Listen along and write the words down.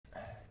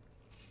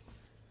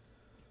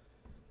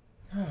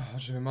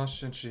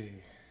Jimashinchi.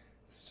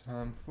 It's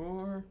time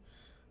for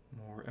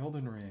more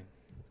Elden Ring.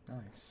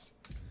 Nice.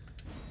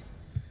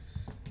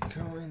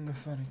 Go in the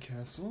funny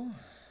castle.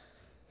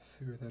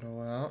 Figure that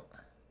all out.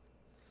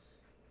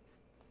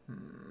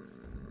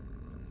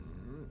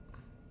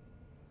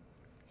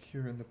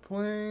 Here in the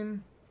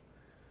plain.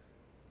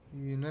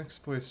 The next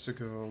place to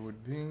go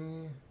would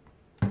be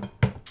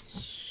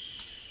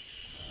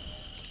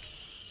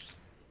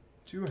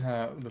to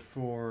have the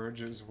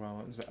forge as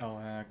well as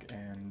Ellac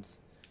and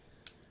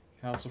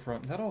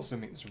Castlefront. That also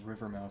means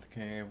Rivermouth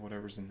Cave,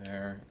 whatever's in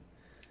there.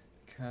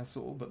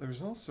 Castle, but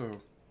there's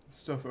also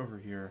stuff over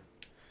here.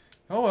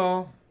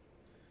 Hello!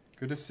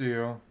 Good to see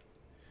you.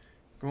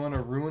 Go on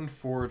a ruined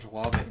forge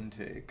lava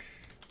intake.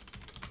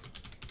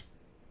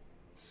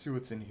 Let's see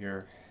what's in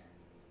here.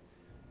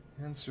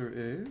 Answer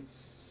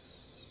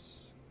is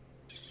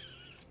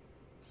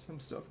some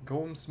stuff.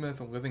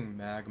 Golem living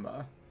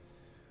magma.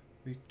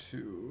 Weak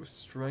to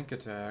strike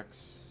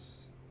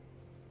attacks.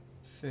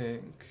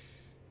 Think.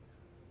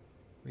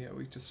 Yeah,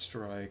 weak to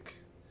strike.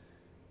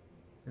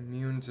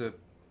 Immune to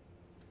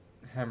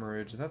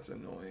hemorrhage. That's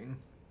annoying.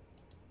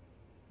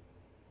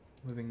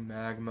 Living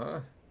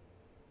magma.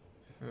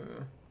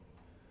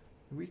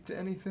 Weak to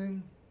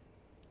anything?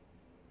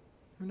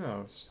 Who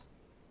knows?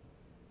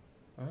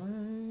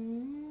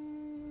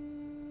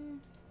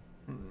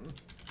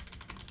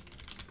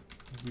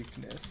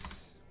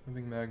 Weakness.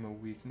 Living magma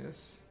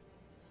weakness.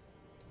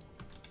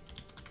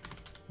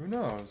 Who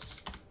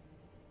knows?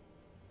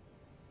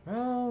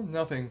 Well,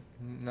 nothing.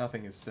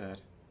 Nothing is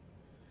said.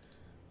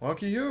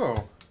 Lucky you!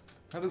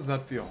 How does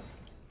that feel?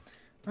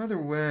 Either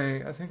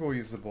way, I think we'll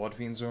use the Blood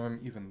Fiend's Arm,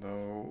 even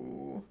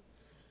though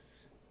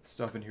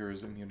stuff in here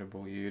is immune to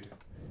bleed.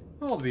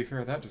 Well, to be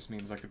fair, that just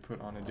means I could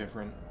put on a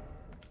different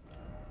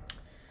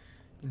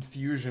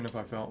infusion if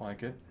I felt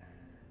like it.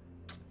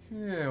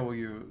 Yeah, we'll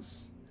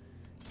use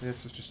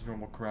this with just a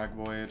normal Crag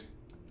Blade.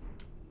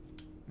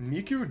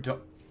 Miku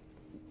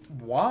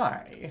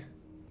Why?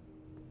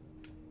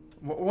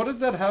 What does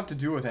that have to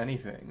do with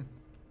anything?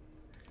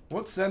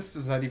 What sense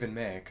does that even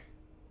make?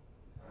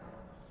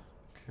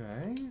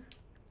 Okay.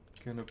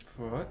 Gonna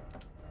put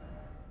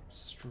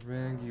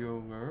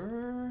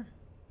Strangular,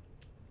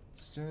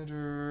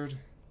 Standard,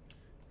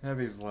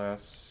 Heavy's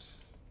less,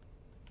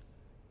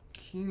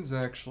 Keen's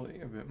actually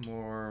a bit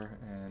more,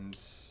 and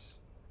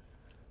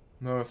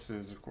most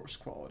is, of course,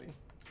 quality.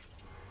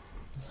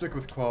 Let's stick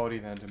with quality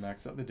then to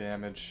max out the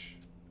damage.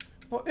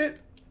 Well,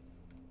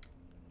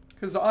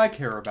 because I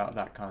care about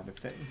that kind of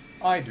thing.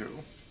 I do.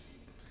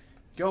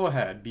 Go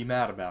ahead, be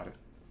mad about it.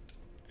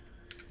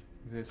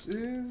 This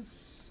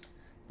is...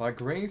 By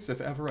grace,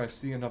 if ever I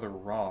see another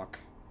rock.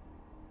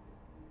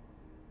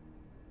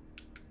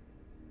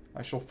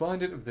 I shall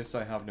find it, of this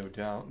I have no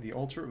doubt. The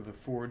altar of the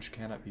forge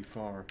cannot be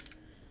far.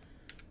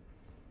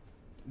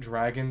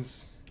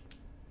 Dragons.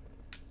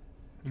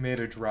 You made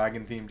a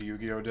dragon-themed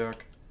Yu-Gi-Oh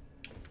deck.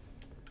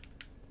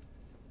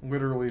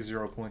 Literally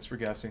 0 points for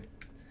guessing.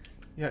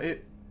 Yeah,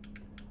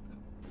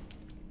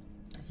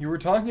 You were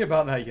talking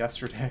about that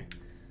yesterday.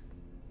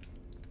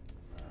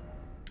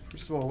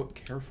 First of all, look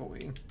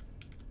carefully.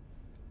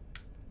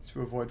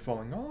 To avoid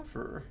falling off,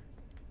 or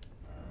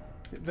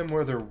hit them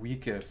where they're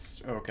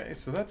weakest. Okay,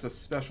 so that's a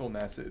special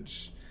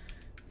message.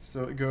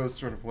 So it goes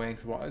sort of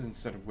lengthwise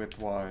instead of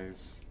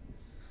widthwise.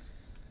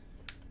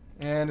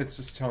 And it's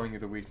just telling you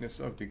the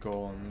weakness of the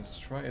golems.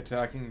 Try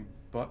attacking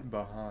butt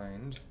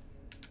behind.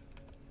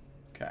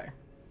 Okay.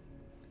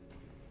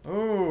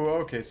 Oh,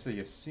 okay, so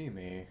you see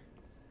me.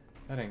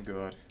 That ain't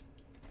good.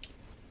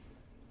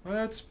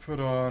 Let's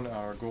put on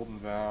our Golden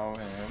Vow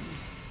and...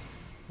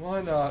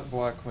 Why not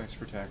Black Flame's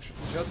Protection?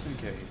 Just in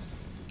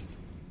case.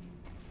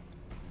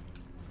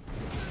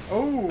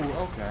 Oh,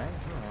 okay.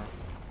 Huh.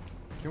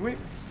 Can we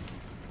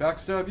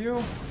backstab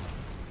you?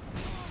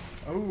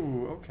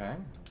 Oh, okay.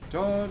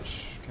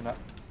 Dodge. Can I...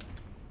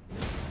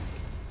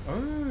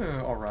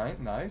 Oh,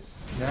 alright,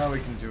 nice. Now we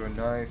can do a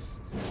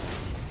nice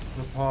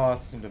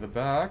riposte into the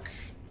back.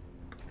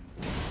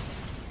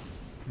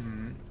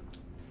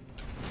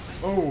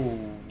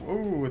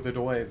 Oh, the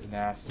delay is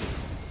nasty.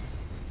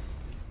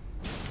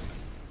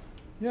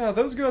 Yeah,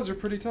 those guys are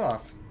pretty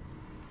tough.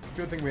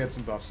 Good thing we had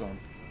some buffs on.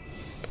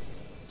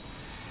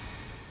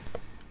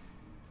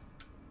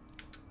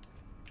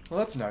 Well,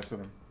 that's nice of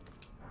them.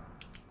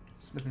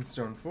 Smithing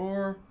Stone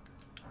 4.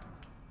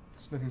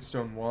 Smithing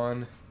Stone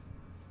 1.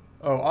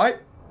 Oh, I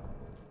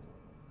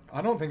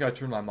don't think I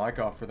turned my mic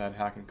off for that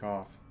hack and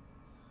cough.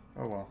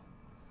 Oh well.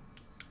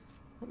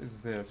 What is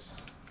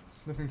this?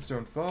 Smithing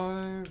Stone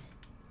 5.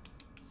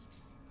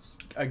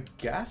 A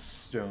gas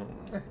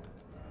stone.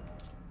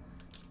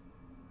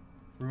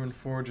 Ruined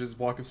forges,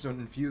 block of stone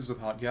infused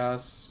with hot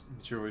gas.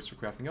 Material used for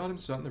crafting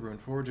items found in the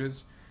ruined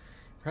forges.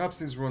 Perhaps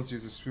these were once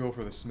used as fuel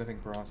for the smithing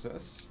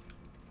process.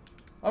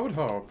 I would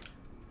hope.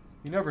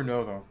 You never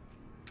know, though.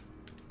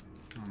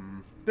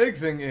 Big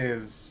thing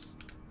is...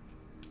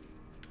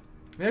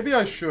 Maybe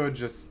I should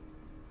just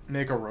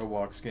make a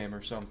Roblox game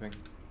or something.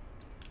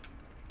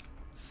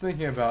 I was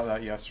thinking about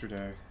that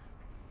yesterday.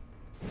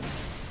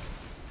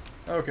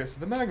 Okay, so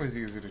the magma's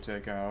easy to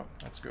take out.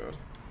 That's good.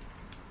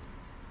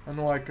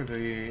 Unlike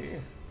the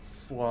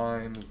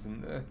slimes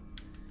and the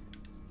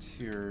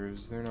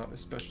tears, they're not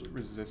especially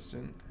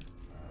resistant.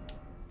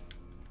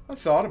 I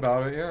thought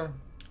about it, yeah.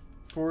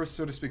 Forest,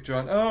 so to speak,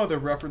 giant. Oh, they're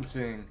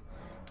referencing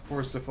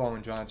Forest of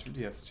Fallen Giants for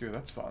DS2.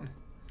 That's fun.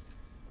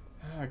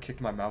 I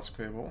kicked my mouse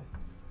cable.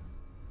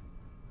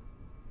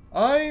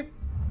 I'll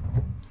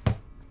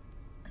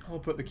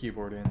put the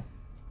keyboard in.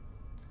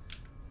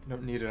 I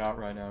don't need it out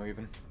right now,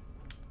 even.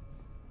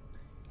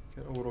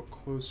 Get a little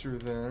closer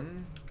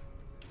then.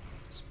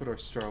 Let's put our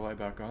starlight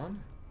back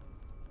on.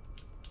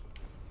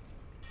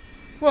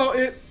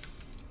 Well,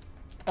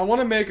 I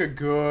want to make a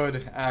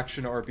good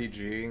action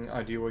RPG,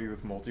 ideally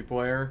with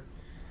multiplayer.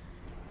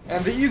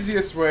 And the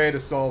easiest way to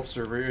solve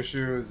server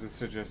issues is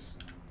to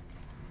just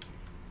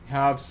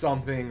have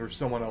something or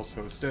someone else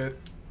host it.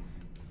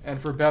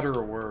 And for better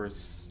or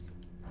worse,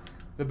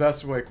 the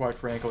best way, quite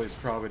frankly, is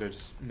probably to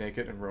just make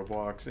it in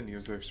Roblox and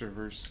use their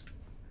servers.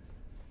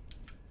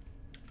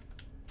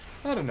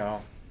 I don't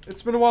know.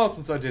 It's been a while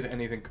since I did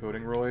anything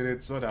coding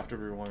related, so I'd have to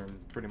relearn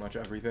pretty much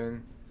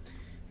everything.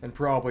 And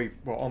probably,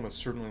 well, almost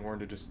certainly learn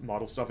to just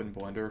model stuff in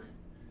Blender.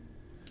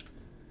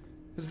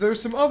 Because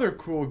there's some other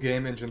cool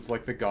game engines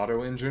like the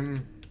Godot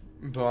engine,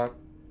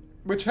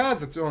 which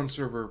has its own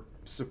server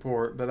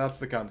support, but that's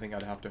the kind of thing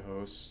I'd have to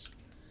host.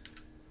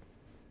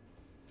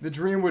 The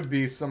dream would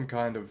be some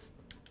kind of,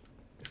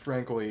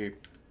 frankly,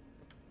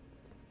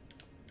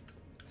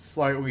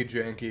 slightly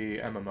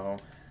janky MMO.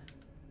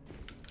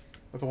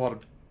 With a lot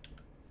of,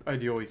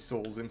 ideally,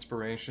 Souls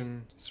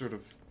inspiration. Sort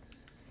of,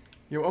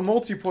 you know, a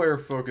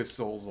multiplayer-focused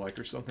Souls-like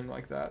or something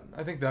like that.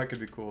 I think that could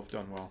be cool if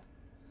done well.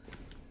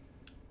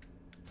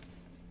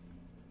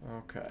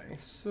 Okay,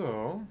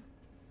 so...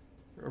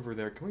 over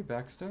there, can we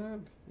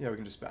backstab? Yeah, we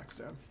can just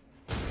backstab.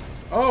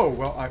 Oh,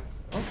 well,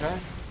 okay.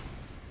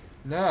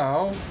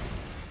 Now...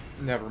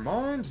 never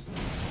mind.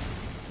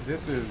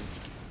 This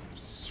is...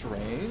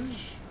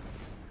 strange.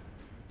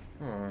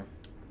 Huh.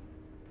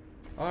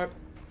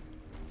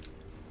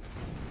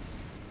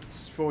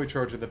 Let's fully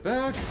charge at the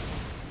back.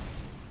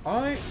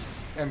 I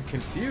am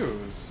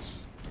confused.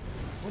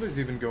 What is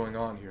even going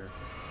on here?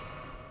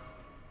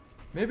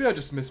 Maybe I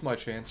just missed my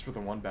chance for the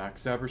one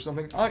backstab or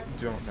something? I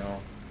don't know.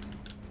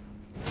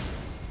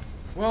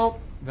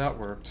 Well, that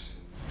worked.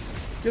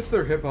 Guess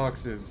their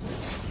hitbox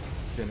is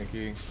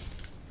finicky.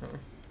 Huh.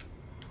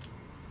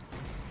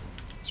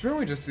 It's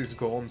really just these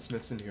golem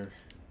smiths in here.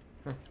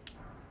 Huh.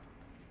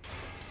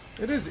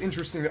 It is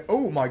interesting that...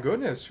 oh my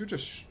goodness, who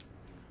just...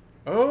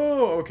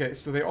 oh, okay,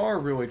 so they are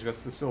really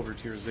just the silver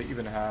tiers. They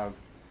even have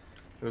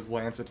those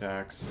lance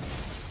attacks.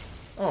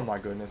 Oh my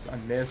goodness, I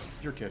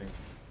missed. You're kidding.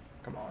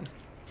 Come on.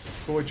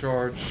 Fully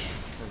charge.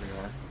 There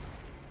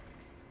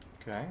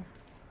we are. Okay.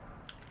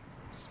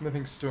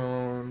 Smithing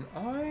stone.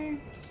 I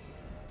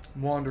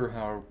wonder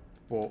how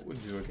Bolt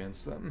would do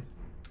against them.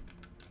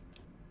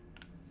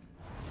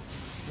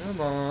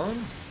 Come on.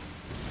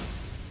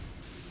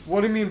 What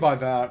do you mean by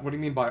that? What do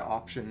you mean by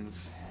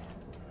options?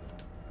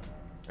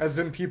 As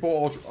in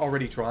people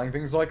already trying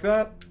things like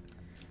that?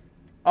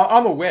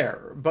 I'm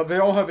aware, but they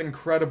all have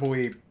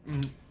incredibly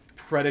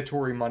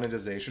predatory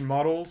monetization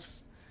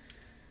models.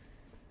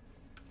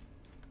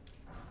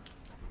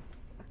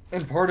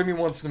 And part of me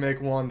wants to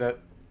make one that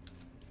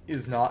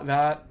is not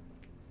that,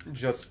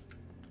 just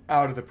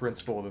out of the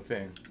principle of the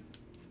thing.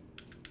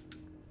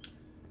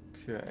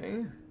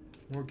 Okay,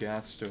 more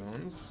gas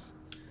stones.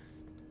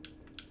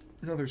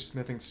 Another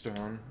smithing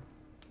stone.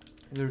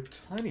 They're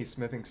tiny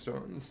smithing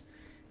stones.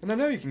 And I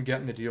know you can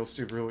get in the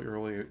DLC really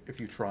early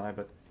if you try,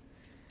 but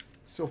it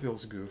still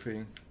feels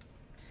goofy.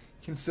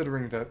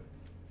 Considering that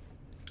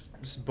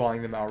just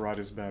buying them outright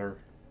is better.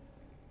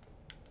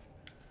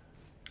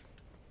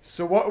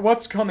 So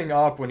what's coming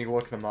up when you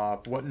look them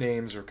up? What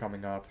names are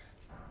coming up?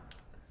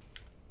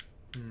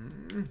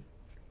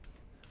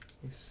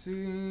 Let's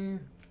see.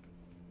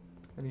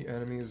 Any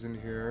enemies in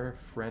here?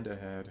 Friend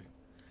ahead.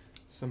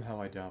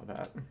 Somehow I doubt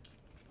that.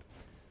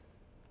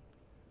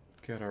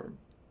 Get our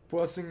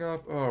blessing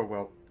up. Oh,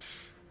 well,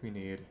 we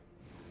need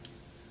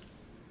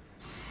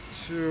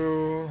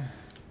to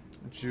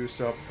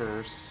juice up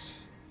first.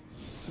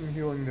 Some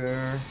healing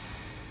there.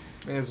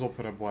 May as well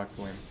put a black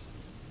flame.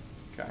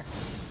 Okay.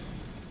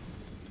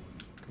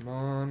 Come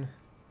on.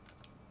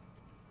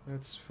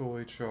 Let's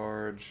fully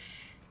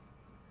charge.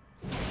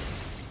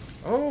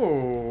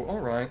 Oh,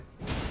 alright.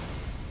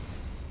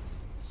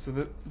 So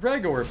the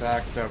regular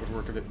backstab would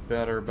work a bit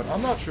better, but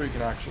I'm not sure you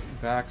can actually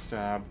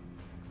backstab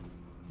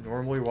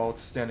normally while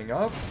it's standing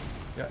up.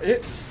 Yeah,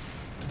 it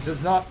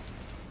does not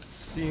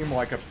seem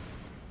like a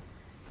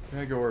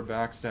regular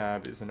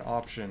backstab is an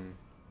option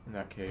in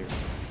that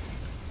case.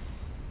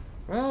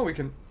 Well, we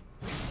can...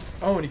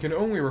 oh, and you can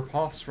only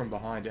riposte from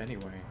behind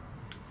anyway.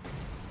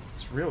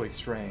 It's really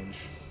strange.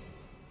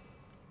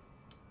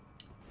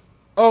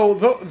 Oh,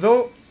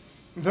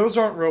 those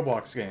aren't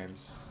Roblox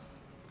games.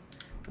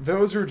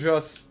 Those are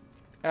just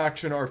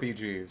action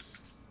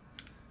RPGs.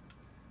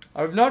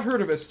 I've not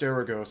heard of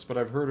Asterigos, but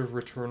I've heard of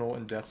Returnal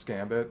and Death's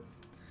Gambit.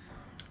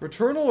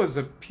 Returnal is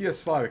a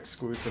PS5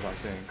 exclusive, I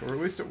think, or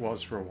at least it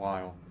was for a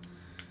while.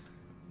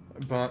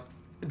 But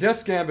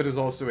Death's Gambit is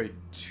also a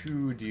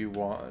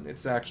 2D1.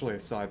 It's actually a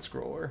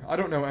side-scroller. I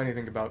don't know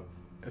anything about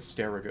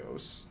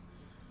Asterigos.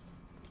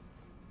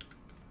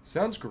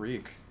 Sounds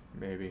Greek,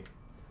 maybe.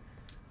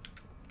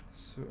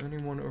 So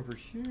anyone over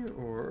here,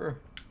 or...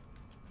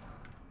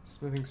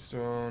 Smithing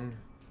Stone...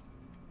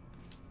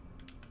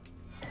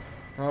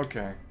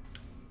 Okay.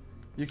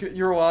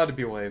 You're allowed to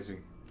be lazy.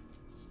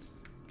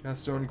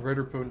 Cast Stone,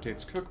 Greater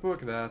Potentate's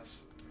Cookbook,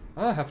 that's...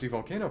 Ah, Hefty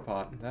Volcano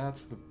Pot.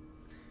 That's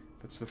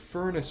the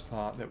furnace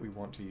pot that we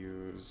want to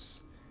use.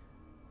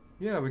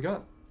 Yeah,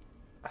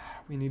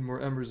 we need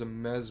more Embers of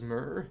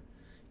Messmer.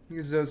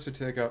 Use those to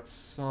take out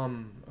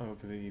some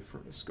of the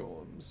furnace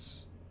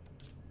golems.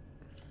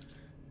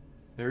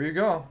 There you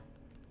go.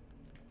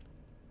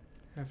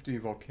 Hefty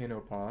Volcano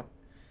Pot.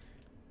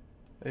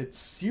 It's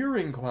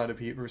Searing Cloud of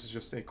Heat versus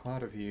just a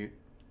Cloud of Heat.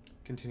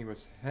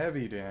 Continuous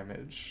heavy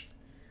damage.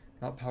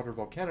 Not Powdered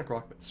Volcanic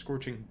Rock, but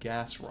Scorching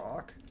Gas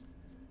Rock.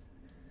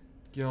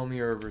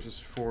 Gelmir versus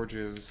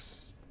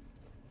Forges.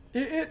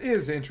 It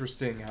is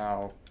interesting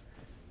how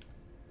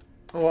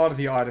a lot of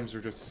the items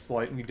are just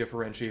slightly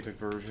differentiated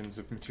versions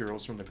of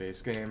materials from the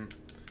base game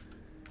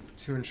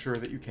to ensure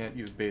that you can't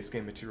use base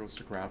game materials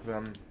to craft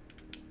them.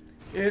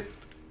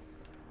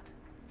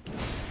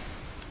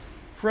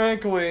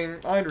 Frankly,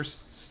 I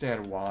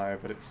understand why,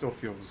 but it still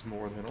feels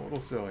more than a little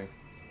silly.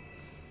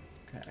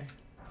 Okay.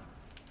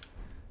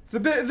 The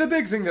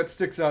big thing that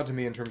sticks out to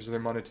me in terms of their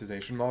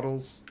monetization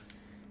models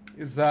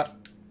is that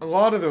a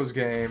lot of those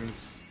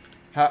games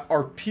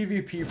are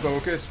PvP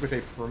focused with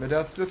a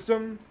permadeath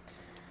system,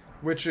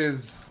 which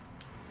is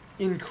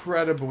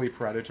incredibly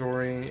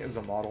predatory as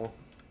a model.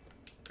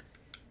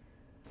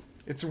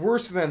 It's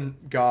worse than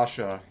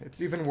Gacha. It's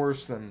even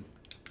worse than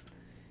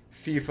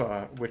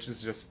FIFA, which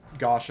is just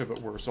Gacha but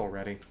worse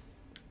already.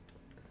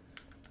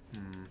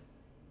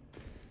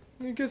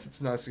 I guess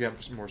it's nice to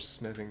get more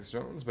smithing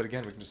stones, but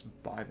again, we can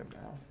just buy them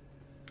now.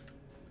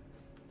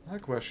 My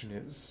question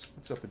is,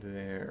 what's up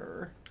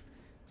there?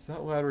 Is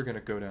that ladder going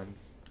to go down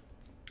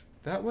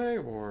that way,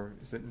 or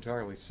is it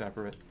entirely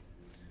separate?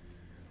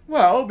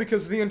 Well,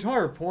 because the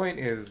entire point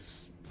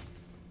is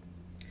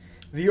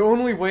the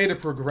only way to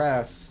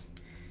progress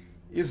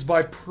is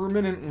by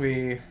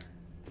permanently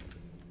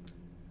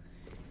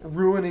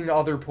ruining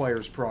other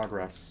players'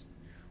 progress,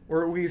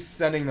 or at least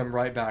sending them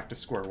right back to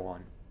square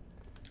one.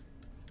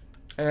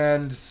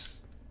 And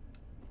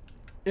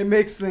it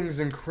makes things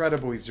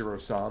incredibly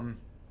zero-sum.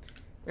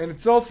 And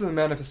it's also the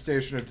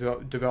manifestation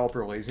of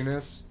developer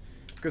laziness,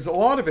 because a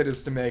lot of it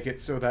is to make it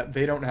so that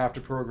they don't have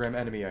to program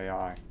enemy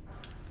AI.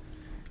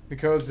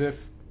 Because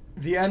if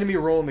the enemy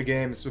role in the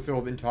game is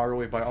fulfilled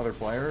entirely by other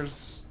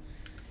players,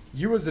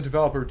 you as a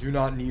developer do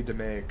not need to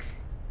make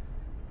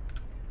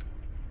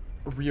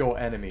real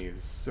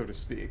enemies, so to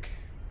speak.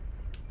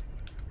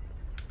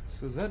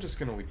 So is that just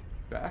going to lead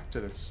back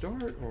to the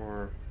start,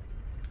 or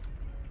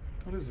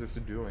what is this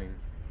doing?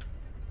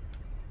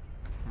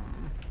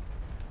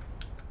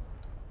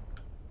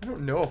 I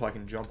don't know if I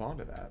can jump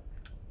onto that.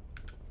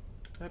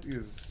 That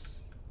is...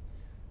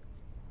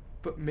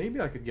 But maybe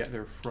I could get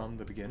there from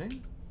the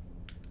beginning?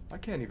 I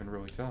can't even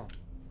really tell.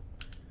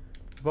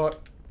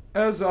 But,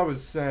 as I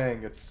was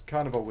saying, it's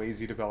kind of a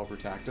lazy developer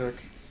tactic,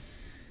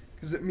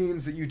 because it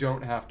means that you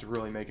don't have to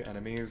really make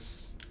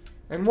enemies.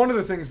 And one of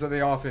the things that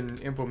they often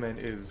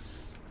implement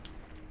is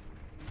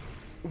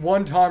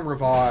one-time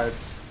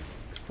revives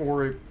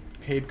for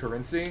paid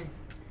currency,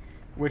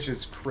 which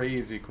is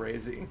crazy,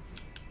 crazy.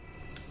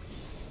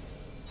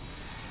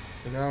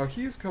 So now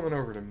he's coming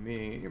over to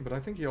me, but I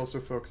think he also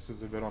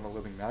focuses a bit on a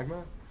living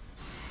magma.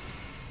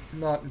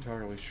 Not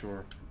entirely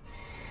sure.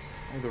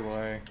 Either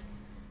way,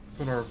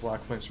 put our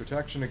Black Flame's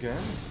protection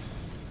again.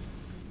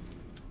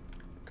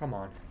 Come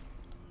on.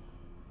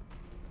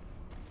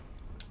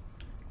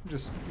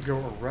 Just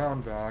go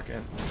around back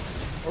and...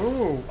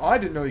 Oh, I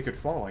didn't know you could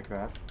fall like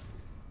that.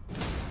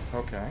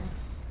 Okay.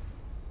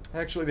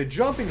 Actually, the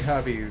jumping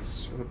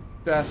heavies are the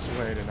best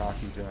way to knock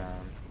you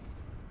down.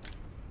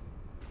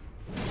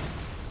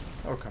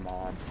 Oh, come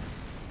on.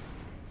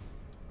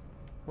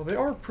 Well, they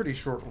are pretty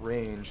short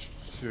range,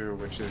 too,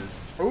 which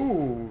is...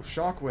 Oh,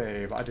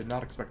 shockwave. I did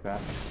not expect that.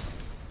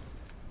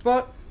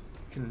 But,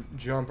 can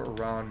jump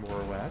around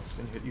more or less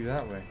and hit you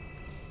that way.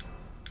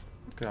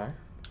 Okay.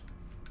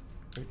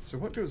 Wait, so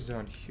what goes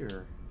down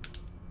here?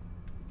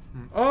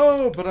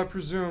 Oh, but I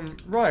presume...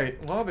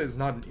 Right, lava is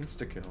not an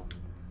insta-kill.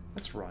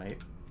 That's right.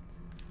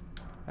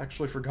 I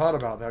actually forgot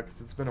about that,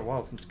 because it's been a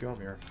while since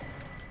Gelmir.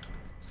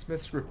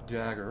 Smithscript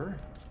Dagger.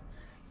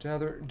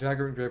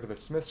 Dagger engraved with a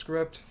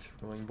Smithscript.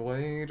 Throwing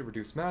Blade.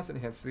 Reduce mass.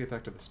 Enhance the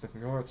effect of the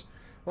smithing arts.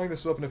 Allowing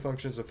this weapon to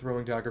function as a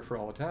throwing dagger for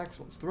all attacks.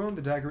 Once thrown,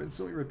 the dagger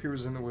instantly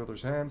reappears in the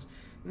wielder's hands.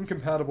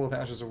 Incompatible with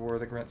Ashes of War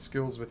that grants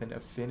skills with an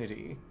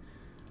affinity.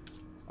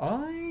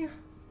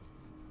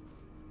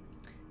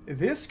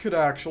 This could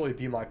actually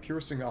be my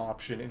piercing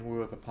option in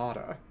lieu of the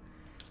Pada.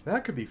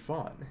 That could be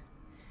fun.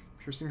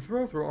 Piercing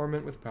throw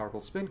armament with a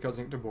powerful spin,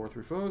 causing it to bore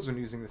through foes. When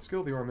using the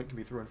skill, the armament can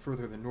be thrown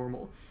further than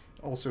normal.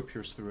 Also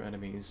pierce through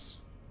enemies.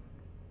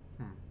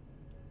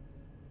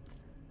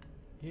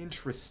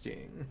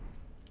 Interesting.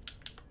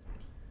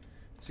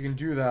 So you can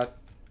do that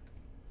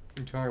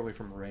entirely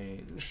from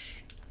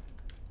range.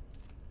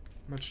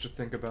 Much to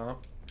think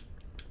about.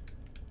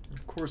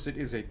 Of course, it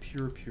is a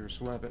pure pierce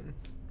weapon.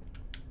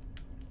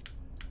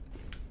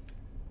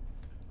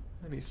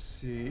 Let me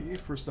see.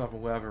 First off,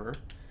 lever.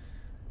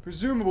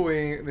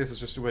 Presumably, this is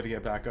just a way to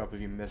get back up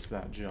if you miss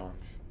that jump.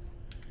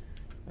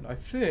 And I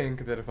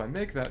think that if I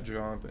make that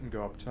jump and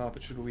go up top,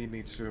 it should lead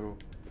me to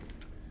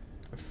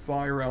a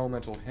fire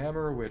elemental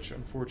hammer, which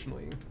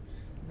unfortunately I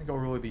don't think I'll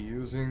really be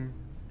using.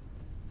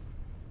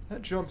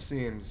 That jump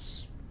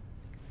seems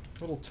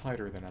a little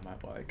tighter than I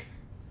might like.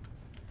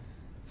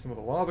 Some of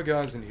the lava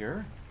guys in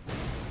here.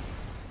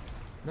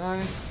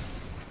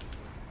 Nice.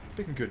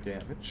 Taking good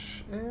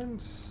damage.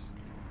 And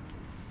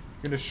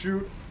gonna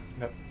shoot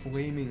that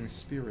flaming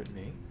spear at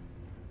me.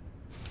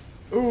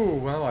 Ooh,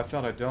 well, I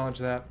thought I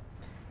dodged that.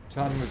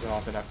 Timing was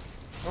off, and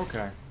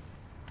okay.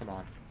 Come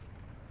on.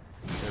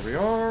 There we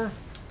are.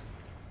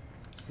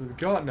 So we've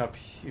gotten up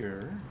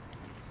here,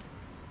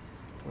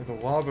 where the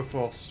lava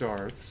fall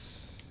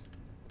starts.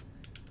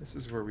 This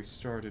is where we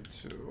started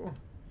to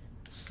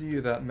see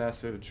that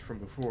message from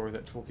before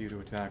that told you to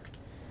attack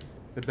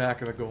the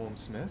back of the golem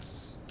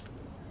smiths.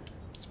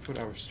 Let's put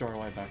our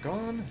starlight back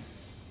on.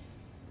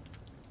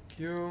 Thank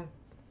you.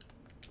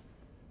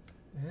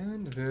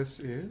 And this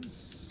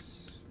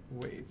is...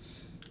 wait.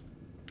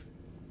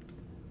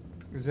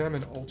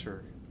 Examine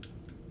altar.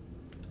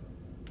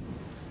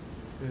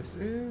 This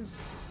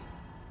is...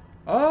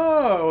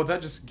 oh,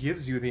 that just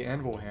gives you the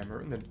anvil hammer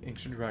and the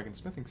ancient dragon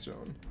smithing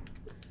stone.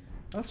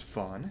 That's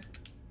fun.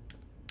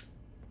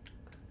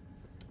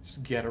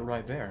 Just get it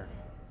right there.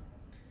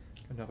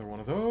 Another one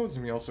of those,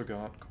 and we also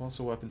got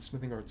colossal weapon,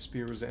 smithing art,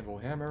 spears, anvil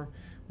hammer.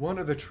 One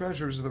of the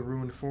treasures of the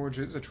ruined forge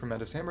is a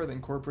tremendous hammer that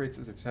incorporates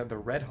as its head the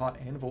red-hot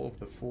anvil of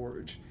the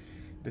forge.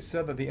 It is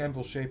said that the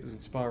anvil shape is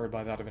inspired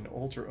by that of an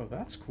altar. Oh,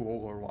 that's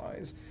cool,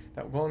 lore-wise.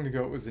 That long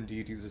ago it was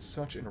indeed used as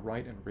such in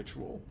rite and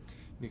ritual.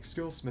 Unique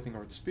skill, smithing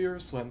art spear,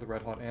 slam the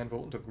red-hot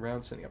anvil into the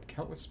ground, sending up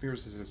countless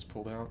spears as it is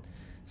pulled out.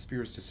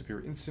 Spears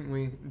disappear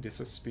instantly.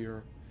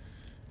 Dis-a-spear.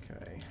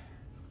 Okay.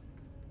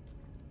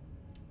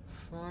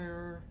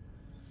 Fire.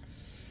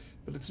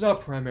 But it's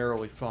not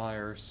primarily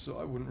fire, so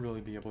I wouldn't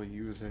really be able to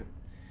use it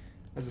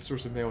as a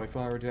source of melee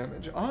fire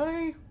damage.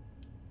 I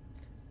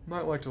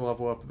might like to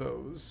level up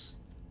those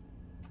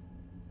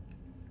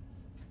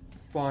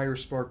fire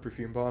spark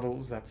perfume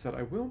bottles. That said,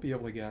 I will be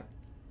able to get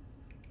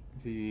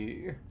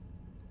the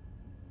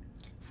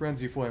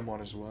Frenzy Flame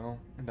one as well,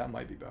 and that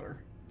might be better.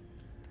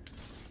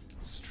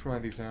 Let's try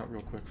these out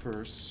real quick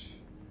first.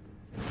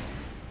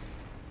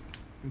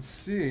 And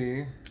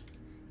see,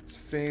 its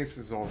face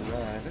is all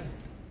red.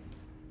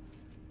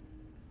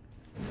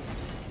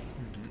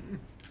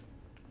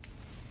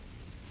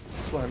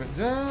 Slam it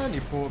down,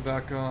 you pull it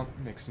back up,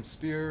 make some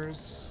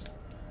spears.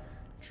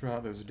 Try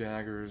out those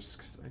daggers,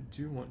 because I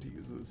do want to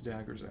use those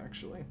daggers,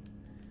 actually.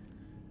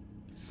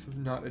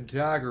 Not a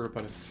dagger,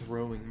 but a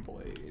throwing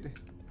blade.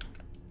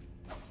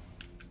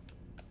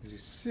 As you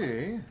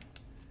see,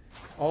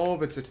 all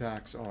of its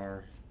attacks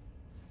are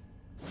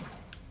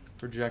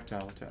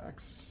projectile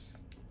attacks.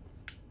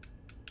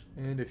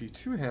 And if you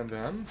two-hand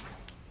them,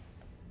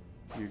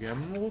 you get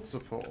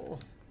multiple.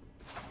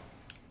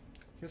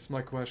 Guess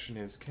my question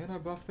is, can I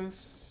buff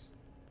this?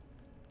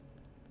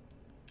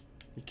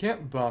 You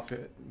can't buff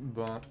it,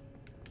 but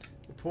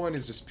the point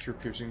is just pure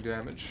piercing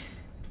damage.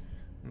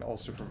 And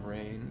also from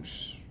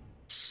range.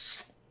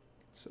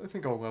 So I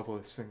think I'll level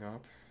this thing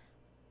up.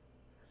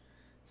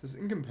 It says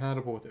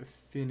incompatible with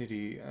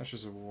affinity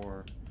Ashes of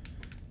War.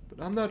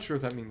 But I'm not sure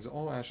if that means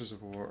all Ashes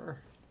of War.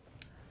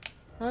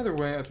 Either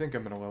way, I think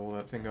I'm going to level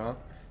that thing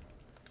up.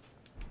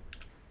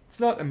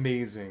 It's not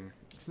amazing.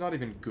 It's not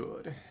even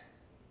good.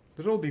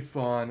 But it'll be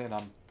fun, and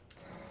I'm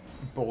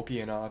bulky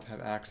enough,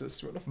 have access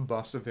to enough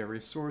buffs of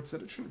various sorts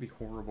that it shouldn't be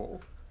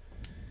horrible.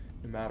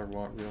 No matter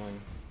what, really.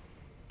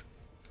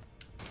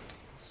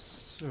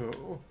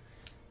 So,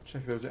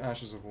 check those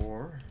Ashes of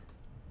War.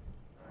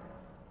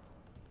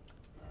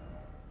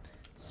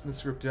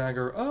 Smithscript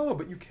Dagger. Oh,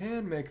 but you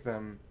can make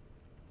them...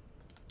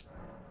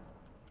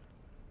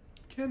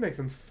 you can make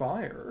them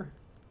fire.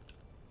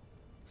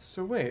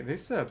 So wait, they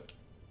said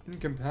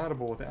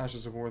incompatible with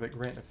Ashes of War that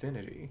grant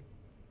affinity.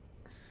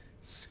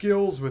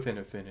 Skills within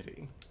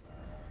affinity.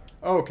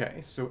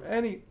 Okay, so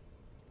any...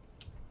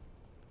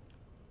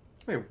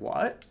 wait,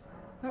 what?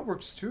 That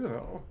works too,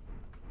 though.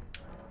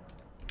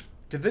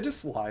 Did they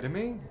just lie to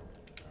me?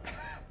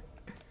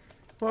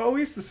 Well, at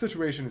least the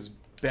situation is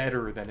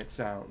better than it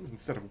sounds,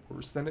 instead of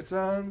worse than it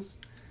sounds.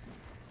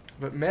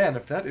 But man,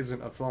 if that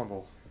isn't a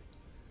fumble.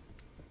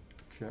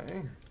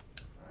 Okay.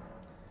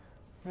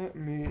 Let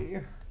me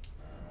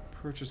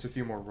purchase a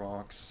few more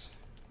rocks.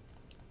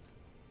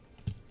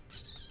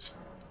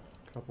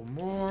 Couple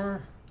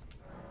more.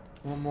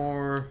 One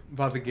more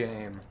by the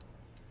game.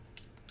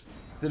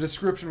 The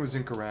description was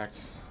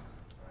incorrect.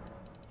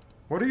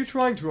 What are you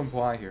trying to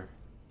imply here?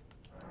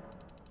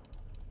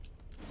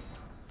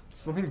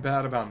 Something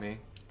bad about me.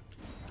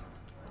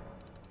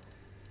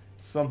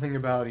 Something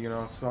about, you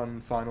know, son,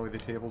 finally the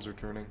tables are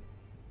turning.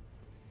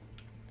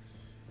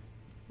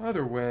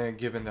 Either way,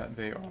 given that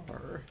they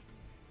are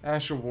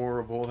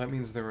Asher-warable, that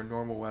means they're a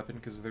normal weapon,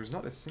 because there's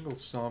not a single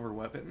somber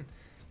weapon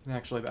that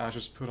actually have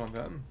ashes put on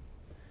them.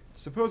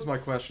 Suppose my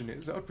question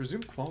is, I would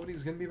presume quality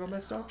is going to be my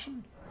best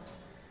option?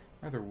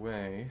 Either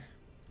way,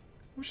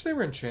 I wish they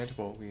were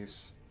enchantable at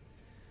least.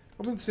 I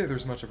wouldn't say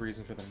there's much of a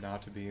reason for them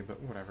not to be,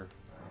 but whatever.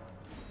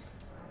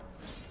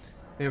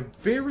 They have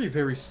very,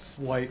 very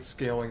slight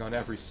scaling on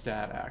every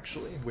stat,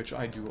 actually, which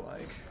I do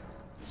like.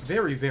 It's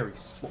very, very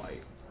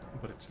slight,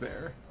 but it's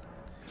there.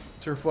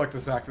 To reflect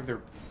the fact that they're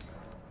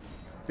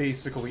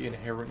basically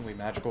inherently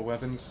magical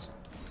weapons.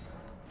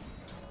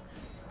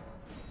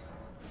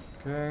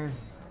 Okay.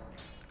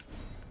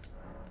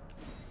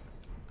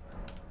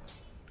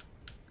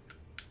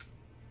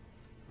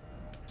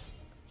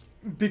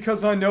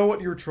 Because I know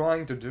what you're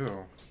trying to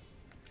do.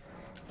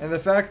 And the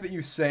fact that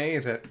you say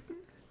that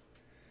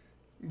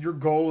your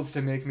goal is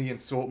to make me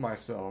insult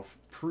myself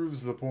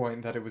proves the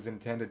point that it was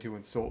intended to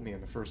insult me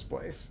in the first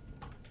place.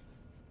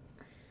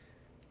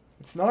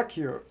 It's not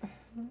cute.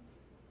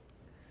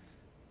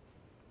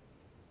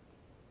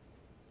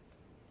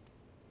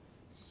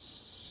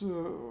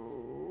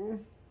 So,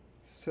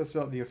 let's test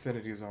out the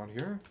affinities on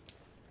here.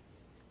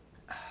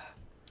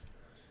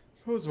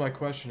 Suppose my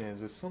question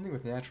is something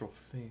with natural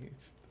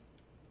faith.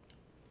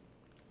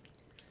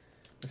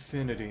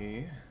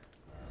 Affinity.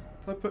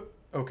 If I put...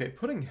 Okay,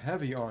 putting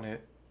heavy on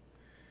it.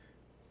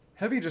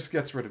 Heavy just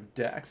gets rid of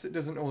dex. It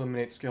doesn't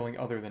eliminate scaling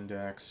other than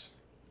dex.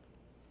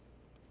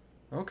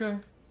 Okay.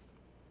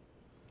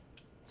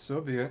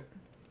 So be it.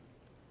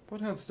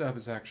 Bloodhound Stab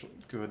is actually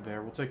good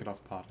there. We'll take it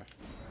off Potter.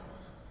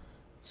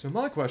 So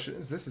my question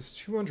is, this is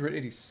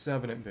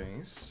 287 at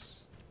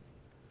base.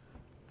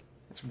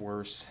 It's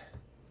worse.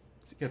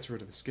 It gets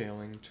rid of the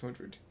scaling.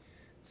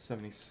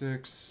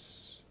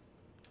 276.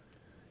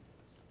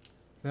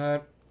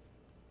 That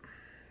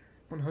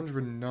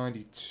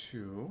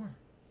 192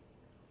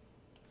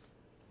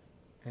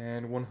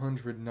 and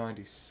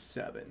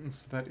 197,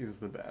 so that is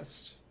the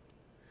best.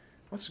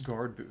 What's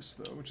guard boost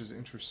though, which is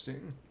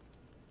interesting.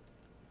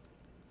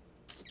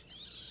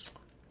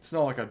 It's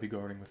not like I'd be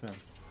guarding with them.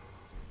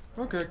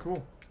 Okay,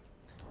 cool.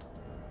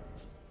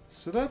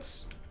 So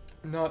that's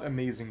not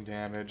amazing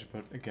damage,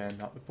 but again,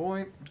 not the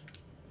point.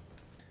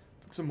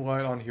 Put some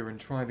light on here and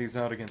try these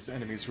out against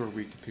enemies who are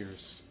weak to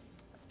pierce.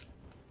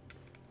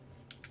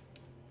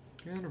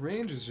 Again,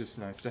 range is just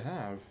nice to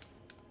have.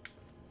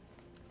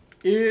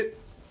 It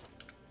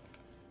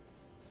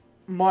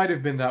might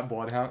have been that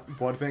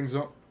Bloodfiend's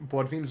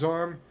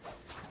arm.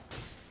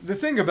 The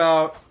thing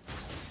about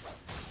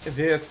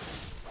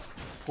this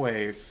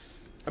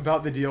place,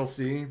 about the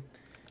DLC,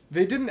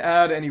 they didn't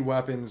add any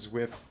weapons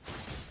with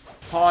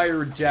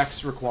higher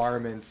dex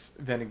requirements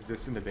than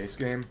exist in the base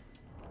game.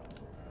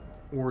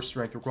 Or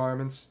strength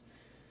requirements.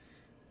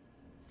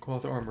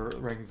 Cloth armor,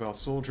 rank and file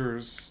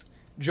soldiers.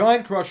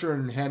 Giant Crusher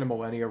and Hand of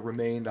Millennia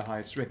remain the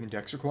highest strength and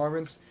dex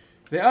requirements.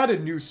 They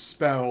added new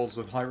spells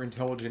with higher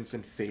intelligence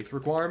and faith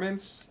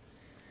requirements,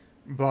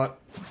 but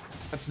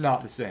that's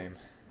not the same.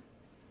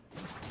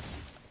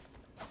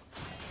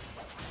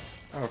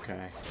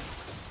 Okay.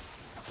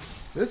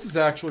 This is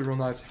actually real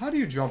nice. How do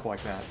you jump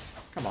like that?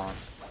 Come on.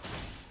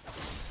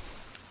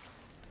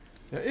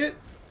 Yeah,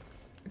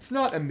 it's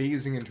not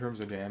amazing in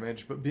terms of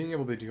damage, but being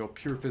able to deal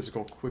pure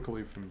physical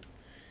quickly from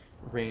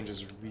range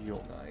is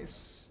real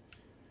nice.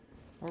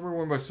 Armor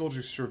worn by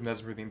soldiers who serve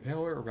Messmer the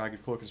Impaler. A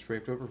ragged cloak is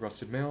draped over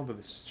rusted mail. Though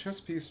this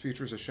chest piece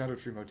features a shadow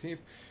tree motif,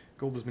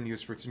 gold has been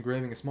used for its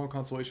engraving, a small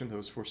consolation to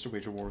those forced to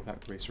wage a war without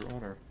grace or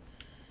honor.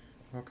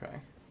 Okay.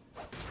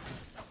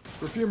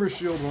 Perfumer's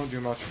shield won't do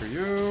much for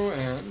you,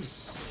 and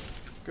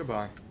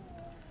goodbye.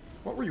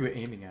 What were you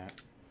aiming at?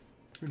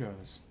 Who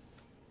knows?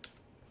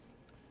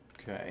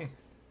 Okay.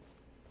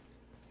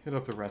 Hit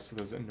up the rest of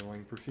those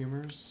annoying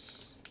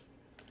perfumers.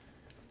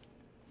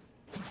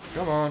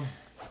 Come on.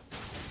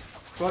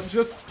 But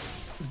just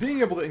being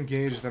able to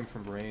engage them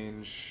from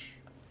range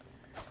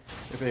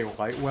with a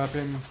light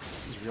weapon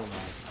is real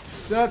nice.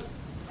 Except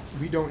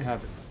we don't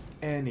have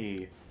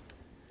any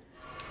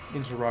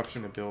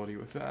interruption ability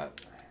with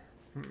that.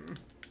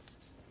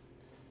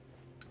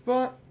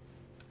 But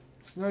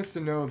it's nice to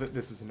know that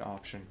this is an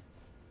option.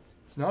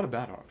 It's not a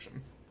bad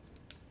option.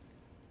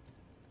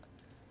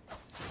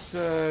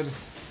 Said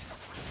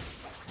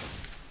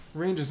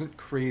range isn't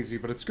crazy,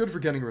 but it's good for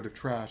getting rid of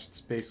trash.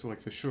 It's basically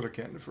like the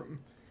shuriken from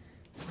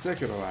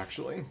Sekiro,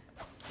 actually.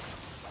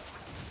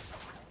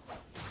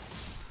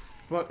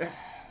 But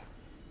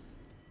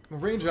the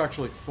range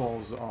actually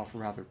falls off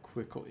rather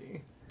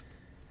quickly,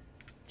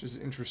 which is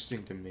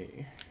interesting to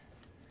me.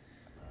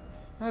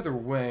 Either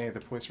way,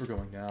 the place we're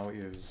going now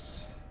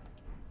is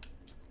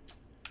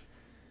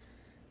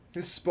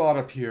this spot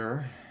up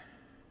here.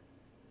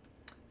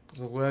 There's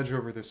a ledge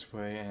over this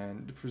way,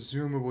 and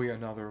presumably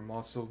another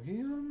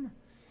mausoleum?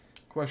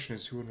 Question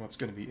is who and what's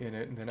going to be in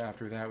it, and then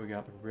after that we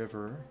got the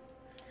river.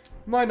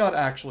 Might not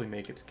actually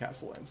make it to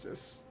Castle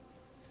Ensis.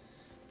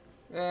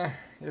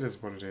 It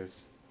is what it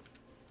is.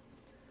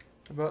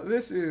 But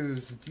this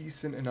is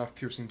decent enough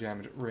piercing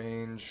damage at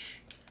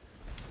range.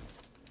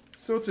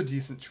 So it's a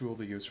decent tool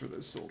to use for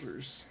those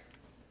soldiers.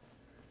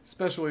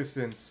 Especially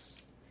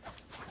since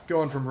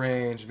going from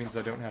range means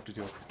I don't have to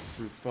deal with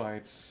group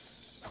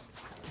fights.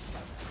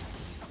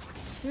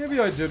 Maybe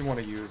I did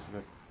want to use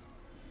the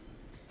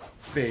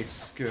base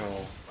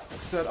skill.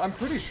 That said, I'm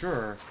pretty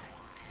sure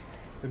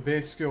the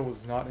base skill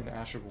was not in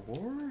Ash of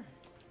War?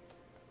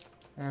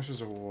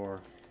 Ashes of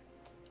War.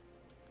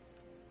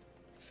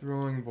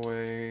 Throwing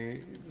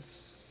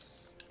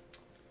blades.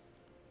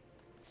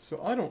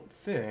 So I don't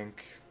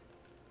think...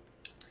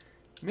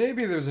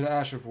 Maybe there's an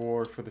Ash of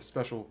War for the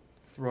special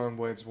throwing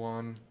blades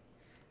one.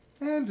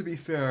 And to be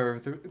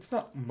fair, it's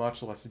not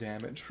much less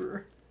damage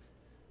for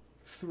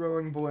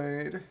throwing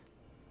blade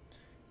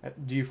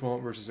at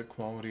default versus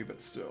equality,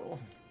 but still.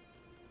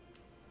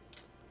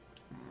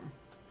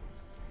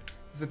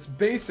 Its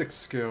basic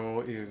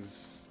skill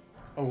is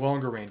a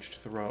longer range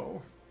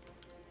throw,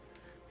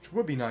 which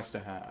would be nice to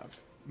have,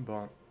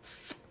 but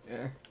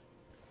yeah.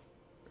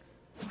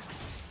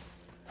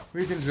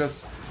 We can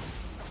just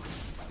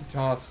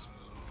toss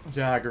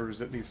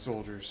daggers at these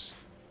soldiers.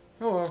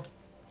 Hello.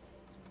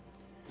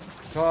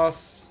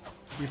 Toss.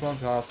 Keep on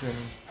tossing.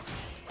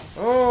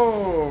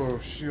 Oh,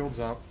 shields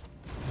up.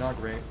 Not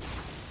great.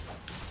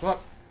 But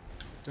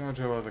dodge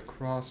out of the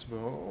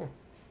crossbow.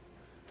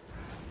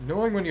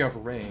 Knowing when you have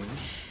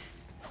range.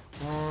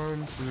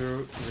 1,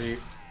 2, 3.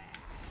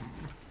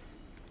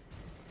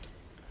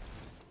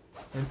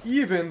 And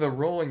even the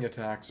rolling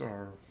attacks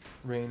are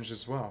ranged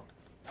as well.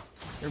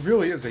 It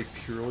really is a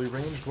purely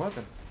ranged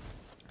weapon.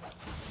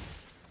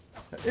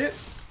 It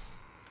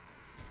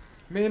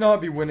may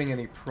not be winning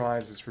any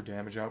prizes for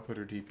damage output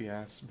or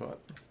DPS, but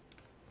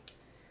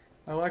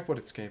I like what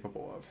it's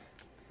capable of.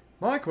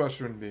 My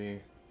question would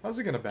be, how's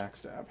it going to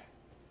backstab?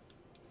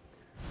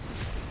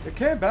 It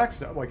can't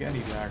backstab like any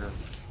dagger.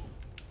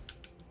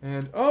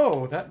 And,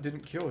 oh, that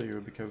didn't kill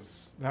you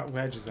because that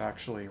wedge is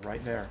actually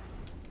right there.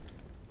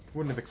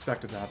 Wouldn't have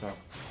expected that, though.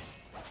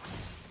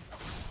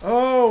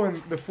 Oh,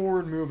 and the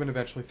forward movement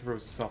eventually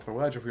throws us off the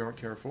ledge if we aren't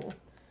careful.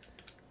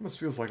 Almost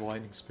feels like a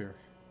lightning spear.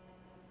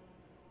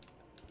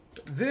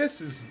 This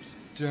is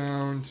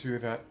down to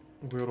that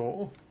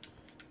little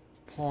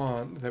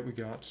pond that we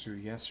got to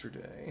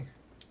yesterday.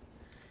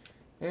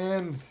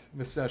 And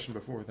the session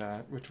before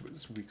that, which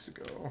was weeks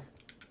ago.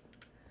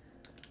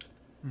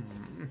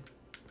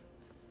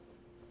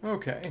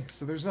 Okay,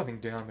 so there's nothing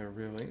down there,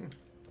 really.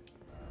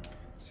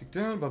 Seek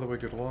down, by the way,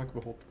 good luck,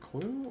 behold the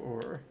clue,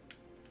 or...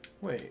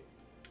 Wait.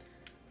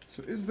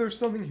 So is there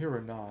something here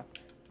or not?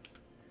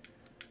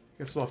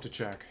 Guess we'll have to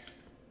check.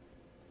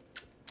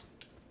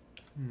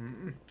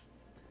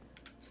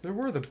 So there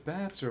were the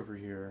bats over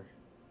here.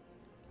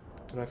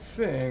 But I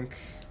think...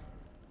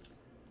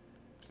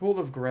 Bolt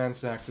of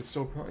Gransax is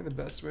still probably the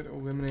best way to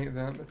eliminate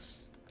them.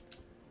 It's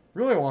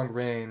really long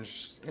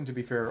range, and to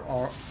be fair,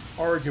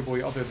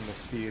 arguably, other than the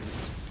speed,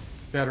 it's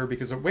better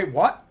because of... Wait,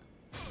 what?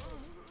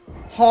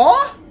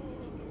 Huh?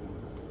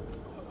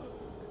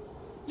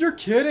 You're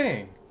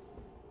kidding!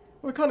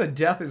 What kind of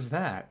death is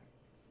that?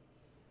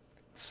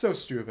 It's so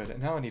stupid,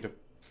 and now I need to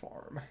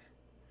farm.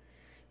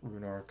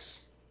 Rune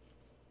Arcs.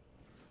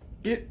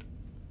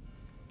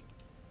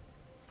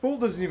 Bolt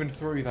doesn't even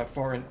throw you that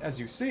far, and as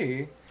you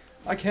see,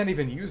 I can't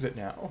even use it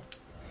now.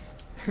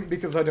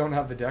 Because I don't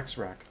have the Dex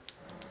Rec.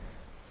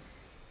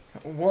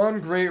 One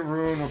great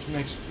rune, which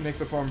make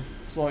the farm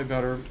slightly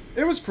better.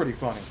 It was pretty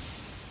funny.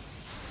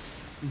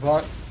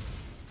 But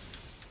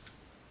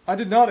I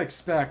did not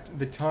expect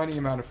the tiny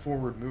amount of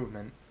forward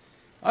movement.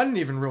 I didn't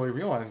even really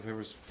realize there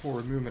was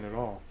forward movement at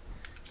all.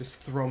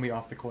 Just throw me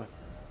off the cliff.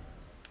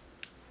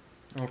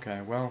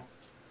 Okay, well,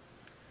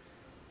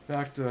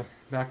 back to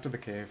the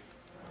cave.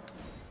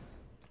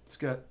 Let's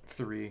get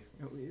 3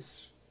 at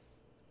least.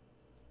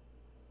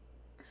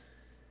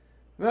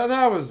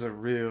 That was a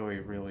really,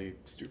 really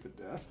stupid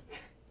death.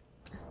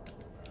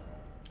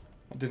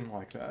 I didn't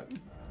like that.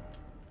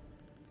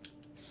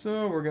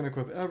 So we're gonna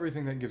equip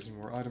everything that gives me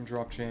more item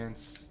drop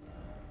chance.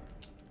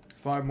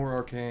 5 more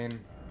arcane.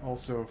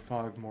 Also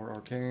 5 more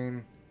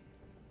arcane.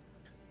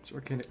 It's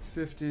arcane at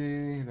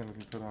 50. Then we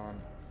can put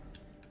on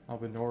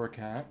Albinora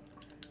Cat.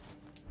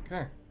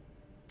 Okay.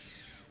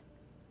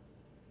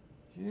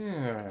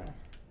 Yeah.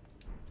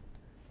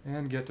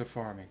 And get to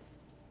farming.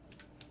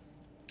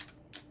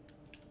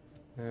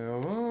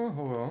 Hello,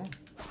 hello.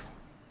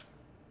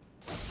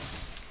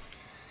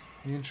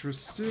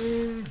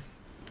 Interesting.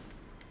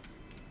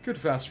 Good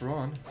fast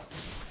run.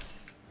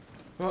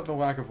 But the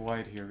lack of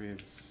light here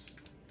is...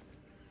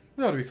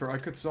 No, to be fair, I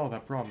could solve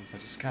that problem by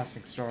just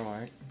casting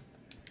Starlight.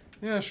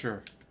 Yeah,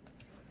 sure.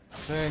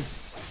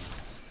 Thanks.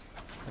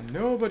 And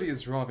nobody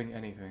is robbing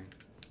anything.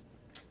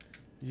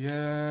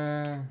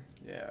 Yeah...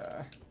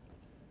 Yeah...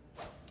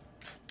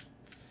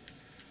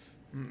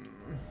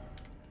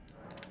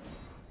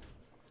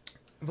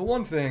 The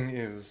one thing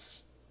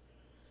is,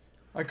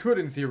 I could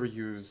in theory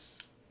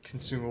use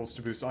consumables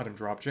to boost item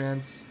drop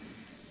chance.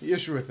 The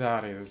issue with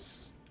that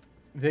is,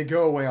 they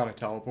go away on a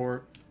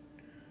teleport.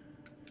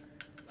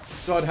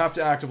 So I'd have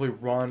to actively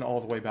run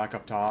all the way back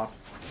up top.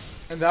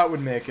 And that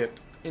would make it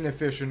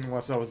inefficient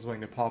unless I was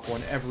willing to pop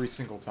one every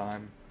single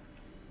time.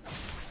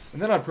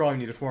 And then I'd probably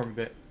need to farm a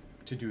bit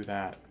to do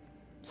that.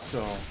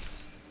 So...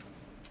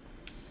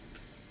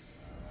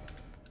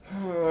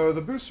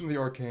 the boost from the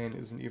Arcane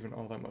isn't even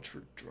all that much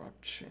for drop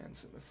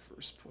chance in the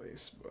first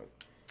place, but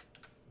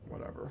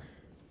whatever.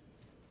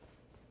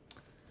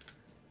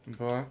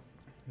 But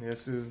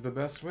this is the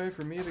best way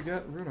for me to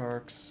get Rune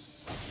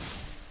Arcs.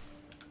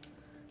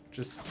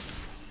 Just,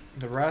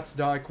 the rats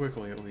die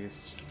quickly at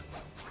least.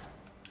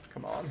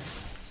 Come on.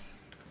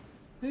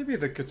 Maybe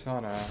the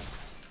Katana.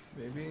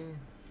 Maybe.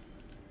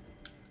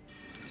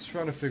 Just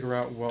trying to figure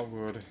out what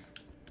would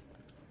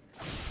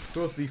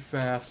both be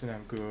fast and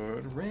have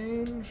good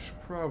range.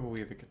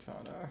 Probably the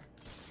Katana.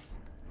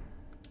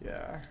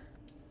 Yeah.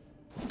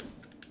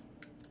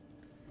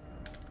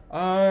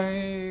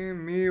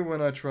 Me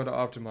when I try to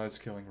optimize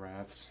killing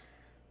rats.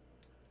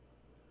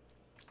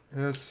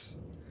 This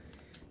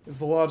is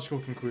the logical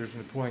conclusion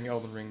of playing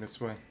Elden Ring this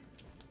way.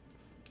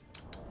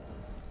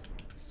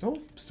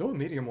 Still a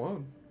medium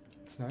load.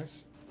 It's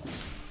nice.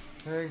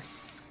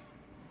 Thanks.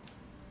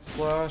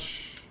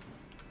 Slash.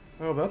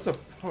 Oh, that's a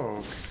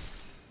poke.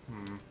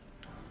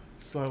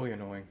 Slightly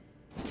annoying.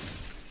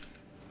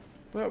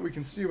 But we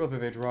can see whether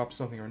they drop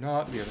something or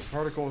not via the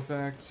particle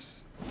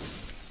effect.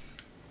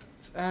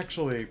 It's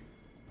actually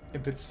a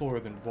bit slower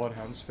than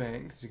Bloodhound's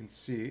Fang, as you can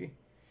see. You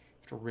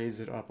have to raise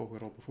it up a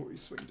little before you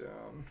swing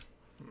down.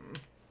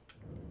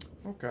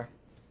 Okay.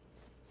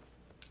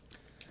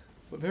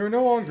 But there are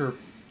no longer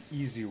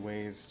easy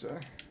ways to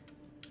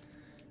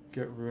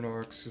get Rune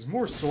Arcs. There's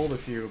more sold a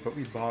few, but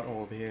we bought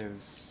all of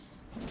his.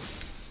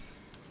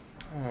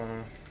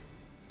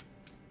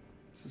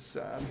 This is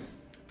sad.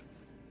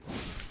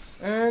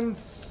 And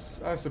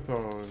I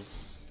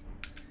suppose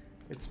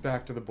it's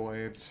back to the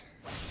blades.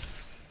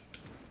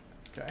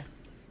 Okay.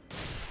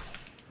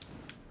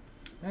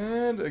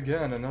 And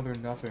again, another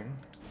nothing.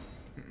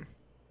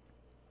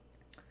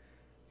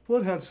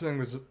 Bloodhound's Thing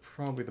was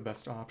probably the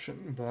best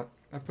option, but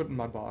I put it in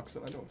my box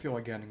and I don't feel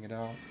like getting it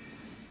out.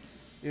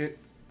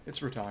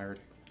 It's retired.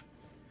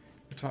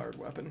 Retired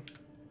weapon.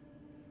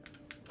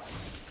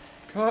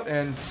 Cut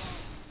and...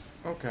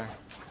 okay.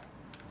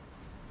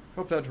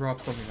 Hope that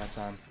dropped something that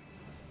time.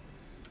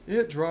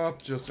 It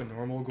dropped just a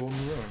normal golden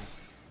rune.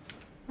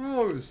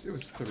 Oh, it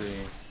was 3,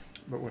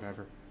 but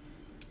whatever.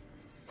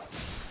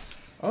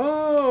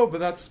 Oh, but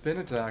that spin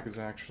attack is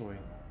actually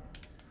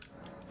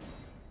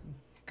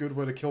good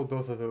way to kill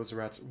both of those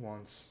rats at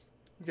once.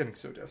 I'm getting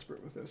so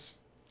desperate with this.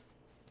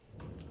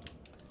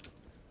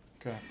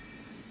 Okay.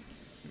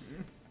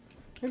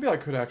 Maybe I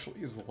could actually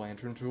use the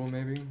lantern tool,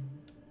 maybe?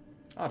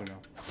 I don't know.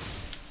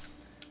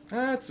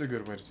 That's a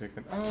good way to take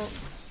them out.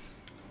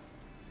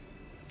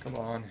 Come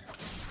on.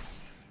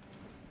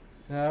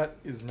 That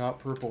is not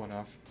purple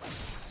enough.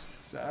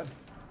 Sad.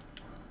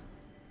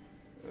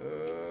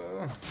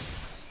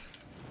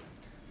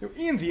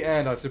 In the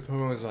end, I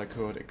suppose I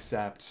could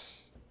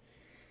accept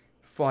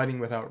fighting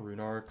without Rune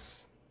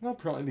Arcs. That'll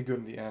probably be good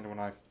in the end when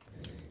I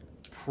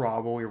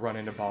probably run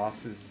into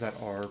bosses that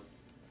are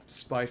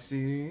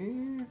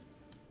spicy.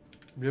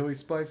 Really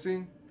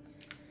spicy.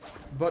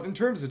 But in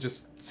terms of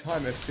just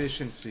time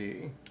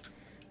efficiency,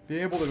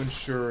 being able to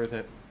ensure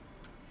that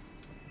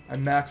I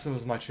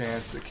maximize my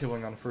chance at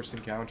killing on a first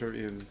encounter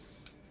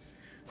is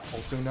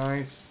also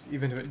nice,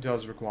 even if it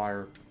does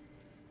require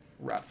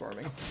rat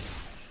farming.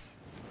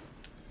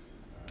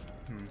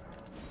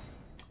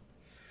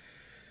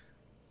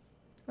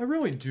 I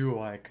really do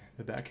like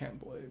the backhand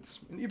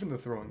blades, and even the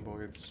throwing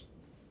blades.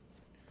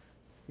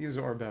 These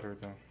are better,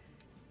 though.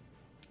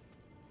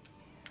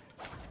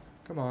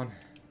 Come on.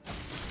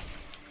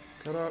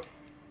 Cut up.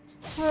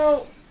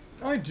 Well,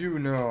 I do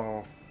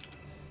know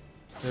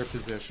their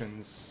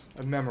positions.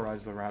 I've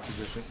memorized the rat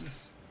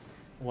positions.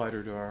 Light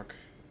or dark.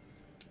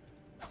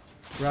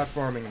 Rat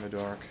farming in the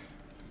dark.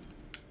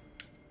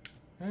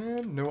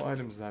 And no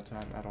items that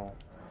time at all.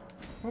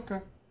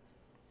 Okay.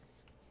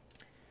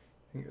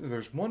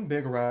 There's one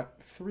big rat,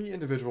 3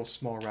 individual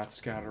small rats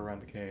scattered around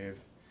the cave,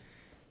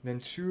 then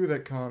 2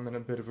 that come in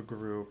a bit of a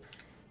group.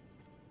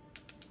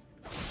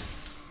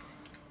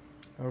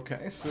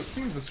 Okay, so it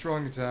seems the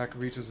strong attack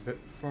reaches a bit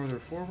farther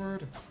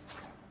forward.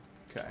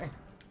 Okay.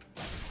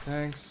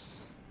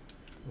 Thanks.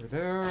 Over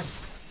there.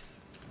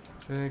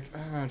 Take...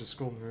 just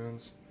golden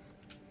runes.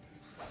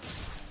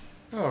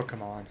 Oh,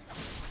 come on.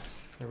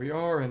 There we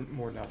are, and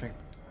more nothing.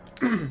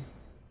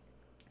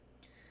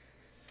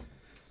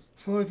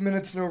 5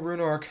 minutes, no Rune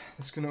Arc.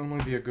 This can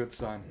only be a good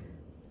sign.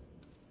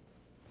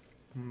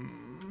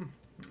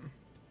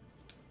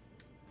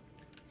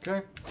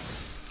 Okay.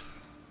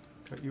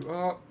 Cut you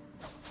up.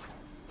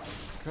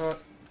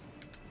 Cut.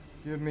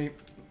 Give me...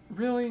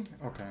 really?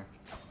 Okay.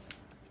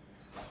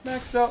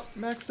 Maxed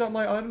out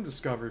my item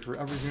discovery for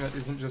everything that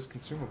isn't just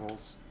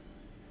consumables.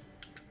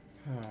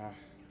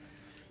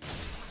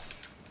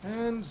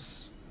 And...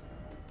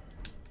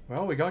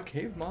 well, we got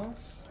cave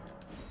moss.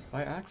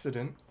 By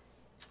accident.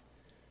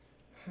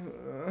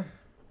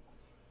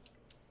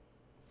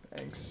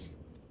 Thanks.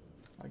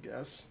 I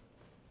guess.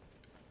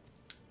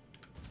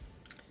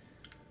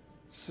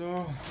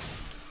 So,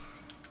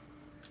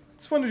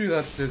 it's fun to do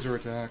that scissor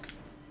attack.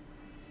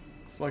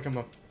 It's like I'm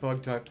a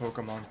bug-type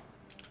Pokemon.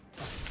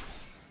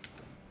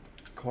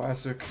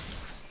 Classic.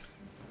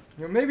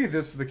 You know, maybe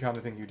this is the kind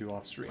of thing you do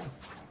off-stream.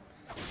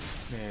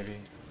 Maybe.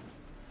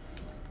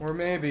 Or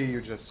maybe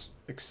you just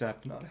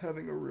accept not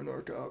having a Rune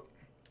Arc out.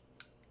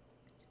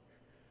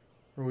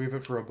 Or leave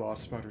it for a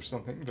boss fight or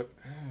something, but...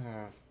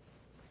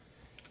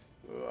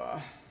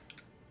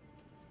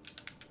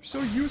 so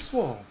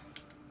useful!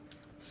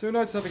 It's so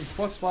nice having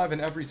 +5 in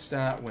every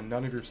stat when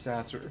none of your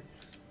stats are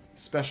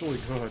especially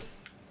good.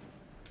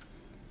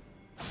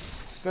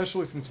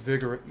 Especially since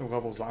Vigor at the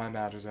levels I'm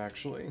at is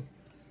actually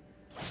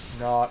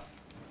not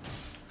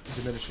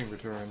diminishing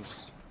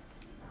returns.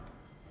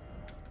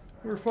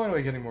 We're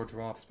finally getting more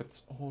drops, but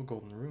it's all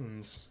golden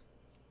runes.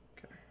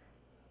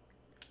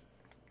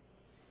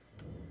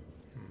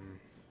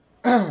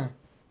 Okay.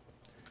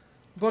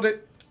 But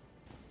it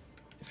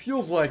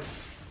feels like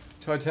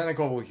Titanic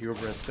level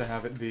hubris to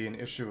have it be an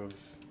issue of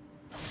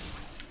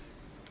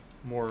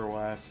more or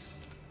less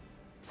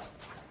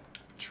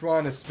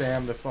trying to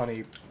spam the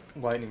funny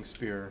lightning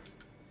spear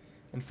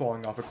and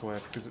falling off a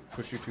cliff because it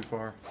pushed you too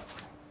far.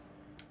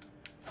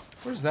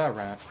 Where's that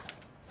rat?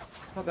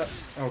 How'd that...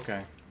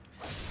 Okay.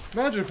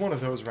 Imagine if one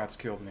of those rats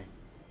killed me.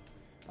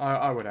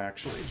 I would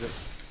actually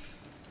just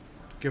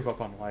give up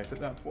on life at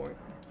that point.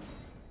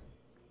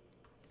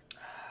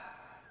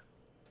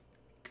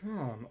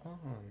 Come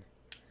on.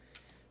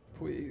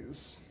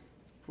 Please.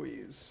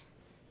 Please.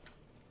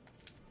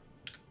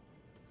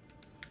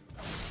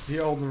 The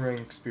Elden Ring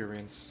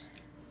experience.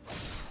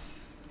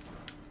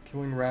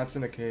 Killing rats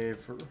in a cave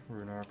for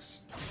Rune Arcs.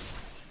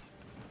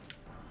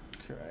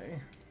 Okay.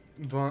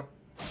 But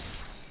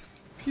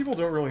people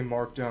don't really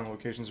mark down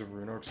locations of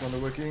Rune Arcs on the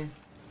wiki.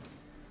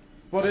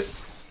 But it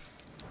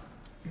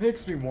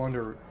makes me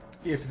wonder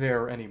if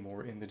there are any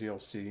more in the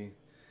DLC.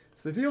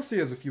 So the DLC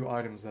has a few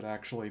items that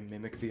actually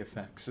mimic the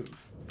effects of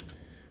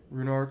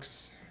Rune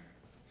Arcs,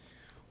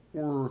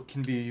 or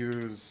can be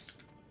used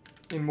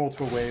in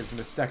multiple ways, and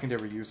the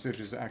secondary usage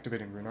is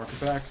activating Rune Arc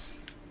effects.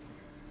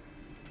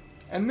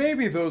 And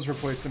maybe those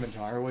replace them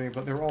entirely,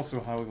 but they're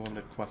also highly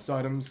limited quest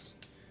items.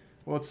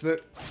 What's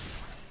that?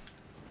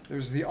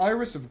 There's the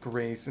Iris of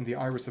Grace and the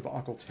Iris of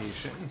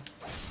Occultation.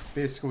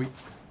 Basically,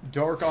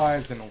 dark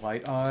eyes and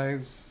light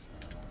eyes.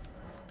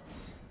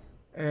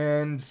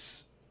 And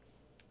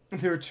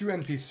there are two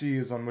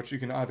NPCs on which you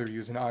can either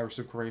use an Iris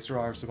of Grace or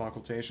Iris of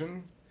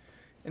Occultation.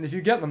 And if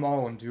you get them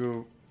all and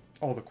do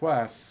all the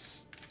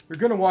quests, you're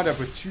going to wind up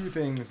with two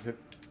things that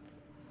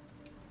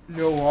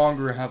no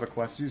longer have a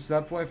quest use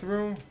that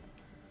playthrough.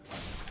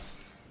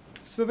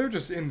 So they're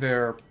just in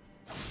there.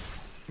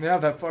 They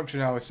have that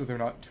functionality so they're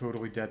not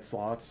totally dead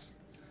slots.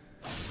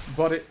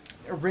 But it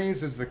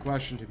raises the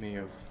question to me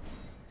of,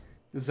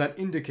 does that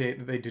indicate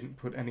that they didn't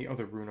put any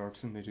other Rune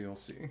Arcs in the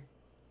DLC?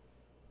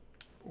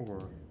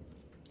 Or,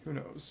 who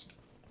knows?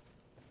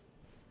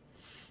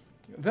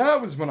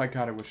 That was when I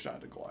kind of wished I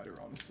had a glider,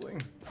 honestly.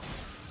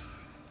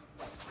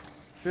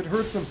 If it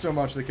hurts them so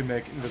much they can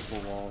make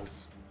invisible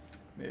walls.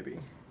 Maybe.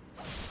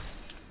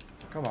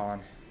 Come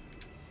on.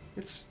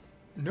 It's...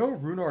 no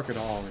Rune Arc at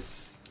all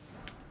is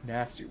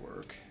nasty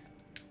work.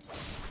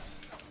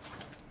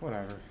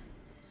 Whatever.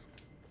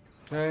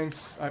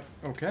 Thanks.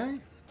 Okay?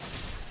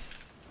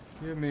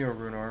 Give me a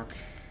Rune Arc.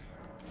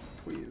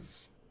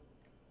 Please.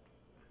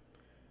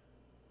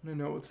 I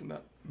know what's in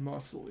that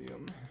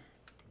mausoleum.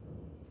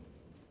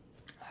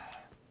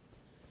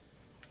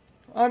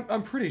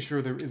 I'm pretty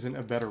sure there isn't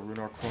a better Rune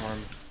Arc form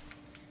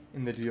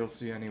in the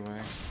DLC anyway.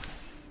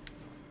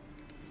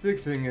 Big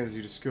thing is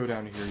you just go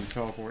down here, you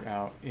teleport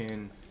out,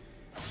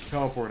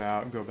 teleport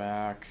out, go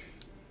back.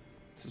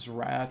 It's just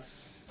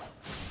rats.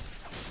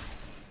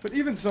 But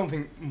even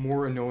something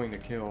more annoying to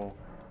kill,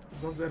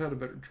 as long as that had a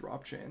better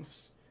drop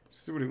chance,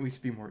 it would at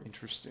least be more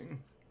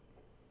interesting.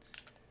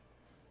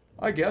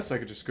 I guess I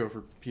could just go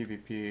for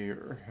PvP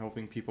or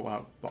helping people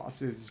out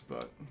bosses,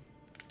 but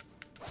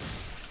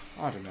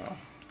I don't know.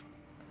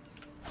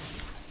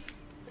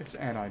 It's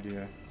an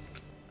idea.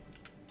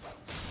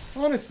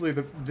 Honestly,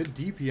 the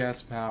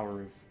DPS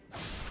power of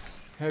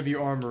heavy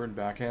armor and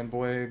backhand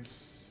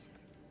blades,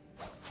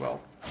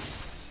 well,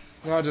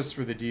 not just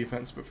for the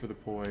defense, but for the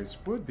poise,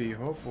 would be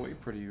hopefully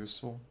pretty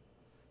useful.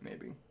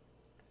 Maybe.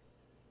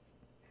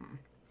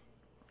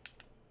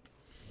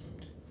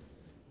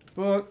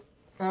 But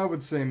I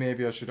would say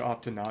maybe I should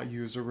opt to not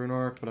use a Rune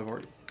Arc, but I've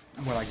already,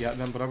 when I get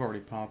them, but I've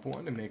already popped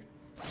one to make,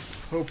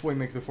 hopefully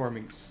make the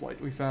farming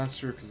slightly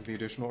faster because of the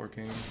additional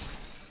arcane.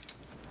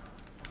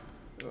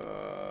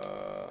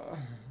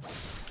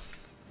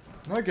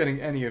 Not getting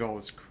any at all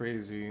is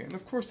crazy, and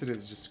of course it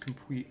is just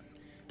complete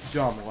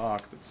dumb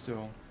luck, but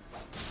still.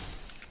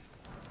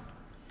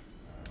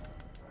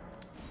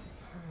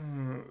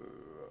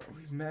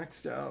 We've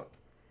maxed out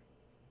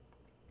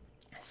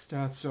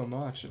stats so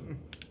much, and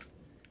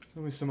there's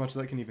only so much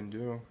that I can even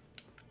do.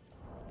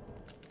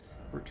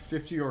 We're at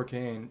 50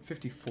 arcane,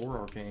 54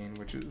 arcane,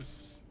 which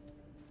is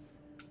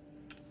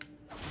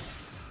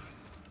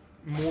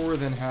more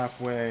than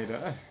halfway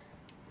to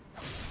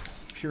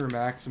pure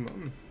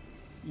maximum,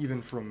 even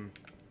from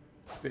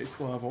base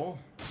level.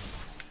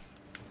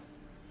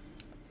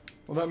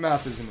 Well, that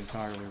math isn't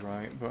entirely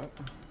right, but...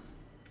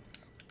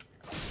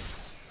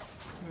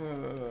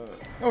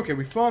 okay,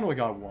 we finally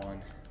got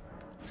one.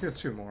 Let's get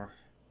two more.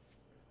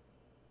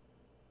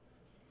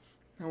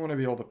 I want to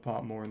be able to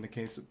pop more in the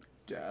case of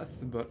death,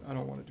 but I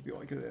don't want it to be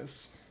like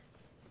this.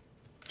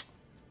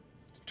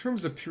 In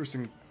terms of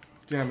piercing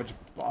damage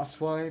boss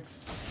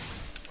fights,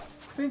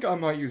 I think I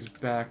might use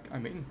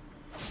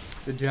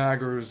the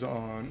daggers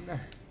on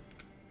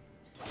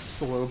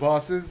slow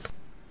bosses,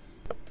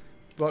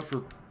 but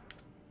for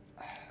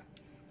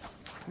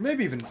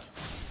maybe even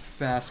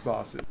fast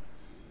bosses.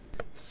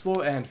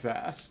 Slow and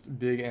fast,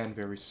 big and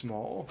very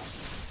small.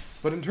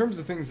 But in terms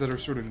of things that are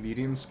sort of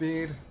medium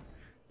speed,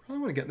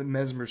 probably want to get the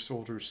Messmer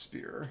Soldier's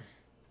Spear.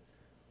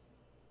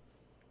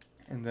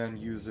 And then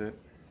use it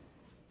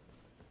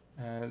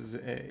as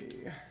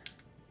a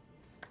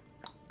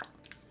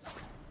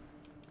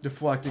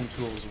deflecting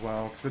tool as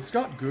well, because it's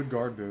got good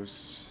guard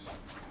boosts.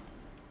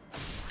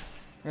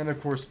 And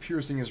of course,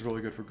 piercing is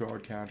really good for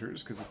guard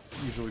counters, because it's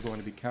usually going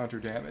to be counter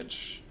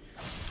damage.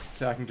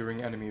 Attacking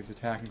during enemies'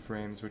 attacking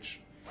frames, which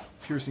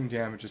piercing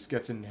damage just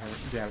gets an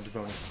inherent damage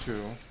bonus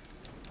too.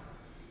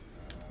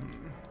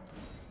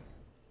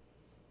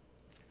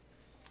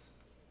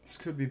 This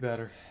could be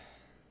better.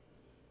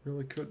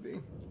 Really could be.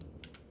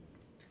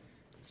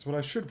 So what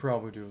I should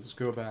probably do is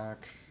go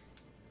back,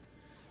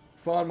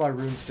 find my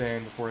rune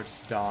stain before I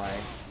just die,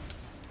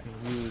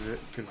 and use it,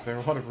 because there are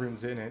a lot of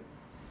runes in it.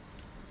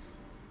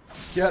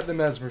 Get the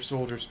Messmer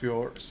Soldier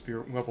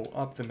Spear, level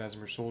up the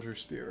Messmer Soldier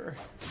Spear,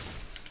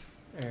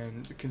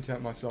 and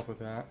content myself with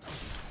that.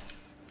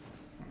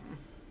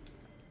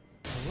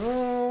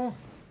 Well,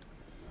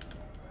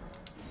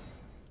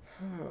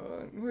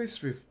 at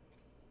least we've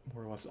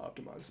more or less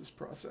optimized this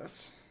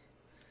process.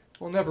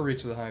 We'll never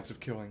reach the heights of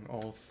killing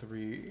all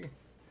three.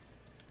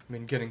 I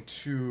mean, getting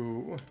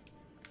two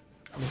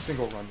in a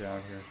single run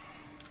down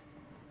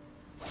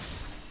here.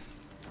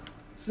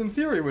 So in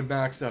theory, it would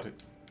max out at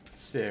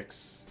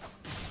 6.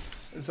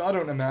 So I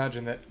don't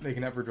imagine that they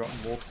can ever drop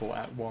multiple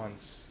at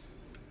once.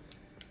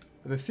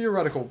 The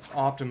theoretical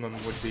optimum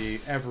would be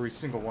every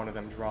single one of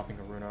them dropping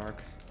a Rune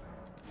Arc.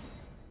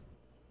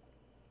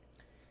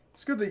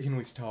 It's good that you can at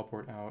least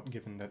teleport out,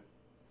 given that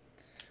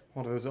a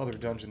lot of those other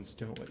dungeons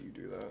don't let you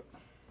do that.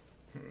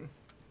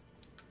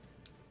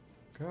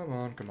 Come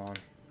on, come on.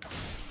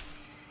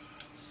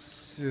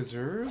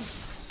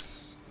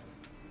 Scissors.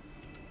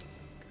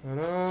 Cut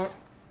up.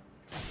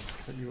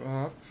 Cut you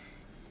up.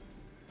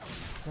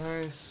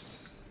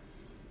 Nice.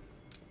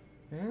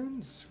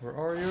 And where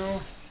are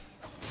you?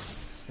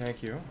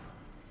 Thank you.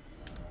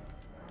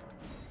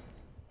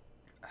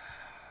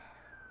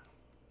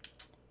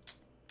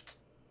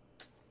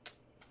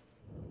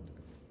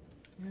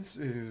 This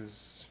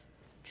is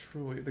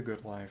truly the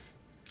good life.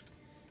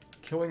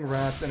 Killing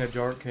rats in a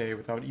dark cave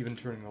without even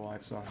turning the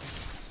lights on.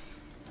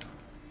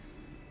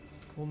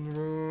 Golden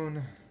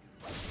rune.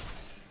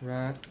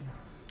 Rat.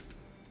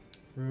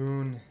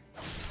 Rune.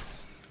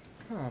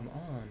 Come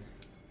on.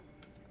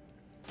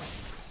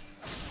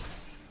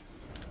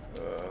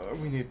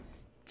 We need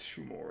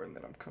 2 more and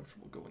then I'm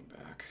comfortable going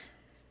back.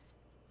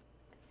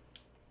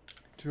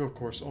 2, of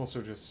course,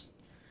 also just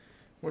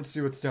want to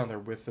see what's down there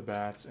with the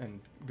bats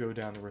and go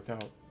down there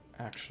without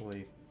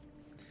actually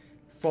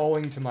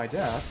falling to my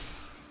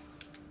death.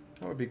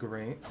 That would be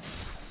great.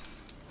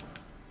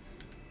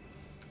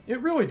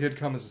 It really did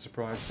come as a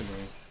surprise to me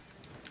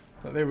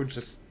that they would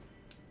just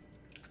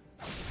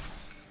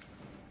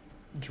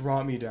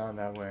draw me down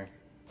that way.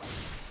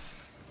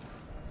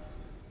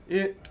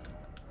 It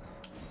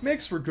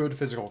makes for good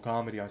physical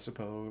comedy, I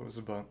suppose,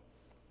 but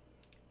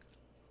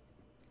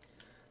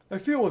I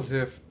feel as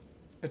if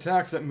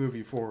attacks that move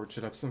you forward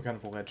should have some kind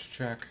of a ledge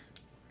check.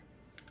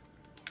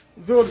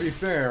 Though, to be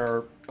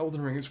fair,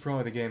 Elden Ring is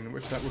probably the game in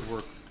which that would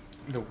work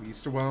the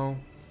least well,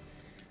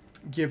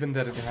 given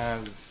that it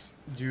has,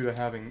 due to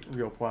having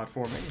real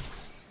platforming,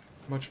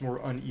 much more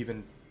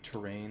uneven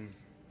terrain.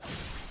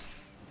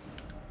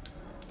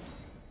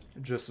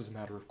 Just as a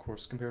matter of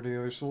course compared to the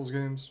other Souls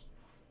games.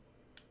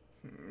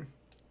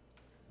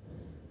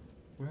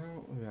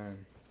 Well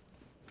then.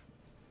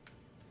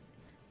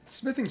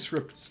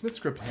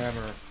 Smithscript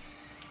hammer.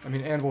 I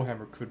mean, anvil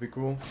hammer could be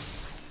cool.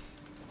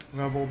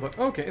 Level, but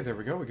okay, there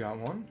we go, we got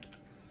one.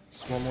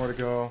 Just one more to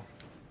go.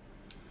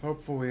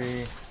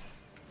 Hopefully,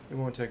 it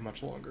won't take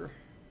much longer.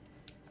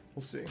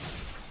 We'll see.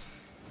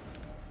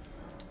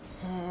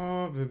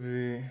 Oh,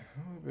 baby.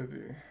 Oh,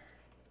 baby.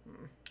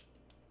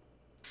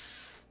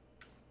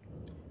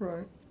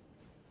 Right.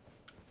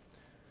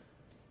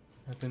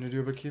 Nothing to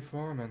do but keep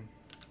farming.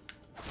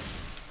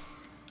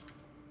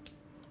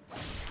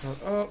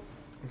 Got up.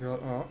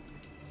 Got up.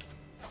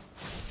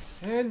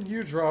 And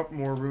you drop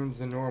more runes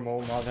than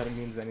normal, not that it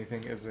means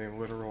anything as a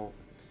literal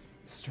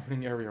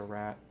starting area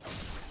rat.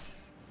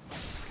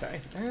 Okay,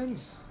 and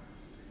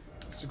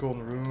it's a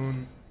golden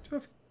rune. I do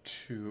have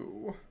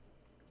 2. I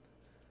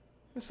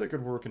guess that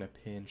could work in a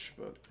pinch,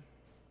 but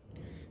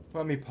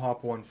Let me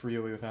pop one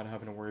freely without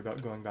having to worry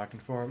about going back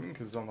and farming,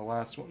 because on the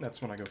last one,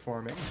 that's when I go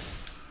farming.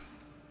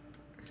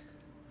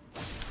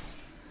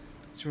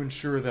 To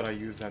ensure that I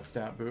use that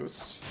stat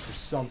boost for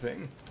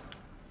something.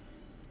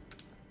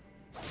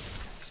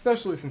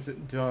 Especially since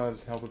it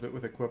does help a bit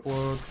with equip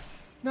load.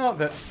 Not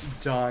that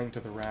dying to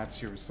the rats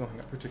here is something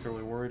I'm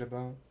particularly worried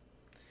about.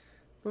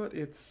 But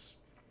it's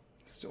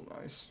still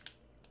nice.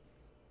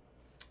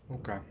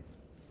 Okay.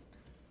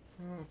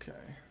 Okay.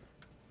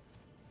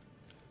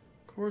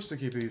 Of course, I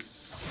keep these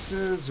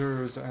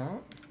scissors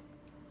out.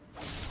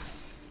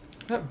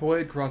 That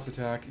blade cross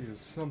attack is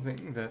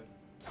something that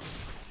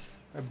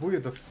I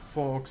believe the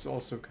Fox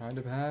also kind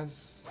of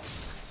has.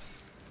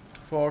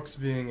 Fox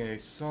being a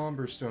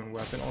somber stone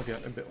weapon I'll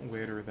get a bit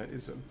later that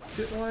is a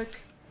bit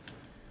like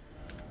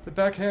the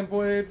backhand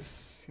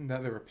blades, in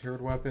that they're a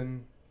paired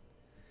weapon.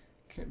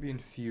 Can't be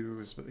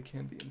infused, but they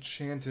can be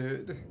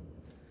enchanted.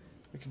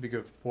 They can be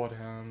good with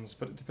bloodhounds,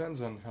 but it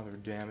depends on how their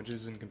damage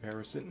is in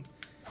comparison.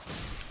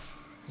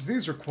 Because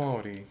these are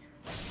quality.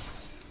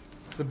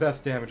 It's the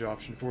best damage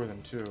option for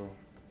them, too.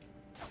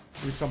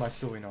 At least on my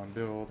Silinon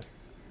build.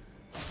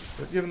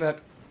 But given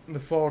that the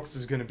Fox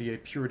is going to be a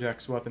pure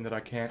dex weapon that I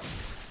can't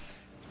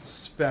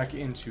spec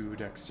into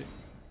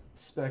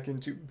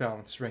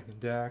balance, strength, and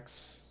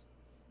dex,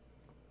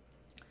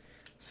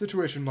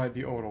 situation might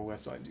be a little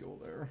less ideal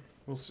there.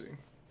 We'll see.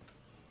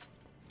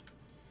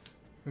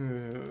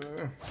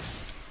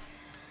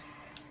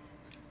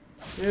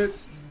 It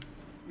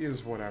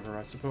is whatever,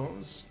 I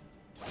suppose.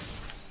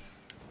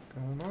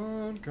 Come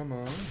on, come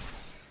on.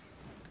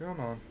 Come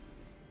on.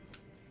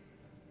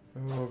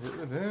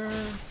 Over there.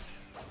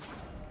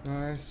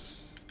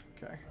 Nice.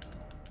 Okay.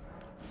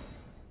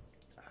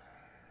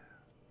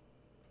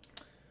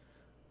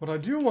 What I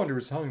do wonder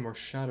is how many more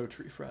Shadow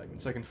Tree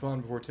fragments I can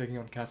find before taking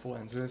on Castle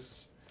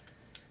Ensis.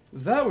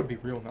 Because that would be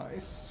real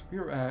nice. We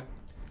are at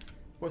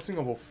blessing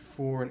level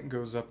 4 and it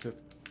goes up to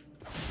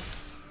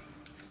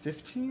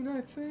 15,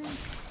 I think? I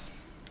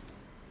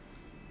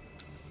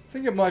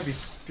think it might be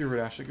Spirit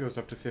Ash that goes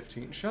up to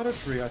 15. Shadow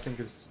Tree, I think,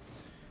 is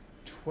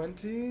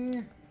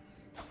 20?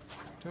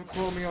 Don't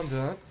quote me on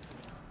that.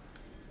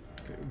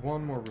 Okay,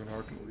 one more Rune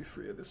Arc and we'll be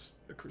free of this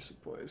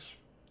accursed place.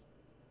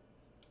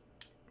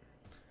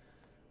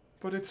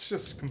 But it's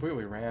just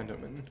completely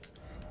random, and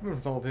even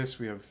with all this,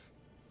 we have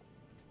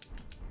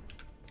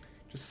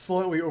just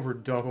slightly over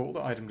doubled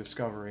item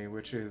discovery,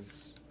 which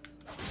is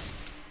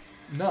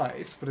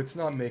nice, but it's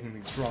not making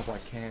these drop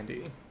like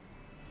candy.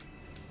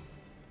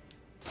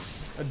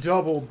 A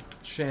doubled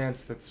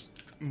chance that's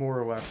more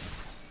or less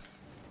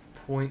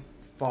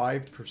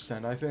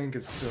 0.5%, I think,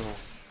 is still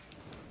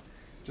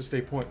just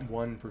a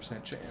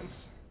 0.1%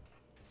 chance.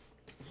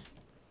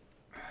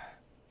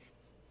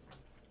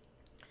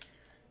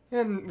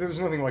 And there's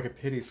nothing like a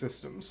pity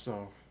system,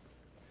 so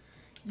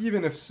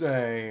even if,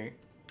 say,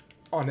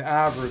 on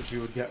average you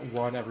would get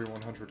 1 every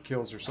 100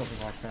 kills or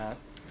something like that,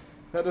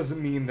 that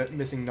doesn't mean that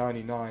missing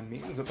 99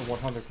 means that the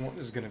 100th one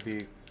is going to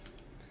be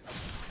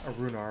a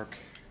Rune Arc.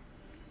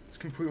 It's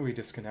completely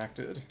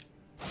disconnected.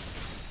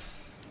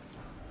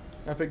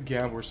 Epic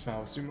Gambler's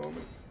fallacy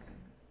moment.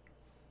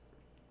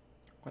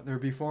 Let there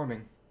be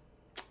farming.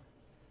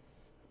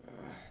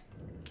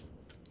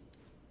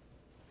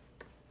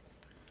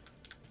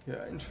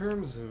 Yeah, in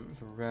terms of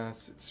the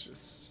rest, it's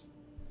just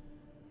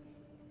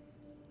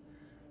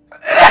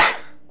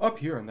up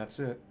here and that's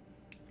it.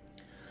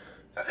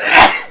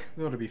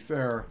 Though to be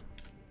fair,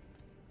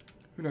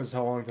 who knows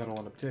how long that'll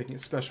end up taking,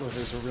 especially if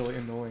there's a really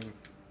annoying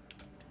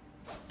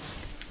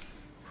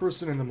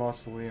person in the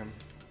mausoleum.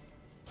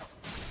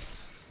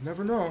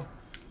 Never know.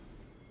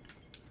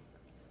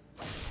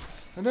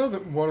 I know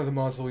that one of the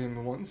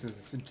mausoleum ones is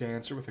this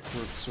dancer with a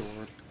curved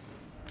sword.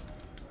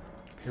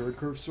 Paired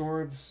curved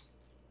swords.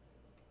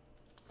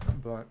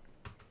 But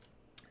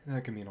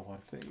that can mean a lot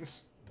of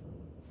things.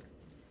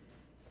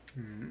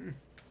 At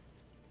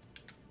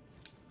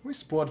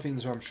least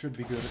Bloodfiend's arm should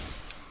be good at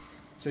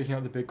taking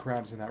out the big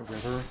crabs in that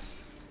river.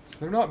 So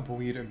they're not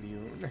bleed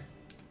immune.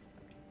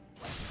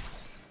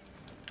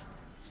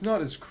 It's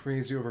not as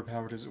crazy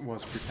overpowered as it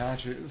was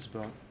pre-patches,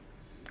 but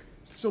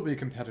it'll still be a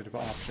competitive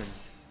option.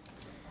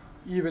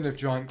 Even if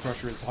Giant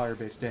Crusher has higher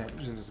base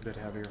damage and is a bit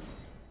heavier.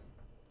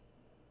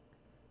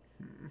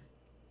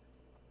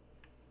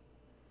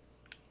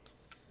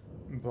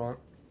 But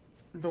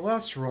the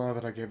last raw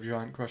that I gave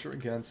Giant Crusher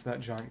against that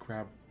giant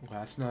crab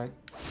last night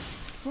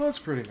was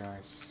pretty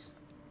nice.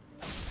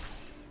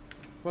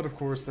 But of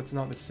course, that's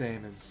not the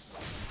same as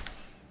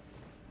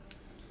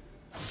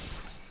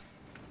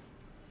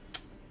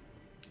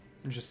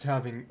just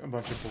having a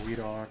bunch of bleed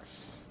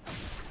arcs.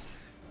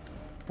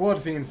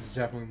 Bloodfiends is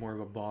definitely more of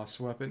a boss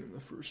weapon in the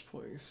first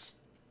place.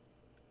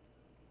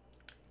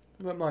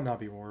 But that might not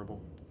be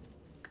horrible.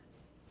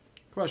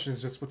 Question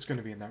is just what's going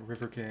to be in that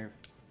river cave.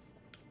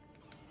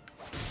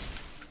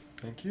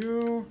 Thank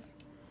you.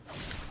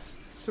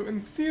 So in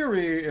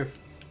theory, if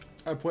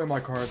I play my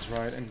cards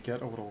right and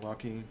get a little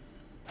lucky,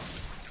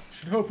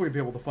 should hopefully be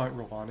able to fight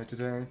Rolana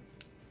today.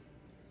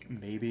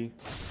 Maybe.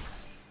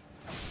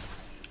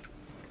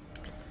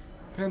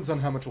 Depends on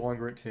how much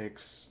longer it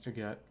takes to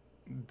get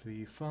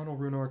the final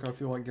Rune Arc I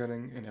feel like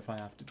getting, and if I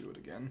have to do it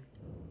again.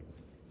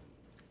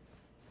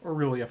 Or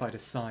really, if I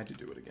decide to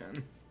do it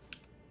again.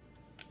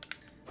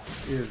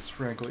 Is,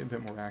 frankly, a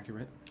bit more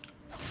accurate.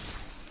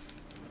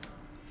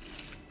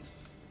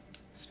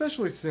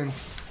 Especially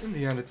since, in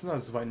the end, it's not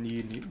as if I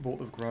need Bolt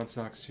of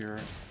Gransax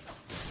here.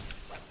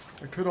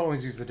 I could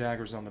always use the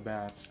daggers on the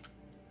bats.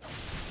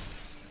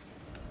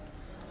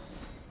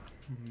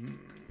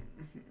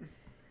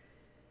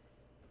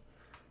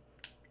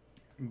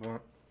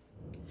 But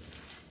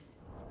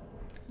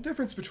the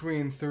difference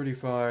between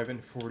 35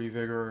 and 40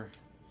 vigor,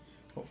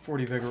 well,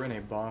 40 vigor and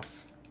a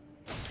buff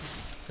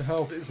to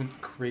health isn't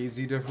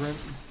crazy different,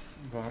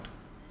 but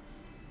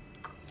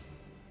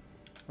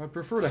I'd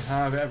prefer to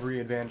have every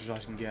advantage I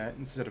can get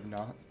instead of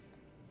not.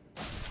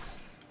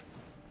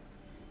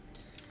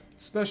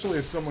 Especially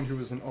as someone who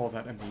isn't all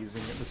that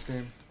amazing at this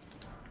game.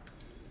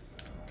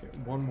 Okay,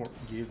 one more.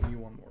 Give me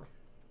one more.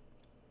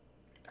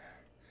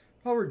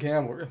 If I were a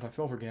gambler, if I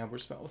fell for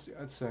gambler's fallacy,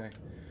 I'd say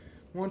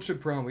one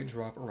should probably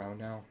drop around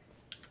now.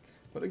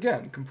 But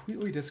again,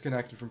 completely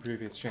disconnected from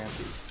previous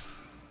chances.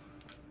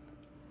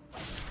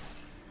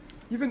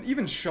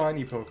 Even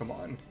shiny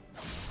Pokemon.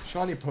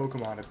 Shiny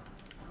Pokemon have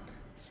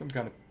some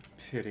kind of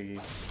pity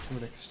to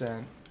an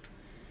extent.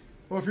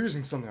 Well, if you're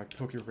using something like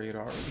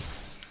Pokeradar,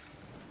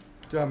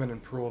 Diamond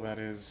and Pearl, that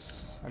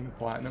is. I mean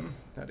Platinum,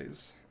 that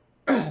is.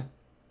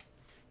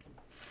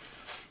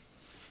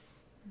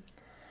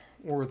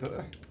 Or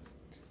the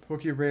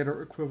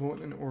Pokeradar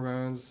equivalent in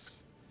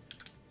Auras.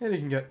 And you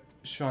can get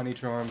shiny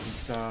charms and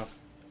stuff.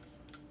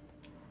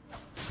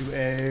 2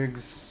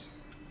 eggs.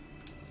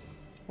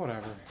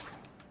 Whatever.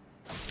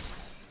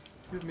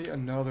 Give me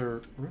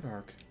another Rune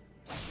Arc.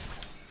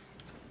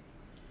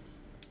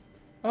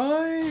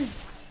 I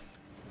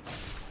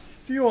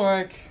feel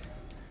like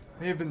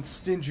they have been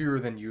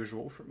stingier than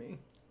usual for me.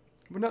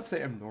 I would not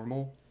say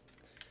abnormal,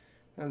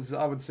 as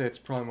I would say it's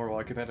probably more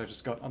likely that I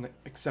just got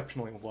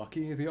exceptionally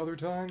lucky the other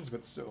times,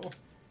 but still,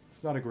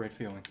 it's not a great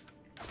feeling.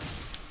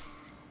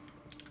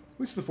 At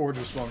least the Forge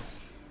was fun.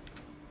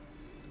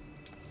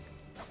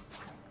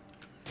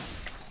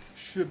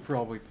 Should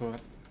probably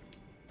put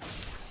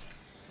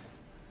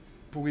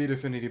Bleed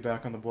Affinity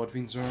back on the Blood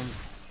Fiend Zone.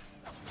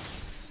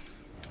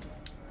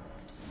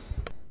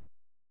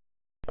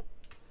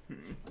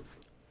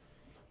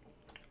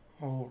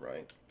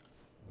 Alright.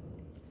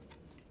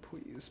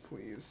 Please,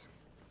 please.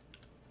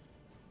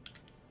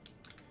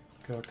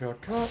 Cut.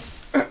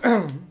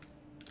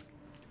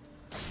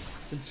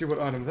 Can see what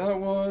item that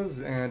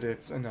was, and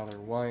it's another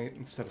white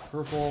instead of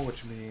purple,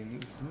 which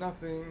means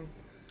nothing.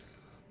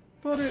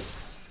 But it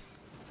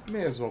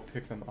may as well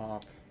pick them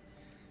up.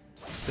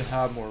 Just to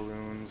have more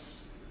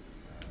runes.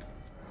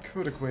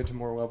 Could equate to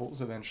more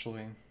levels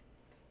eventually.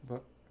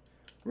 But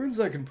runes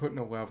I can put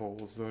into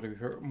levels, though to be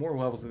fair, more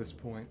levels at this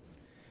point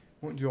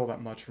won't do all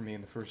that much for me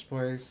in the first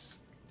place.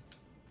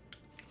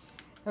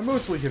 I'm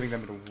mostly giving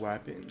them to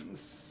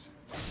weapons.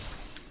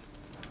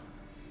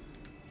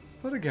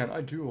 But again, I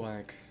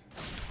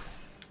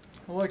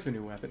like the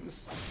new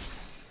weapons.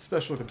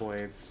 Especially the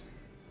blades.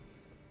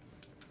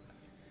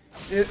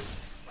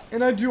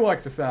 And I do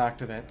like the fact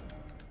that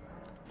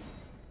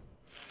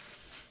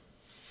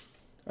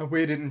I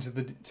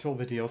waited till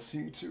the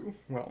DLC to,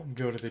 well,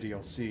 go to the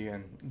DLC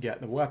and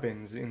get the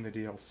weapons in the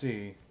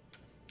DLC.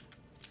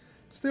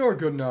 So they are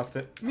good enough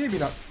that,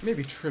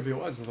 maybe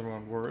trivial is the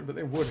wrong word, but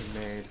they would have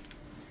made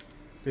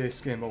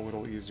base game a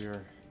little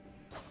easier.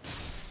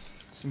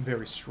 Some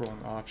very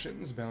strong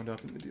options bound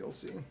up in the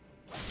DLC.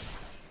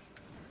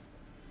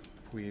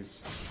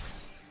 Please.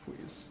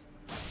 Please.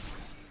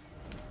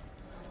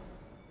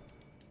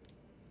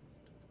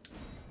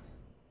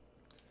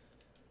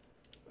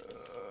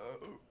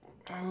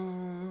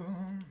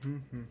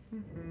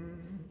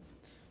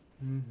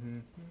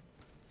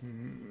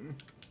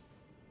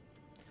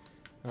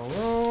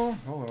 Hello?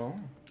 Hello?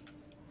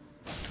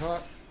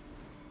 Cut.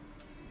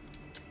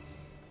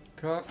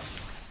 Cut.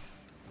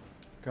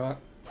 Cut.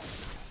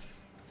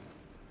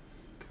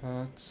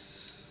 Cut.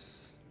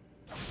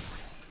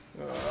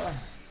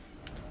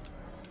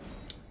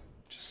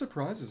 Just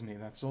surprises me,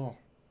 that's all.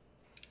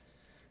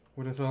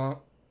 Would have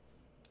thought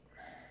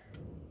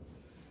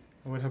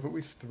I would have at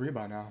least 3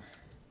 by now.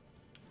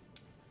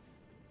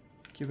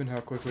 Given how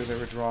quickly they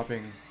were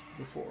dropping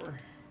before.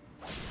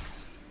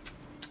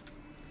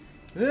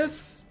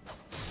 This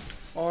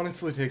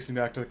honestly takes me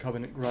back to the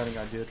Covenant grinding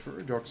I did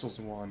for Dark Souls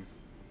 1.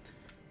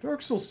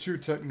 Dark Souls 2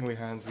 technically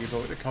has the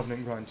ability to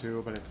Covenant grind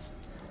too, but it's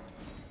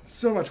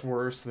so much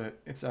worse that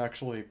it's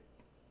actually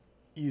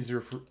easier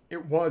for...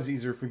 It was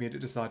easier for me to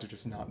decide to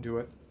just not do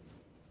it.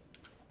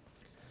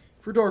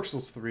 For Dark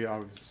Souls 3, I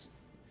was...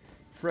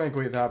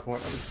 Frankly, at that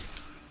point, I was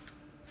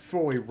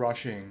fully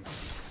rushing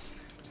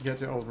to get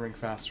to Elden Ring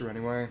faster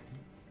anyway.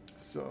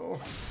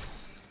 So...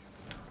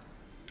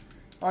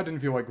 I didn't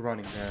feel like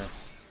running there.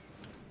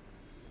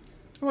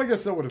 Well, I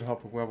guess that would have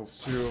helped with levels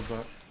too,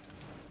 but...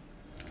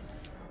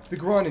 The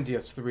grind in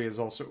DS3 is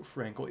also,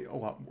 frankly, a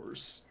lot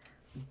worse.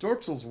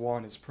 Dark Souls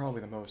 1 is probably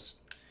the most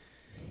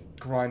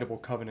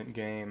grindable Covenant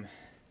game.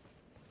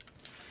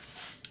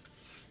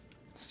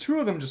 It's two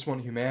of them just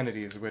want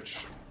humanities,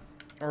 which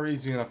are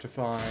easy enough to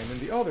find, and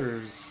the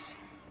others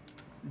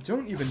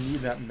don't even need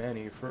that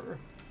many for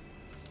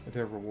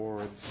their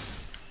rewards.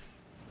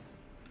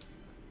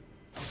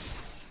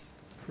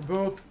 For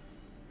both...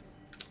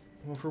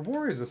 Well, for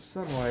Warriors of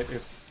Sunlight,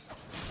 it's...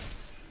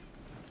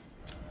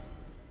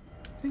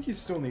 I think you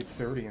still need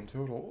 30 in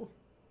total.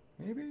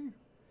 Maybe?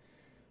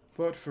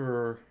 But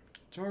for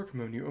Dark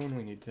Moon, you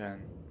only need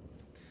 10.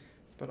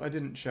 But I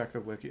didn't check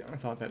the wiki. I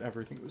thought that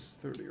everything was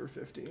 30 or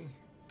 50.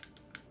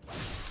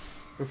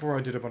 Before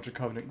I did a bunch of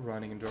Covenant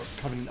grinding and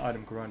Covenant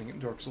item grinding in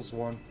Dark Souls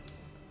 1.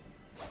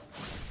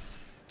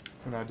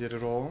 And I did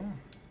it all.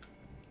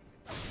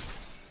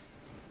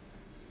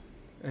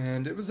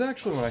 And it was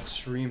actually when I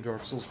streamed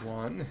Dark Souls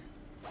 1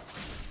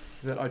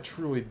 that I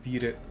truly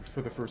beat it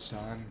for the first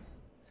time.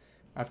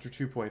 After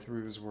 2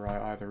 playthroughs where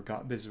I either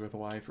got busy with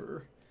life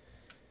or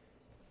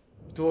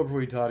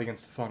deliberately died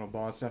against the final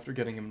boss after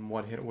getting him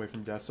one hit away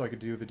from death so I could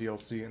do the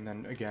DLC, and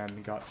then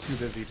again got too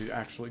busy to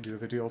actually do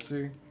the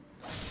DLC.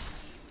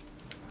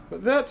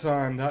 But that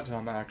time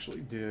I actually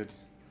did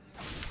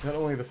not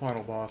only the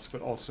final boss,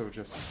 but also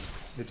just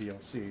the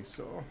DLC,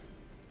 so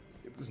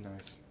it was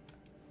nice.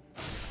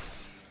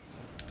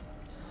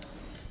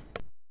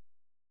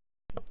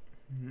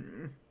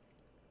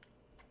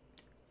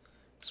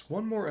 It's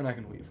one more and I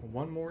can leave.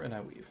 One more and I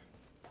leave.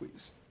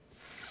 Please.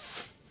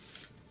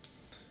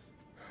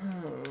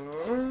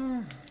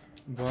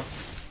 But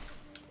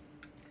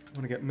I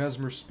want to get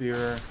Messmer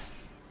Spear.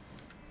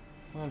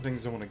 A lot of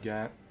things I want to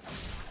get.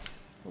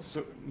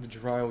 Also, the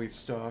dry leaf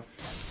stuff.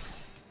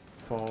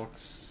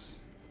 Falks.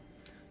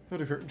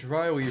 But if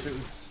dry leaf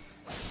is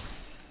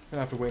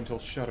gonna have to wait until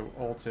Shadow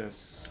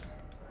Altus.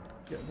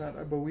 Get that,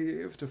 I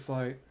believe, to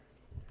fight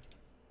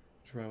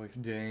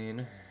Dryleaf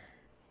Dane.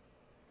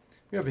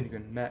 We haven't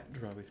even met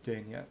Dryleaf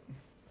Dane yet.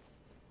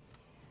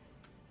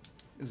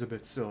 Is a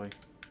bit silly.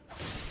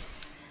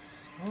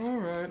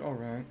 Alright,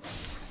 alright.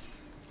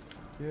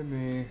 Give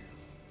me...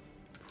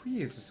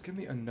 Please, just give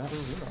me another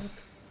Rune Arc.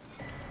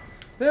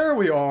 There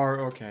we are!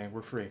 Okay,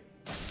 we're free.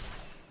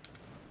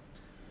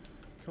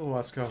 Kill the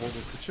last couple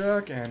just to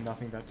check, and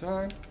nothing that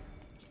time.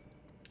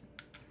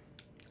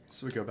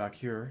 So we go back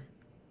here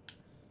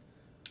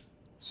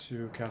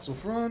to Castle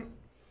Front.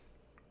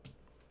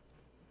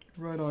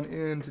 Right on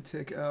in to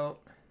take out.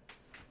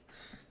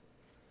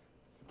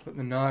 Put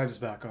the knives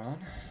back on.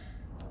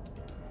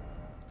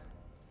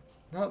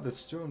 Not the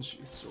stone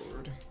sheath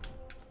sword.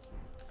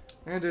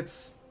 And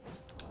it's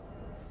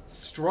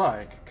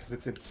strike, because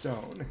it's in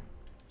stone.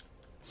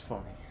 It's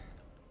funny.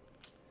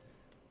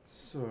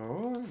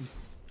 So,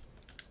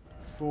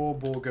 full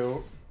bull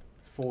goat,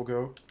 full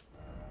goat,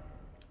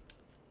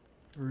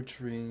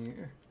 retreat,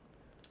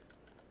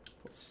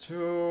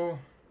 +2,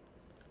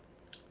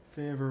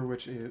 favor,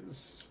 which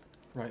is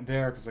right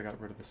there, because I got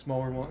rid of the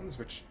smaller ones,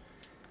 which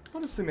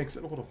honestly makes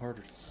it a little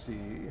harder to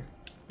see.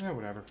 Yeah,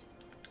 whatever.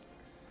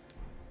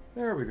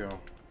 There we go.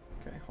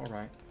 Okay,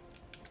 alright.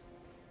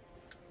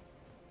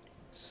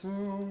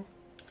 So...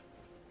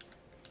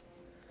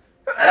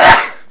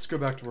 let's go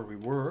back to where we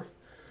were.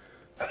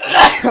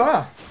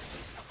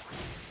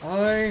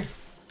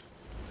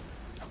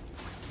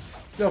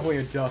 It's definitely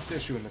a dust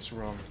issue in this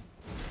room.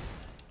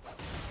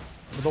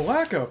 But the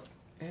lack of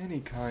any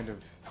kind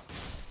of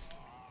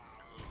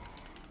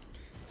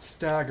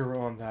stagger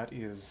on that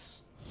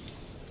is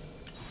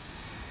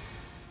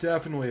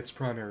definitely its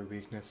primary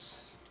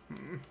weakness.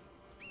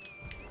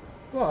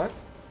 But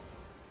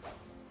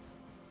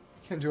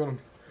can't do it on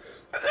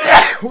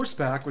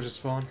horseback, which is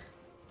fun.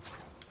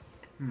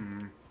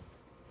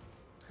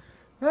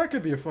 That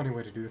could be a funny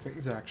way to do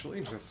things,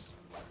 actually. Just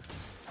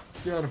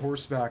stay on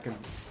horseback and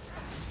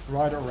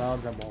ride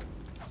around them while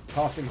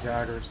tossing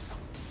daggers.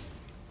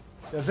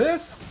 Yeah,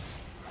 this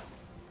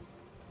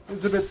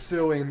is a bit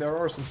silly, and there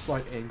are some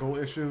slight angle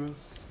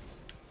issues.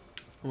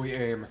 We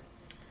aim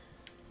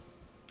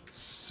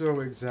so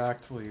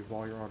exactly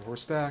while you're on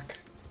horseback,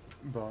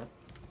 but...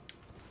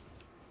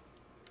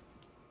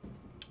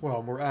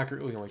 well, more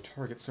accurately only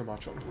target so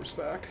much on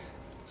horseback.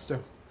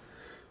 Still.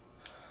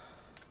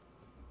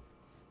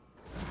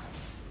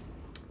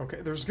 Okay,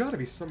 there's gotta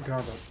be some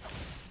kind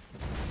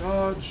of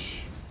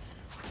dodge.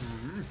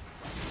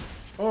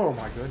 Oh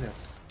my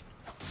goodness.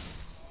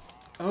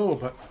 Oh,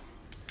 but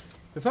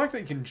the fact that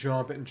you can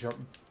jump and jump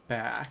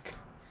back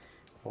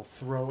while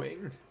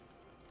throwing.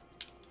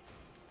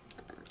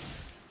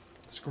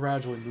 Just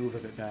gradually move a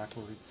bit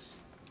backwards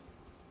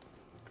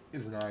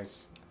is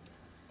nice.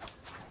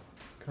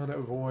 Gotta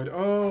avoid...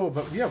 oh,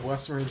 but we have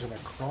less range on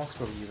that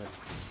crossbow even.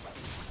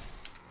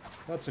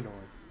 That's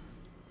annoying.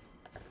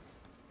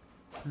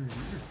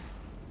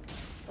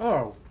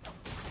 Oh.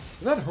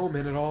 Did that home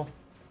in at all?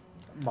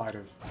 Might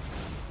have.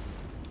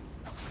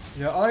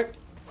 Yeah,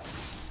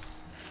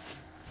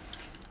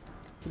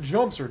 the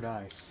jumps are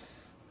nice.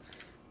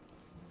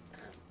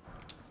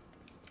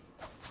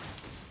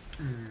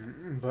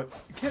 But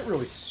you can't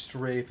really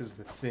strafe is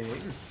the thing.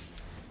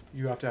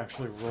 You have to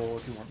actually roll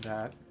if you want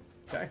that.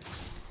 Okay.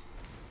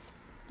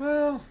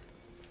 Well,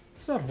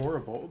 it's not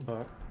horrible,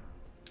 but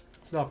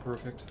it's not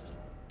perfect.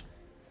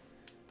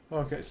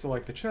 Okay, so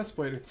like the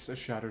chestplate, it's a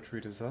Shadow Tree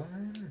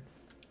design.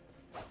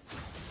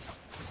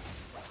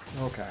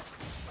 Okay.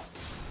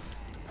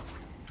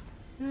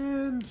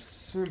 And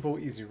simple,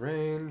 easy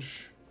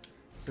range.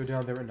 Go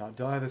down there and not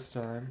die this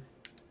time.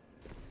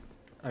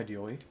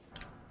 Ideally.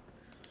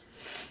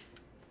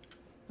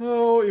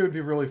 Oh, it would be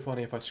really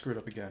funny if I screwed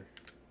up again.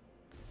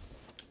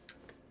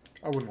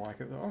 I wouldn't like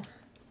it, though.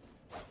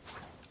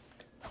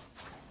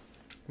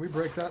 Can we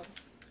break that?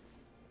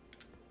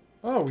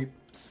 Oh, we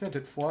sent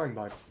it flying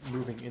by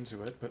moving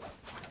into it, but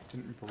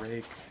didn't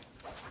break.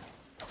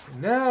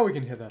 Now we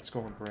can hit that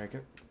skull and break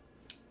it.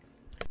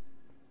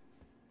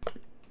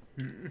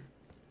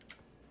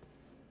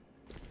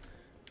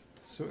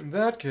 So in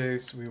that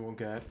case, we will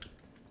get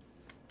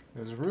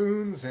those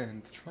runes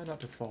and try not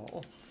to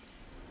fall.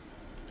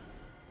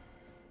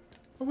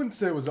 I wouldn't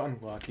say it was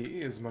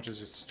unlucky as much as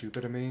just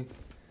stupid of me.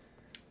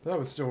 That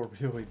was still a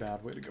really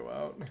bad way to go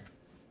out.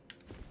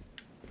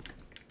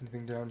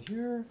 Anything down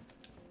here?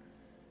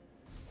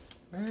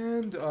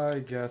 And I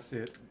guess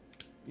it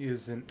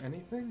isn't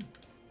anything.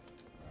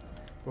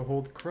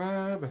 Behold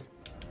crab.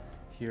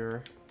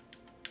 Here.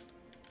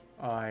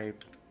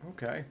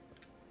 Okay.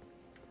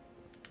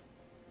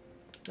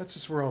 That's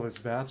just where all those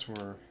bats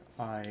were.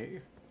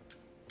 I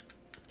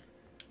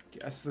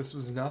guess this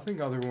was nothing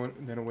other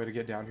than a way to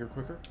get down here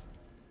quicker.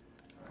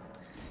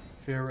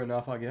 Fair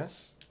enough, I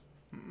guess.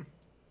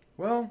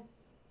 Well,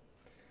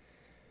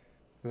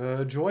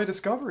 the joy of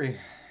discovery.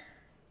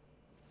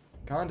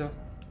 Kinda.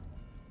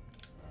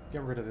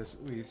 Get rid of this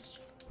at least.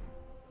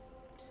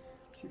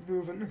 Keep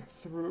moving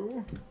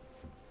through.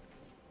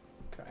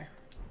 Okay.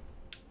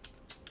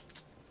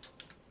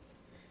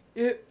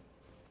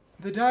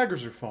 The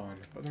daggers are fun,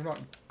 but they're not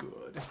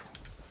good.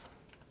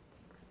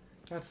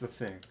 That's the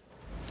thing.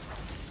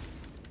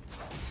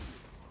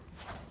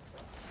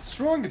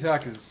 Strong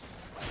attack is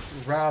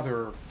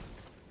rather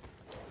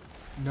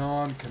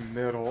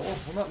non-committal.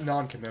 Well, not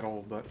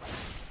non-committal, but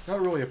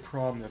not really a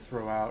problem to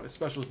throw out,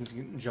 especially since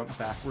you can jump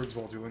backwards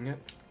while doing it.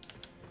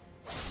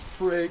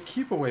 For a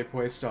keep-away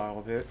playstyle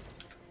of it,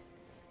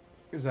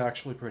 is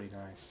actually pretty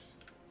nice.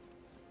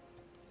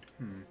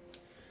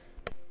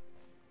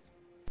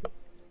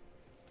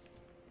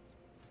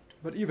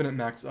 But even at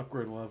max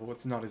upgrade level,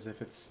 it's not as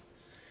if it's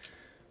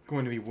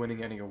going to be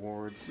winning any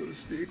awards, so to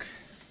speak.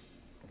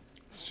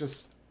 It's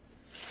just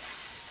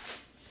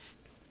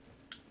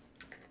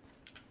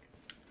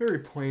very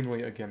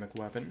plainly a gimmick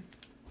weapon.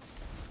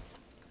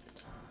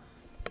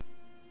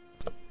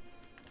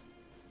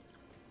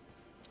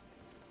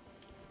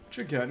 Which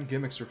again,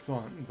 gimmicks are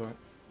fun, but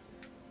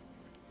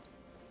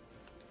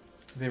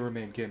they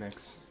remain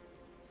gimmicks.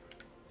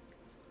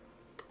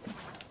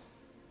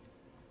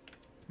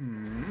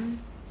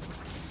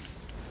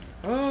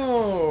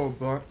 Oh,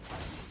 but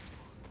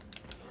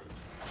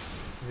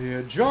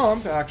the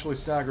jump actually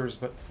staggers,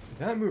 but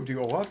that moved you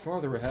a lot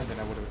farther ahead than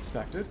I would have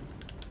expected.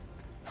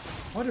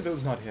 Why did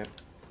those not hit?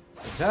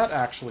 That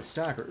actually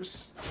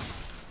staggers.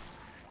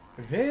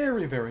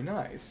 Very, very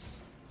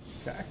nice.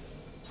 Okay.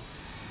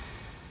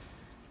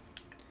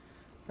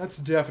 That's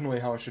definitely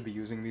how I should be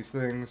using these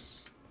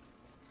things.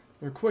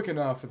 They're quick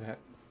enough that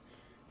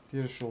the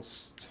initial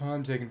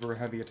time taken for a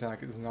heavy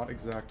attack is not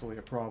exactly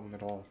a problem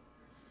at all.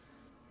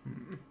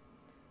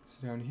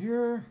 So down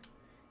here,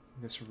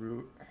 this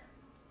route.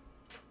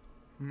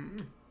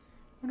 Wonder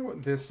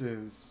what this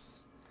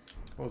is.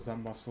 What was that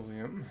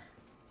mausoleum?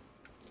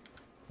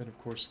 Then of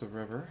course the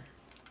river.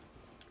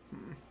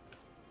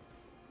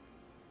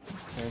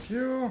 Thank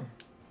you.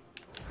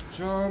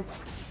 Jump.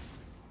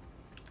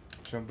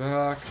 Jump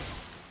back.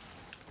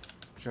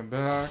 Jump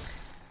back.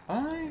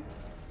 Okay,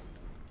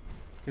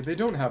 they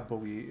don't have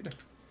bleed.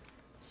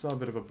 Saw a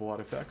bit of a blood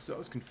effect, so I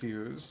was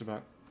confused,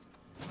 but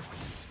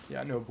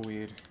yeah, no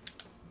bleed.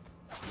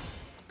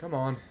 Come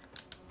on.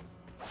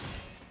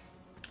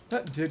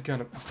 That did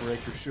kind of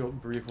break your shield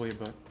briefly,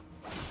 but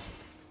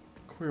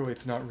clearly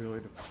it's not really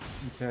the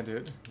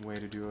intended way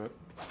to do it.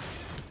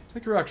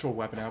 Take your actual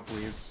weapon out,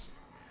 please.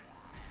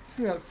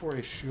 See that for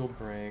a shield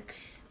break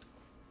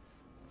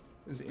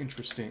is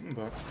interesting,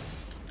 but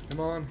come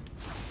on.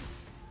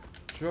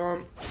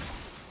 Jump.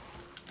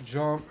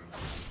 Jump.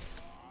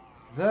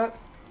 That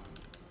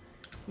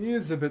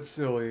is a bit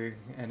silly,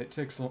 and it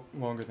takes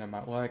longer than I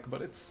might like,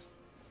 but it's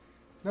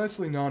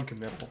nicely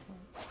non-committal.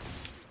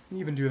 You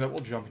even do that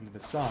while jumping to the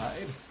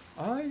side.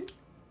 I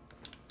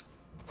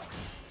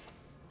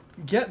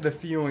get the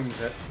feeling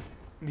that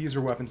these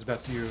are weapons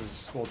best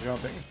used while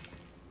jumping.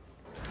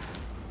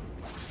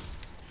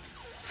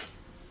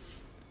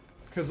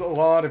 Because a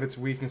lot of its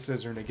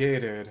weaknesses are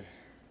negated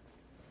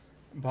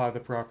by the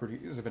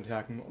properties of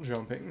attacking while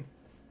jumping.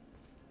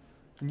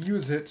 And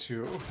use it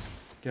to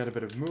get a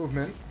bit of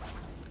movement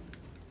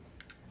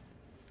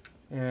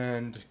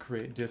and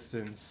create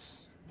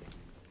distance.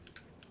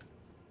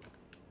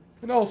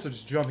 And also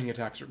just jumping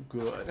attacks are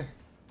good.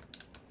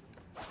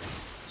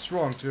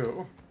 Strong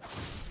too.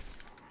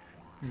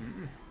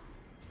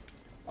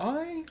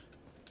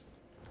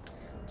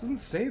 Doesn't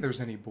say there's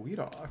any bleed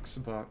ox,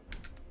 but...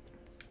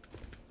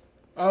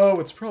 Oh,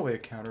 it's probably a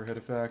counter hit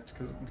effect,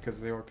 because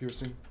they are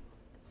piercing.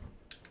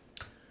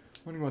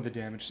 Wondering why the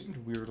damage seemed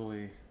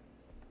weirdly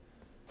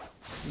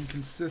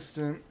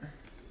inconsistent.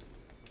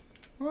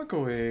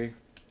 Luckily,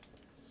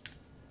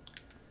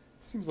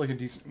 seems like a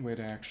decent way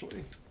to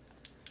actually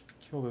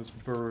kill those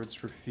birds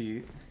for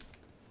feet.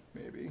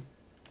 Maybe.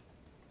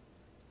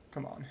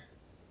 Come on.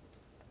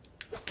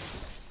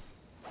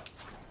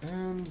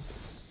 And...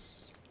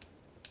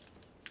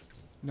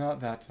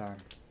 not that time.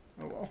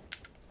 Oh well.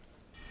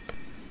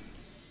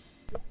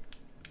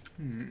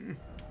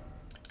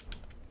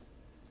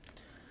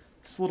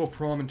 This little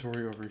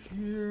promontory over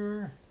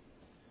here.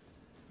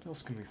 What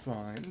else can we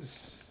find?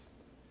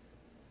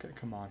 Okay,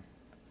 come on.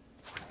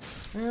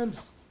 And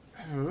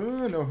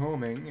no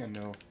homing and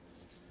no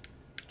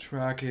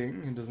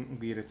tracking. It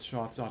doesn't lead its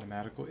shots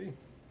automatically.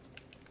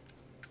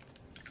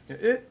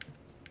 It's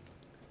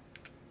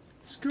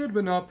good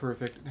but not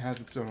perfect. It has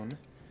its own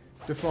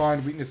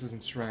defined weaknesses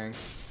and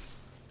strengths.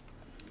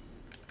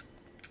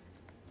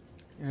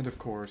 And of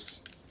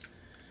course,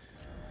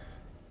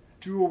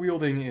 dual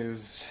wielding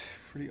is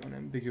pretty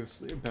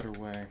unambiguously a better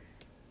way.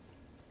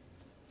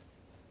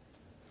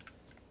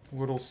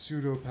 Little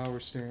pseudo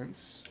power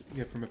stance you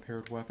get from a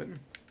paired weapon.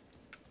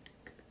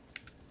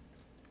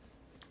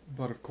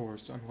 But of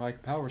course,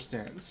 unlike power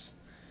stance,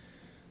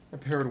 a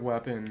paired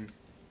weapon,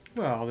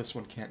 well, this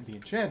one can't be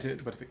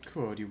enchanted, but if it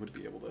could, you would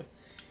be able to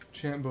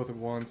enchant both at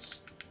once.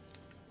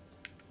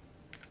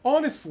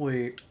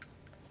 Honestly,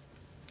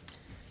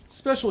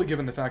 especially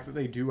given the fact that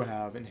they do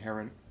have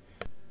inherent,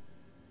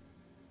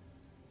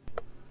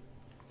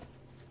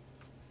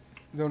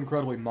 though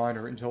incredibly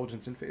minor,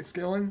 intelligence and faith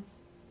scaling,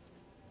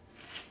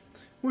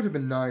 would have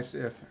been nice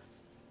if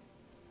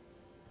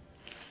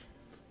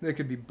they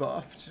could be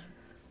buffed.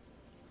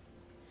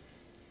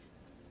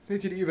 They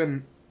could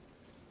even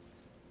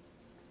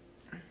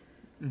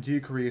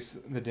decrease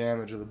the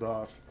damage of the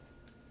buff,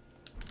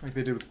 like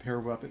they did with pair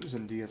weapons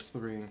in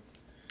DS3.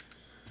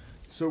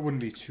 So it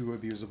wouldn't be too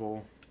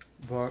abusable,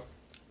 but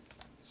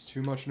it's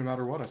too much no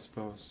matter what, I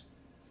suppose.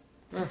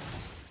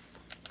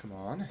 Come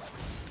on.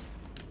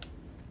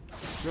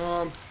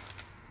 Jump.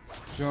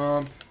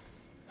 Jump.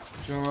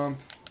 Jump.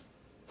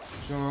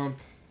 Jump.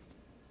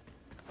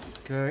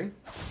 Okay.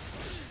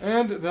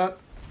 And that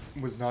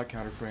was not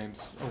counter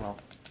frames. Oh well.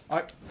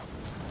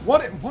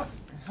 What?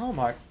 How am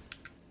I?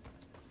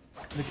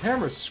 The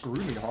camera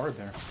screwed me hard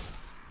there.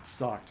 It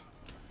sucked.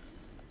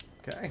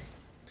 Okay.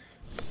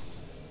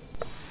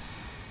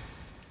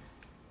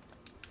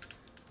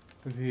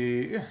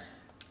 The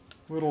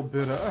little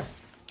bit of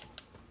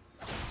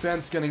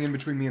fence getting in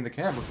between me and the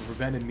camera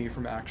prevented me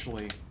from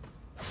actually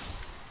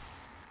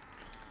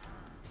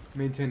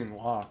maintaining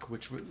lock,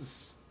 which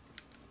was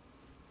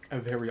a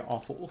very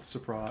awful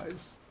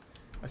surprise.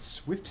 A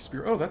swift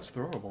spear. Oh, that's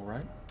throwable,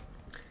 right?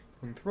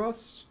 Wing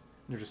thrust,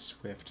 and you're just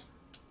swift.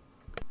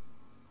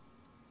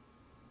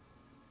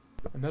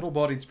 A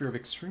metal-bodied spear of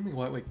extremely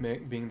lightweight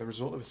make being the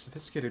result of a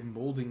sophisticated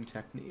molding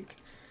technique,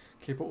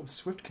 capable of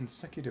swift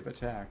consecutive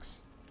attacks.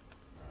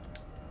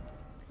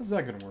 How's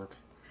that gonna work?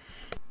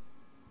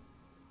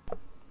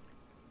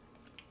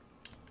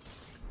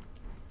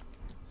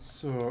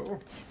 So...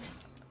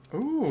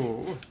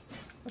 ooh!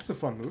 That's a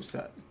fun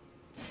moveset.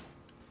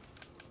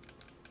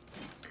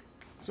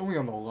 It's only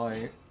on the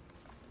light,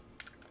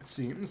 it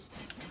seems.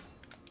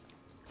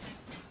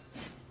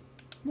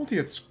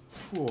 Multi-hit's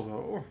cool,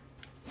 though.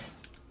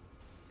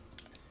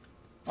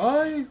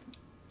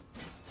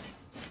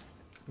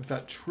 With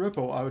that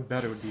triple, I would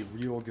bet it would be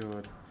real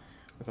good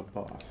with a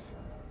buff.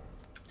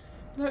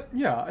 But,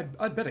 yeah,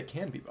 I'd bet it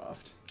can be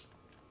buffed.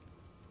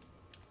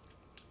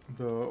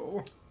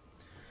 Though...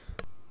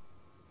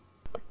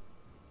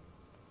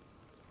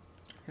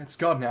 it's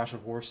got an Ash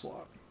of War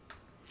slot.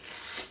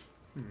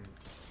 Turn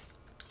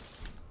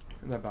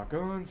that back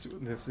on, see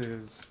what this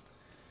is.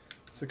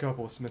 It's a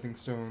couple of smithing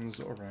stones,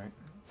 alright.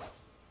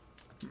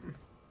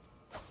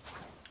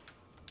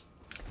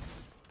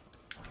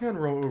 Can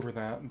roll over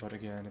that, but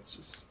again, it's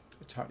just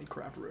a tiny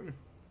crap rune.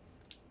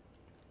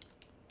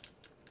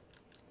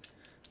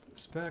 Put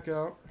this back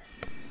out.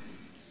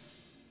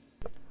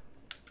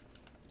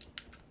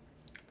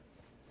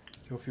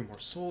 Kill a few more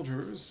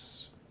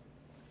soldiers.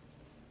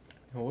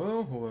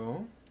 Hello,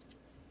 hello.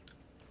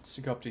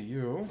 Stick up to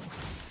you.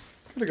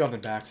 Could have gotten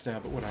a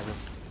backstab, but whatever.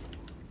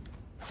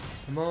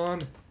 Come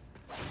on.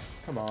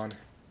 Come on.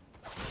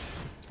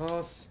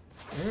 Toss.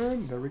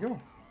 And there we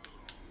go.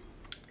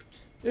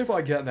 If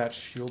I get that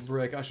shield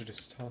break, I should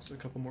just toss a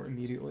couple more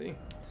immediately.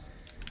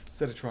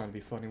 Instead of trying to be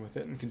funny with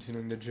it and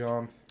continuing the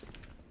jump.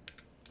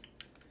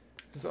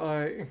 Because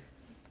I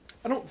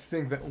don't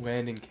think that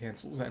landing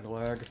cancels end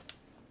lag.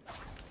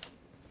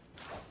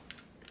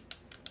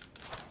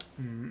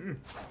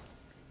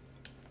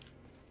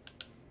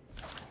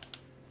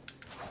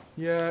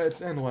 Yeah,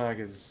 its end lag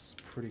is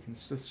pretty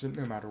consistent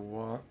no matter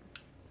what.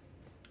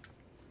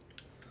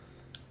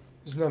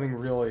 There's nothing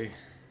really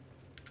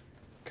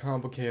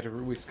complicated, or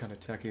at least kind of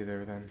techy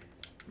there then.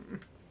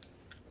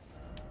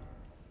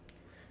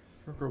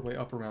 Work our way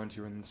up around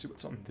here and then see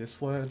what's on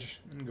this ledge,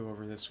 and go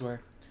over this way.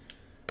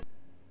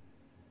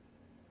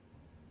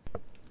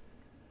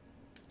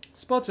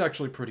 Spot's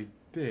actually pretty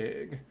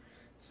big.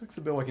 This looks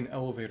a bit like an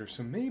elevator,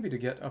 so maybe to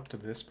get up to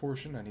this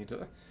portion I need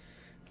to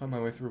find my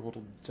way through a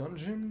little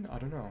dungeon? I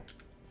don't know.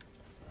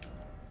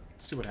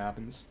 See what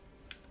happens.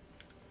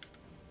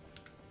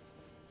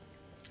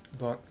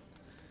 But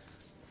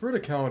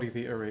verticality,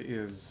 the area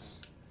is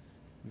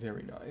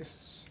very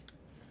nice.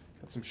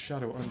 Got some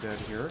shadow undead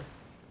here.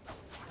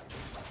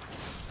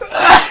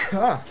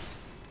 Ah!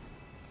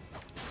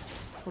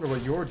 Wonder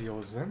what your deal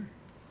is then.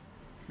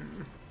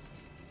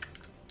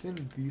 In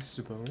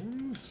beast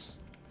bones.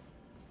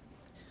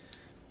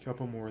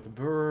 Couple more of the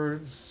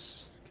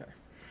birds. Okay.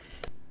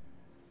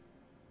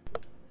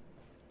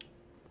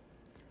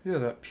 Yeah,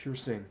 that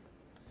piercing.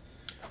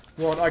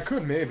 Well, I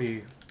could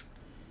maybe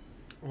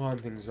line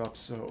things up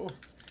so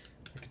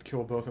I could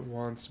kill both at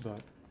once,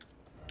 but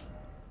it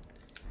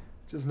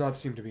does not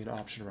seem to be an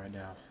option right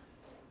now.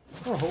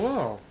 Oh,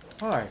 hello.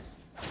 Hi.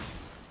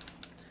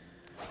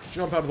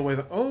 Jump out of the way.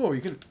 Oh,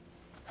 you can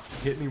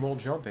hit me while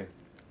jumping.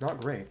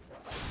 Not great.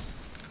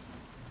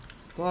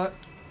 But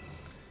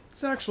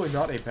it's actually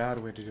not a bad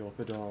way to deal with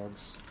the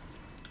dogs.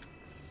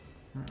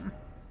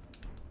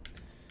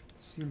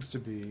 Seems to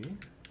be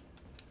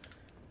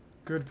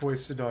good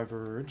place to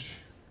diverge.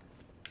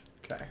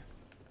 Okay.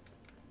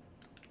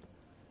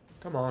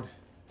 Come on.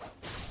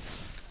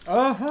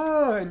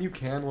 Aha! And you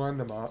can line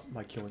them up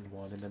by killing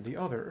one and then the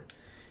other.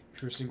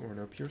 Piercing or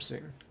no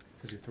piercing.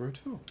 Because you throw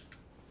two.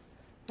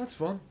 That's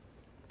fun.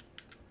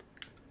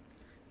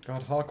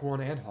 Got Hawk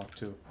 1 and Hawk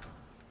 2.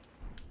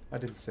 I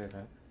didn't say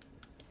that.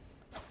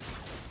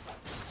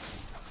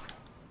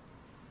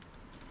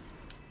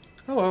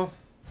 Hello.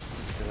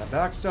 Get that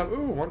backstab.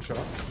 Ooh, one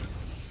shot.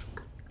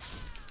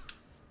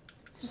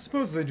 So I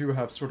suppose they do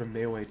have sort of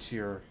melee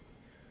tier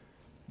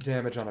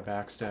damage on a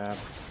backstab.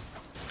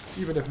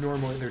 Even if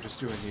normally they're just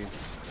doing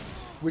these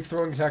weak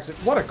throwing attacks.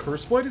 What, a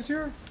Curse Blade is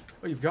here?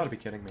 Oh, you've got to be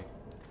kidding me.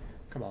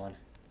 Come on.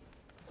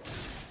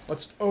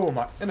 Let's... Oh,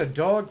 my... And a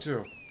dog,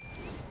 too.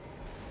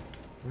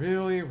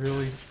 Really,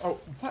 really... Oh,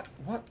 what?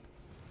 What?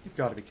 You've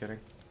got to be kidding.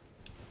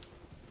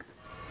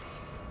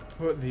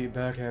 Put the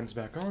backhands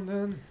back on,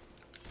 then.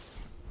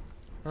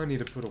 I need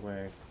to put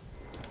away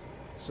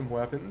some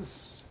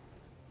weapons.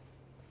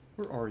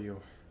 Where are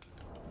you?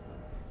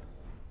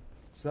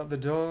 Is that the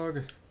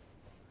dog?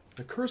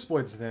 The Curse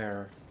Blade's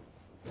there.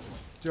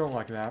 Don't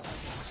like that.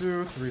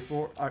 2, 3,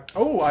 4...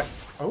 Oh,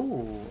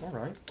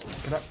 alright.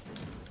 Can I...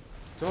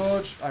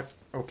 Dodge...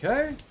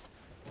 Okay?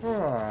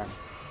 Huh.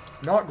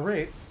 Not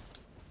great.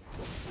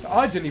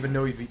 I didn't even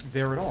know you'd be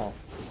there at all.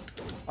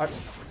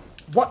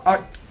 What?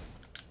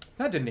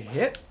 That didn't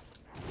hit?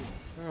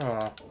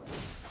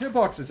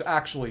 Hitbox is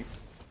actually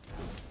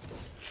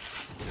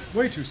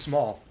way too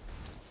small.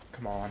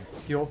 Come on.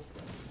 Heal.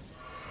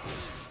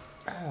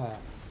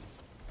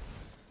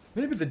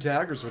 Maybe the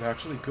daggers would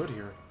actually be good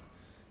here.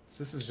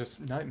 So this is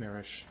just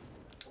nightmarish.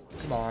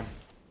 Come on.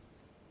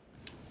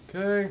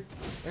 Okay.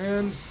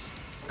 And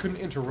couldn't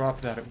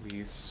interrupt that at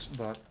least,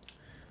 but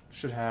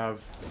should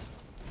have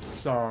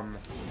some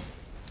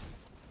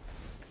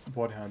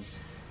bloodhounds.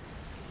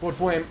 Blood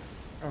flame.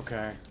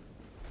 Okay.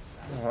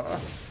 I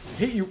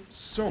hate you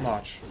so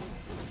much.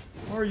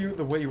 Why are you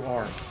the way you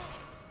are?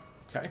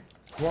 Okay.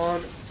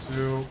 1,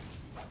 2.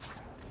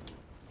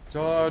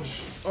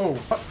 Dodge. Oh,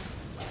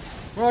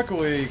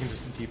 luckily you can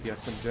just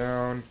DPS them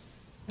down.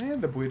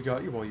 And the bleed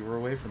got you while you were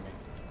away from me.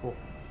 Cool.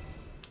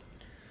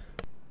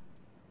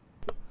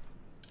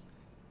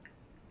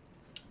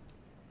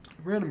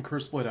 Random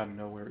Curse Blade out of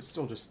nowhere. It's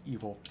still just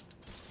evil.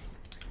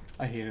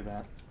 I hated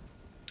that.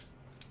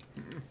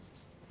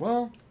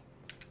 Well,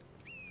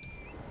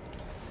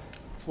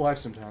 it's life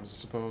sometimes, I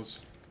suppose.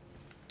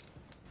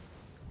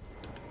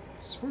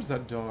 So where's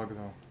that dog,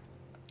 though?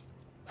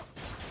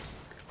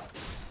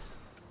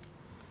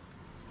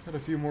 Got a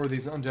few more of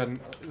these undead.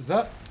 Is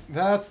that...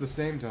 That's the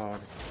same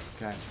dog.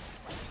 Okay.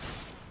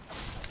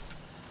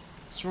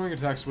 Destroying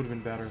attacks would have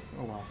been better.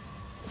 Oh well.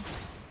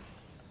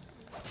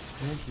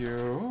 Thank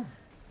you.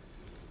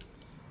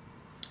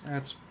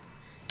 Let's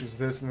use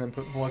this and then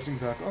put Blessing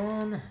back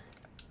on.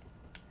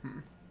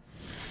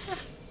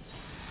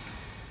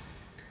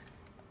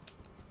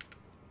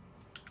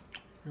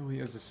 Really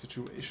is a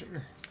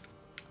situation.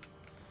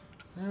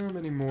 How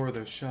many more of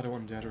those Shadow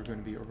Undead are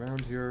going to be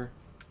around here?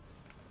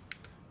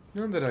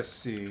 None that I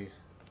see.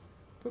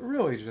 But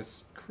really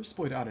just Curse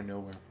Blade out of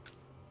nowhere.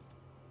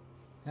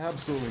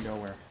 Absolutely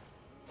nowhere.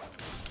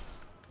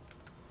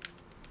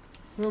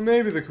 Well,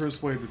 maybe the Curse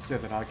Blade would say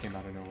that I came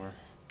out of nowhere.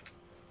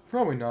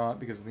 Probably not,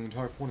 because the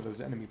entire point of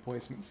those enemy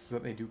placements is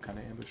that they do kind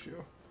of ambush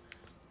you.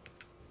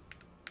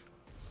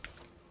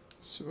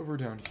 So over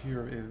down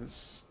here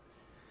is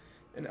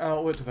an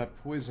outlet to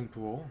that poison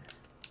pool.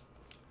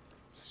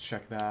 Let's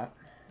check that.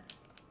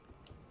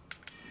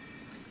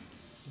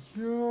 Thank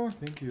you,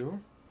 thank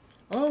you.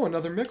 Oh,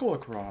 another Mikola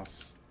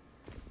cross.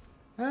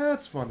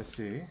 That's fun to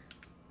see.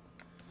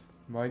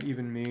 Might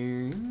even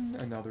mean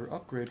another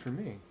upgrade for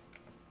me.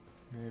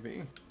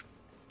 Maybe.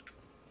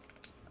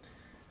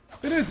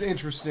 It is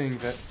interesting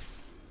that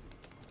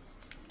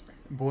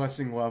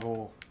blessing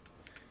level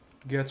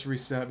gets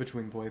reset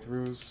between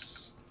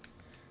playthroughs.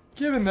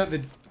 Given that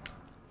the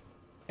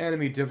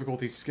enemy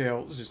difficulty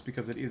scales just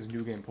because it is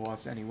New Game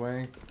Plus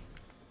anyway.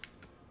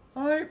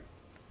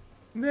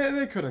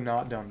 They could have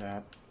not done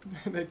that.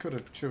 They could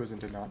have chosen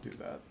to not do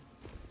that.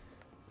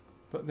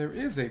 But there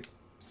is a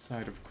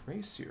side of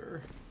grace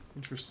here.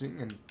 Interesting,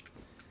 and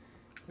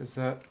is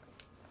that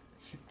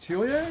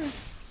Telia?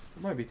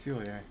 It might be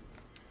Telia.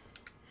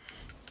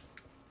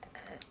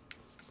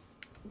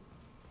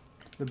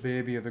 The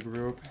baby of the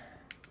group.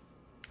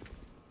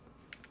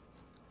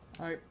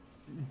 I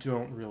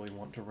don't really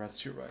want to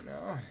rest here right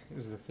now,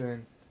 is the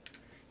thing.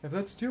 If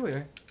that's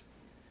Telia,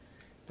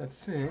 I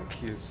think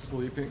he is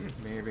sleeping,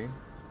 maybe.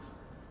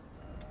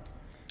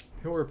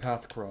 Pillar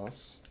Path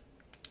Cross.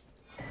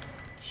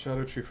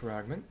 Shadow Tree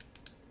Fragment.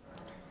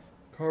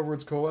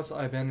 Carveward's Coalesce,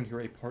 I abandoned here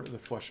a part of the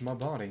flesh of my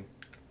body.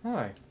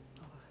 Hi.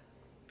 Oh,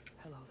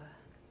 hello there.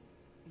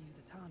 Are you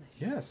the Tarnished?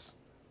 Yes.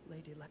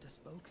 Lady Letta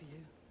spoke of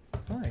you.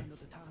 Hi.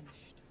 Another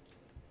Tarnished.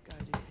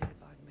 Guided here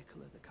by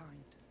Mikola the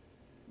Kind.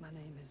 My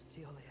name is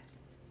Teolia.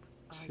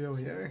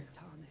 Teolia.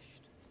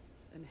 Tarnished.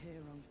 And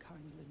here on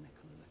kindly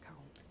Mikola's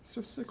account.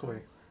 So sickly.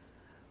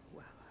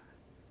 Well,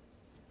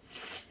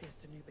 here's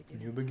to new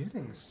beginnings. New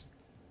beginnings.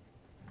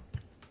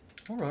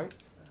 Alright.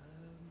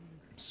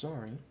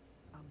 Sorry.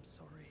 I'm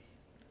sorry.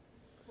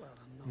 Well,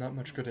 I'm Not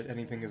much good at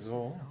anything is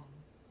all.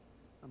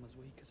 I'm as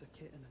weak as a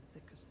kitten and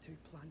thick as two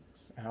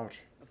planks.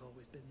 Ouch. I've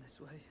always been this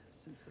way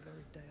since the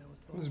very day I was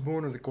I born. was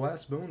born with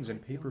glass bones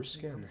and paper I'm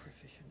skin.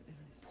 proficient in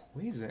is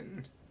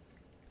Poison.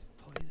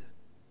 poison.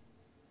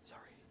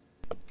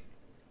 Sorry.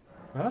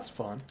 Well, that's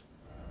fun.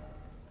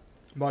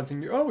 Buy the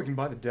thing. Oh, we can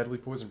buy the deadly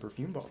poison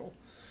perfume bottle.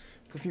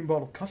 Perfume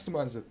bottle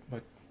customized by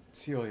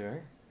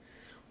Telia.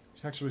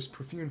 It actually was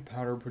perfume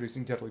powder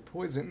producing deadly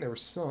poison. There were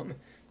some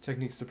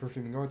techniques to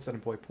perfuming arts that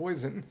employ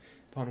poison.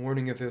 Upon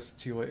learning of this,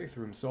 Telia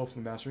threw himself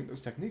into mastering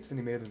those techniques, and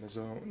he made them his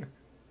own.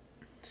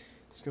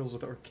 Skills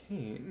with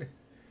arcane.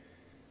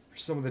 For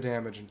some of the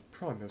damage, and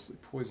probably mostly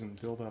poison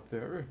build up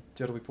there.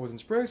 Deadly poison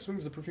spray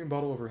swings the perfume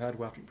bottle overhead,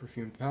 wafting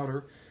perfumed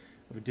powder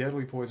of a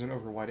deadly poison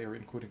over a wide area,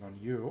 including on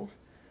you.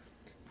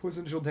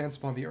 Poison shall dance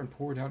upon the air and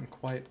pour down in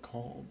quiet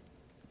calm.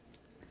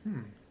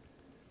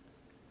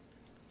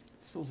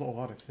 Sells a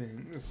lot of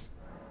things.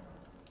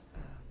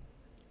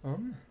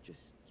 Just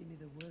give me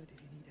the word if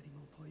you need any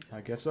more poison.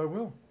 I guess I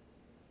will.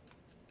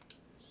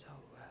 So,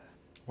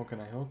 What can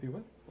I help you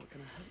with? what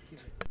can I help you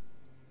with?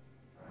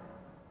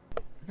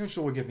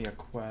 Eventually will give me a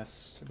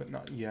quest, but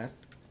not yet.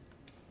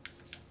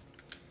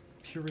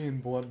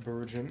 Purian Blood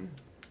Virgin.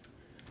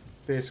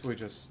 Basically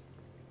just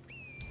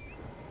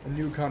a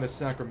new kind of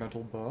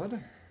sacramental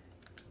bud.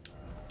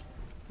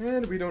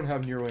 And we don't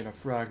have nearly enough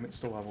fragments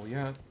to level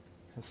yet.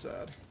 How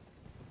sad.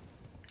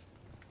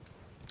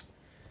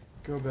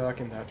 Go back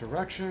in that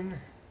direction.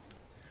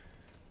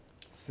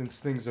 Since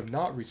things have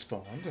not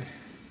respawned.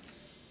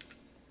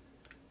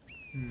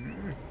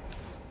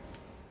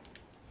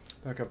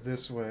 Back up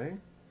this way.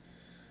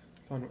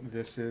 Find what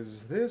this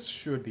is. This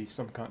should be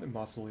some kind of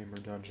mausoleum or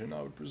dungeon,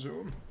 I would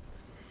presume.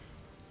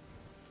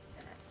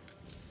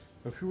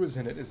 But who is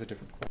in it is a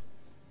different question.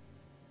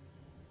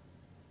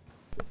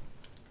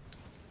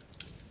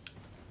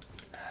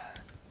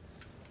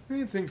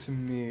 Main thing to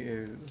me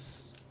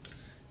is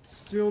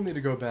still need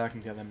to go back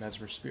and get the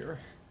Messmer spear.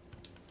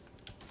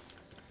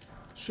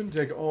 Shouldn't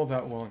take all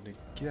that long to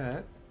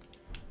get.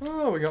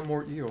 Oh, we got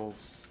more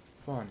eels.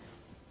 Fun.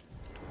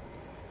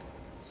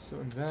 So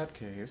in that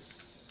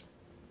case,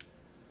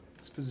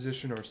 let's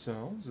position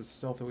ourselves as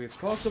stealthily as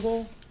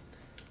possible.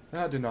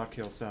 That did not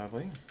kill,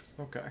 sadly.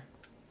 Okay.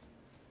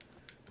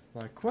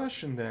 My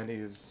question then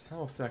is,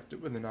 how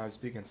effective would the knives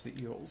be against the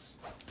eels?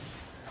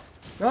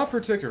 Not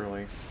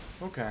particularly.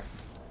 Okay.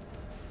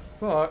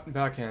 But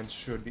backhands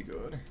should be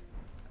good.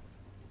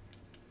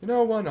 You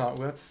know, why not?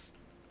 Let's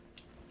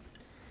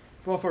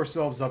buff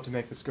ourselves up to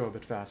make this go a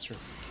bit faster.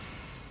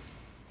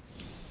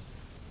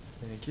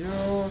 Thank you,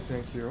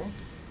 thank you.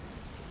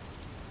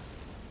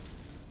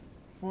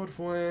 Wood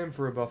flame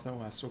for a buff that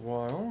lasts a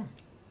while.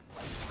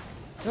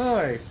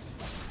 Nice!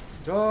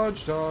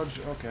 Dodge, dodge.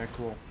 Okay,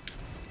 cool.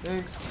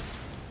 Thanks.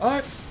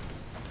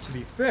 To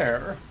be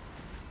fair,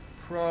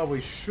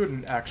 probably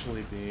shouldn't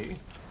actually be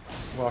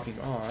walking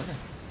on.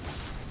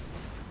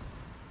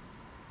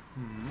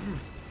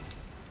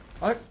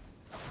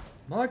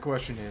 My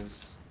question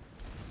is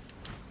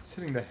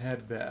hitting the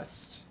head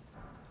best.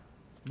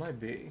 Might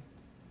be.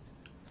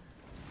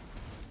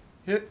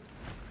 Hit.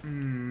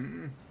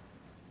 Pound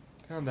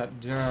that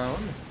down.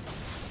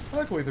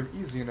 Luckily, they're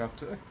easy enough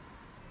to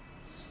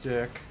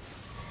stick.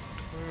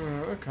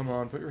 Come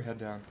on, put your head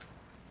down.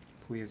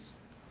 Please.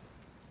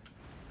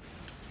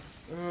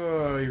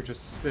 Oh, you're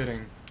just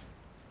spitting.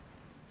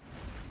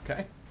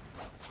 Okay.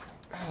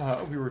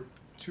 We were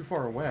too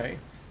far away.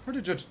 Hard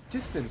to judge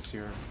distance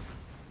here.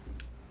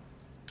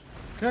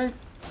 Okay.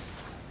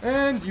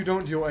 And you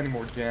don't deal any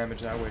more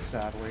damage that way,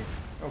 sadly.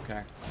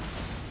 Okay.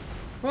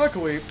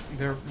 Luckily,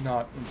 they're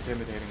not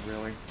intimidating,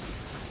 really.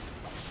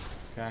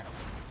 Okay.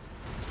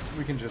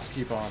 we can just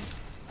keep on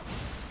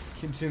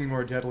continuing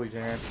our deadly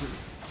dance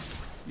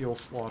of eel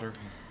slaughter.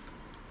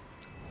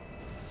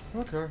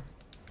 Okay.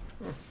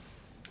 Huh.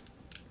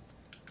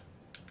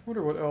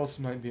 Wonder what else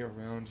might be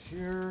around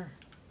here.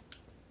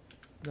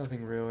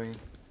 Nothing really.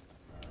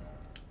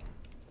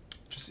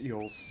 Just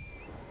eels.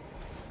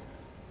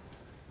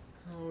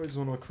 Always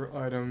want to look for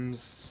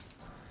items.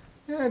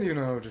 And, you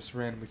know, just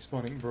randomly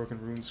spawning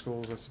broken rune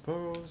skulls, I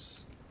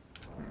suppose.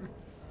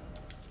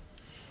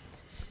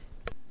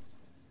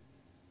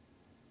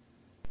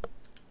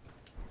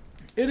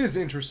 It is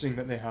interesting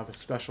that they have a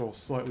special,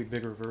 slightly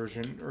bigger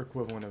version, or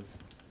equivalent of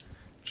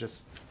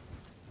just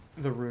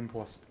the Rune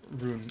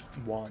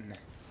 1.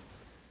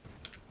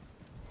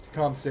 To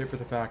compensate for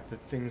the fact that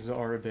things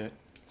are a bit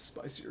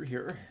spicier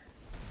here.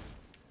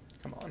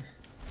 Come on.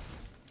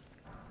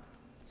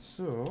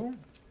 So,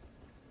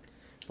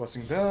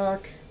 blessing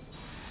back.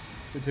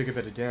 Did take a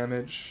bit of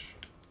damage.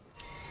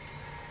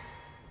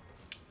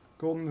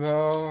 Golden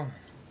Vow.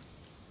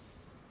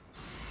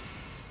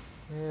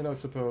 And I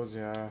suppose,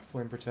 yeah,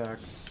 Flame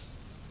protects.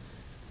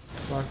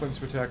 Black Flames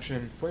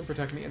protection. Flame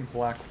protect me and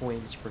Black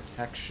Flames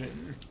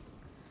protection.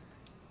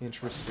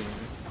 Interesting.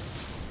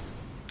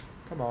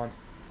 Come on.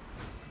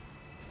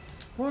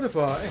 What if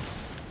I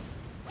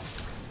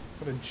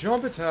put a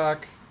jump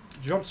attack,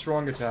 jump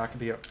strong attack,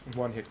 be a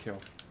one-hit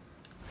kill?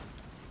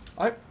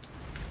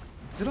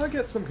 Did I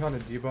get some kind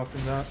of debuff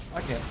from that?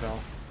 I can't tell.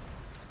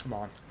 Come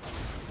on.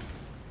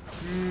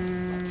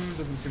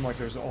 Doesn't seem like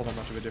there's all that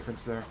much of a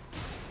difference there.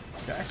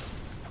 Okay.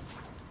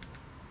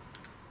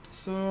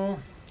 So,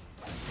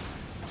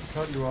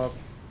 cut you up.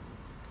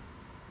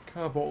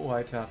 Couple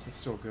light taps is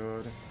still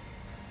good.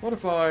 What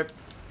if I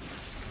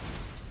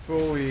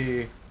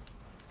fully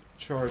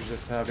charge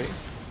this heavy?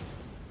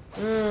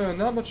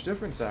 Not much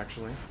difference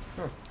actually.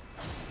 Huh.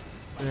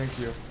 Thank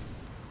you.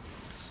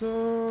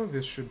 So,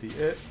 this should be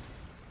it.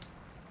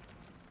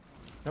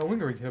 That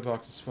lingering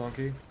hitbox is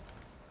funky.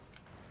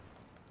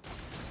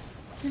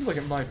 Seems like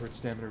it might hurt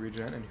stamina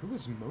regen, and who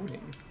is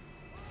moaning?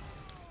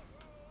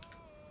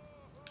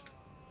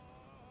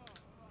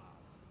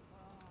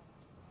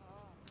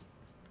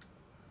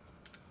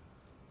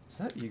 Is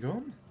that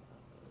Igon?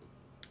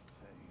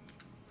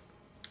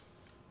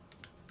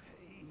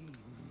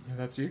 Yeah,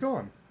 that's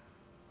Igon.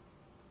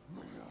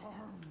 My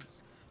arms,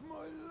 my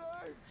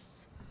legs,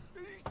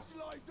 each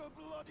lies a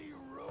bloody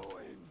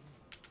ruin.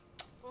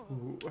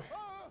 Ooh.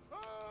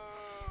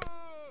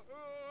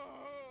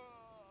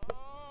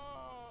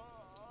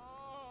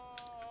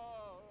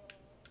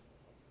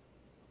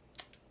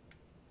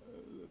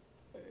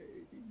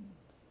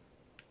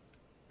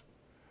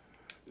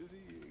 The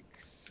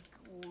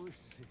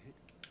exquisite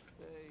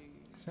pain.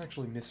 He's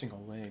actually missing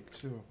a leg,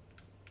 too.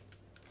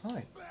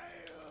 Hi. Bale!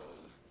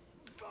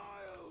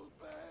 Vile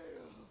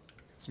Bale!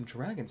 Some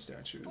dragon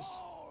statues.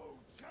 Oh,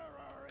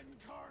 terror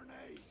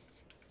incarnate!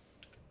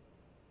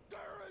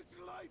 There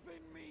is life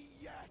in me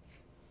yet!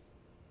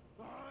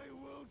 I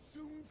will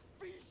soon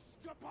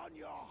feast upon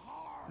your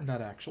heart!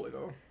 Not actually,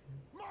 though.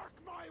 Mark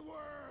my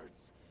words!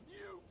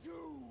 You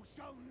too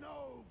shall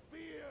know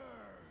fear!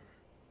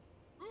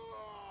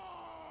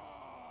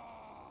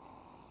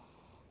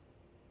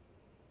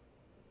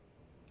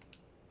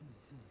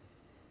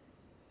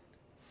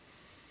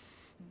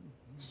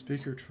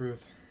 Speak your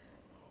truth.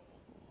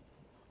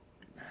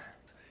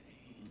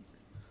 Pain.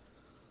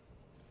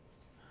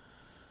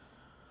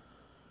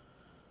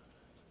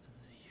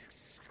 The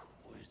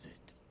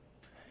exquisite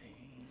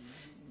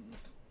pain.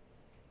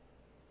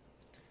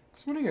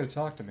 So when are you gonna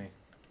talk to me?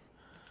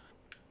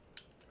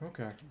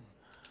 Okay.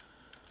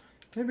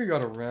 Maybe we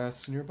got a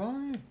rest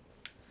nearby.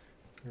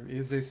 There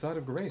is a site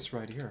of grace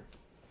right here.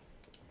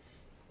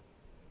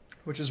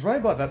 Which is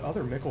right by that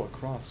other Mickle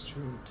across,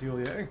 too,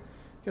 Telia.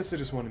 Guess I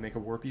just want to make a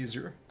warp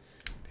easier.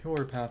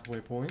 Pillar pathway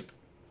point.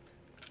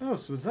 Oh,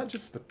 so is that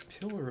just the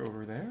pillar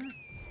over there?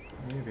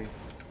 Maybe.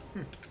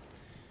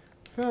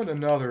 Found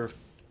another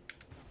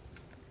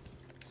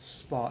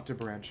spot to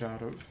branch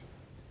out of.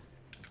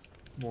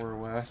 More or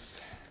less.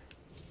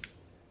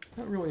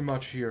 Not really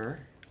much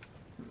here.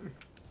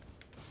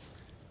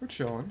 We're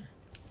chilling.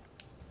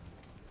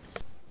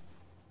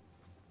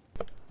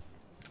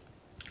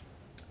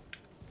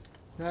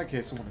 In that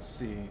case, I want to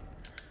see.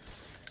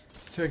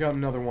 Take out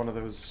another one of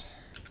those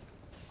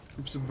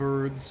groups of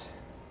birds.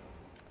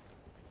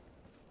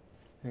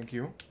 Thank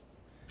you.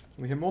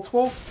 Can we hit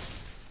multiple?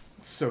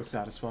 It's so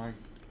satisfying.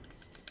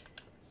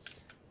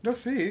 No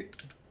feet.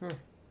 Huh.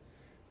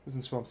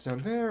 Prison Swamp's down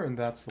there, and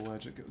that's the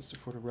ledge that goes to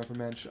Fort of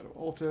Reprimand, Shadow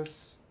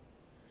Altus.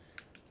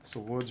 So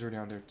woods are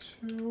down there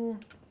too.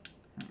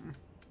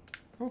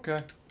 Okay.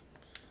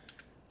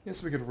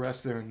 Guess we could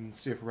rest there and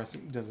see if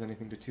resting does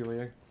anything to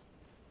Telia.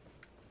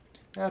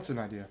 That's an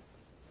idea.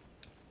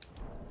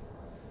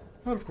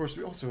 But of course,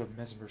 we also have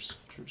Messmer's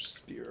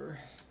spear.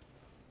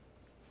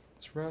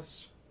 Let's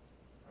rest.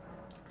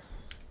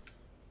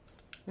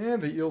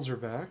 And the eels are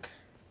back.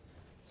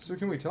 So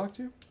can we talk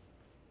to you?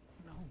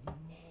 No more.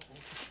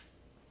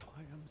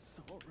 I am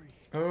sorry.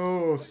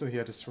 Oh, so he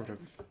had to sort of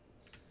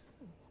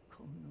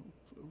Come no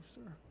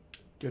closer.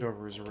 get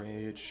over his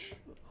rage.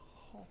 The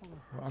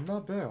I'm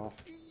not Bale.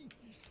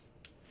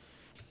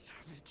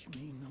 Savage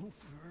me no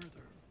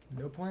further.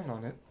 No plan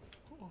on it.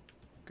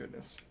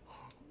 Goodness.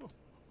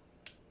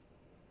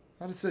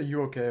 I'd say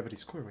you okay, but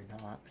he's clearly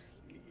not.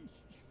 Please,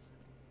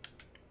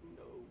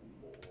 no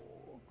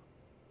more.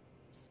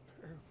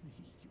 Spare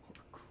me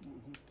your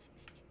cruelty.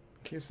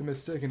 Case of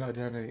mistaken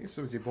identity.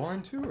 So is he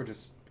blind too, or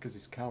just because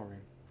he's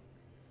cowering?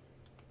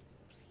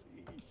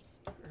 Please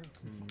spare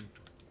me.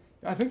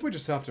 I think we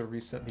just have to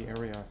reset the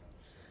area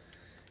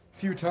a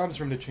few times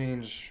for him to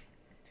change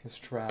his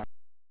track.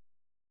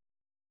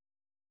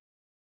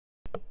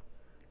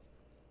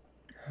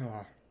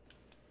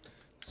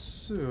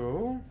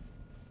 So,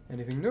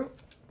 anything new?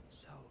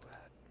 So,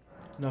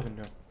 Nothing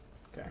new.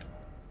 Okay.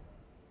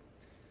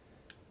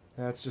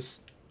 That's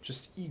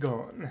just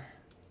Igon.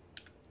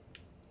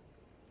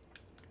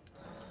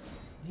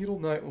 Needle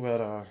Knight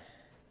Letta.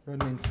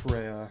 Redmane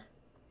Freya.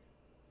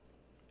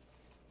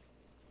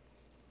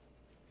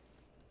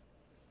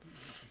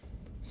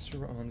 Sir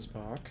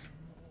Ansbach.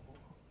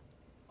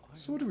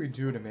 So what do we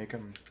do to make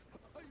him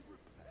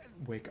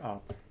wake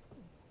up?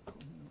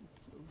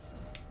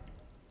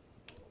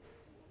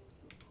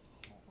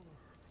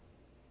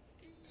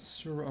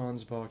 Sir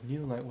Ansbach,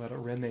 Needle Knight Letta,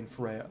 Redmane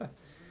Freya.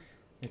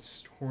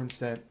 It's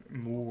Hornset,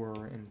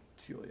 Moore, and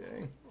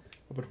Telier.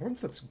 Oh, but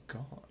Hornset's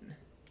gone.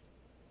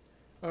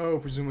 Oh,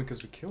 presumably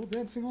because we killed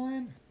Dancing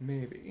Lion?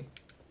 Maybe.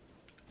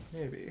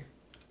 Maybe.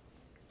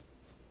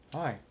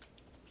 Hi.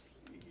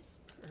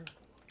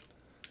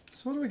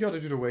 So what do we gotta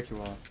do to wake you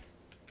up?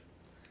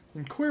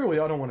 And clearly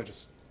I don't want to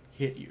just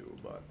hit you,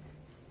 but...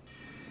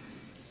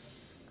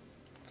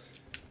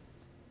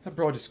 I'd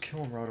probably just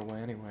kill him right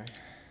away anyway.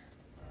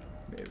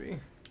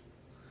 Maybe.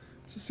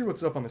 Let's just see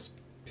what's up on this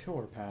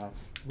pillar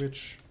path,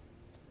 which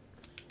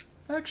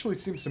actually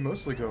seems to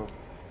mostly go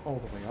all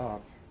the way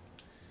up.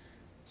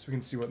 So we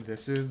can see what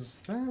this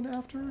is then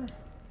after.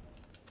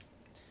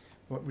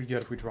 What we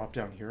get if we drop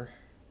down here.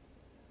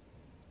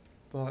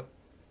 But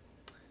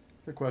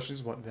the question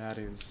is what that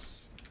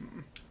is.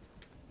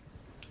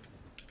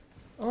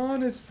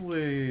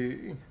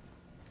 Honestly,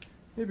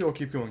 maybe I'll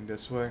keep going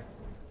this way.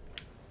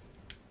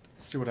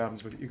 See what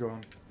happens with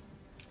Egon.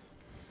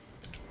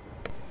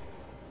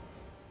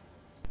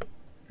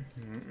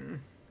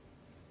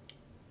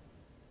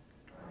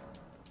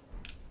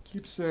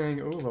 Keep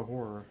saying, oh, the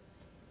horror.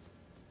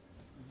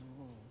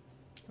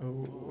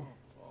 Oh.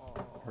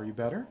 Are you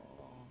better?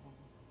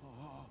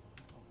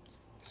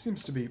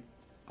 Seems to be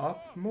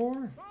up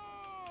more?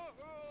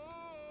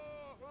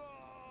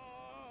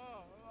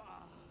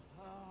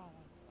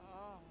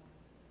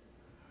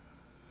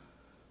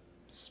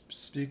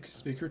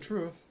 Speak your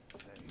truth.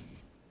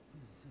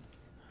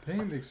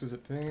 Pain, the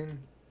exquisite pain.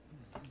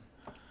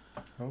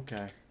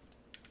 Okay.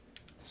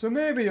 So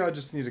maybe I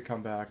just need to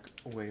come back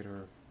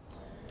later.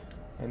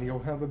 And he'll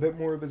have a bit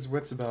more of his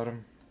wits about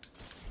him.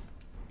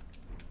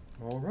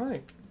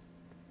 Alright.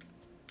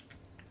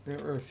 There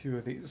are a few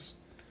of these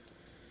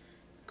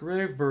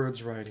grave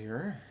birds right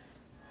here.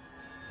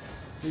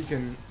 We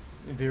can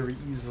very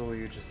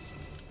easily just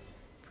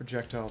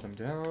projectile them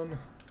down.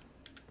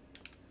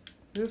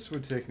 This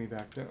would take me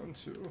back down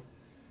to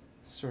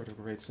sort of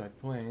Gravesite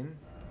Plain.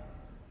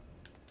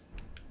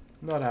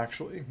 Not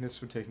actually.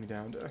 This would take me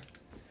down to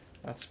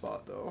that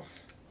spot, though.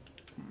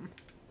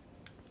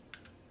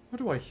 What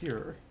do I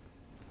hear?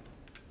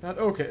 That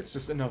okay, it's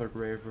just another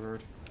grave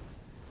bird.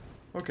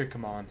 Okay,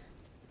 come on.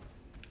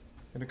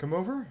 Gonna come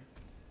over?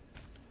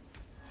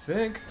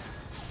 Think.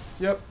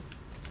 Yep.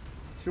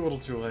 Too little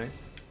too late.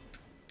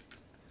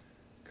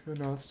 Could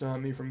not stop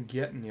me from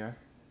getting ya.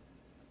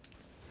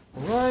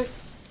 Alright.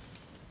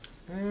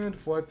 And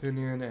fly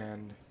pinion,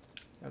 and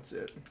that's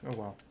it. Oh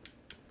well.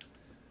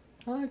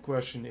 My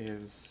question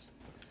is,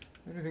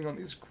 anything on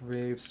these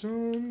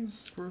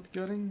gravestones worth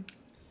getting?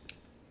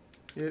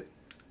 It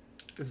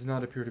does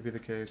not appear to be the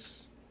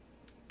case.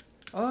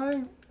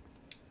 Let's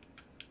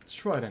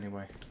try it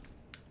anyway.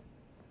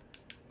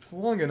 It's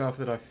long enough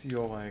that I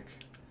feel like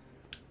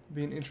it'd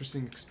be an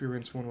interesting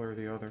experience one way or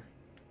the other.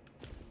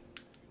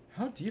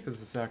 How deep does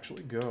this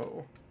actually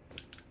go?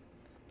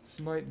 This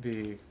might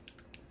be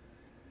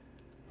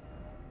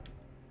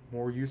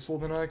more useful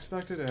than I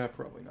expected?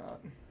 Probably not.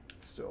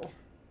 Still.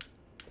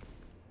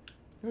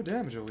 No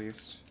damage, at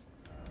least.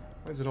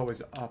 Why is it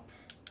always up?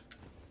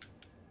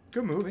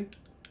 Good movie.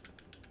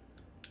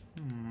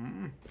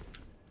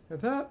 Now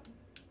that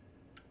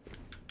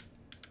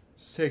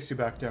just takes you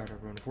back down to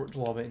Rune Fort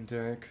Lava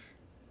Intake.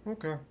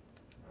 Okay.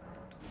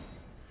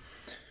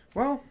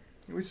 Well,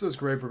 at least those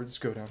grave birds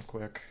go down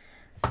quick.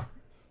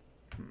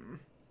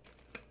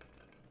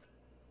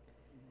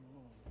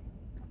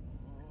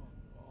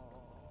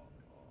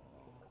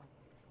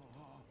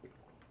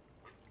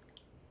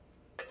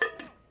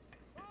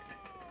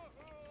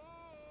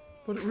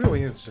 But it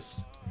really is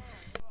just...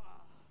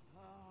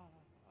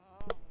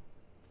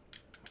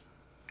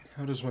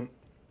 How does one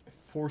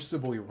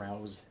forcibly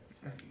rouse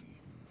him?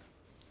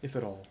 If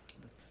at all.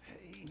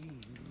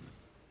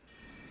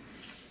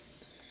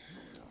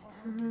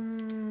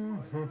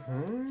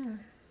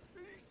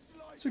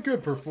 It's a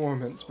good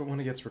performance, but when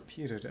it gets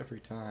repeated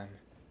every time,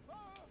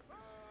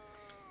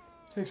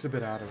 takes a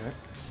bit out of it.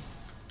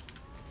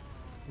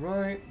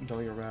 Right,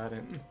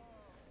 Radahn.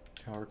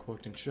 Tower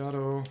cloaked in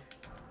shadow.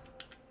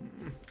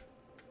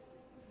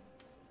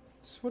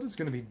 So what is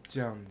going to be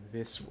down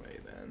this way,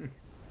 then?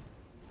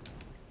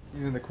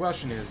 And then the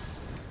question is,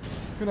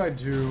 what can I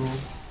do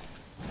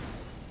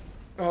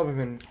other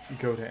than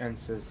go to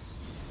Ensis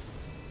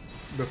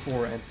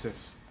before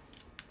Ensis?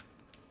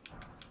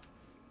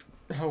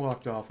 How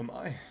locked off am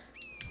I?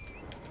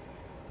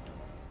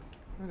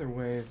 Either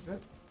way, is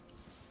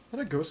that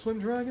a Ghost Flame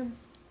Dragon?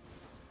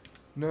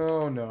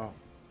 No.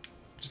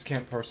 Just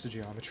can't parse the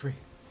geometry.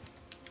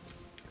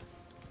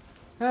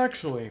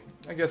 Actually,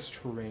 I guess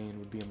terrain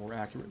would be a more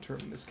accurate term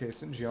in this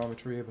case than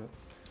geometry, but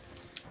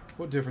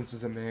what difference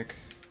does it make?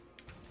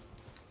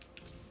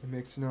 It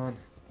makes none.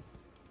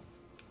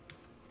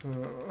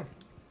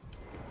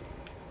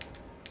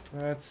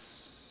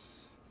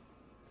 Let's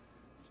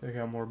take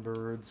out more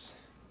birds.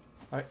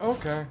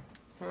 Okay.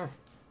 Huh.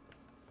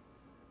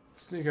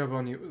 Sneak up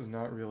on you is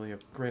not really a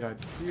great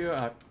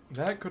idea.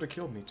 That could have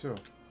killed me too.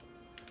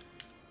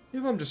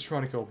 If I'm just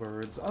trying to kill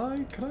birds,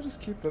 can I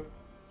just keep the...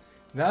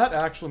 That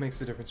actually makes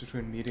the difference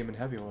between medium and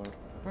heavy load.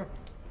 Huh.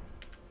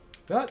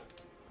 That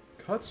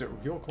cuts it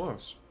real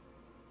close.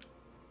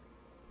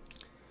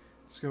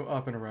 Let's go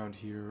up and around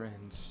here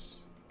and...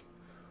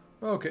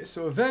 Okay,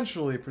 so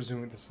eventually,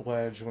 presumably this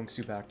ledge links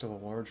you back to the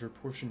larger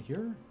portion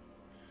here.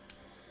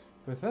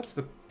 But if that's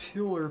the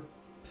pillar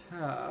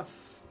path...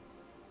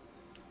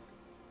 I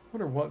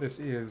wonder what this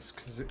is,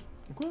 because it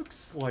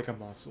looks like a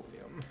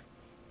mausoleum.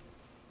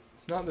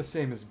 It's not the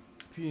same as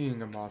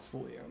being a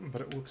mausoleum,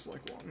 but it looks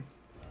like one.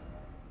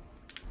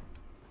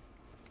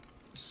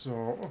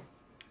 So,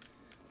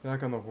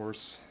 back on the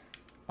horse.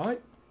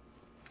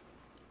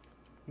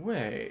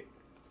 Wait.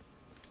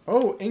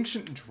 Oh,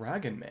 Ancient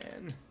Dragon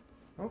Man.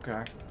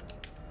 Okay.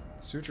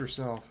 Suit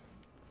yourself.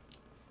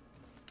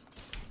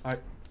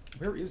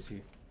 Where is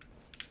he?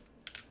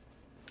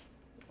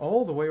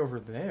 All the way over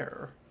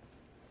there.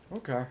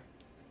 Okay.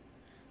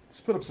 Let's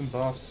put up some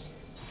buffs.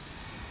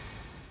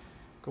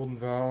 Golden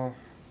Vow.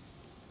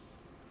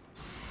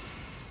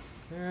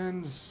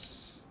 And...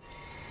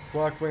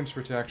 Black Flame's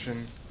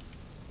Protection.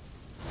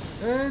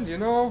 And, you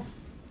know...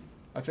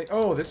 I think...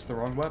 Oh, this is the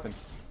wrong weapon.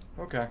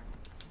 Okay.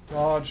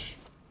 Dodge.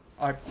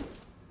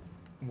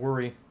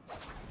 Worry.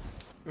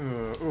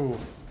 Ooh.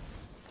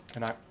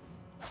 Can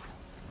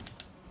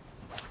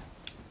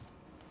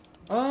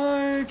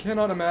I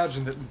cannot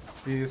imagine that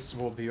this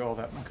will be all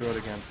that good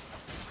against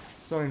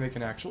something they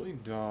can actually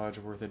dodge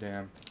worth a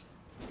damn.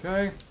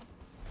 Okay.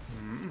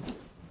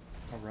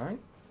 Alright.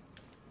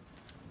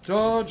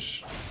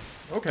 Dodge.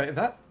 Okay,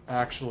 that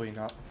actually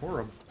not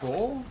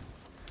horrible.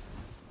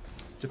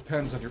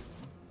 Depends on your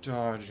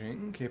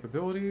dodging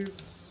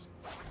capabilities.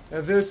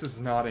 This is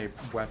not a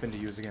weapon to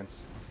use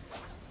against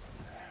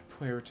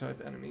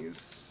player-type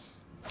enemies.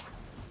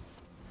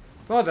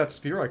 Oh, that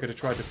spear, I could have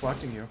tried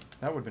deflecting you.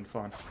 That would have been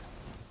fun.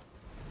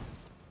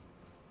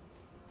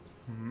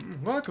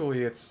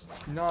 Luckily, it's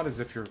not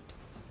as if you're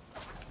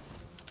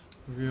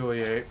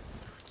really a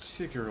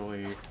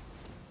particularly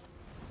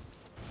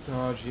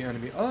dodgy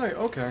enemy.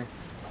 Okay.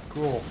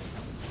 Cool.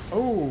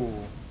 Oh!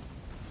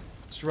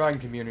 It's Dragon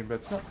Communion, but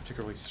it's not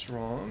particularly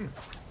strong.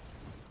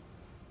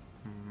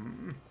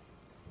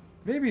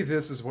 Maybe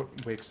this is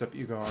what wakes up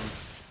Igon.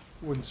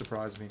 Wouldn't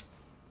surprise me.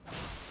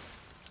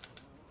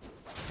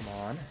 Come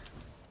on.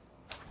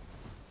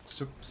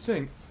 So,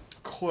 staying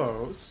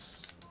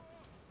close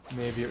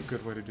may be a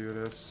good way to do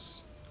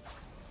this.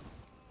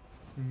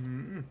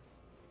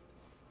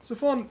 It's a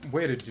fun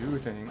way to do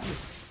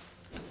things.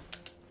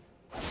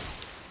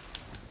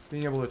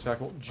 Being able to attack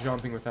while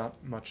jumping without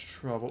much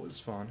trouble is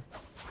fun.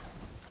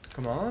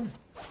 Come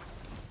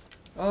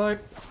on.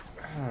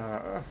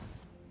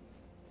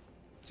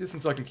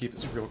 Distance I can keep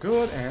is real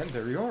good, and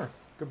there you are.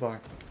 Goodbye.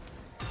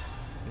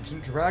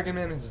 Ancient Dragon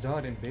Man has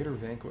died. Invader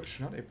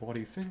vanquished. Not a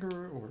bloody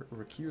finger or a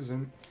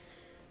recusant,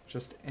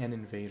 just an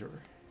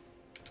invader.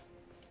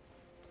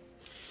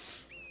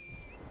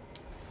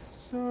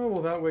 So,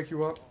 will that wake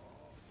you up?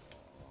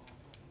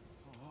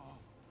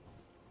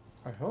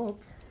 I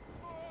hope.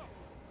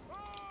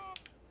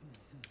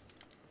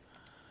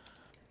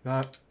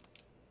 That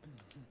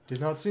did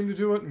not seem to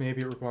do it.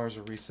 Maybe it requires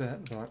a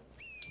reset, but...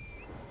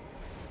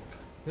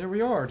 There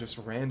we are, just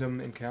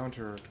random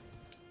encounter.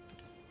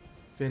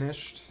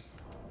 Finished.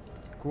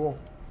 Cool.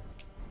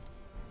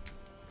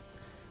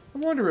 I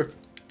wonder if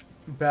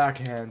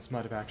backhands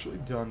might have actually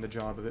done the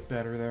job a bit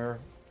better there.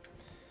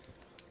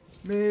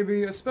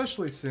 Maybe,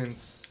 especially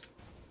since...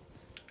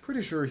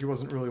 Pretty sure he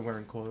wasn't really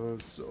wearing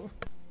clothes, so...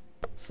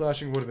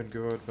 Slashing would have been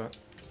good, but...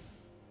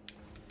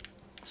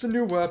 It's a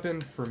new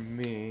weapon for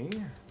me.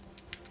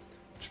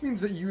 Which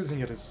means that using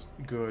it is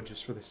good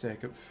just for the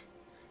sake of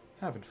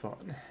having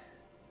fun.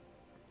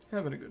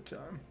 Having a good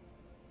time.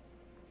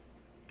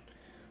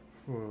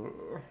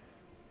 Whoa.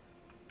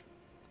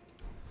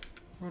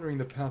 Wondering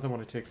the path I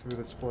want to take through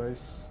this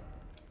place.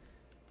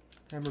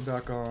 Hammer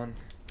back on.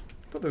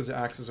 Put those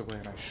axes away,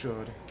 and I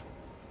should.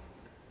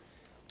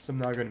 So I'm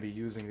not going to be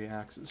using the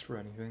axes for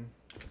anything.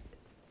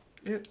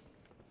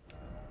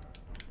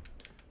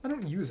 I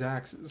don't use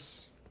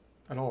axes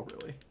at all,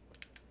 really.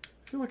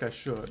 I feel like I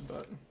should,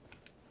 but...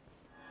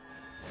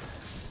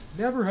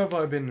 Never have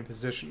I been in a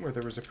position where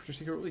there was a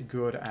particularly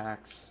good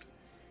axe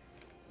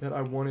that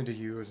I wanted to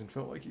use and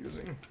felt like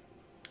using.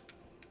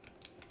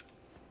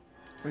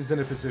 I was in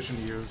a position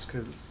to use,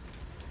 because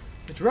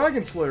the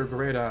Dragon Slayer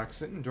Great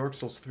Axe in Dark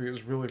Souls 3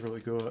 is really,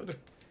 really good.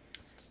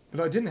 But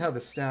I didn't have the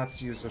stats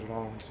to use it at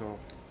all until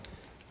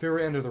the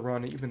very end of the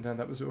run. Even then,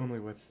 that was only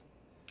with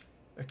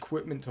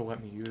equipment to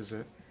let me use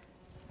it.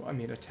 Well, I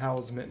mean, a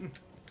talisman.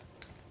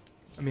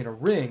 I mean, a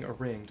ring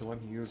to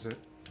let me use it.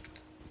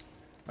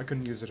 I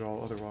couldn't use it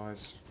all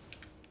otherwise.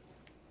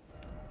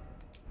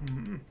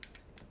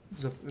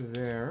 What's up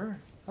there?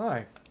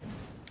 Hi.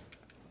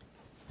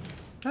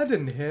 That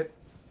didn't hit.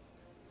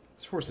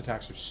 These horse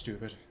attacks are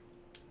stupid.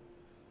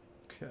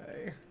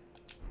 Okay.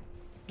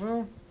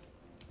 Well,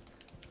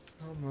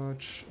 how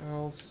much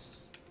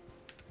else?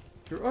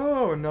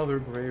 Oh, another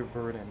grave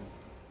burden.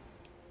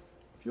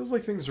 Feels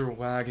like things are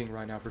lagging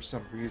right now for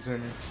some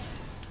reason.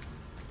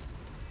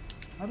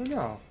 I don't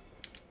know.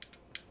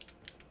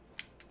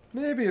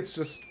 Maybe it's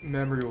just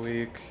memory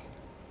leak.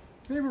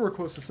 Maybe we're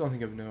close to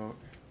something of note.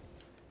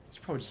 It's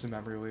probably just a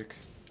memory leak.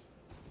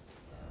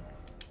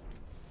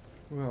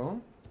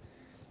 Well,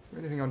 is there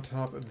anything on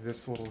top of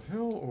this little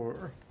hill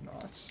or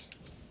not?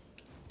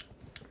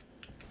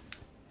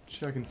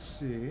 Check and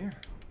see.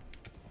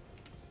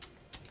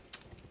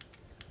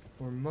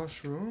 Or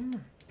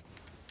mushroom.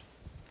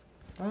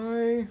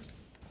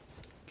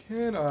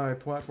 Can I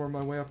platform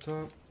my way up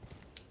top?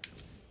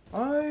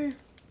 I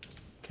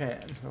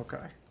can.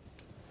 Okay.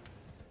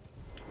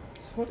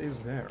 So what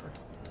is there?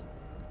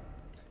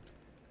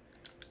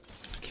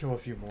 Let's kill a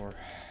few more.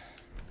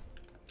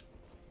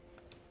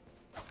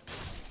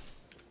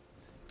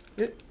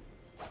 It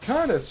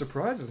kind of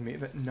surprises me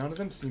that none of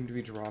them seem to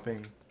be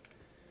dropping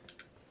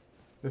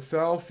the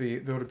foul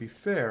feet, though to be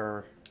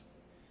fair,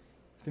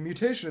 if the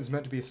mutation is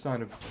meant to be a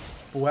sign of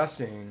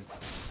blessing,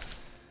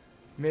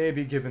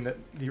 maybe given that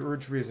the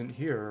urge tree isn't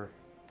here,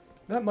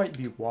 that might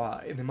be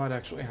why. They might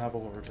actually have a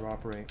lower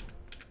drop rate.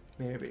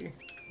 Maybe.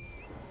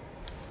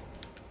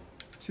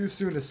 Too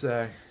soon to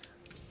say.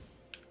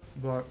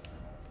 But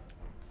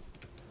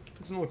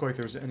doesn't look like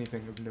there's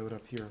anything of note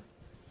up here.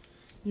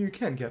 You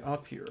can get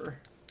up here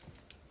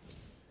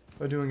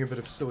by doing a bit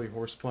of silly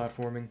horse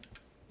platforming.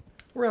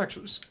 We're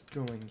actually just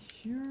going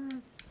here.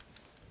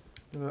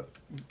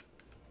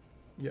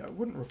 Yeah, it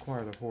wouldn't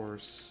require the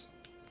horse.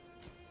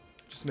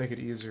 Just make it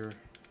easier.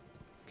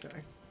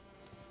 Okay.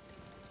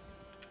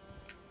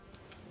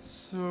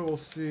 So we'll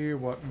see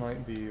what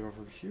might be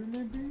over here,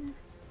 maybe?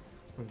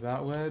 With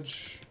that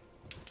ledge.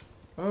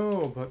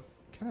 Oh, but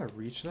can I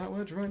reach that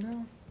ledge right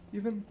now,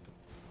 even?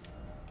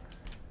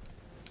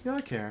 Yeah,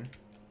 I can.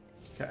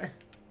 Okay.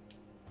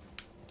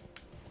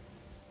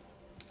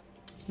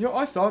 You know,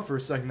 I thought for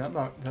a second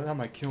that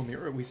might kill me,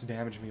 or at least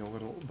damage me a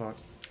little, but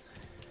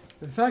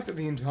the fact that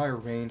the entire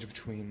range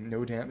between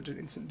no damage and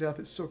instant death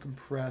is so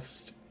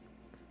compressed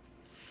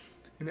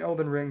in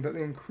Elden Ring that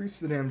they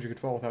increased the damage you could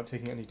fall without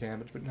taking any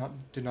damage, but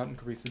did not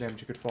increase the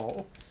damage you could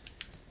fall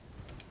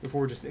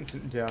before just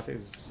instant death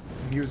is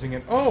amusing.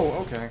 And oh,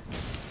 okay,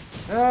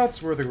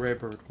 that's where the grave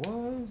bird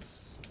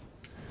was,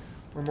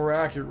 or more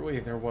accurately,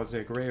 there was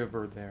a grave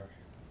bird there.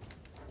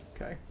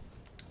 Okay.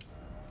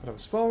 But I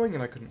was following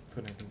and I couldn't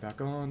put anything back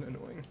on.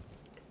 Annoying.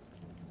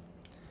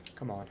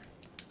 Come on.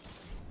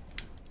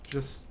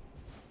 Just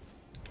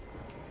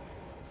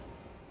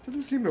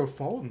doesn't seem to have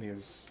followed me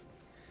as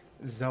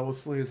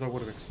zealously as I would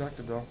have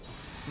expected, though.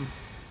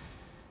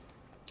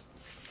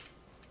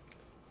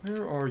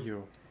 Where are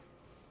you?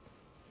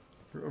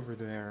 You're over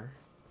there.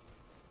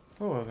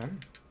 Hello, then.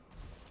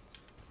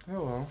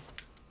 Hello.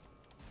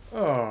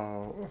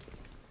 Oh.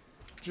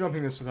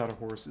 Jumping this without a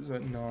horse is a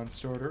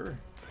non-starter.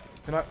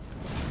 Can I...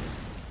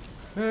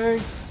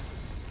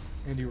 Thanks!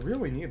 And you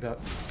really need that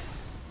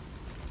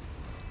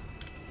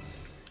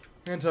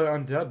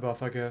anti-undead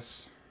buff, I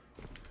guess.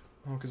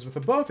 Oh, because with the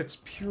buff, it's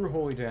pure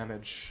holy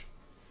damage.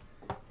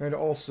 And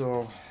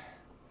also...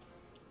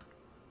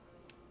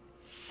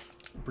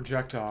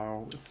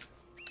 projectile with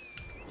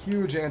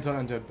huge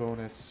anti-undead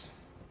bonus.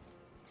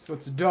 So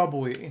it's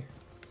doubly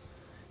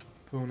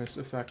bonus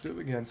effective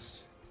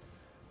against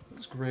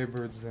those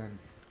greybirds then.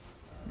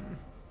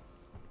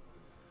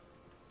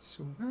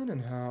 So when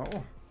and how?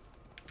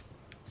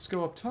 Let's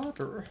go up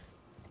top, or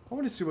I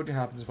want to see what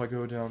happens if I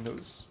go down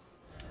those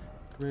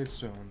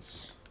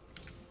gravestones.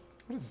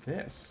 What is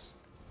this?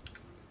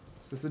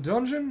 Is this a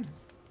dungeon?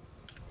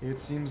 It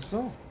seems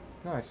so.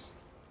 Nice.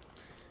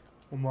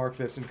 We'll mark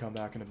this and come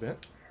back in a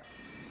bit.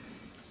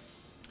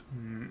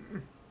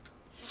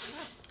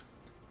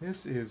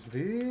 This is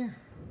the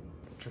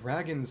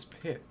Dragon's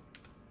Pit.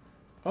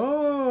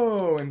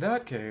 Oh, in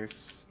that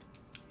case,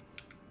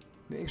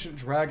 the ancient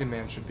dragon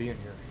man should be in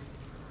here.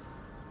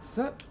 Is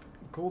that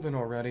golden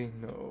already?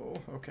 No.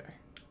 Okay.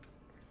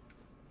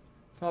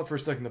 Thought for a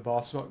second the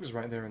boss fight was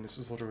right there, and this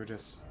is literally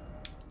just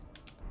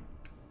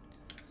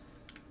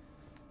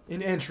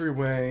an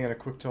entryway and a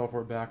quick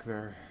teleport back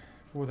there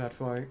for that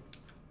fight.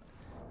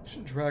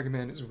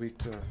 Dragonman is weak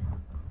to...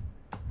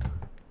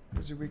 What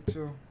is he weak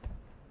to?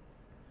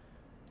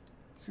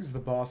 He's the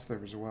boss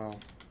there as well.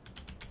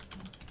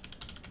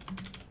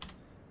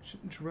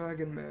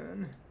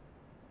 Dragonman.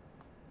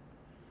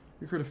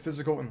 Weaker to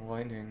physical and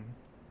lightning.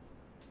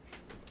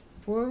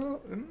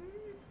 Well,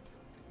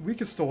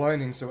 weakest to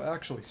lightning, so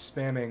actually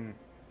spamming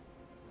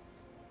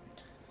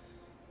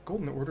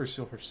Golden Order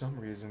Seal for some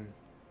reason.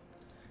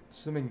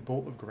 Assuming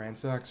Bolt of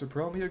Gransax would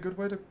probably be a good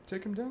way to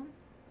take him down?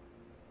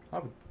 I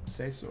would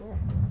say so.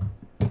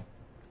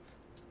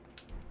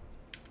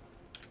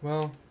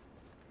 Well,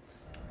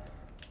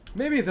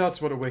 maybe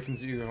that's what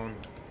awakens Igon.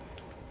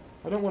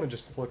 I don't want to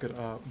just look it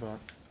up, but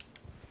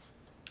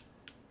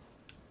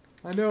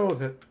I know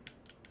that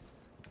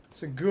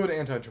it's a good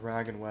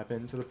anti-dragon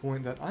weapon to the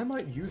point that I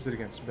might use it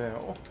against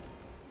Vale.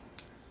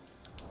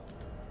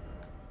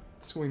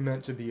 It's only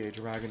meant to be a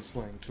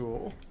dragon-slaying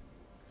tool.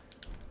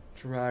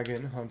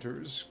 Dragon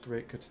Hunter's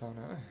great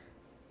katana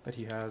that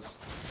he has.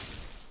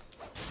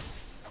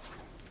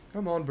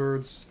 Come on,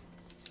 birds.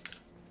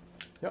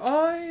 Yeah,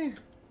 I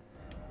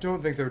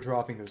don't think they're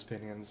dropping those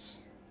pinions.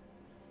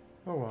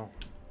 Oh well.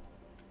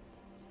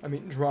 I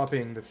mean,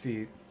 dropping the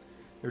feet.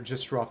 They're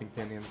just dropping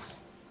pinions.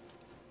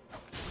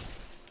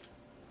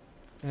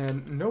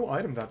 And no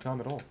item that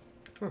time at all.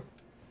 Huh.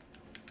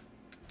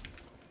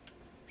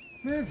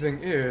 Main thing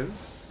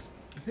is,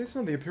 based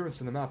on the appearance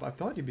of the map, I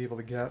thought you'd be able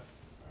to get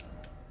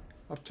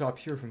up top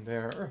here from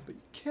there. But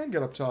you can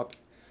get up top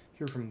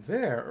here from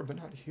there, but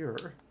not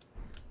here.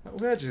 That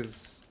ledge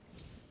is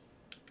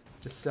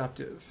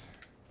deceptive.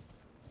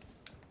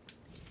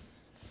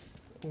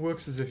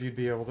 Looks as if you'd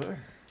be able to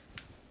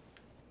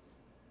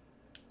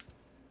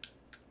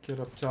get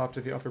up top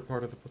to the upper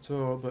part of the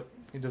plateau, but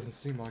it doesn't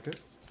seem like it.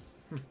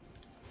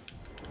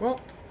 Well,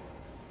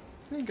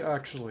 I think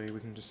actually we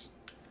can just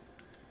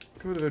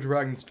go to the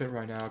Dragon's Pit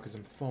right now because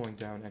I'm falling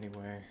down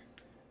anyway.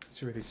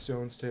 See where these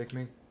stones take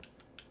me.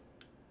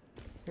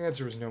 The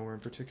answer is nowhere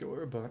in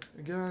particular, but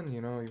again, you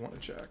know, you want to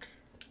check.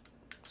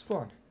 It's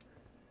fun.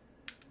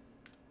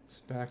 It's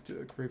back to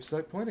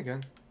Gravesite Plain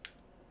again.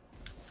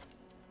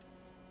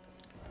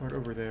 Right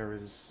over there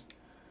is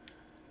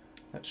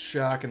that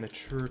shack in the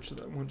church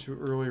that I went to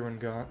earlier and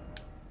got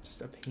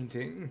just a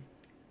painting.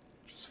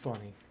 Just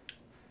funny.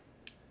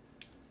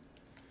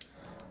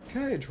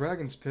 Okay,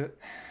 Dragon's Pit.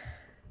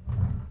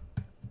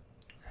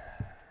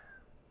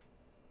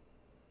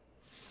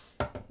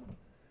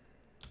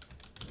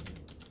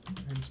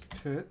 Dragon's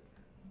Pit.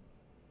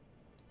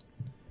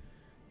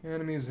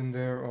 Enemies in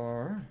there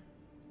are...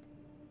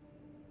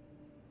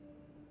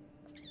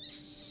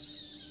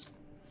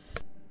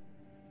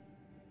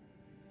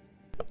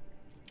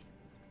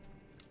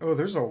 Oh,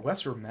 there's a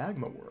lesser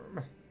Magma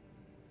Wyrm.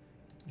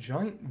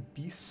 Giant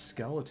beast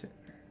skeleton.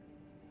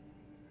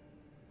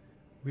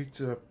 Weak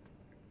to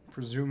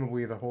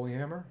presumably the Holy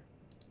Hammer.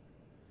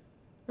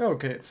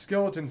 Okay, it's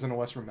skeletons and a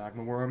lesser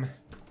Magma Wyrm.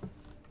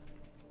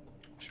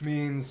 Which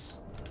means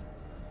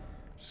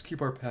just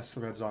keep our pest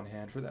threads on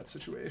hand for that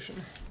situation.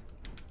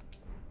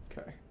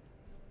 Okay.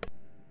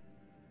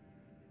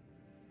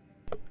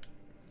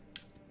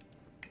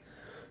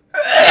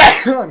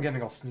 I'm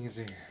getting all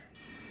sneezy.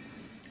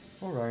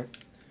 Alright.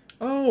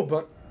 Oh,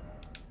 but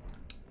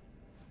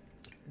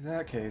in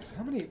that case,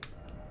 how many...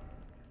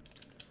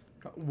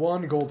 Got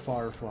one gold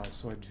firefly,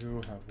 so I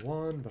do have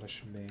one, but I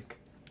should make...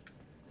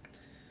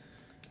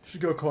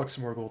 Should go collect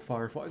some more gold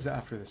fireflies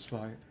after this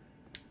fight.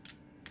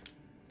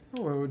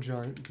 Hello,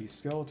 giant beast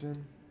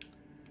skeleton.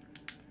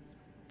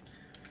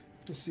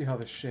 Let's see how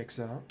this shakes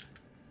out.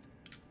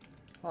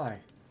 Hi.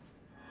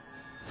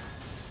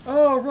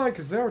 Oh, right,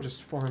 because they were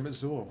just Farm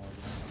Azula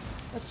ones.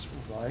 That's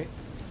right.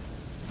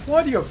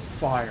 Why do you have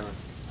fire?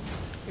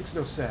 Makes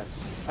no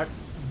sense.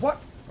 What?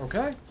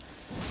 Okay.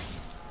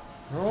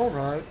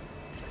 Alright.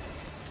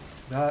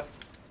 That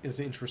is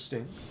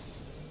interesting.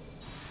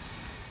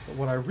 But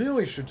what I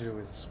really should do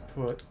is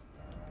put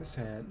this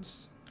hand...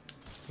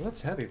 Well,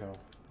 that's heavy, though.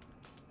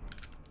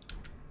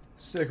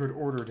 Sacred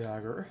Order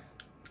Dagger.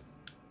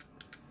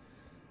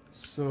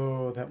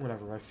 So that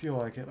whenever I feel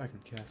like it, I can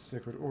cast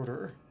Sacred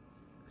Order.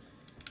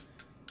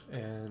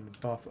 And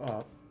buff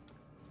up.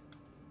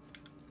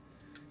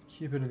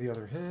 Keep it in the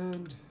other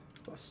hand.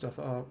 Buff stuff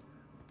up.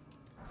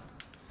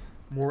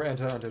 More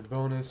anti-undead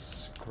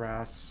bonus.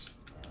 Grass.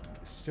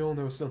 Still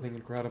know something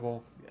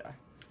incredible. Yeah.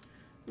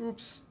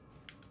 Oops.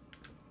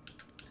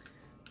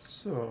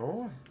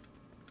 So.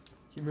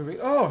 Keep moving.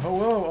 Oh,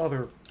 hello,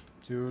 other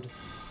dude.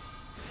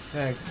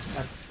 Thanks.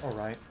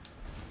 Alright.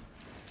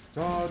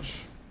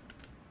 Dodge.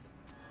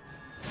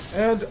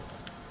 And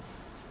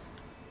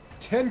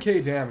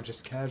 10k damage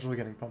just casually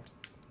getting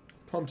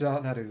pumped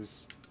out. That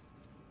is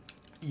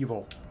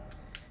evil.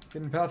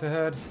 Hidden path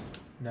ahead.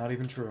 Not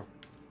even true.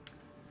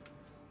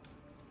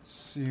 Let's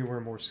see where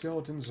more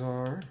skeletons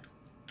are.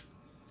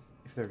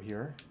 If they're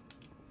here.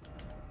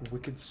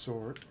 Wicked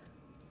Sword.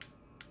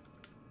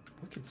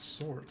 Wicked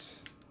Sword.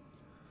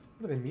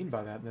 What do they mean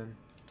by that, then?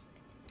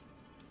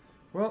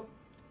 Well,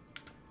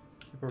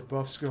 Keep our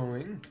buffs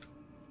going.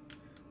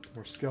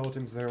 More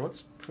skeletons there.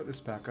 Let's put this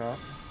back up.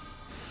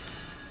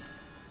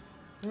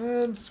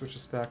 And switch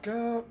this back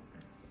out.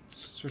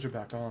 Switch it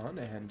back on,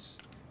 and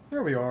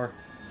there we are.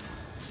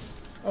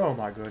 Oh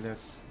my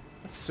goodness.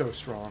 That's so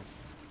strong.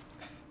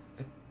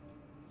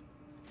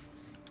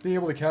 Being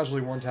able to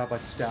casually one-tap by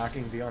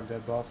stacking the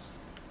undead buffs.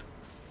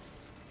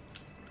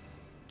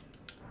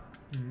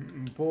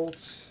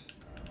 Bolt.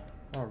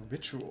 Oh,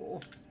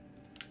 ritual.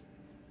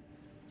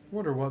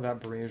 Wonder what that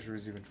brazier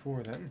is even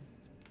for then.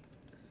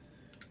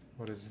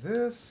 What is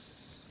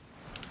this?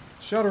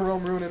 Shadow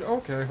Realm Rune.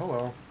 Okay,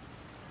 hello.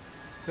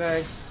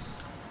 Thanks.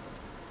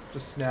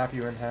 Just snap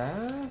you in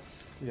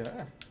half.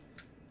 Yeah.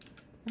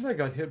 And I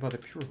got hit by the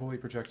pure holy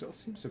projectile.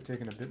 Seems to have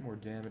taken a bit more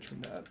damage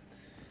from that.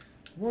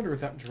 I wonder if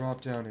that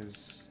drop down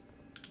is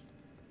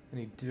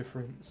any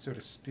different, so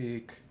to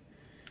speak,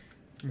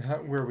 from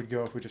where we'd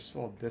go if we just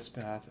followed this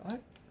path. I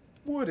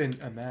wouldn't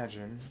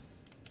imagine.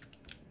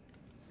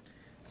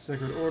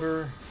 Sacred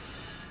Order.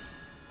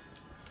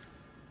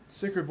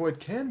 Sacred Void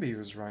can be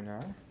used right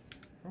now.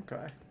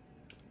 Okay.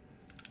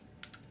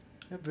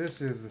 Yep,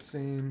 this is the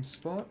same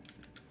spot.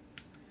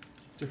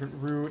 Different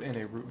route and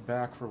a route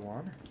back for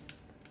one.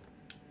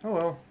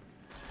 Hello.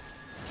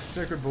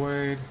 Sacred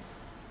Blade.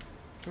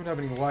 Don't have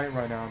any light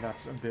right now, and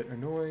that's a bit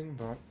annoying,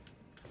 but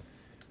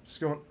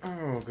just going.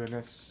 Oh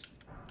goodness.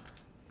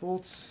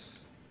 Bolt.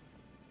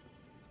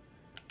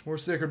 More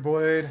Sacred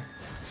Blade.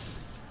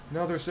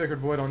 Another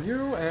Sacred Blade on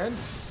you, and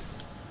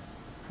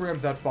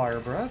preempt that Fire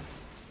Breath.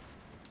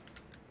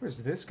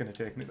 Where's this gonna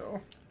take me though?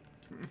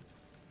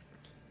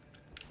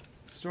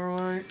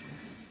 Starlight.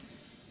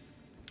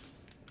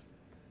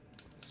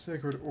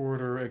 Sacred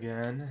Order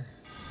again.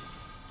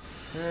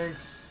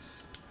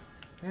 Thanks.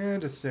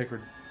 And a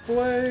Sacred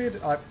Blade.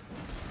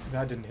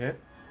 That didn't hit.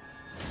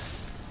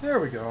 There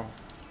we go.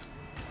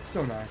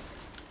 So nice.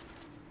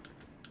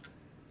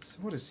 So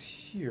what is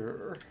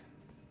here?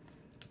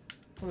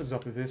 What is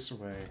up this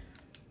way?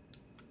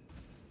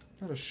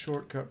 Not a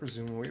shortcut,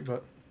 presumably,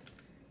 but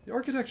the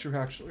architecture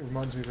actually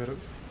reminds me a bit of...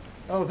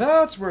 Oh,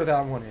 that's where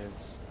that one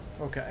is.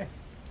 Okay.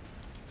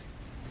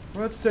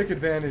 Let's take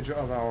advantage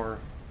of our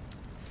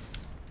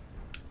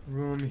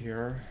room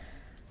here.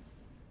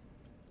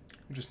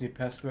 We just need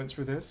pestilence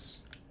for this.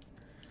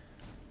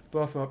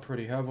 Buff up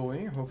pretty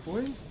heavily,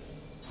 hopefully.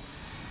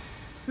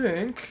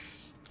 Think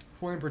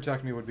Flame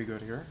Protect Me would be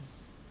good here.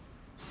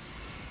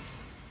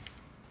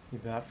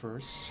 Need that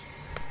first.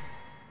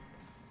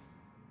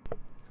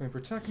 Flame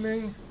Protect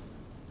Me.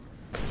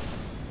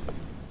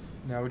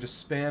 Now we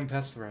just spam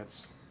pest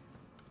threats.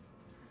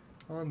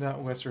 On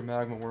that lesser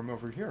Magma Wyrm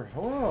over here.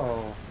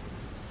 Hello!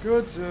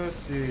 Good to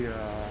see ya.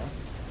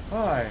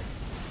 Hi.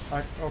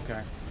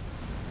 Okay.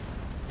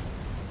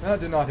 That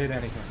did not hit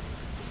anything.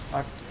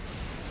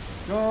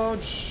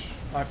 Dodge.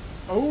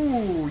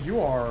 Oh, you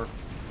are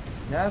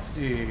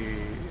nasty.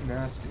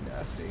 Nasty,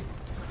 nasty.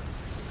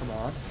 Come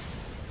on.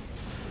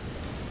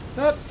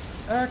 That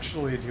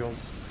actually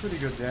deals pretty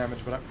good damage,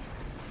 but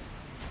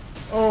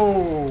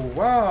Oh,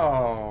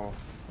 wow.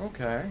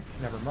 Okay,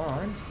 never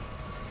mind.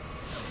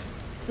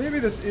 Maybe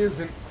this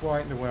isn't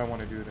quite the way I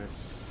want to do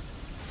this.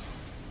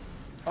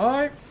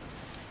 I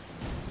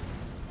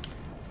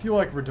feel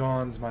like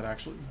Radahn's might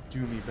actually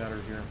do me better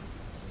here.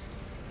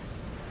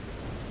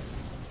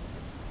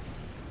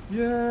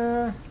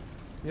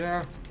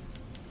 Yeah.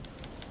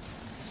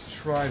 Let's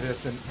try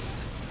this and...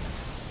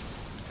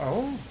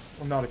 Oh?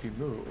 Well, not if you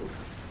move.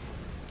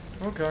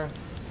 Okay. I'm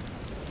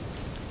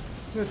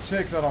gonna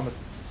take that on the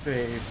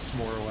face,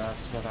 more or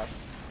less, but I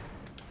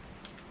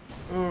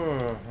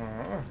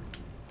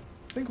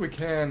think we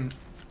can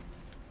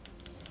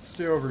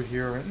stay over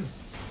here and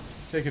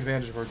take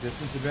advantage of our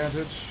distance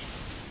advantage.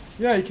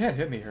 Yeah, you can't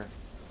hit me here.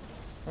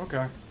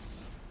 Okay.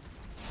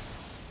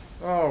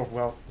 Oh,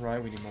 well,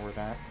 right, we need more of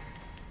that.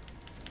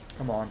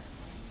 Come on.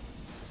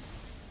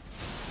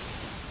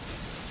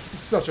 This is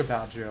such a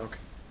bad joke.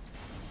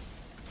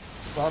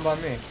 Bomb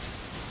on me.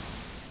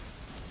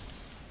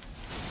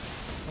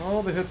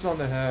 All the hits on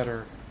the head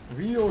are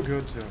real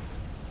good, too.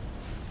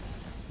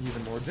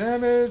 Even more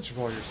damage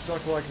while you're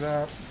stuck like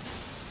that.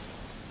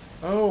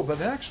 Oh, but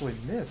they actually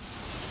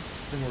miss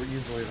more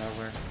easily that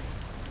way.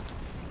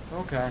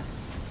 Okay.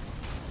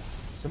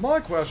 So my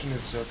question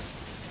is just,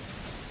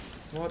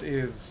 what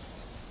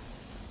is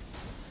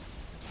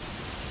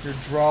your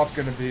drop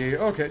gonna be?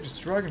 Okay,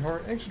 just Dragon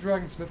Heart, Ancient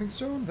Dragon Smithing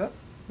Stone. That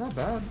not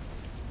bad.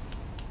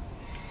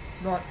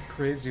 Not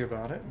crazy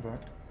about it,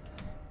 but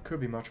could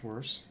be much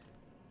worse.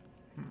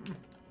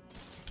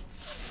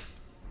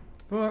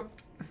 But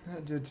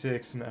that did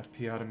take some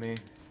FP out of me.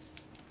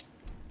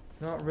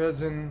 Not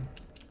resin.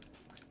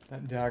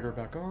 That dagger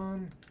back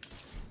on.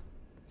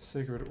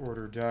 Sacred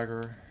Order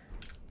dagger.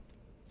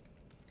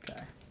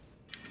 Okay.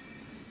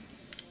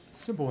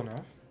 Simple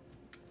enough.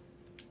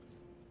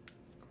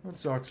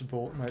 Gransax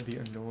bolt might be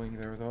annoying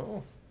there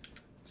though.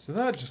 So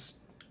that just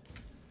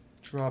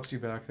drops you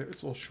back there.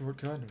 It's a little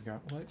shortcut. We've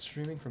got light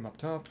streaming from up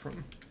top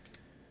from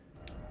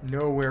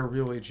nowhere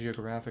really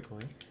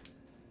geographically.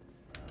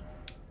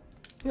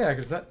 Yeah,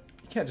 because that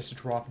you can't just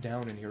drop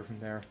down in here from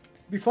there.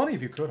 It'd be funny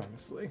if you could,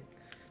 honestly.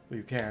 But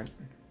you can't.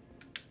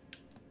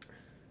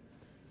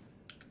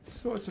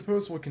 So I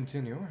suppose we'll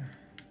continue.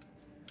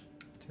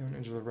 Down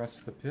into the rest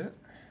of the pit.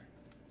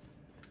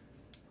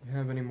 Do we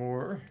have any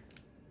more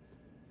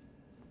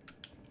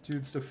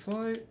dudes to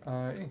fight?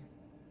 I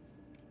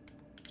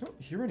don't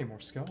hear any more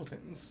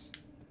skeletons.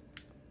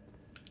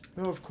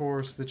 Though, of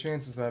course, the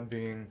chances of that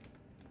being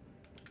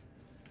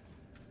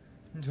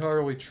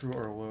entirely true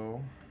are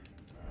low.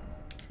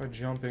 Try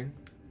jumping.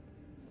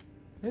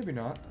 Maybe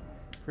not.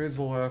 Praise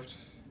the left.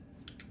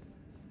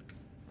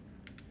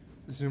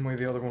 Presumably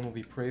the other one will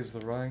be praise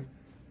the right.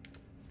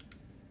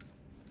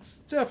 It's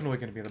definitely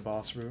going to be the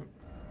boss route.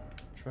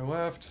 Try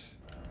left.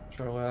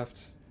 Try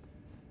left.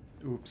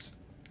 Oops.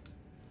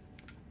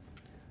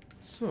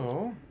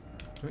 So,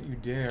 don't you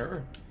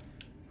dare.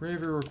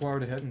 Bravery required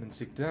to head and then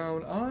seek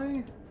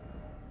down.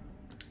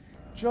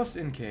 Just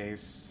in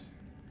case.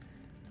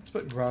 Let's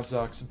put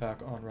Gransax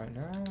back on right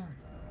now.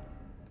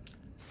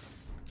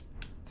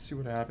 See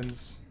what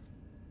happens.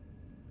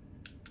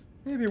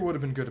 Maybe it would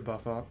have been good to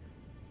buff up.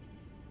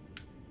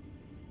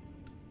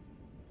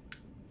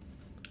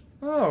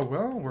 Oh,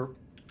 well,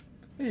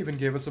 they even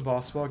gave us a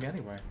boss bug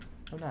anyway.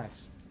 Oh,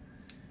 nice.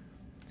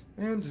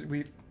 And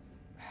we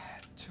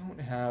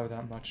don't have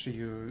that much to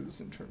use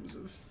in terms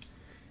of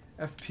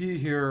FP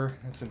here.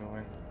 That's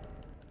annoying.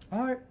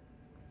 Alright.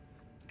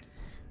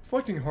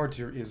 Reflecting hard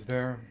tier is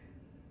there.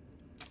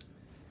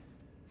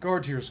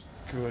 Guard tier's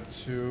good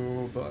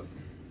too, but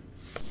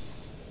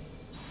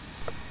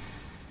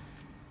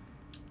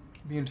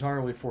be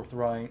entirely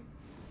forthright.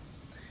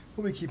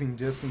 We'll be keeping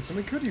distance, and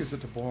we could use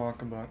it to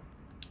block, but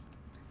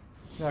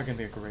it's not going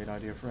to be a great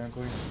idea,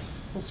 frankly.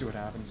 We'll see what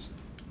happens.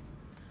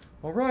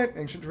 Alright,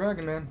 Ancient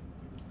Dragon Man.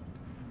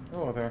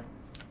 Hello there.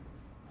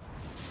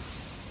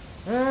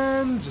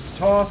 And just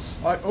toss.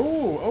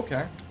 Oh,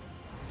 okay.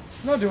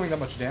 Not doing that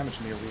much damage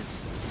to me, at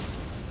least.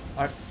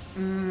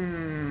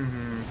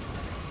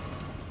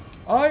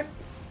 I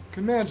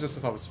could manage this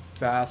if I was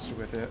fast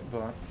with it,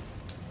 but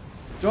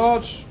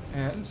dodge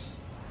and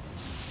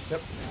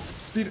yep,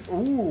 speed.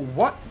 Ooh,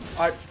 what?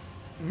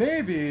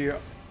 Maybe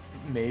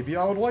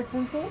I would like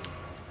Blink Bolt.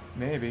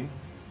 Maybe.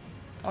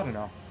 I don't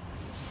know.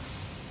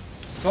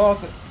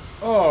 Toss it.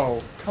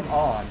 Oh, come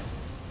on.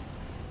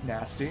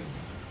 Nasty.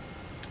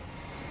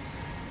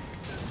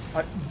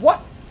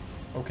 What?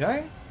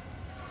 Okay.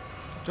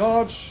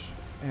 Dodge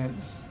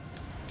and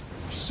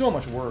so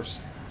much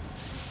worse.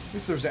 At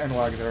least there's an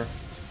lag there.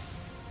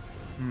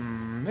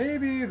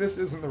 Maybe this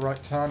isn't the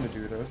right time to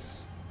do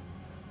this.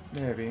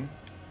 Maybe.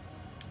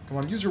 Come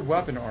on, use your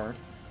weapon art.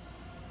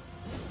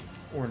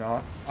 Or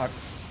not.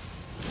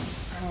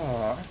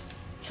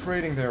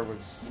 Trading there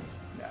was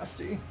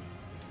nasty.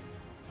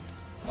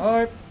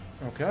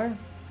 Okay.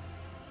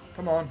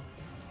 Come on.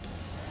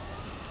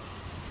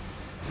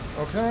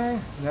 Okay,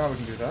 now we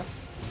can do that.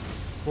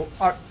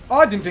 Well,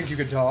 I didn't think you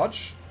could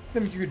dodge.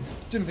 Didn't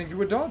think you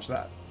would dodge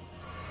that.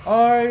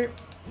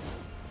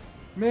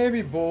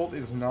 Maybe Bolt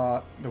is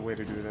not the way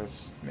to do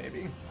this.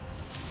 Maybe.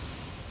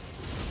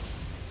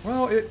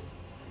 Well,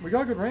 we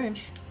got good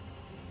range.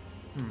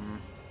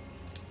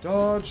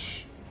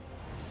 Dodge.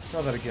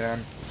 Try that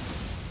again.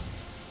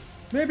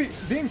 Maybe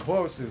being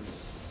close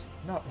is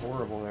not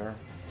horrible there.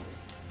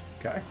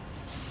 Okay.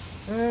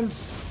 And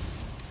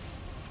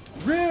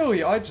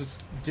really, I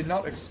just did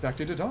not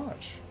expect it to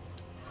dodge.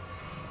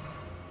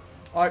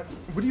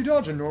 Would you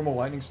dodge a normal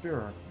lightning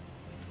spear?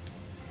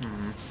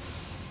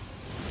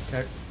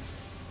 Okay.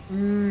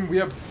 We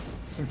have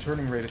some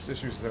turning radius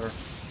issues there.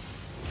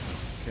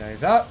 Okay,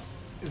 that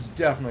is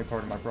definitely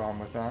part of my problem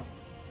with that.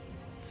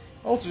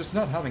 Also, just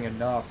not having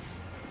enough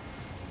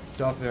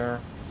stuff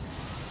there.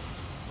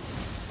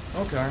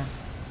 Okay.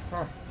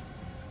 Huh.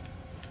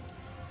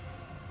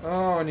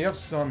 Oh, and you have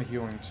some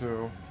healing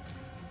too.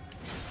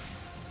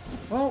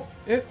 Well,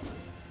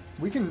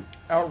 we can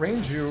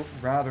outrange you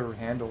rather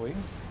handily,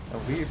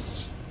 at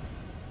least.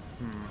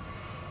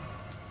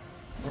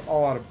 We're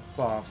all out of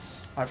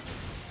buffs.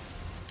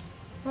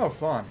 Oh,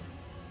 fun.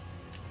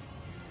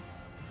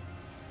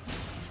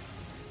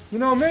 You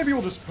know, maybe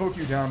we'll just poke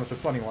you down with the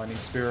funny lightning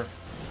spear.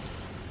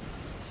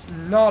 It's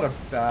not a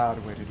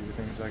bad way to do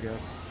things, I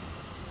guess.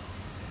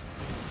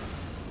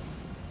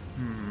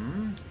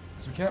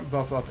 So we can't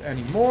buff up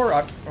anymore.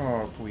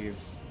 Oh,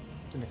 please.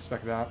 Didn't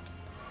expect that.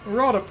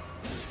 We're out of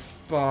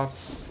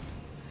buffs.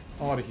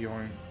 A lot of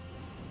healing.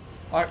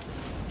 I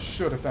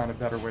should have found a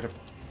better way to...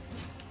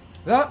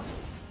 That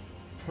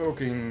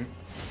poking...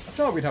 I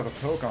thought we'd have a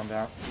poke on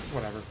that.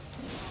 Whatever.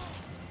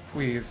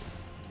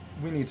 Please.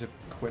 We need to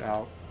quit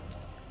out.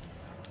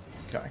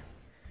 Okay.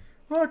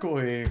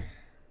 Luckily,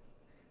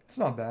 it's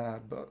not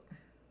bad, but...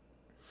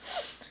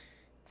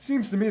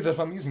 Seems to me that if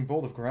I'm using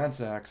Bolt of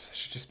Gransax, I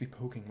should just be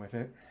poking with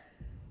it.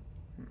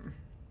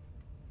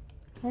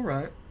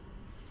 Alright.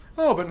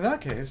 Oh, but in that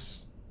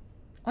case,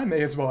 I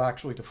may as well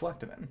actually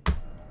deflect then.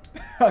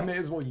 I may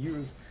as well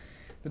use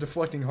the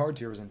deflecting hard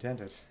tier as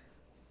intended.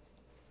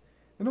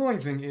 The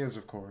annoying thing is,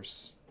 of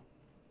course,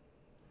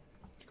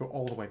 to go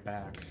all the way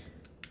back.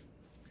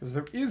 Because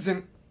there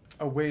isn't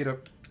a way to...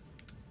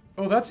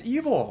 Oh, that's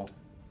evil!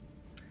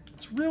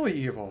 It's really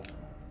evil.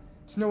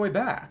 There's no way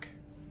back.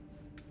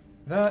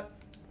 That...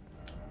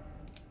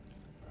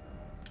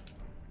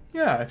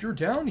 Yeah, if you're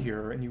down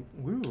here and you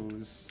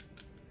lose,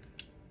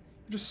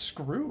 you're just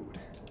screwed.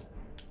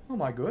 Oh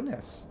my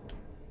goodness.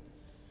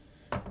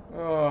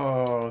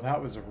 Oh,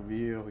 that was a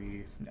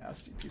really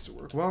nasty piece of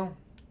work. Well,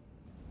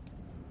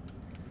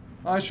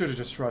 I should have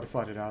just tried to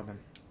fight it out then.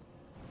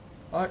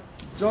 I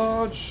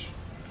dodge.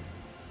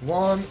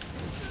 One.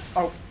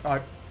 Oh,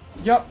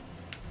 yep.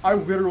 I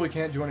literally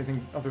can't do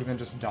anything other than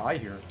just die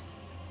here.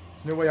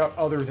 There's no way out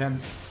other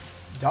than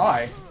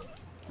die.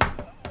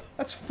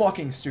 That's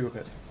fucking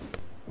stupid.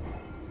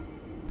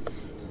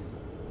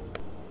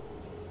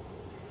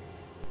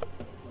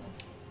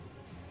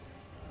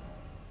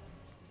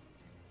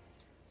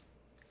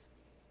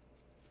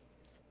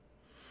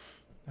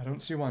 I don't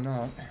see why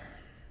not.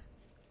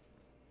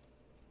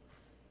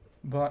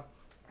 But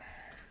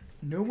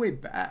no way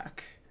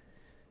back.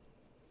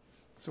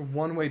 It's a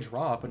one-way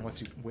drop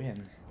unless you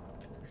win.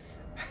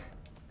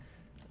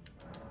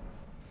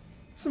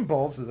 Some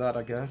balls to that,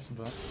 I guess,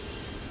 but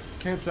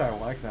can't say I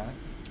like that.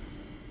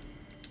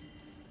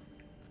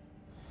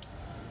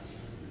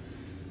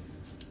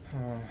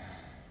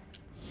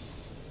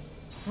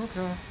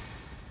 Okay.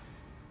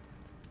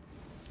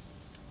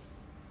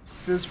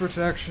 Fizz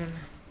protection.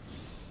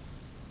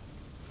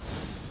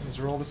 These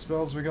are all the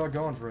spells we got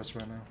going for us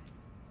right now.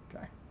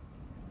 Okay.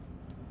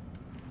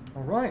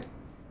 Alright.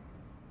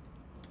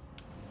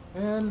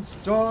 And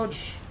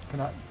dodge.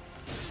 Can I...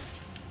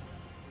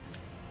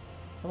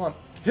 Come on.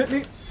 Hit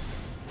me!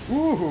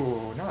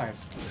 Ooh,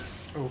 nice.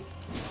 Oh.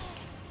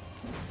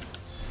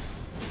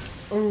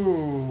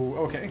 Oh,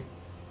 okay.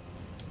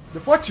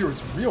 Deflect here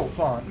is real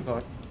fun,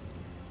 but...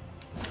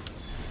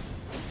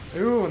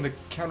 Ooh, and the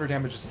counter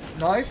damage is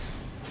nice.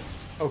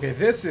 Okay,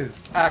 this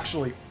is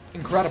actually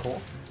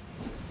incredible.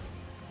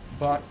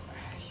 But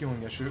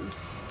healing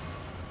issues.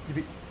 You'd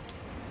be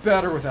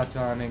better with that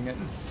timing,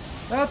 and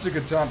that's a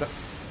good time to...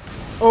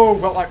 Oh,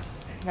 well,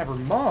 never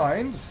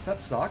mind. That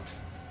sucked.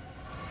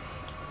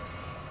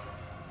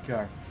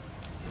 Okay.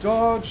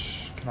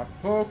 Dodge. Can I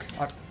poke?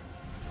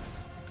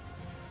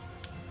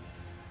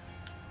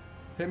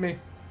 Hit me.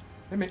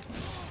 Hit me.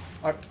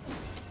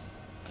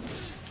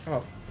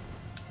 Oh.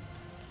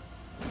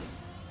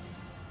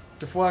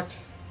 Deflect.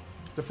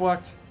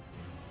 Deflect.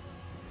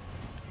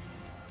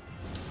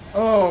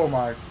 Oh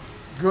my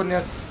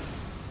goodness.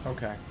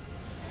 Okay.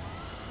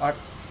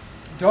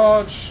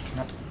 Dodge. Can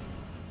I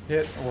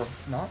hit or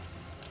not?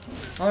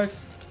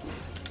 Nice.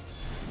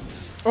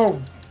 Oh.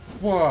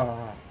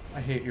 Whoa. I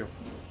hate you.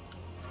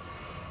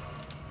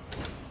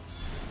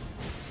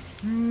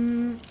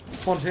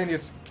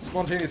 Spontaneous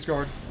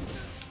guard.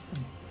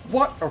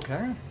 What?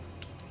 Okay.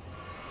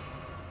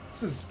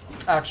 This is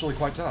actually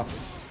quite tough.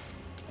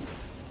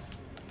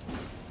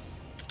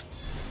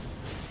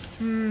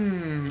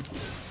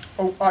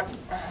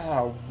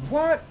 Oh,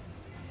 what?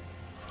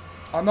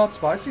 I'm not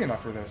spicy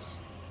enough for this.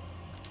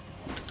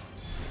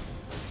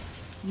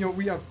 You know,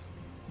 we have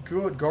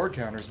good guard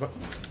counters, but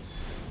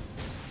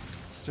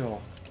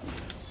still.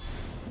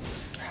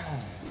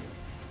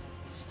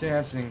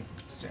 Stance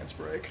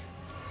break.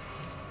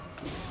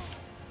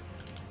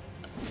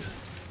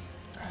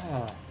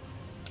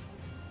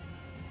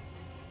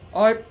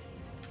 I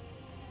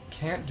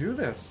can't do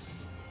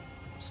this.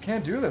 Just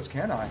can't do this,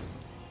 can I?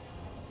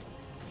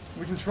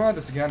 We can try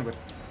this again with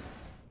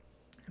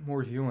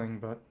more healing,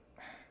 but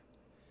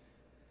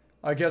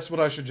I guess what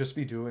I should just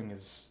be doing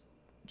is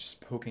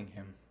just poking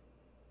him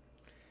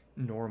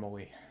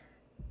normally.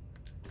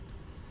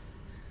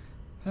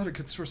 Without a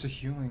good source of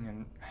healing,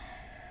 and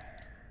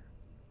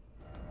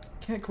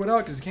can't quit out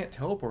because you can't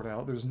teleport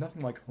out. There's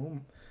nothing like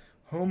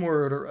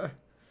homeward or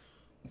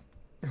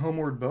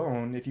homeward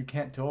bone. If you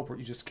can't teleport,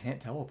 you just can't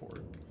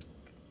teleport.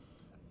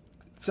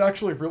 It's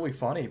actually really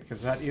funny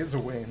because that is a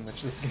way in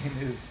which this game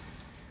is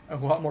a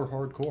lot more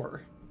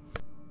hardcore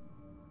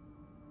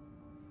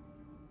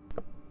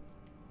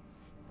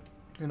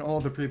than all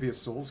the previous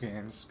Souls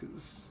games,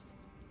 because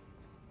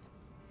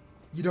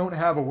you don't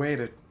have a way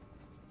to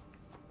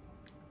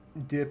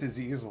dip as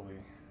easily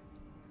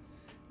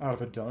out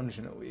of a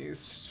dungeon, at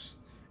least.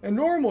 And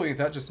normally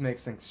that just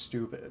makes things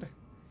stupid,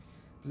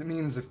 because it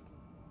means if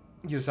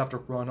you just have to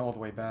run all the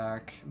way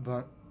back,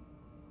 but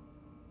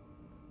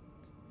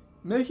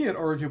making it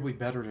arguably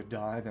better to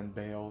die than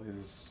bail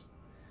is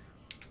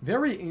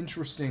very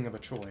interesting of a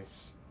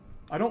choice.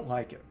 I don't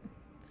like it.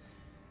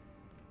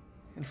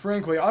 And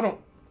frankly, I don't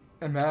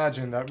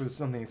imagine that was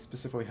something they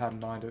specifically had in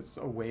mind as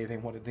a way they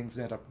wanted things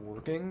to end up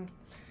working.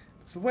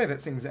 It's the way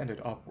that things ended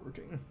up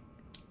working.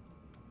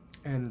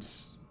 And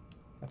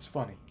that's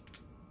funny.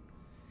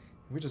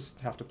 We just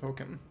have to poke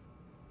him,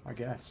 I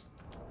guess.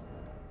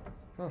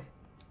 Huh.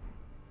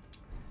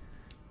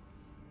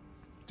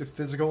 To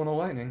physical and a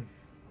lightning.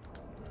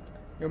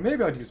 You know,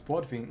 maybe I'd use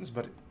Blood Fiends,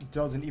 but it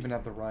doesn't even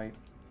have the right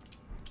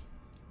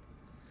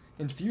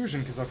infusion,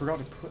 because I forgot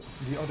to put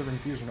the other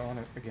infusion on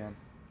it again.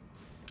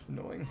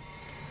 Annoying.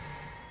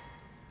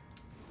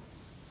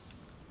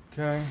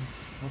 Okay.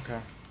 Okay.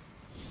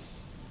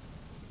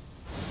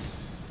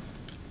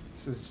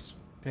 This is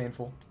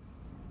painful.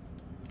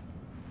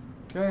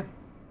 Okay.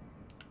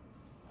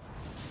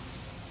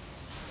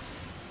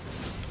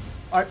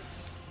 I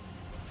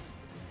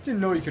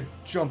didn't know you could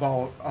jump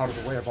all out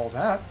of the way of all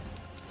that.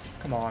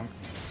 Come on.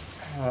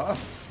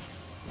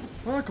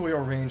 Luckily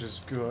our range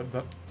is good,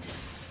 but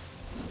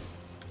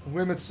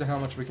limits to how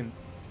much we can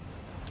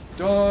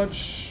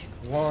dodge.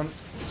 One.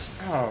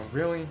 Oh,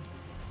 really?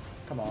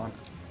 Come on.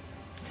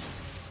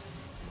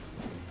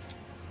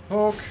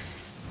 Poke.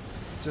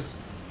 Just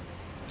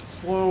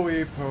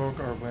slowly poke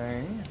our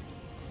way.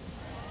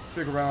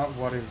 Figure out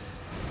what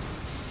is...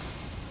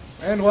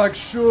 And like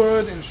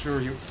should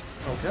ensure you...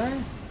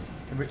 Okay.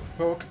 Can we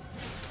poke?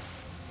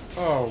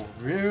 Oh,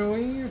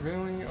 really?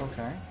 Really?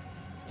 Okay.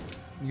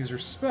 Use your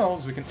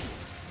spells, we can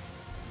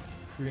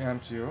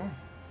preempt you.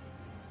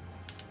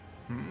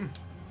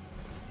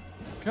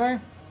 Okay.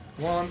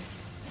 One.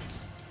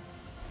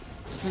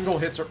 Single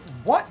hits are...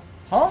 What?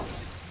 Huh?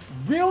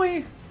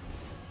 Really?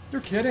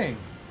 You're kidding.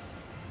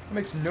 That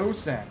makes no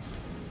sense.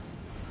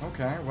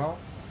 Okay, well.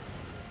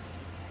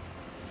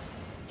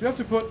 Do you have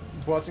to put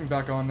Blessing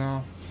back on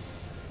now?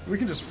 We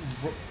can just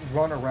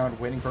run around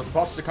waiting for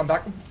buffs to come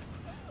back.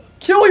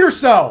 Kill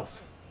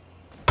yourself!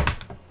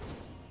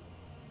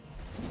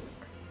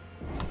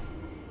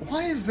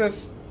 Why is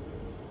this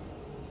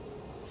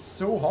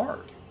so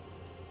hard?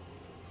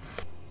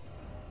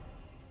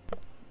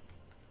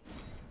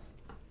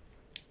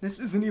 This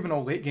isn't even a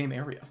late game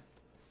area.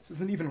 This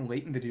isn't even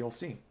late in the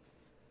DLC.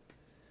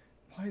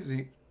 Why is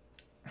he...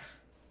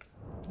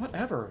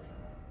 Whatever.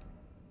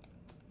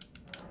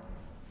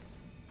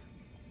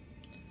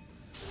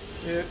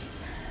 You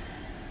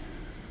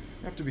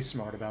have to be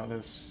smart about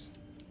this.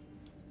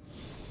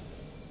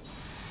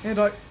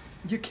 And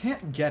you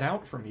can't get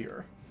out from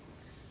here.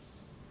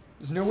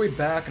 There's no way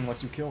back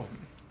unless you kill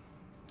him.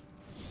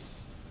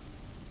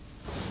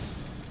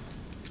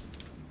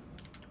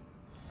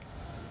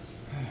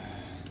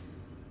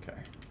 Okay.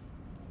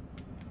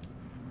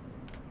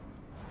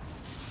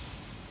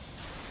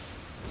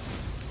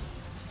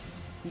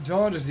 He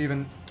dodges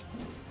even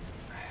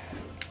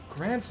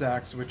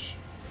Gransax, which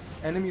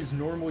enemies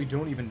normally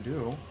don't even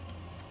do.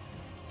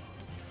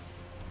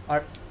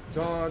 I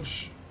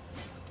dodge,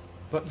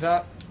 but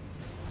that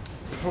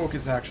poke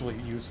is actually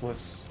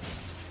useless.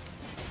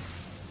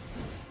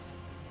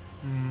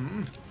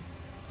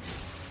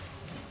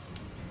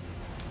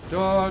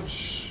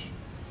 Dodge,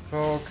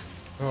 poke,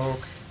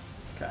 poke.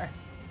 Okay.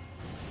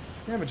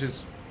 Damage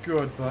is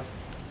good, but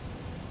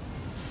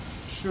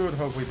should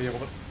hopefully be able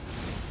to...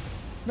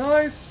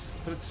 Nice!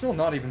 But it's still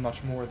not even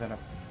much more than a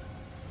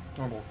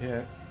normal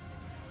hit.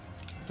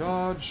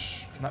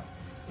 Dodge. Can I...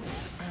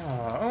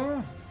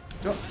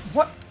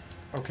 what?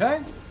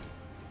 Okay.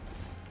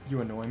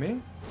 You annoy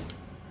me.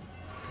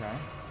 Okay.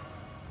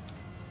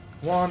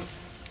 1,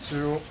 2.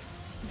 You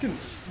can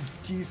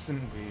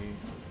decently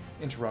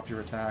interrupt your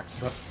attacks,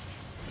 but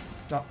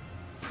not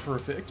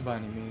perfect by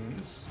any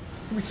means.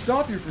 Can we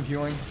stop you from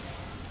healing?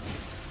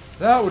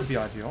 That would be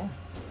ideal.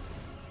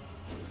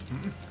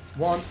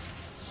 1,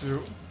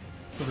 2,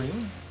 3.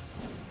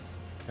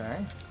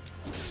 Okay.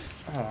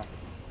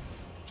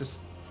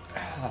 Just...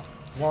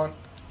 1.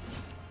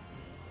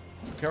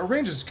 Okay, our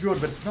range is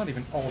good, but it's not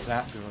even all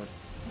that good.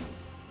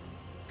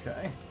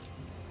 Okay.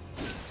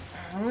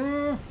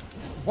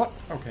 What?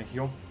 Okay,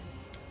 heal.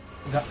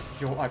 That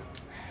heal.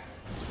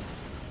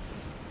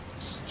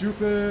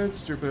 Stupid,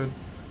 stupid.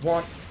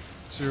 1,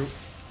 2,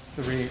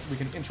 3. We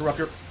can interrupt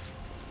your...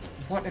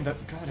 What in the...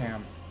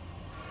 Goddamn.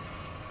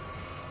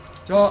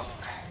 Duh.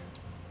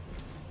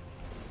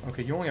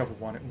 Okay, you only have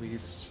 1 at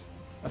least.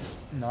 That's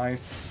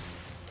nice.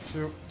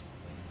 2.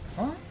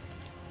 Huh?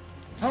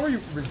 How are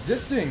you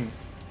resisting?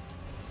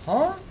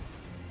 Huh?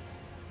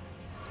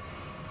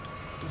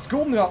 Is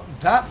Golden not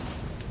that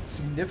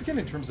significant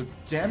in terms of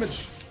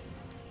damage?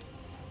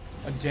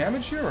 A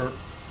damage here, or...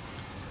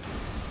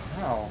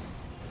 How?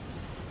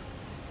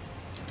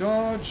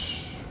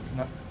 Dodge...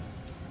 Not...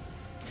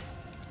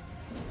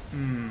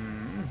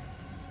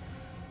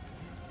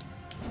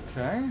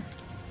 Okay.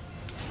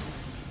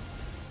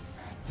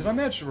 Did I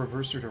manage to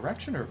reverse your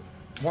direction, or...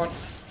 1...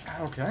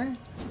 Okay.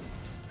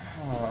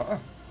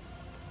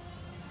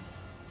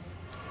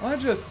 I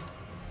just...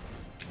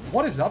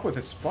 What is up with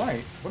this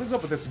fight? What is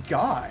up with this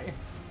guy?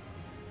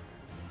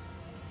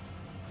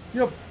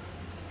 You have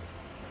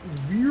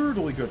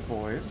weirdly good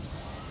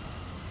boys.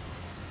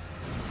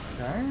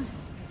 Okay.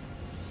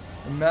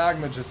 The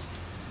magma just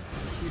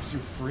keeps you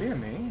free of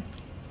me.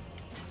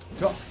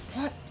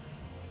 What?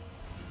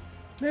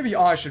 Maybe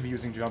I should be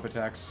using jump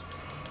attacks.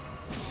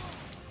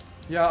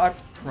 Yeah, I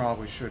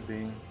probably should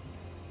be.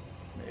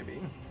 Maybe.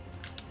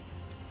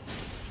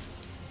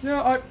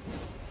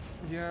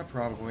 Yeah,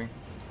 probably.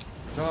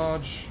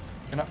 Dodge.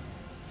 Can I...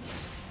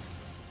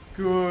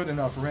 Good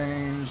enough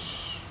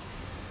range.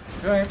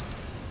 Okay.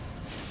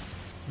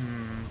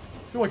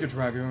 Feel like a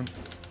dragoon.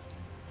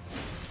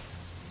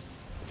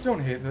 Don't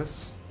hate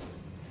this.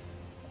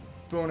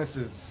 Bonus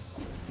is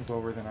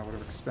lower than I would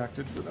have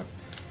expected for the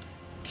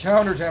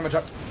counter damage.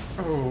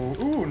 Oh,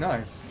 ooh,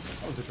 nice.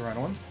 That was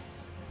adrenaline.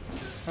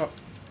 Oh,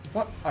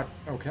 what?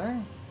 Okay.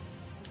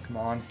 Come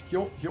on.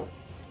 Heal, heal.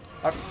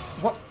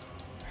 What?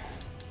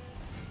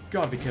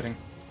 Gotta be kidding.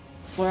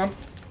 Slam.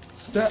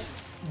 Step.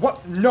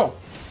 What? No.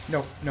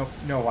 No, no,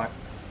 no, I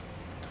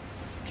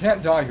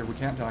can't die here. We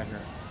can't die here.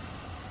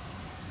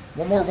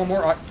 One more, one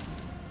more.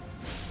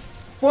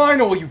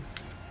 Finally, you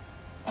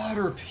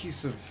utter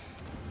piece of...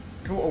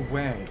 Go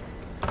away.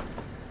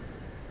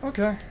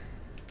 Okay.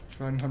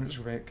 Trident Hunter's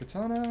great.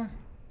 Katana.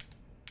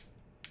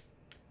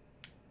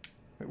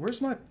 Wait,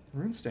 where's my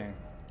rune stain?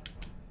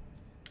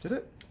 Did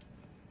it?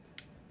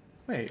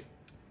 Wait.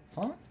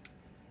 Huh?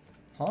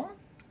 Huh?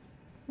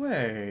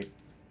 Wait.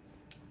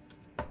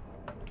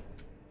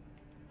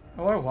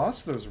 Oh, I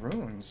lost those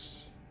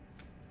runes.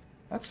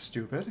 That's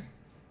stupid.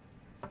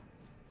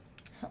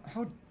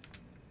 How...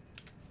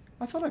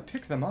 I thought I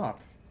picked them up.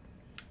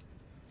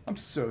 I'm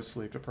so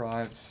sleep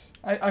deprived.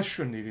 I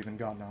shouldn't have even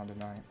gotten on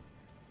tonight.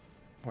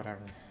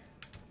 Whatever.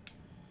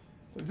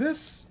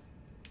 This...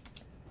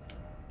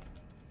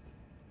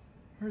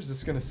 Where's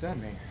this gonna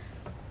send me?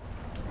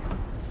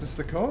 Is this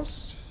the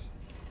coast?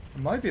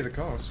 It might be the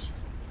coast.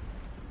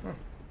 Huh.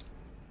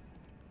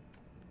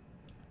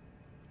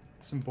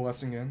 Some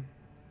blessing in.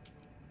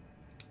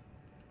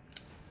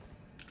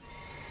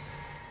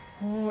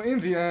 Oh, in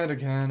the end,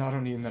 again, I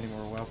don't need many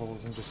more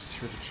levels. I'm just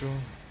here to chill.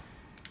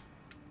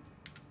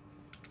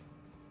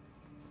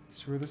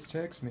 That's where this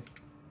takes me.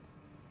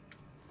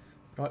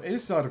 Got a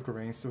side of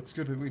grace, so it's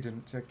good that we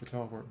didn't take the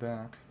teleport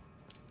back.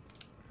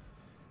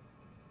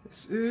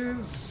 This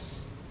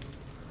is...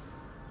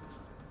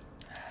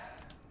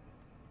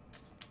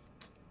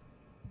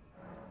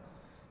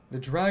 the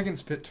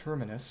Dragon's Pit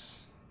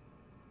Terminus.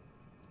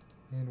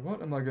 And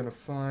what am I going to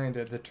find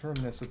at the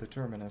terminus of the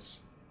terminus?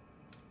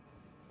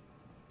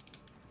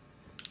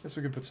 Guess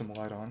we could put some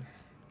light on.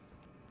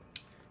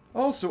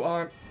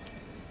 Also,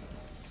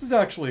 this is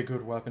actually a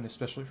good weapon,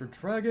 especially for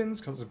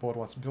dragons, because of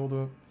Bloodlust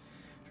buildup.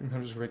 Dream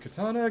Hunter's Great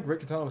Katana. Great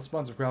Katana with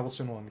spawns of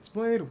Gravelstone along its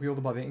blade,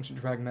 wielded by the ancient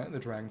dragon man in the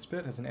Dragon's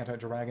Pit, has an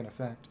anti-dragon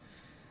effect.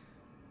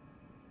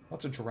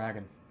 What's a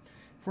dragon?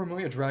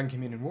 Formerly a dragon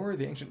communion warrior,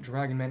 the ancient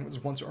dragon man was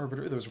once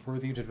arbiter that was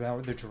worthy to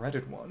devour the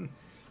dreaded one.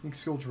 Unique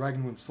skill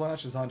Dragon Wound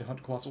Slash, designed to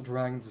hunt colossal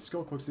dragons. The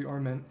skill clicks the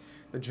armament,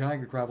 the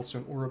jagged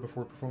Gravelstone aura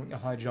before performing a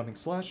high jumping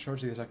slash.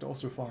 Charge the attack to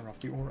also fire off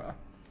the aura.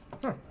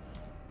 Huh.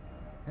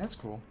 That's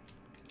cool.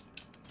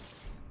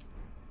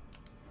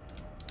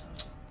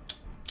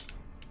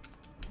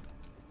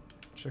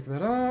 Check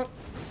that out.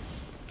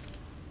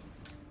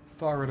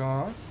 Fire it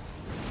off.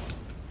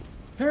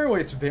 Apparently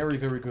it's very,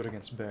 very good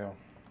against Bale.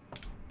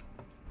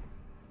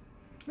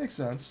 Makes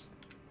sense.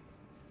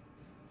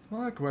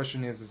 My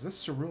question is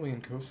this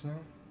Cerulean Coast now?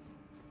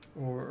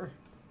 Or...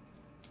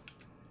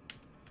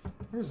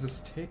 where is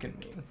this taken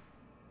me?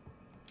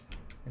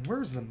 And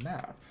where's the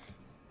map?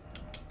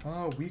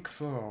 Oh, weak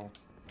foe.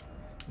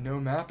 No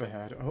map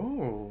ahead.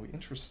 Oh,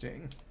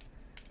 interesting.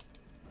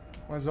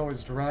 Why is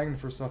always dragon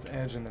first off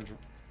edge and then...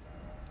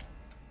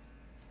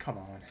 come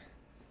on.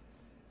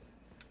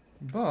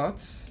 But,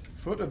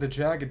 foot of the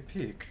Jagged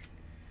Peak.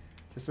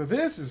 Okay, so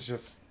this is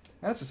just...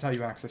 that's just how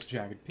you access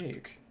Jagged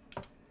Peak.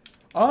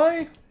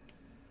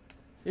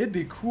 It'd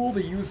be cool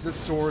to use this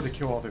sword to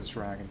kill all those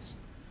dragons.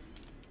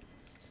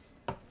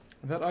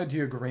 That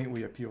idea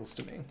greatly appeals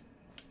to me.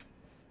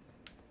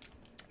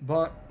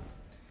 But,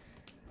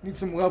 need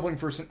some leveling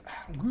first,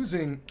 and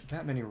losing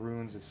that many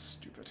runes is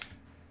stupid.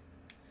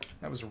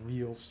 That was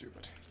real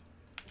stupid.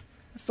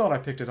 I thought I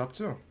picked it up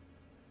too.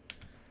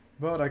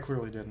 But I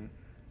clearly didn't.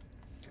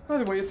 By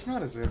the way, it's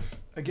not as if...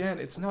 again,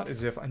 it's not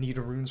as if I need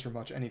runes for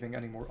much anything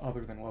anymore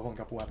other than leveling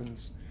up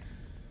weapons.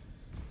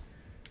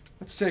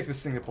 Let's take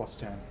this thing to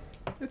 +10.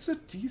 It's a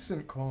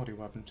decent quality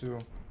weapon, too.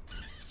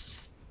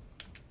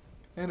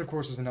 And, of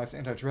course, there's a nice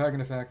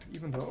anti-dragon effect,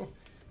 even though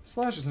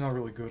Slash is not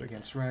really good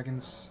against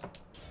dragons.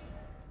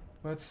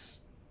 Let's...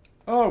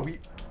 oh, we...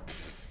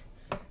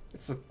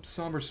 it's a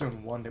Somber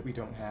Stone 1 that we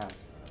don't have.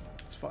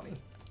 It's funny.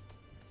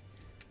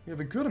 We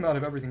have a good amount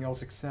of everything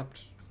else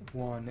except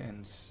 1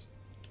 and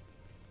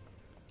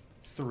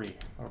 3.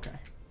 Okay.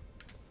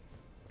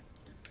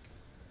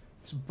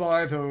 Let's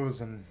buy those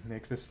and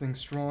make this thing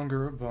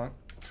stronger, but...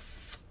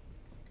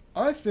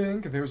 I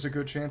think there's a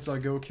good chance I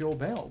go kill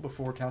Bale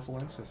before Castle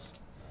Ensis.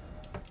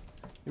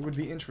 It would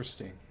be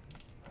interesting.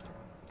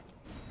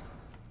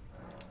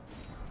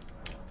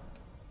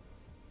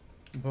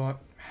 But...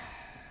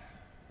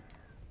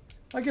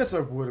 I guess I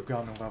would have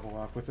gotten a level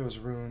up with those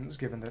runes,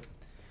 given that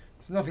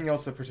there's nothing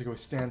else that particularly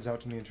stands out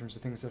to me in terms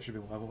of things I should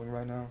be leveling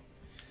right now.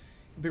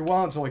 It'll be a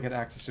while until I get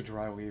access to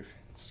Dry Leaf.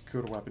 It's a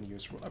good weapon to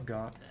use for what I've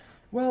got.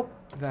 Well,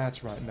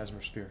 that's right,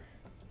 Messmer Spear.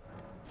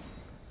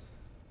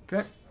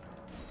 Okay.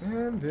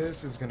 And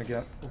this is gonna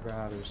get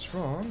rather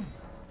strong.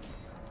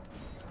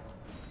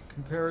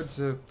 Compared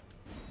to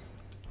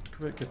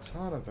Great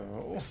Katana,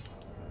 though.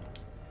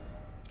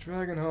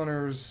 Dragon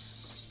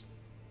Hunters...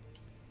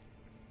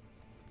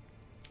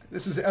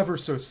 this is ever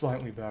so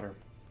slightly better.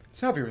 It's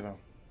heavier, though.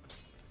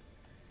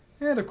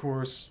 And, of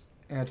course,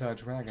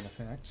 anti-dragon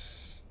effect.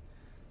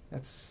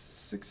 That's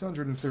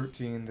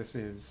 613. This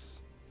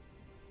is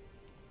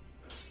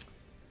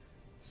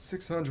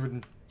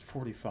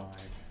 645.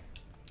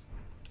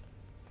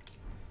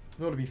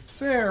 Though to be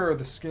fair,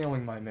 the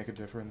scaling might make a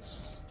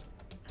difference.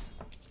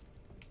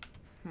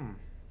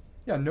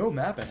 Yeah, no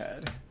map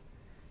ahead.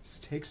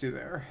 Just takes you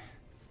there.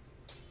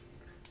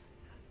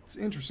 It's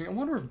interesting. I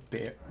wonder if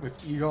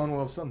Igon will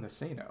have something to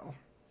say now.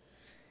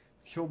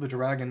 Killed the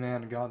dragon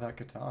man and got that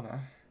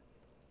katana.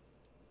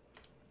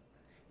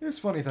 It's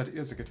funny that it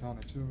is a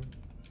katana too.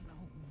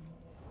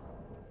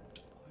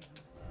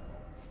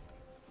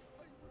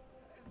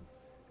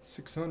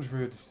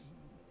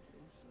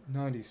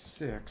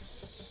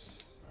 696.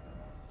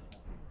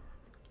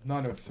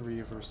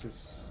 903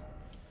 versus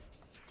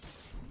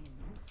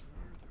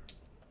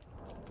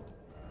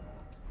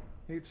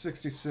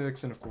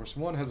 866, and of course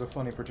one has a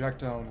funny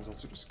projectile and is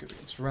also just good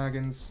against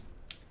dragons.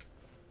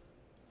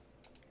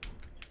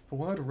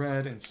 Blood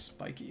red and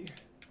spiky.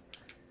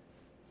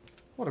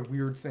 What a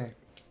weird thing.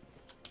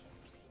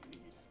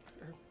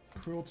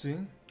 Cruelty.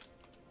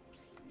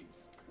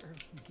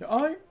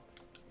 I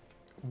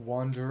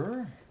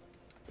wonder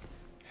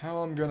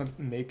how I'm gonna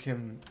make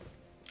him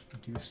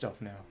do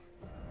stuff now.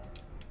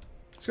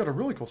 It's got a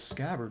really cool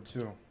scabbard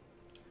too.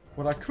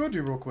 What I could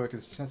do real quick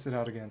is test it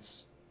out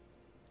against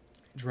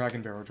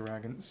Dragonbarrow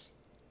dragons.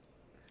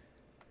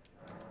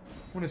 I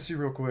want to see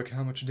real quick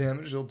how much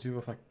damage it'll do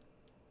if I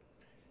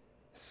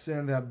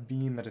send that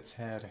beam at its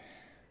head.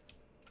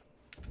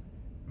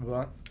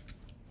 But,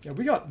 yeah,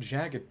 we got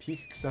Jagged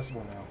Peak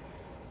accessible now.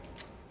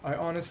 I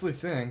honestly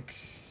think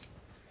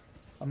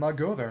I might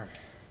go there.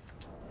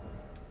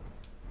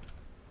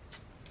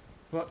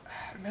 But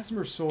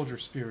Messmer Soldier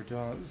Spear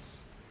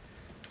does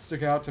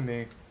stick out to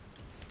me.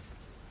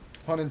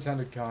 Pun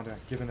intended, kinda,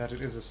 given that it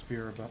is a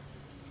spear, but...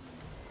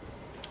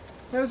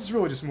 yeah, this is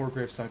really just more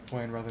Gravesite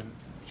Plain rather than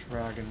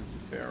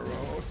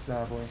Dragonbarrow,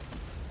 sadly.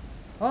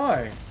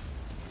 Hi!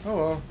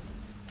 Hello.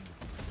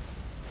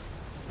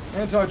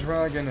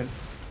 Anti-dragon, and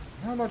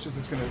how much is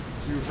this gonna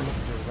do from a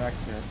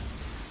direct hit?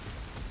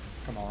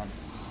 Come on.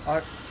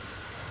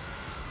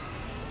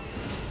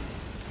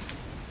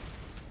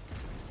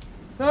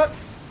 That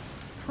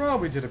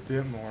probably did a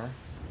bit more.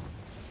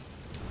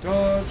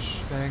 Dodge,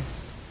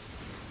 thanks.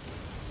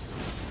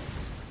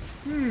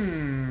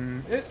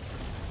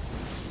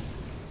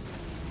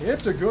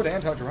 It's a good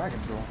anti-dragon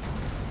tool.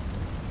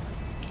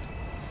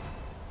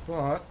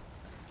 But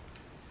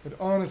I'd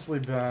honestly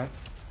bet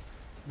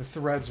the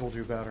threads will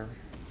do better.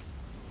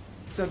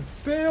 It said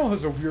Bale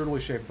has a weirdly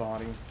shaped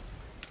body.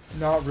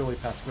 Not really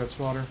past thread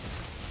spotter.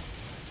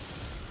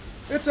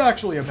 It's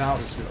actually about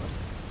as good.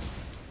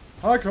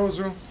 Hi,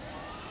 Kozu.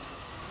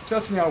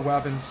 Testing out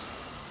weapons.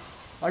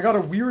 I got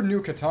a weird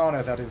new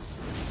katana that is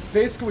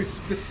basically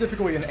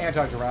specifically an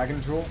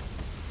anti-dragon tool.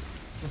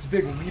 It's this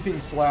big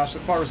leaping slash that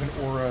fires an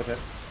aura that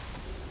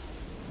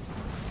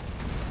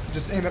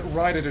just aim it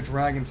right at a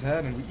dragon's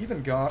head, and we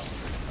even got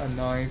a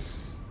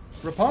nice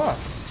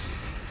riposte.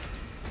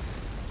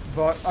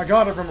 But I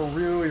got it from a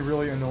really,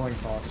 really annoying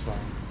boss fight.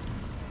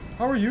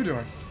 How are you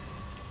doing?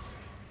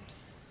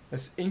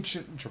 This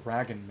ancient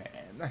dragon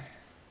man.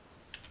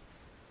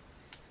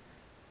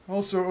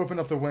 Also open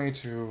up the way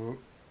to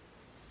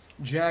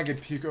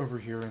Jagged Peak over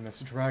here in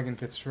this Dragon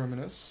Pit's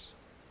terminus.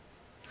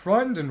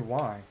 Frightened, and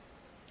why?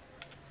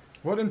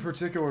 What in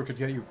particular could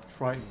get you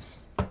frightened?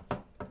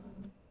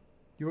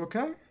 You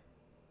okay?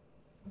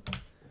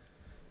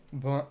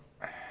 But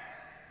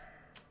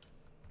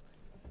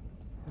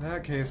in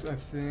that case, I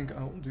think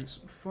I'll do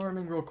some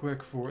farming real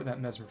quick for that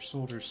Messmer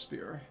Soldier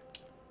Spear.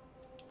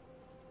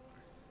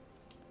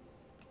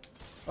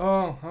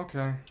 Oh,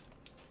 okay.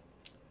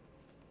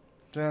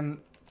 Then,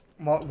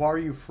 why are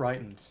you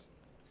frightened?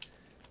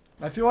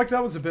 I feel like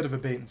that was a bit of a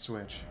bait and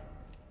switch.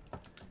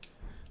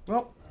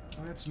 Well,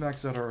 let's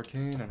max out our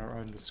Arcane and our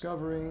Item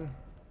Discovery.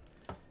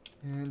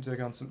 And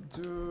dig on some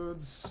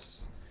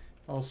dudes.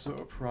 Also,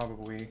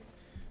 probably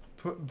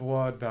put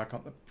blood back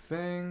on the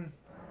thing.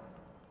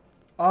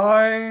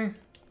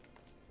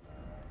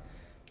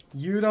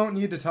 You don't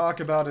need to talk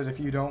about it if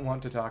you don't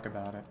want to talk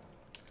about it.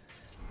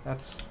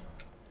 That's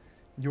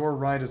your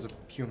right as a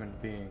human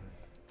being.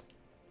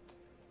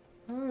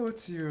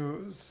 Let's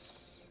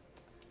use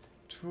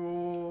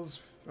tools.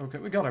 Okay,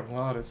 we got a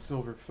lot of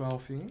silver fell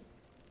feet.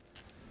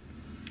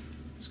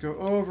 Let's go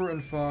over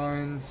and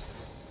find...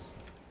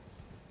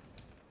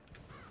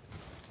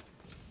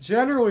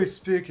 Generally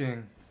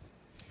speaking,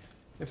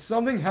 if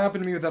something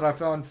happened to me that I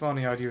found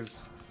funny, I'd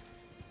use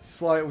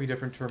slightly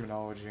different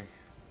terminology.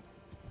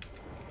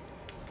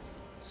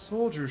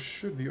 Soldiers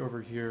should be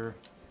over here.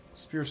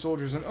 Spear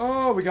soldiers, and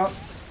oh, we got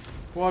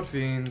quad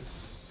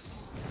fiends.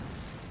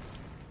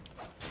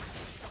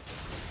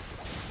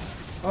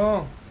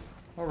 Oh,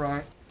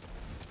 alright.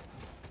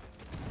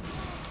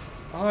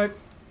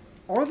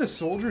 Are the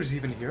soldiers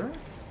even here?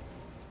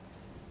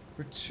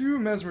 There are two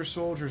Messmer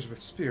soldiers with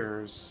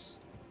spears.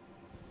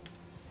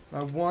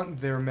 I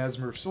want their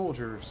Messmer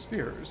soldier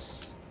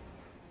spears.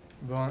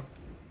 But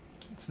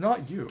it's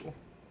not you.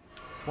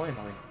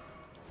 Plainly.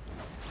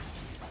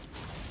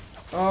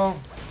 Oh.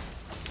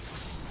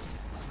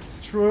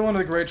 Truly one of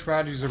the great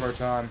tragedies of our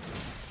time.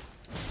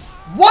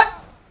 What?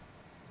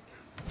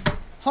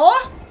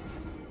 Huh?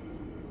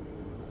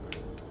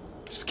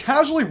 Just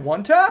casually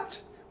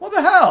one-tapped? What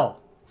the hell?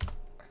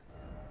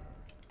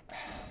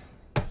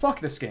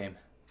 Fuck this game.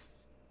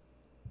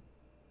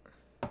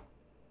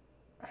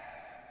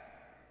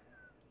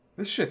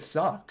 This shit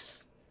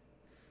sucks.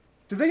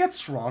 Did they get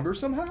stronger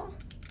somehow?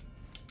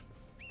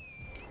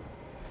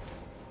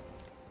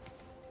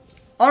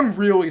 I'm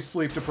really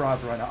sleep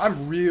deprived right now.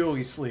 I'm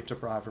really sleep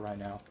deprived right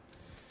now.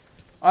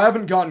 I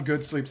haven't gotten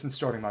good sleep since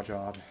starting my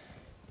job.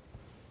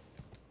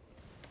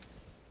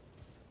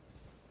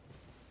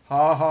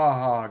 Ha ha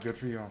ha, good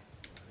for you.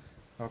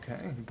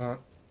 Okay, but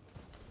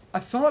I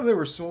thought there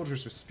were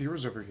soldiers with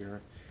spears over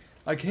here.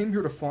 I came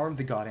here to farm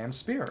the goddamn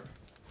spear.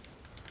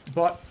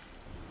 But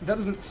that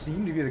doesn't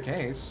seem to be the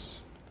case.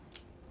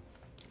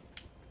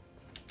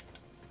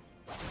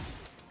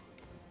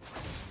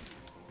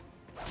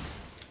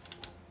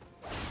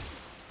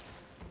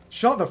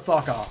 Shut the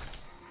fuck up.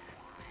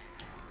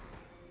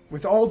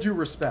 With all due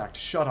respect,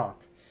 shut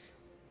up.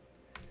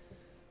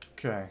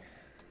 Okay.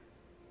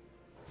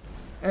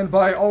 And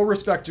by all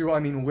respect due, I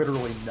mean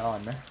literally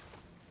none.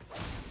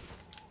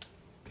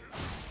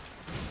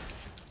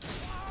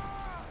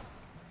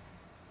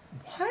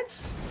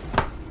 What?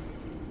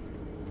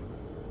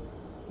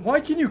 Why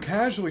can you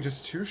casually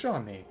just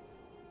two-shot me?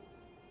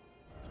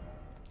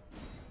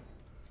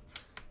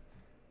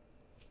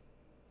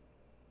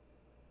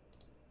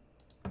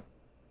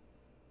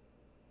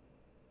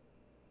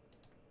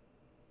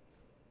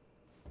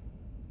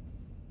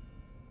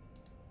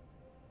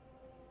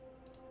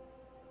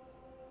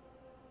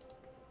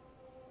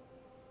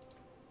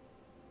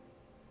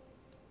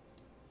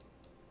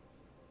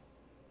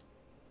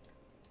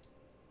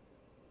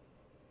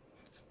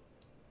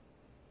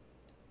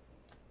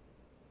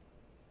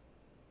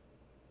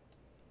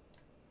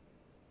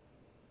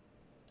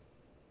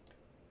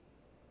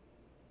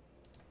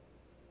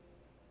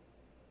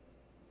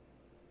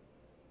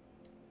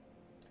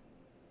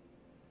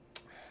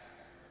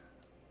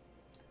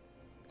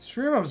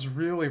 Streamlabs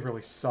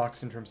really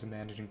sucks in terms of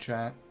managing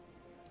chat.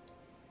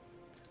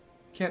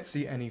 Can't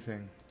see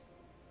anything.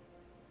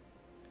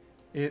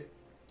 What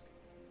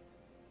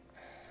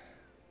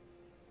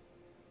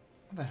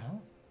the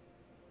hell?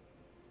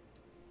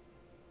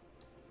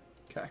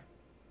 Okay.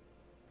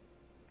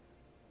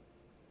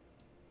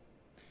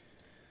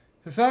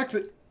 The fact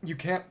that you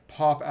can't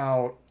pop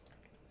out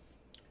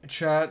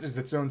chat as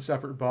its own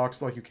separate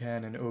box like you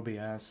can in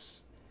OBS.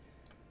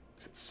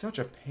 It's such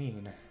a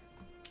pain.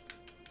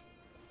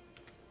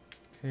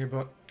 Okay,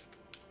 but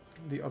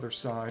the other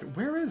side.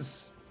 Where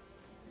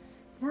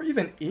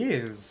even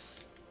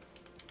is?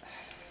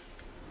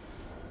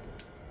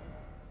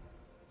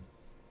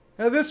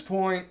 At this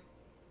point,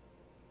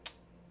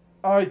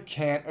 I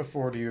can't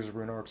afford to use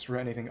Rune Arcs for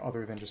anything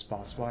other than just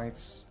boss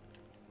fights.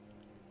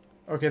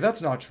 Okay,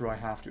 that's not true. I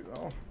have to,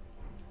 though.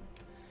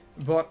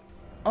 But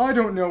I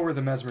don't know where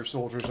the Messmer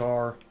soldiers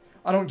are.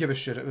 I don't give a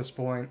shit at this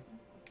point.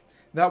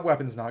 That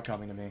weapon's not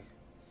coming to me.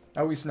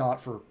 At least not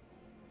for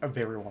a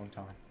very long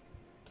time.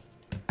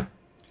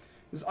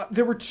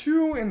 There were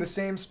two in the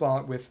same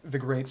spot with the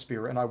Great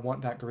Spear, and I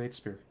want that Great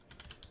Spear.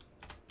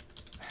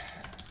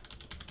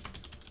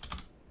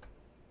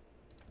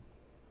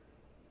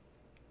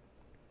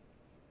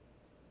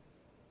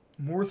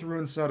 Morth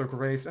Ruin Side of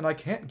Grace, and I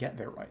can't get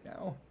there right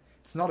now.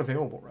 It's not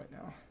available right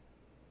now.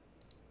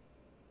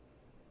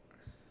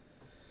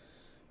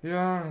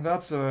 Yeah,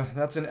 that's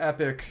an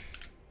epic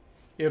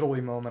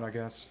Italy moment, I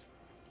guess.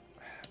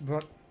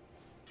 But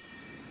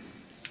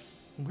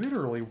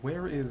literally,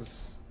 where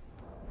is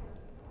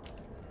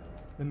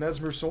the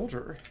Messmer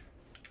soldier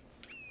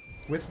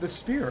with the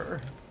spear?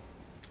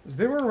 As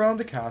they were around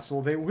the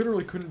castle, they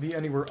literally couldn't be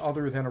anywhere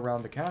other than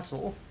around the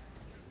castle.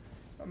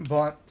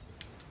 But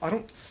I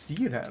don't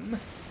see them.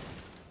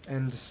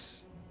 And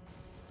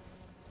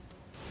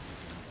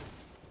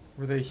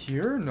were they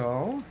here?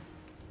 No.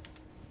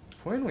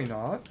 Plainly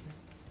not.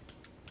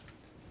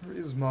 Where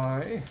is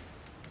my...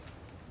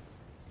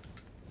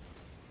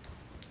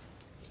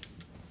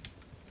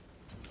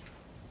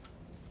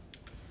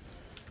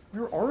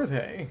 Where are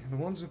they? The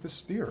ones with the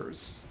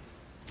spears.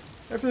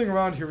 Everything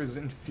around here is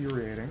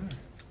infuriating.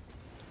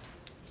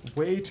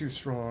 Way too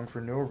strong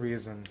for no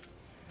reason.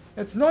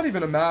 It's not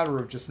even a matter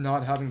of just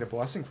not having the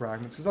blessing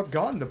fragments, because I've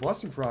gotten the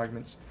blessing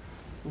fragments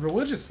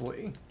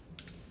religiously.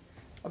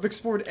 I've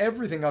explored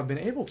everything I've been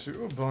able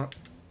to, but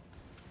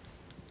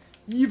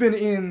even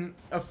in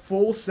a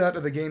full set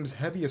of the game's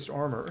heaviest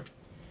armor,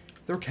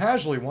 they're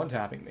casually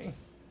one-tapping me.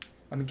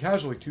 I mean,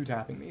 casually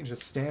two-tapping me,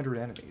 just standard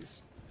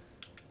enemies.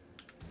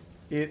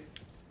 It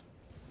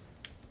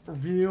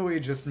really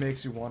just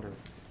makes you wonder,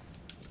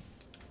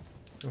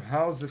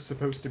 how is this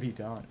supposed to be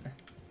done?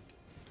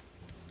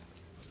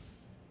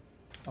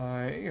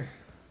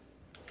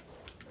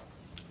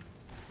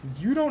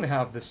 You don't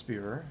have the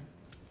spear,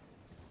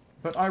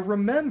 but I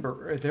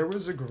remember there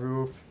was a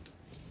group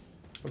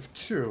of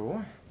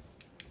two,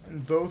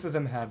 and both of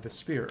them had the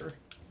spear.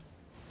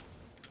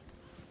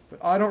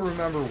 But I don't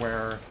remember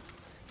where.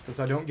 Because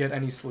I don't get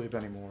any sleep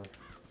anymore.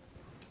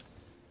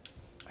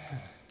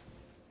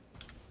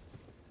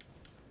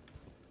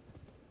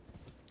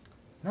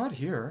 Not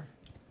here,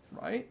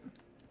 right?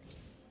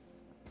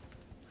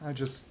 I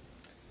just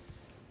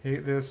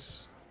hate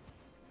this.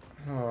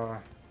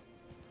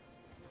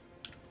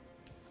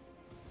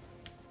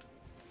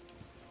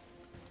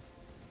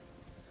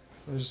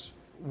 There's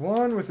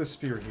one with a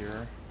spear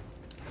here.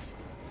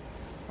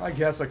 I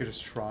guess I could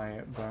just try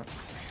it, but...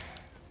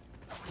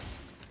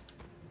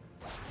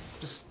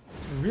 Just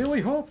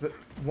really hope that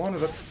one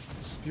of the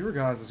spear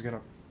guys is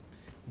gonna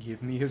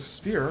give me his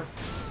spear.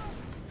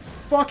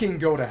 Fucking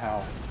go to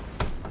hell.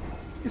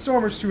 This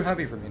armor's too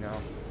heavy for me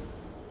now.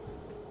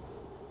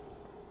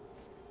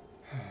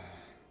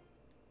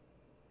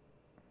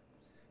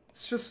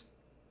 It's just...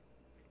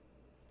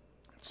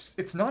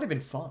 It's not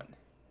even fun.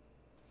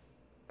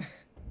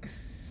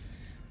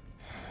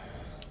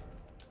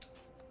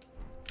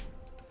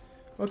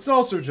 It's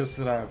also just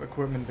that I have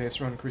equipment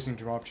based around increasing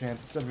drop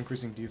chance instead of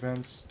increasing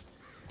defense.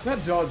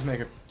 That does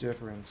make a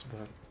difference,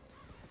 but...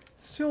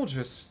 It's still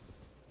just...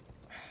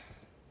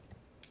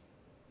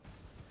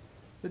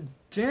 The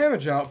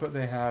damage output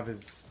they have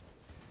is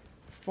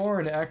far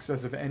in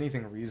excess of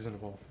anything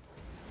reasonable.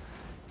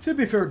 To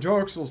be fair,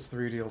 Dark Souls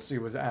 3 DLC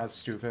was as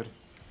stupid.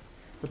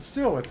 But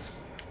still,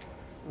 it's...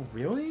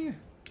 Really?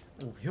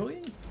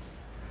 Really?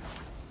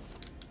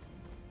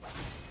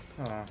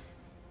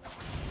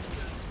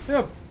 They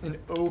have an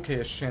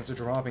okayish chance of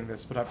dropping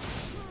this, but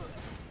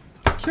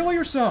Kill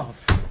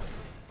yourself!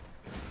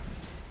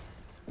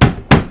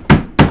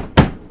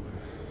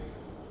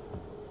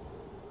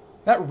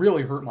 That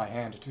really hurt my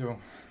hand, too.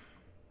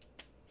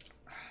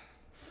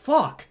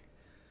 Fuck!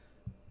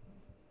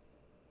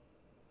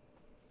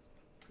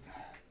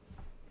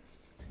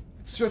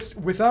 It's just,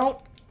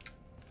 without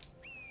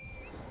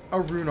a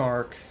Rune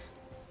Arc,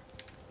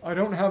 I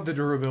don't have the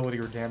durability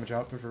or damage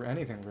output for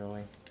anything,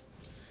 really.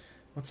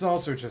 It's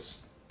also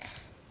just...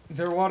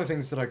 There are a lot of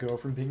things that I go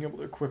from being able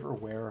to equip or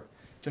wear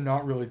to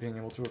not really being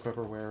able to equip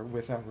or wear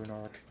with that Rune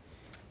Arc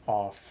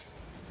off.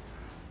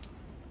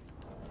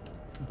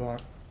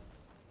 But...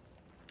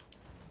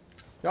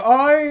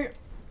 Yeah,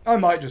 I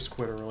might just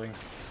quit early,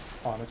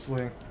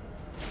 honestly.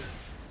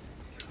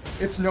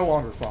 It's no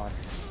longer fun.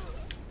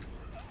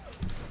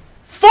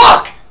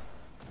 Fuck!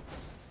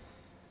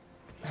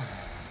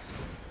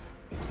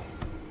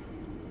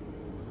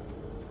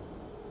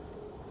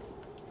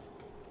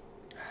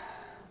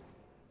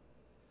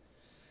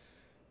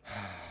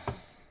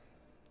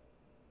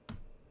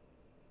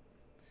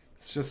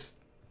 It's just...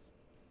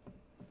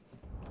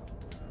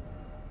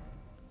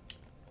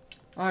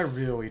 I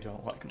really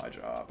don't like my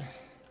job.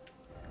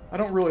 I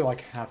don't really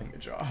like having a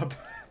job.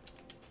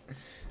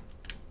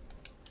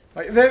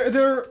 Like,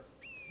 there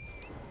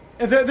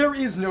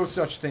is no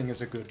such thing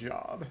as a good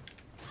job.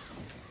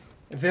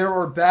 There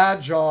are bad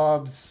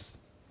jobs,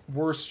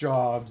 worse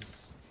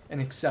jobs,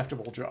 and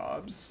acceptable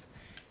jobs.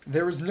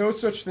 There is no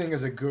such thing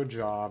as a good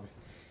job,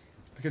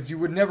 because you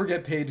would never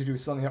get paid to do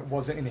something that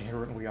wasn't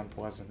inherently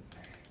unpleasant.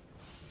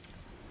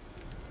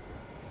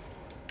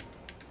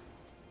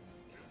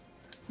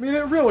 I mean,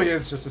 it really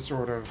is just a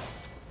sort of...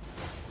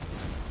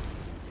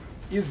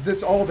 Is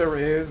this all there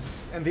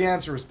is? And the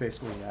answer is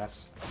basically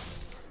yes.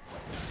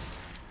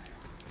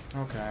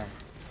 Okay.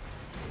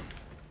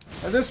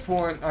 At this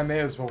point, I may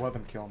as well let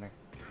them kill me.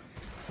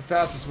 It's the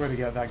fastest way to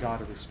get that guy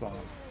to respawn.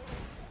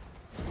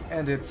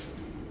 And it's...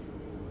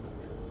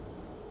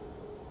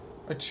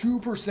 a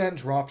 2%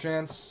 drop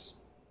chance.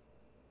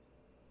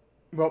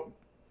 Well,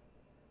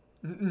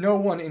 no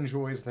one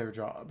enjoys their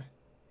job.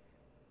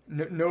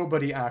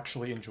 Nobody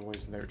actually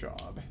enjoys their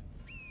job.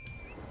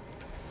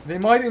 They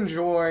might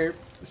enjoy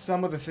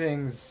some of the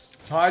things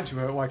tied to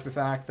it, like the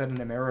fact that in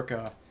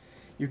America,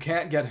 you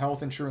can't get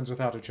health insurance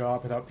without a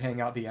job without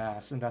paying out the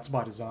ass, and that's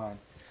by design.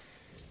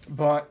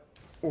 But,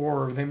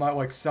 or they might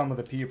like some of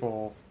the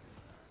people,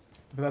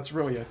 but that's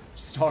really a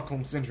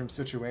Stockholm Syndrome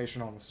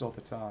situation almost all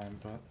the time,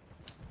 but...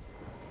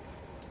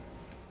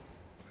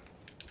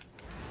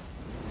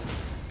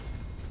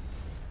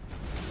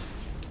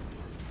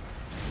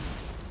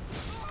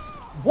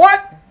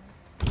 What?!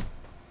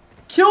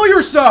 Kill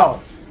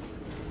yourself!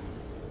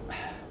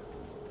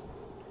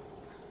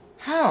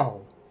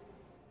 How?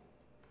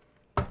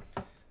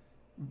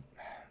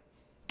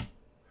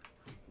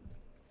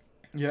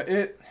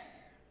 Yeah,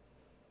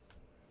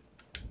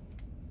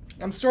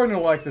 I'm starting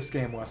to like this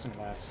game less and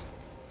less.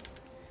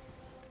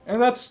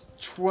 And that's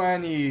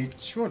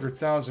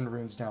 200,000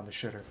 runes down the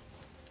shitter.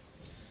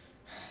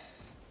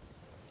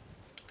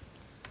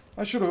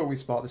 I should have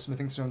always bought the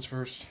smithing stones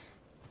first.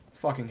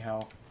 Fucking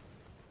hell.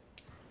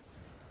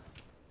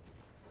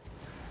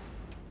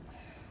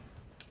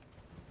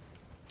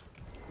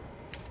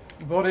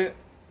 But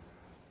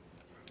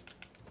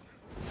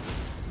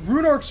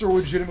Rune Arcs are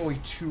legitimately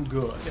too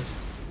good.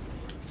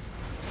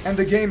 And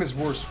the game is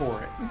worse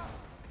for it.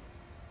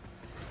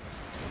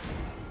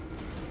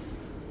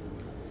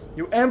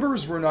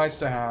 Embers were nice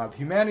to have.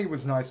 Humanity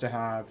was nice to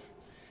have.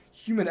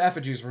 Human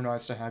effigies were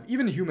nice to have.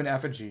 Even human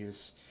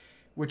effigies,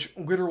 which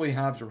literally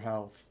have your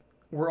health,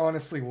 were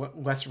honestly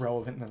less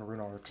relevant than Rune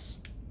Arcs.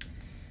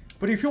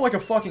 But you feel like a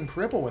fucking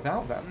cripple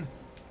without them.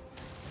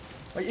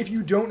 Like, if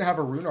you don't have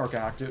a Rune Arc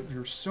active,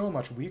 you're so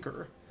much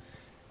weaker.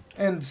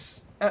 And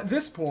at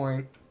this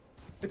point,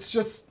 it's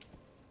just...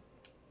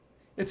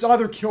 It's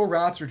either kill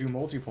rats or do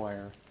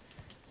multiplayer.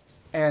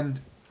 And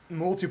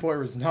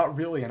multiplayer is not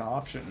really an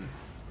option.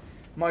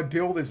 My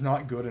build is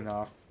not good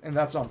enough, and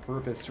that's on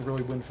purpose, to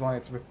really win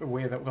fights with the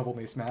way that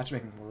level-based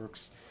matchmaking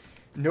works.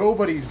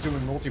 Nobody's doing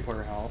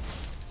multiplayer help.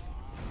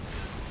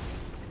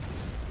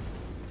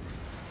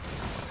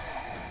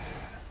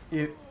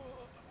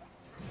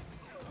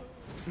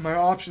 My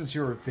options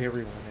here are very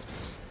limited.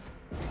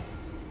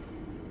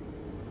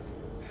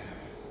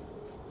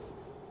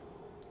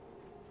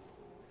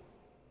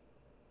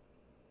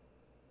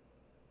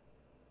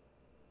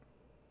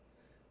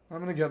 I'm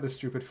gonna get this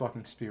stupid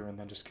fucking spear and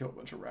then just kill a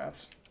bunch of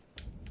rats.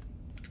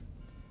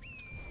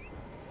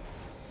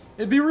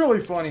 It'd be really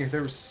funny if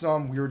there was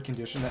some weird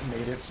condition that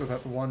made it so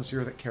that the ones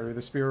here that carry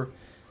the spear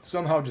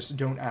somehow just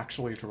don't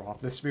actually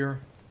drop the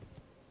spear.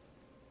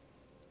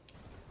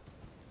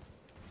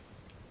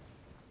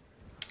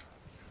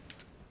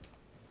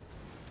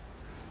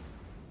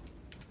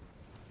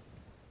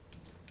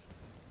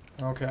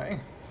 Okay.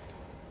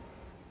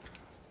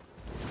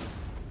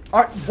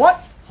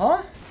 What?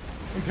 Huh?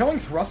 Impaling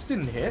thrust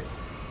didn't hit?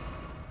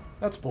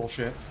 That's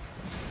bullshit.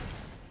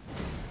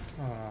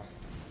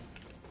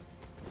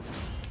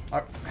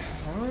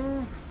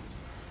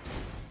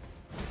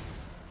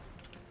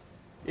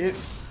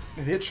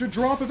 It should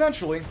drop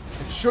eventually.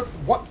 It should.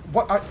 What?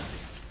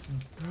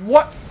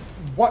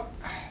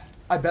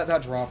 I bet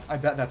that dropped. I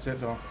bet that's it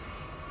though.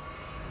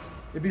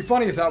 It'd be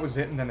funny if that was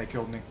it and then they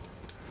killed me.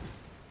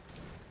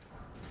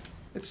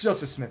 It's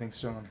just a smithing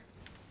stone.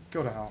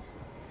 Go to hell.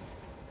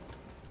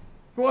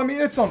 Well, I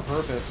mean, it's on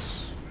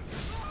purpose.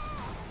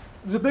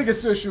 The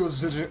biggest issue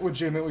is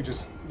legitimately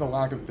just the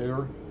lack of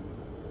vigor.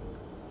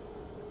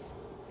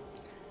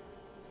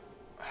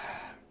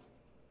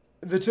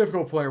 The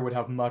typical player would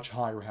have much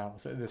higher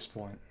health at this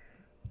point.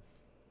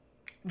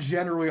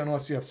 Generally,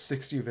 unless you have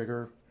 60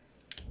 vigor,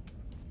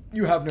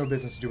 you have no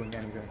business doing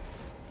anything.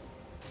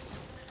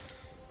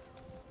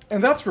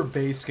 And that's for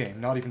base game,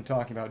 not even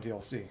talking about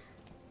DLC.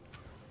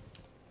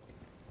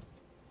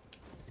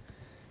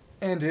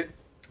 And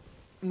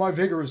my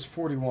vigor is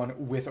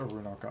 41 with a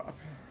Rune Arc up.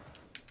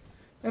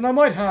 And I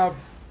might have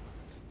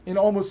an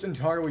almost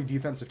entirely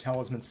defensive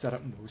talisman set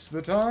up most of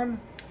the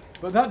time,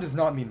 but that does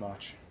not mean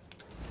much.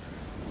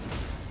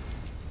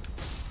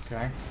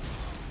 Okay.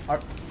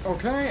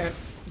 Okay, and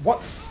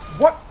what?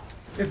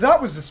 If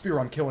that was the spear,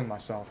 I'm killing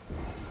myself.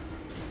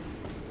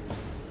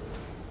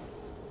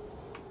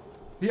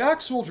 The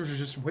axe soldiers are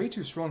just way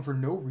too strong for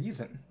no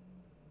reason.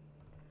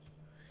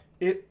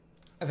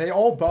 They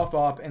all buff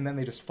up, and then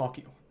they just fuck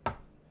you.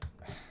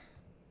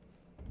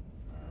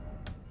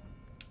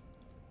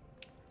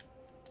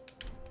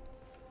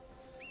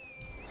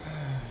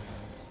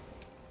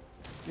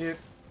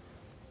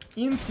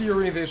 In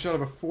theory, they should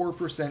have a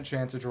 4%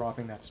 chance of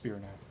dropping that spear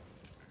now.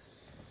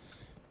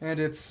 And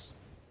it's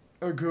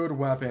a good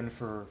weapon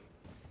for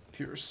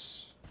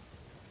Pierce.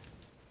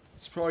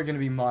 It's probably going to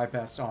be my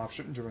best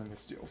option during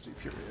this DLC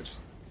period.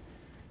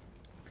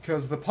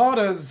 Because the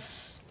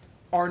Patas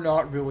are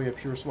not really a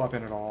Pierce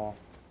weapon at all.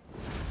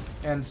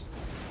 And...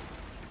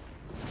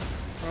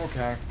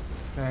 Okay.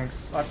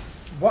 Thanks.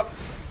 What?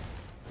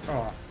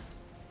 Oh.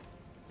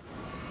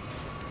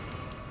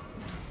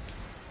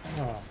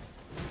 Oh.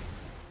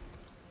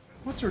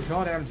 What's her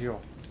goddamn deal?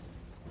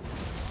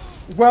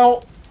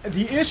 Well,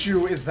 the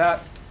issue is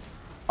that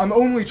I'm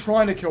only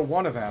trying to kill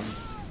one of them.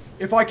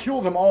 If I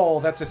kill them all,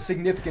 that's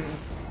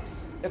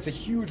a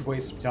huge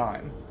waste of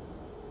time.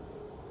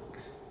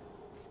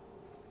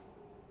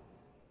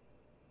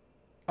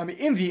 I mean,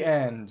 in the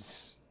end,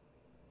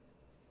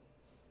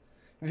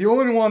 the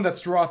only one that's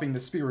dropping the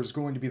spear is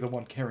going to be the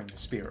one carrying the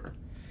spear.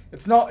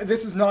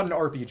 This is not an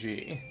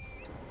RPG.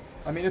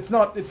 I mean, it's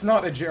not a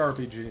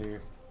JRPG.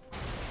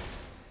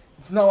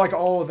 It's not like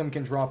all of them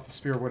can drop the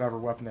spear, whatever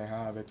weapon they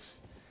have.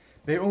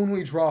 They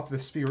only drop the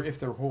spear if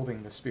they're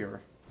holding the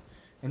spear.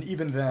 And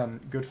even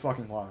then, good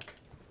fucking luck.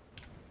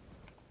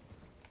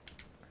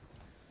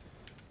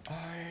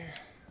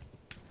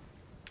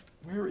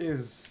 Where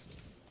is...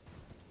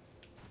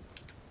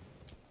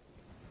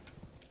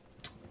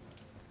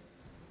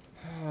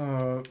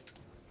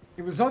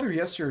 It was either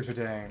yesterday or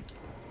today.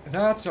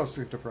 That's how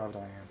sleep deprived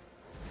I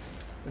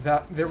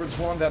am. There was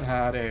one that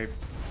had a...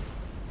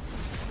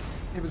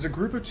 It was a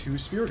group of 2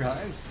 spear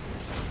guys.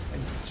 I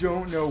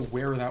don't know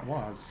where that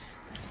was.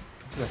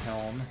 It's a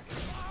helm.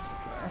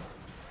 Okay.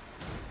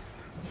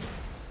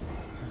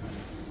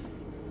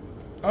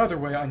 Either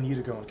way, I need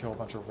to go and kill a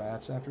bunch of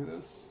rats after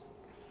this.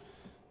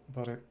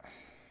 But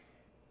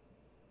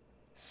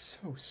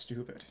so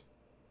stupid.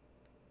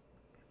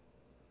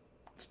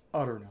 It's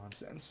utter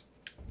nonsense.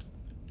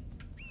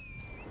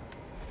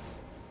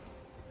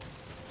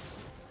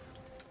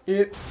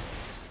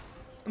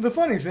 The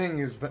funny thing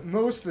is that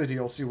most of the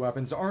DLC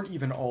weapons aren't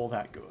even all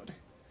that good.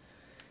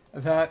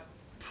 That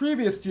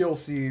previous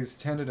DLCs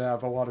tended to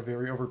have a lot of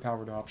very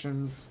overpowered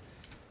options.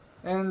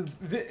 And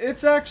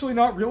it's actually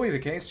not really the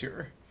case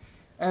here.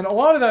 And a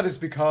lot of that is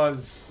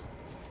because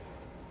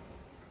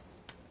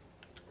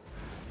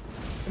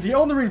the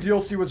Elden Ring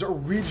DLC was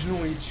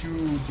originally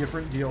 2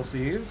 different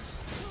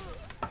DLCs.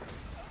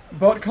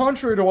 But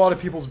contrary to a lot of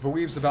people's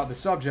beliefs about the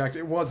subject,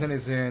 it wasn't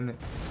as in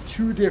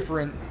 2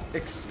 different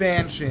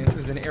expansions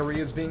as in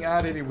areas being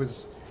added. It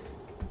was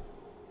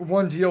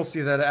one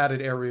DLC that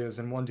added areas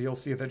and one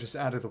DLC that just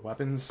added the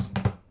weapons.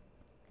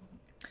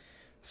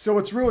 So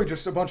it's really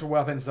just a bunch of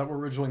weapons that were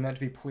originally meant to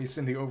be placed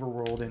in the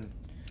overworld and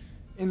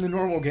in the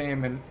normal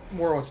game and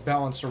more or less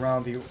balanced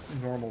around the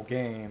normal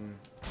game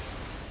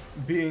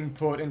being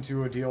put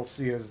into a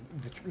DLC as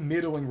the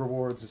middling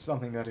rewards is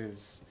something that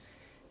is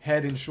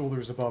head and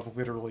shoulders above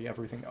literally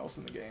everything else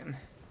in the game.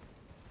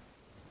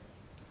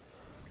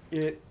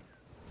 It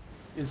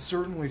is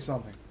certainly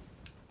something.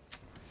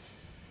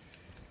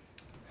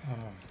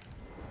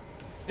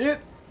 It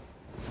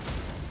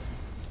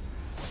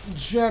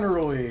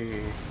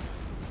generally,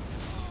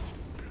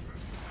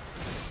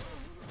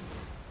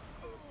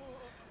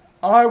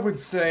 I would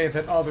say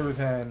that other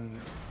than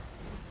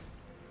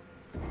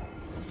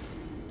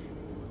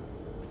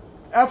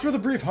after the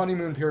brief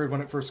honeymoon period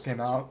when it first came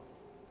out,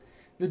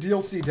 the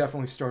DLC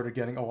definitely started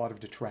getting a lot of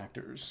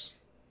detractors.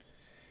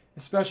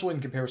 Especially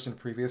in comparison to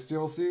previous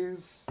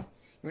DLCs. I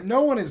mean,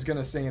 no one is going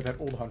to say that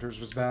Old Hunters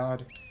was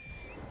bad.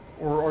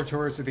 Or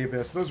Artorias of the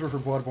Abyss. Those were for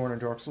Bloodborne and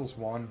Dark Souls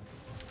 1.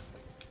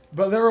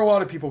 But there are a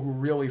lot of people who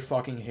really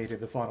fucking hated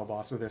the final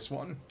boss of this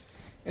one.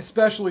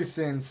 Especially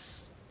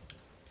since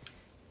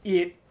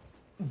it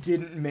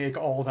didn't make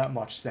all that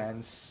much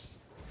sense.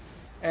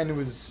 And it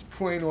was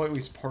plain or at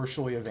least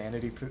partially a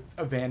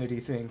vanity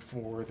thing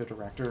for the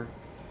director.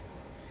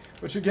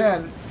 Which,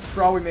 again,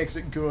 probably makes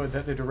it good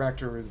that the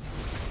director is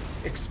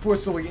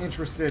explicitly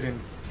interested in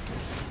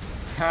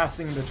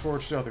passing the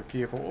torch to other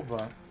people,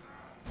 but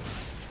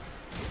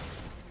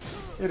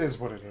it is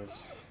what it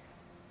is.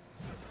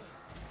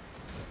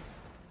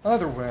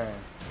 Either way,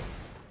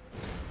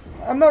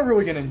 I'm not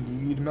really going to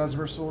need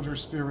Messmer Soldier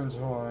Spear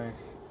until I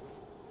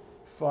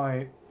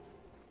fight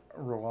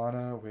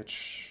Roana,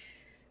 which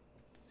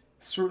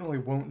certainly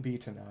won't be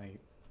tonight,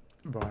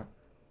 but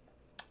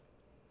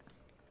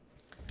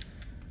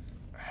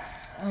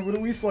I would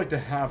at least like to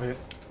have it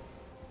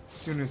as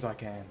soon as I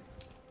can.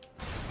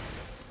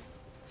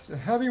 It's a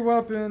heavy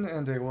weapon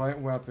and a light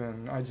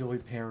weapon, ideally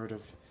paired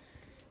of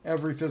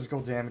every physical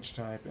damage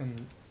type,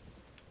 and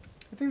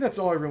I think that's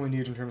all I really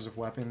need in terms of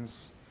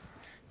weapons.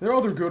 There are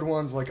other good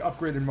ones like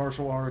upgraded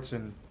martial arts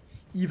and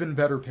even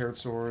better paired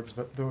swords,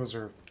 but those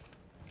are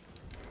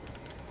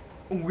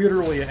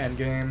literally an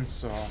endgame,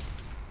 so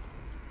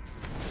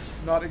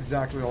not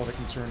exactly all that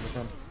concerned with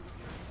them.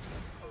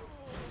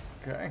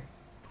 Okay.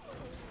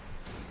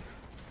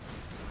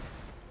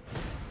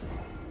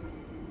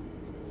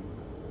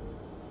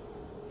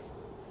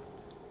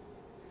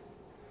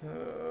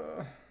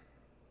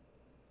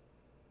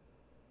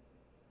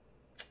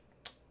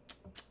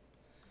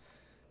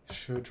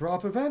 Should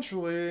drop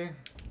eventually.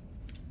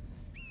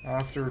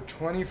 After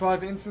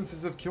 25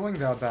 instances of killing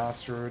that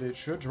bastard, it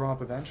should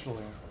drop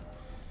eventually.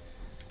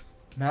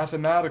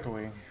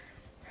 Mathematically.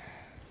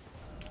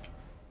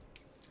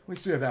 At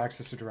least we have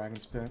access to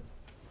Dragon's Pit.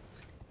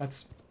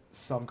 That's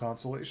some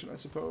consolation, I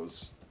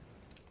suppose.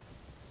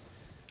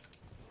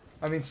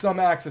 I mean, some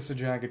access to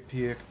Jagged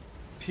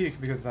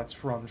Peak because that's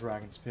from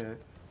Dragon's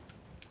Pit.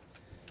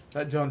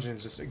 That dungeon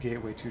is just a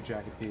gateway to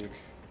Jagged Peak.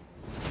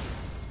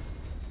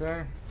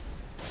 Okay.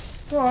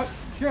 But,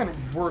 you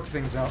can work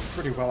things out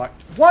pretty well.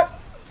 What?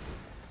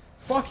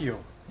 Fuck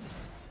you.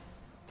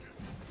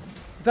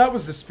 That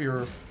was the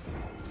spear.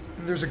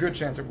 There's a good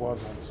chance it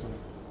was, honestly.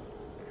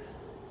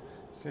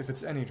 See if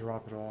it's any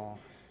drop at all.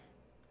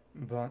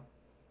 But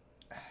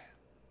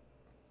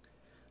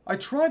I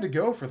tried to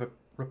go for the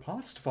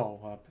riposte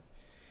follow-up,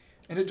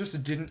 and it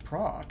just didn't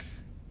proc.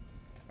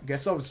 I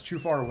guess I was too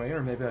far away,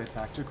 or maybe I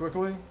attacked too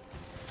quickly.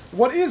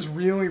 What is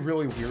really,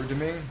 really weird to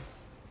me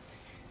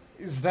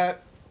is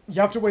that you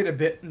have to wait a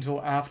bit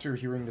until after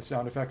hearing the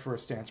sound effect for a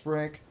stance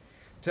break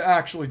to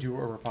actually do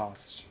a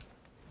riposte.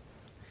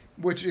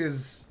 Which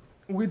is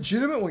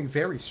legitimately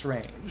very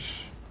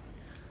strange.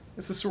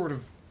 It's a sort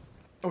of,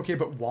 okay,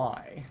 but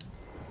why?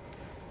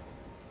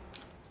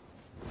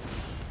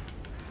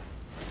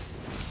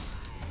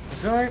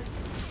 Okay.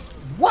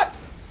 What?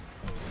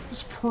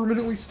 Just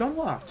permanently stun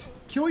locked.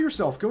 Kill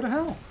yourself. Go to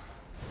hell.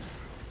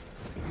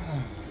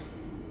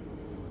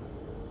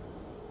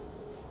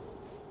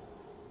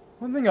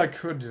 One thing I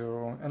could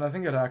do, and I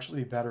think it'd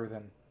actually be better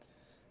than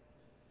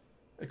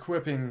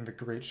equipping the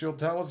Great Shield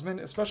Talisman,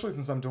 especially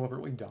since I'm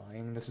deliberately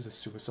dying. This is a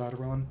suicide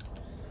run.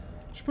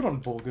 Just put on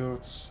Bull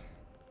Goats.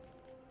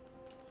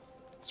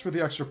 It's for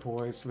the extra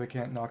poise, so they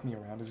can't knock me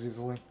around as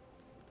easily.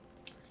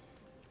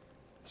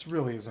 This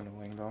really is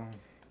annoying, though.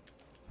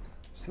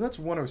 So that's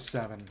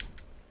 107.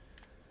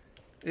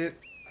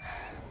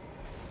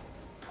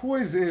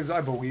 Poise is,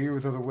 I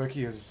believe, though the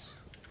wiki is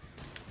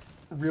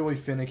really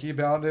finicky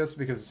about this,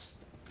 because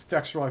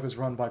Extra Life is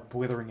run by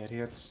blithering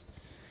idiots.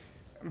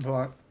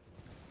 but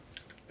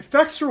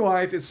Effects for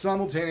Life is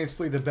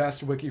simultaneously the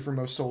best wiki for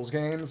most Souls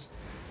games,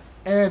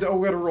 and a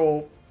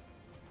literal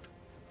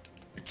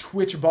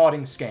Twitch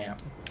botting scam.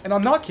 And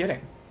I'm not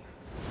kidding.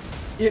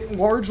 It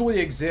largely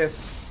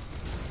exists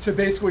to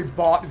basically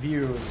bot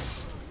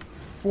views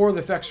for the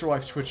Effects for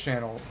Life Twitch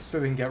channel so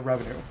they can get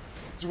revenue.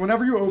 So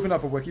whenever you open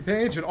up a wiki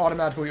page, it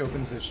automatically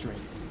opens this stream.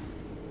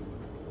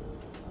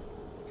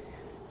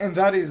 And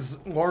that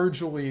is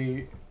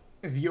largely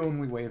the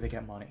only way they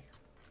get money.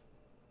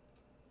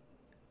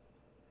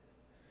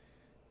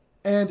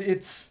 And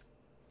it's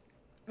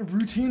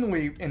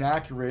routinely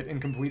inaccurate,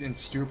 incomplete, and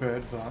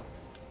stupid, but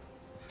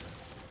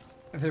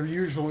they're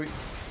usually...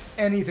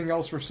 anything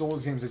else for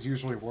Souls games is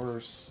usually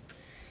worse.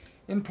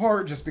 In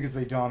part just because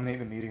they dominate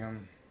the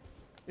medium.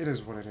 It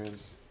is what it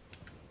is.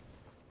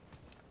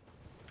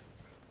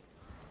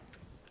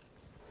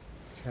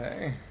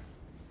 Okay.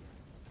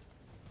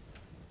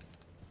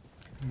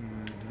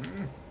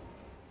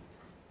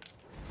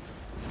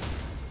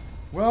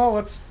 Well,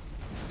 let's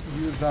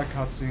use that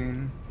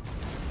cutscene.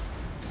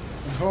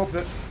 And hope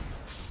that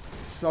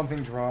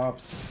something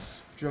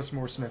drops. Just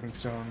more smithing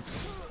stones.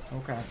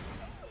 Okay.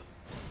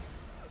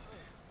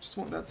 Just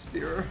want that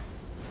spear.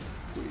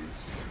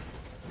 Please.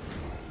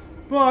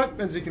 But,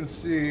 as you can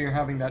see,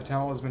 having that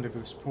talisman to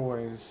boost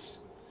poise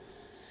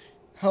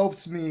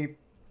helps me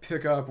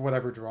pick up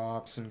whatever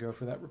drops and go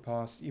for that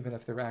riposte, even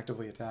if they're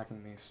actively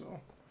attacking me, so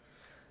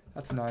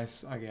that's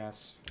nice, I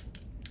guess.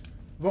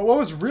 But what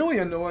was really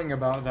annoying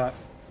about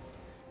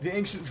the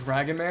Ancient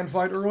Dragon Man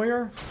fight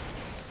earlier,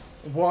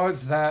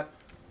 was that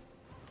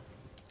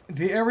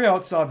the area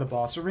outside the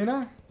boss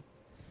arena,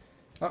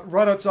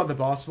 right outside the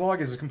boss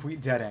bog, is a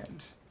complete dead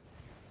end.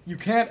 You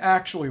can't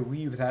actually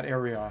leave that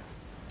area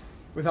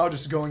without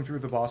just going through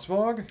the boss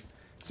bog.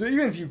 So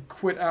even if you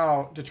quit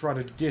out to try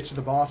to ditch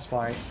the boss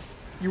fight,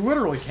 you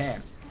literally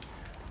can't.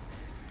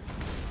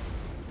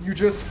 You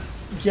just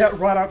get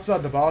right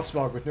outside the boss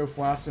bog with no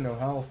flasks and no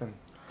health, and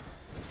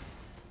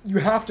you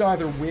have to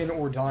either win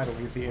or die to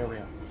leave the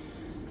area.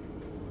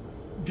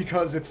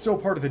 Because it's still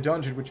part of the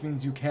dungeon, which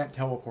means you can't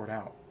teleport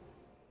out.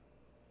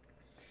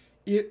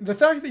 The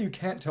fact that you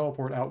can't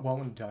teleport out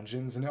while in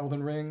dungeons in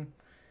Elden Ring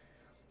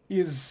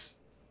is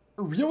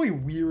really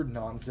weird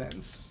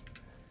nonsense.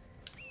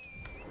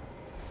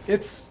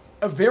 It's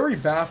a very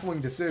baffling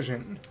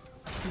decision,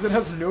 because it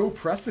has no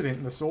precedent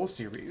in the Souls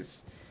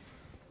series.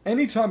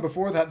 Anytime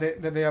before that,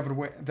 they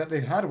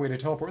had a way to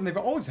teleport, and they've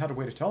always had a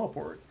way to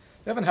teleport.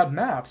 They haven't had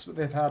maps, but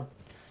they've had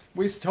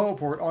ways to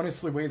teleport,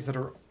 honestly ways that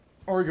are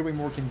arguably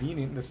more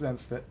convenient in the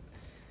sense that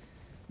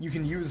you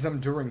can use them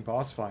during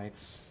boss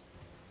fights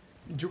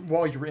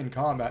while you're in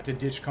combat to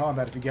ditch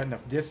combat if you get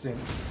enough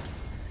distance.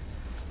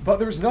 But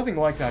there's nothing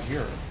like that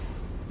here.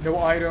 No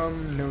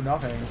item, no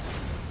nothing.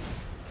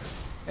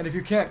 And if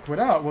you can't quit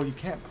out, well, you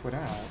can't quit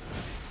out.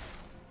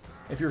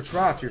 If you're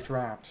trapped, you're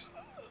trapped.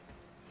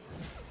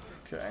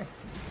 Okay.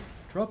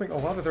 Dropping a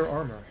lot of their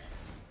armor.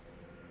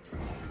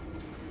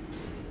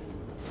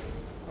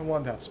 I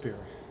want that spear.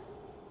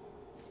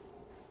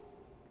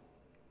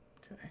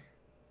 Okay.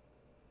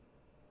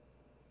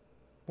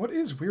 What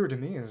is weird to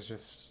me is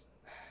just...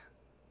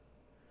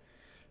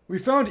 we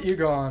found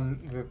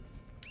Igon, the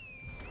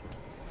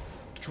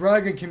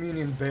Dragon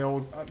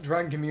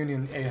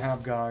Communion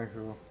Ahab guy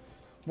who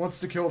wants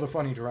to kill the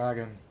funny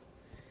dragon,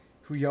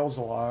 who yells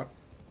a lot,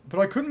 but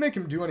I couldn't make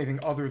him do anything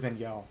other than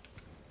yell.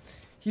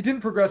 He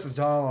didn't progress his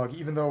dialogue,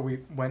 even though we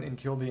went and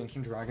killed the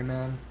Ancient Dragon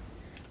Man,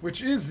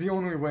 which is the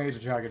only way to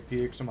Jagged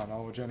Peak, to my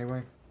knowledge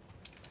anyway,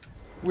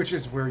 which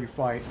is where you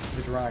fight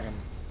the dragon.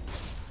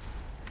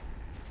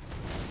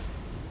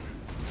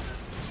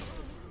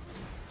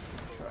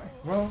 Okay,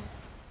 well,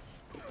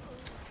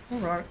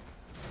 alright.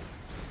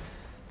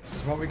 This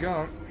is what we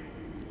got.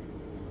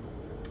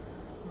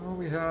 All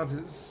we have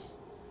is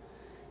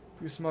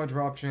boost my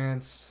drop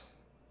chance,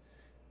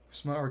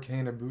 boost my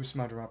arcana, boost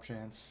my drop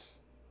chance.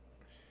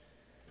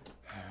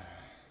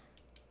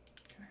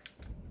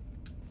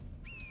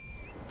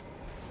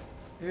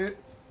 Okay.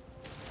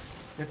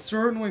 It's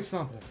certainly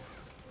something.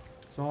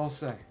 That's all I'll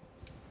say.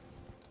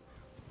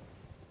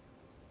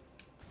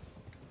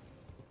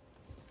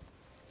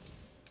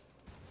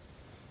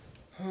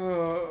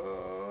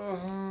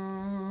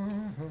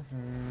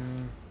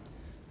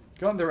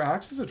 Gotten their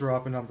axes a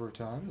drop a number of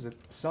times. It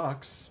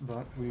sucks,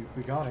 but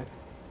we got it.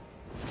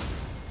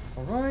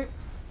 Alright.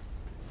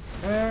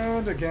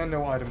 And again,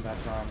 no item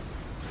that time.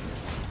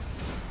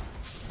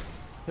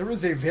 There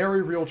is a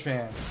very real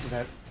chance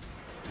that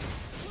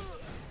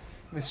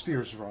the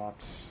spear's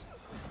dropped,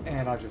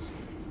 and I just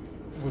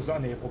was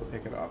unable to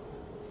pick it up.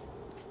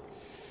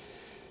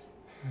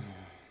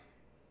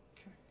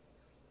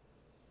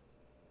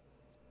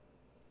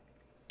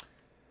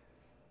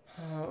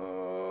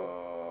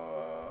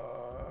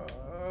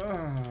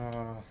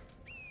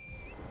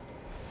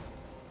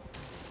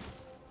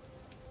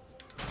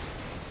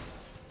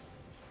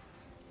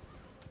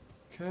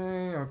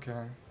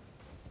 Okay.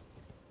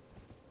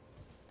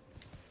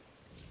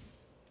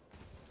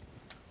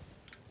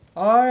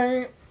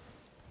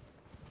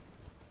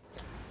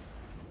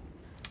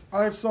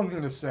 I have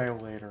something to say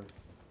later,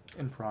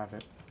 in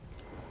private.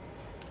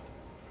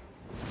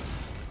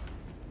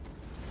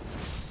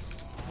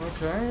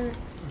 Okay,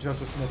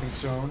 just a smithing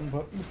stone,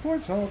 but the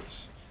poise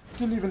helped.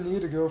 Didn't even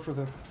need to go for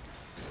the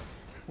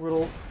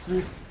little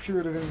brief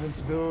period of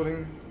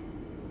invincibility.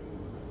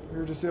 We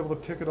were just able to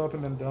pick it up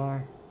and then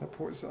die. That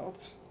poise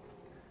helped.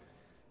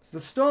 So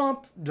the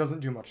stomp doesn't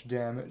do much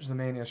damage. The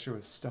main issue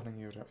is stunning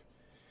you to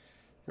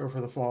go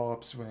for the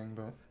follow-up swing,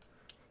 but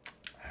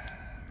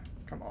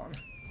come on.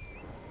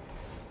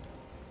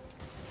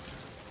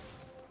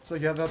 So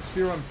yeah, that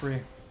spear I'm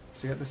free.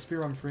 So yeah, the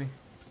spear I'm free.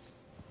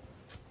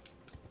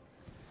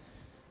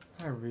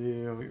 I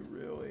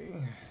really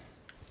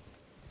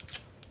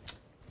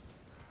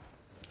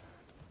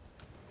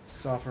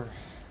suffer.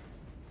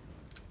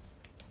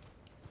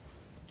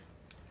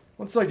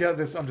 Once I get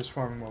this, I'm just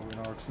farming more Rune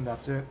Arcs, and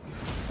that's it.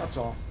 That's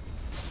all.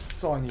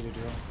 That's all I need to do.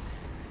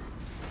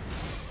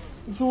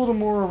 It's a little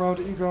more around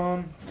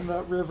Igon and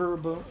that river,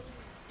 but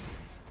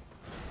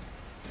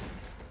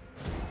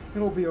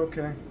it'll be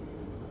okay.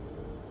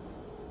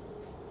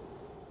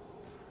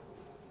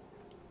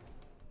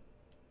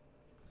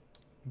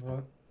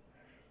 But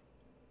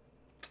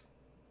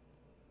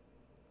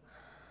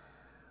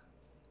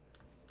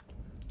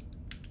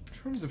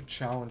in terms of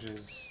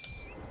challenges,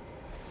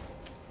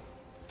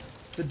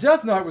 the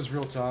Death Knight was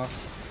real tough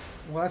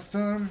last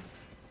time,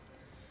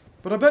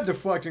 but I bet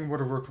deflecting would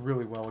have worked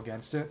really well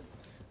against it.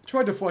 I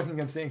tried deflecting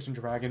against the Ancient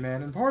Dragon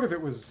Man, and part of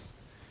it was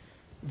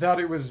that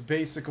it was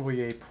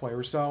basically a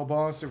player-style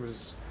boss. It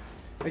was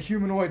a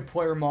humanoid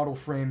player model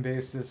frame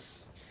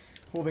basis,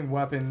 holding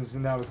weapons,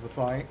 and that was the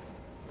fight.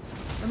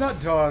 And that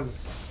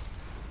does...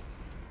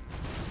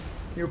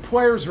 You know,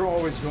 players are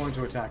always going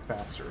to attack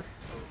faster.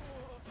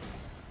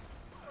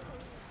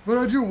 But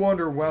I do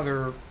wonder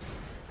whether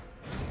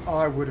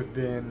I would have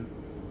been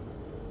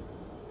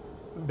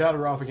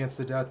better off against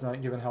the Death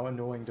Knight, given how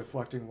annoying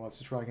deflecting was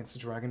to try against the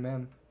Dragon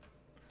Man.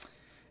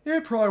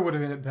 It probably would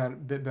have been a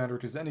bit better,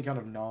 because any kind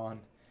of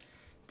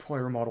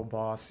non-player model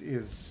boss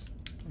is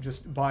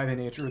just by the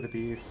nature of the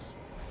beast,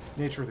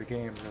 nature of the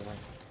game,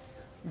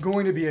 really,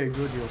 going to be a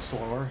good deal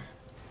slower.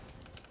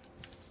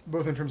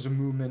 Both in terms of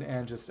movement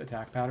and just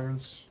attack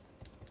patterns.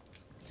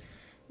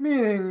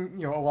 Meaning,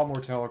 you know, a lot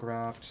more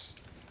telegraphed.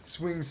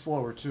 Swings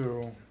slower,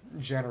 too,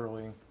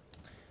 generally.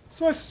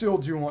 So I still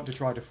do want to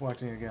try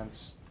deflecting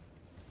against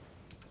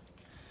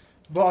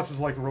bosses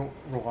like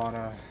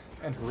Rolana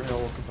and her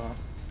ilk, but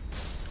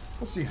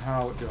we'll see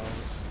how it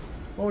goes.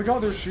 Well, we got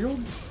their shield.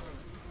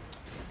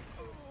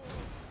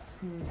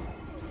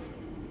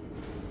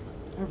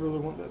 I really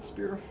want that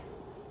spear.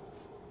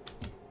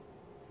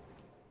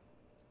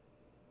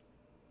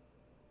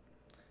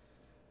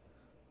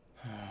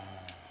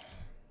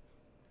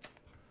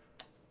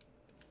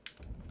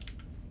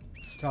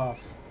 It's tough.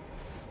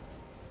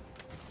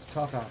 It's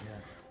tough out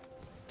here.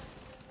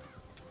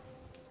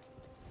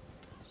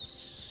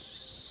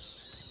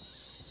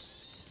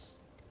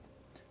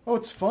 Oh,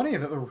 it's funny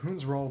that the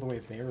runes were all the way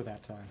there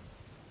that time.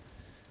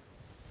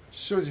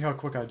 Shows you how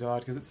quick I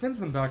dodged, because it sends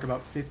them back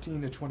about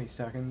 15 to 20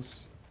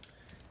 seconds.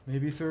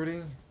 Maybe 30.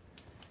 And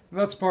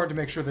that's part to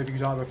make sure that if you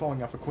die by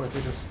falling off a cliff,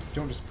 they just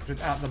don't just put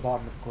it at the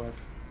bottom of the cliff.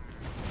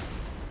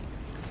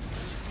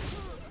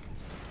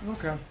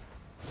 Okay.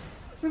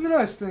 And the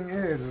nice thing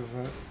is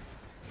that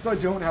since I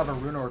don't have a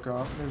Rune Arc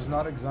up, there's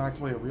not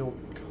exactly a real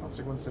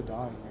consequence to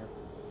dying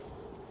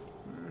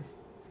here.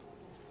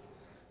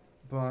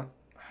 But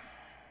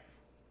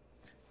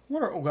I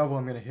wonder what level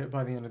I'm going to hit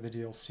by the end of the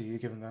DLC,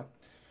 given that I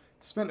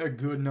spent a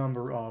good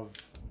number of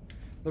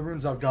the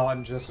runes I've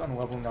gotten just on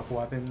leveling up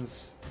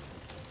weapons.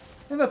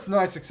 And that's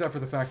nice, except for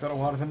the fact that a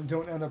lot of them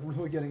don't end up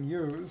really getting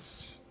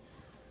used.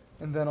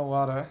 And then a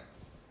lot of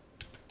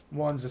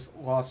ones just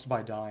lost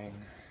by dying.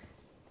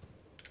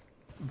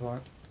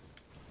 But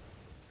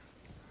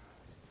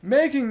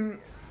making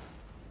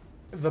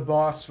the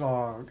boss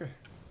fog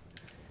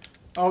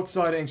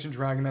outside Ancient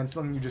Dragon Man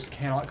something you just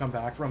cannot come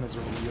back from is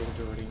real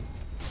dirty.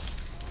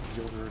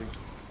 Real dirty.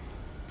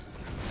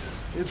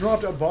 It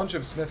dropped a bunch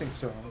of smithing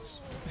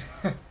stones.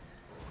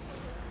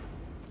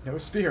 No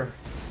spear.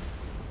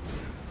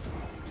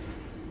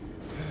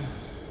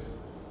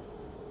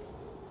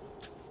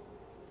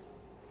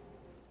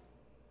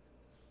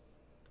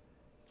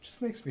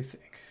 Just makes me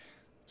think.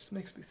 Just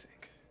makes me think.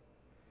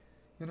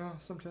 You know,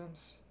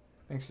 sometimes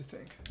makes you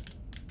think.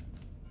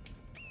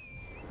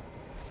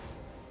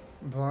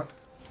 But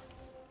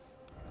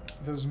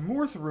those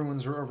Morth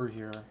ruins are over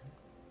here.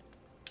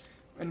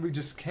 And we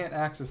just can't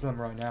access them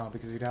right now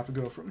because you'd have to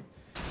go from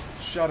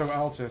Shadow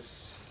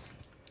Altus.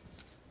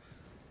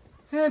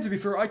 And to be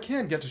fair, I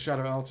can get to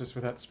Shadow Altus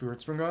with that Spirit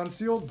Spring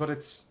unsealed, but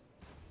it's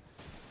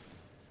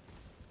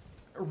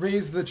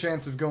raised the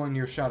chance of going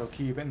near Shadow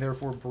Keep and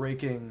therefore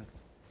breaking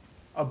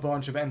a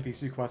bunch of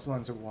NPC quest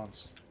lines at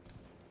once.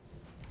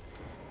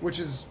 Which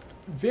is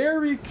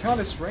very kind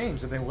of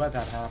strange that they let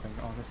that happen,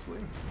 honestly.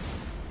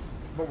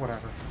 But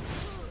whatever.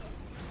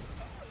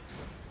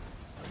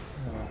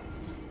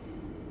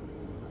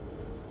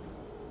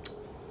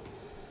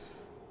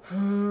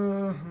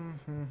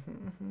 Okay.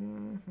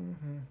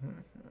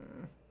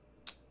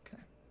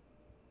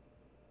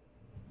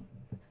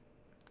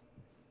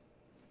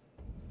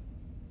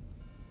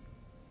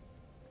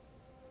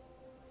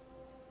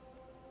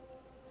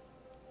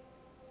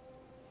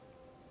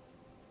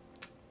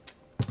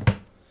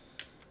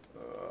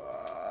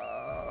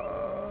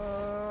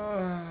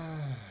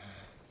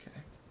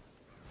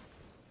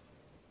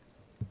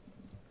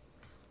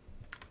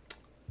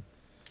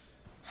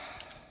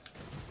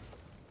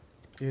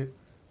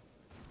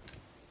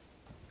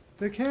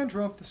 They can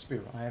drop the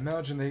spear. I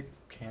imagine they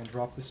can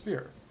drop the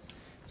spear.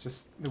 It's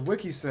just, the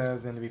wiki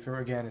says, and to be fair,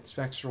 again, it's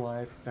Extra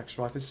Life.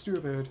 Extra Life is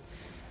stupid.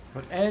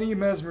 But any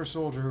Messmer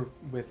soldier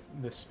with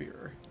the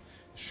spear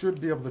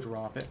should be able to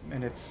drop it.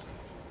 And it's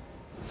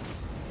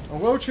a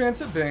low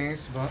chance at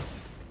base, but...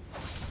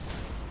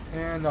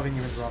 And nothing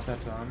even dropped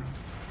that time.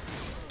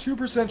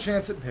 2%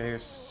 chance at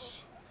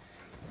base.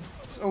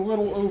 It's a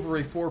little over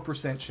a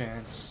 4%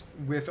 chance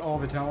with all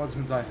the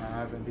talismans I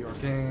have and the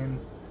arcane.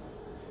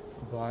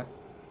 But...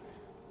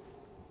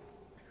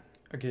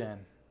 Again,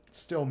 it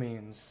still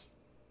means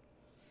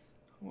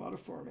a lot of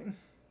farming.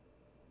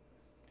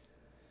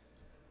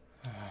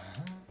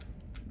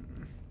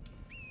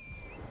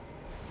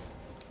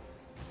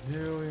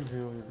 Really, really,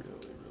 really,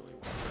 really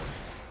wonder.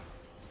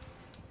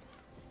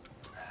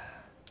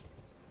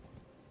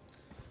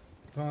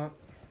 But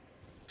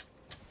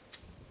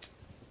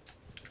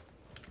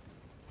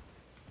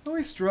at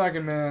least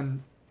Dragon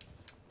Man,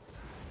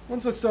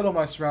 once I settled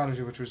my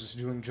strategy, which was just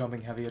doing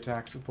jumping heavy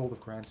attacks with Bolt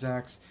of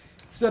Gransax,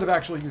 instead of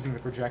actually using the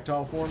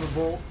projectile form of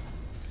Bolt,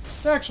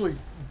 it actually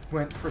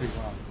went pretty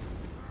well.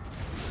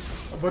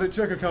 But it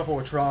took a couple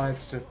of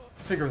tries to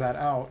figure that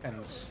out, and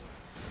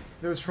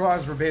those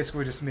tries were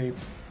basically just me...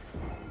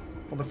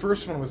 Well, the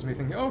first one was me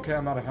thinking, okay,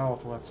 I'm out of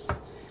health,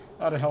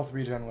 out of health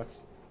regen,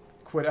 let's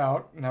quit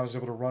out, and I was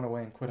able to run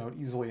away and quit out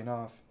easily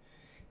enough.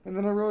 And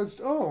then I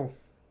realized, oh,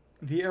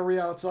 the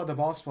area outside the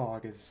boss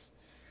fog is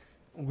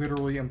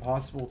literally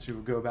impossible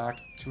to go back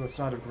to a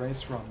side of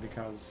grace from,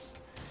 because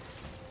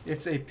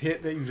it's a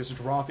pit that you just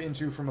drop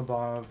into from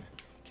above,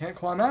 can't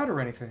climb out or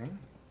anything,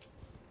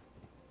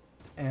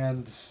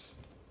 and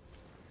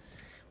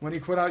when you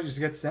quit out, you just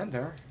get sent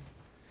there.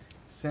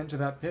 Sent to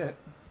that pit.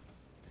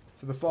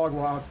 To the fog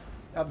while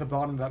at the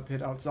bottom of that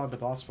pit outside the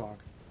boss fog.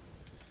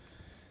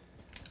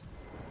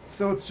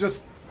 So it's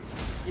just,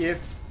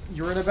 if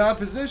you're in a bad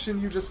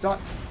position, you just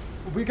stop.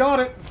 We got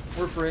it!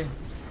 We're free.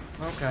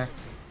 Okay.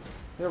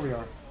 There we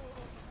are.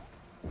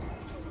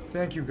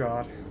 Thank you,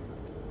 God.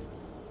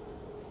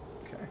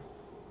 Okay.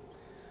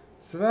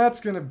 So that's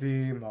gonna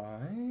be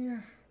my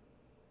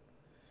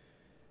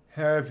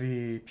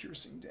heavy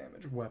piercing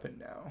damage weapon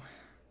now.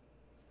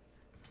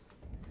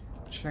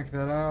 Check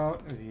that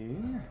out, the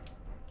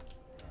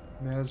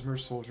Messmer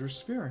Soldier's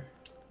Spear.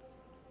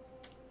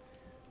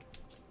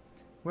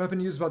 Weapon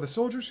used by the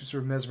soldiers who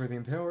serve Messmer the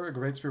Impaler, a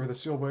great spear with a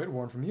steel blade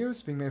worn from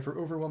use, being made for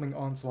overwhelming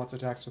onslaughts.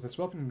 Attacks with this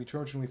weapon can be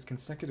charged in at least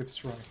consecutive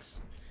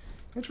strikes.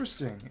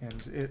 Interesting,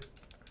 and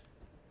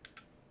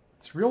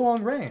it's real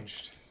long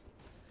ranged.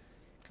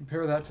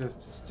 Compare that to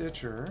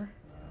Stitcher.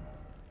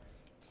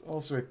 It's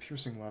also a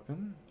piercing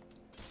weapon.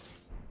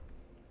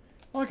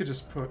 Well, I could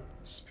just put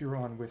Spear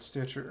on with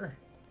Stitcher.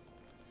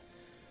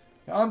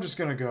 I'm just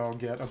gonna go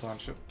get a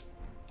bunch of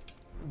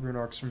Rune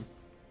Arcs from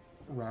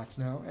rats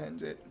now,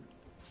 and it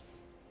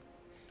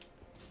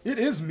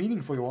is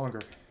meaningfully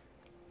longer.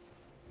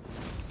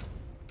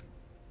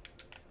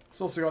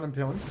 It's also got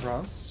Impaling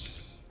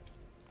Thrust.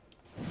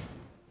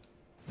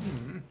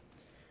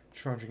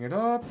 Charging it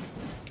up.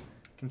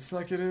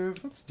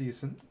 Consecutive. That's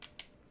decent.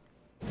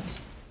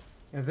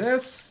 And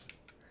this...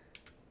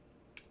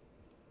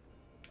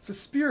 It's a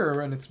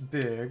spear, and it's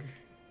big.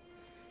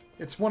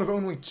 It's one of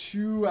only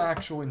 2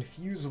 actual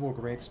infusible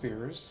great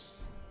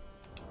spears.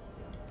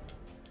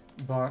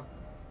 But...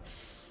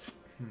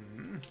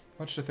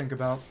 much to think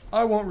about.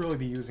 I won't really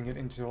be using it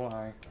until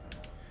I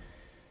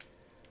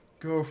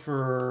go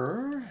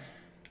for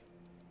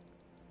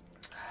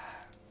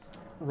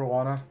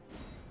Roana.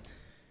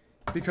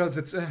 Because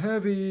it's a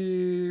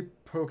heavy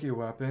pokey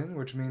weapon,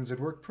 which means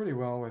it'd work pretty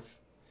well with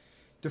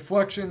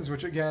deflections,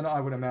 which again, I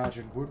would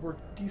imagine would work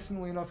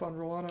decently enough on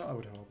Roana, I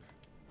would hope.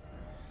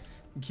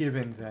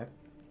 Given that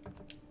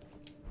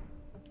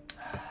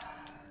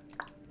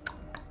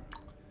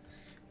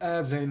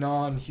as a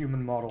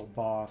non-human model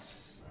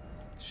boss,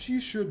 she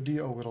should be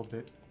a little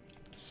bit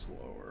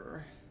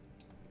slower.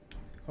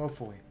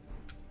 Hopefully.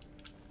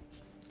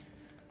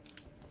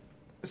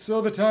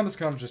 So the time has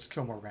come to just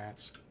kill more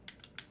rats.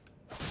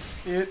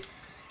 It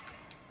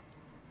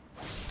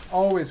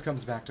always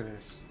comes back to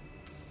this.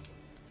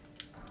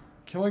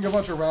 Killing a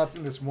bunch of rats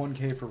in this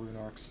 1K for Rune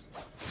Arcs.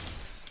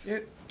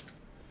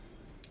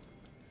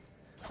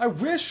 I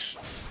wish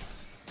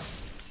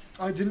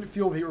I didn't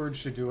feel the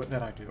urge to do it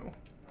that I do.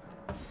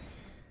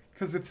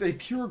 Because it's a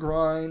pure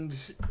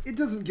grind. It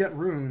doesn't get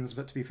runes,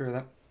 but to be fair,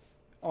 that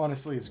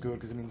honestly is good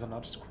because it means I'm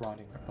not just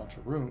grinding a bunch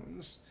of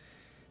runes.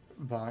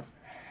 But...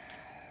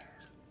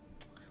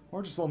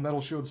 Or just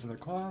metal shields in their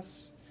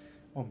class.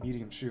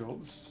 Medium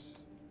shields.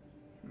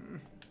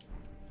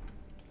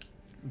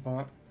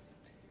 but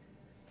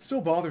it's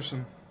still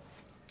bothersome.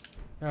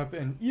 Yep,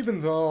 and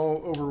even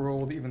though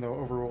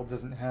Overworld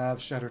doesn't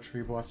have Shadow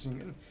Tree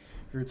Blessing and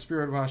Root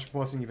Spirit Wash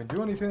Blessing even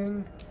do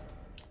anything,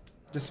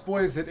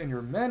 displays it in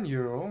your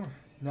menu,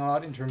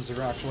 not in terms of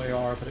your actual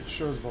AR, but it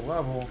shows the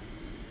level.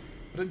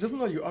 But it doesn't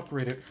let you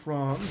upgrade it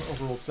from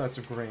Overworld Sites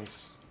of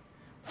Grace.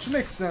 Which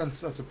makes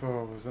sense, I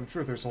suppose. I'm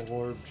sure there's a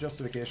lore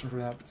justification for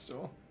that, but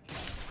still.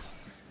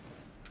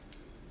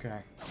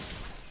 Okay.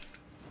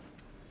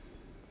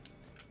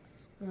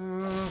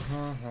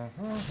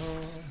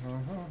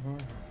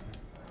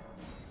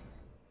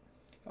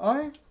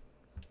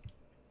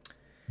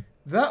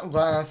 That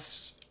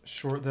last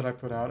short that I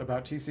put out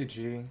about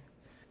TCG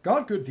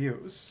got good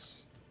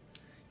views.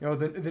 You know,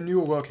 the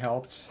new look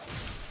helped.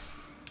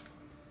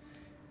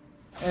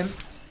 And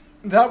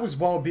that was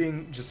while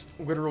being just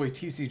literally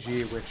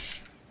TCG,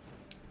 which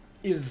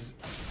is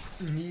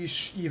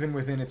niche even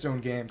within its own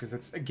game, because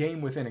it's a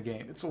game within a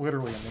game. It's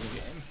literally a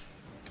minigame.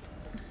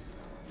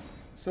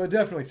 So I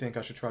definitely think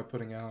I should try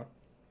putting out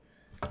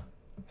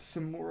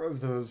some more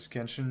of those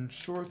Genshin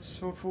shorts,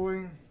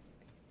 hopefully.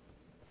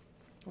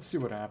 We'll see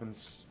what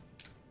happens.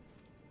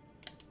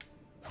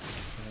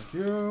 Thank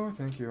you,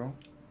 thank you.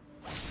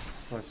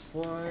 Slice,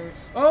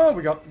 slice. Oh,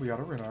 we got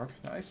a Rune Arc.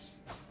 Nice.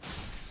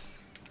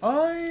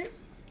 I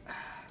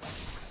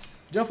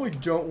definitely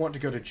don't want to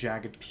go to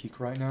Jagged Peak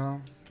right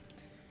now.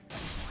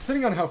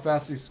 Depending on how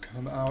fast these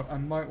come out, I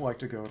might like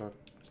to go to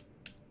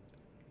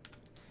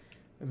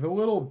the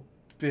little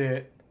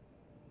bit,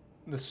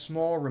 the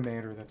small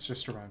remainder that's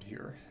just around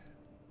here.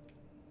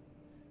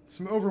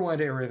 Some overland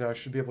area that I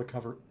should be able to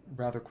cover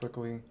rather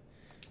quickly.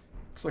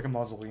 Looks like a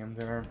mausoleum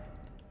there.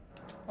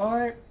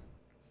 I'd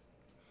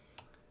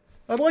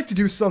like to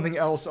do something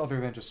else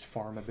other than just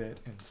farm a bit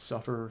and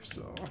suffer,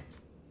 so...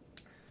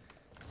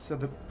 So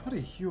the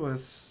Putty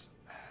Huis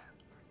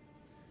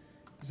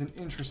is an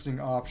interesting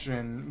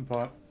option,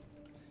 but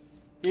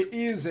it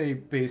is a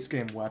base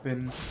game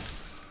weapon.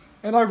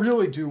 And I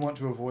really do want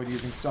to avoid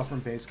using stuff from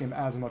base game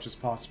as much as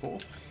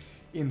possible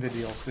in the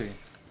DLC.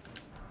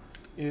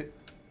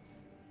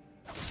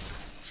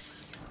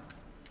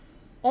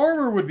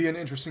 Armor would be an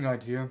interesting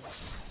idea.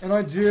 And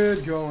I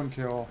did go and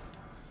kill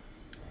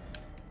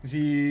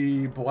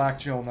the Black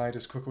Gel Knight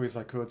as quickly as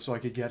I could so I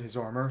could get his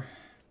armor.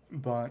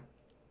 But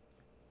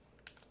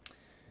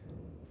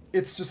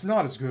it's just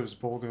not as good as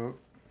Bolgoat,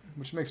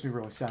 which makes me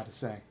really sad to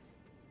say.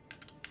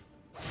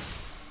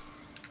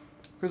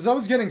 Because I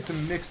was getting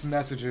some mixed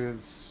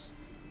messages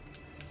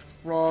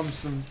from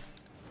some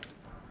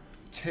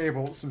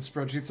tables, some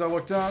spreadsheets I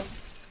looked at,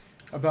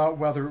 about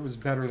whether it was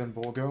better than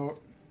Bolgoat.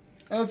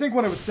 And I think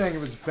when I was saying it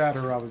was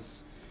better, I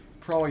was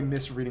probably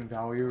misreading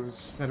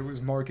values, that it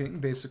was marking,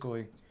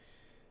 basically,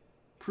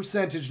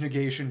 percentage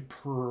negation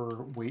per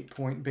weight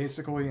point,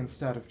 basically,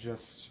 instead of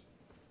just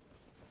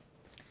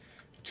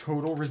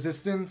total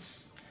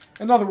resistance.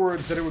 In other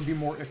words, that it would be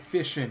more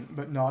efficient,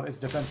 but not as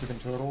defensive in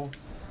total.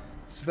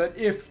 So that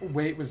if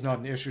weight was not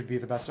an issue, it'd be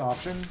the best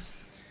option.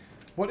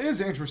 What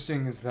is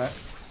interesting is that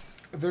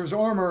there's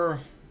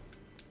armor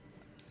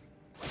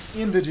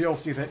in the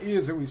DLC that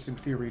is, at least in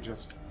theory,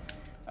 just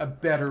a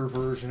better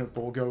version of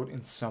Bolgoat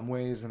in some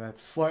ways, and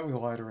that's slightly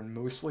lighter and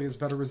mostly has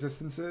better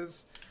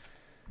resistances.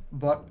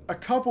 But a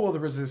couple of the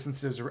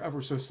resistances are ever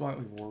so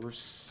slightly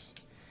worse.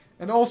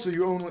 And also,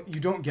 you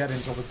don't get it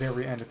until the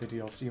very end of the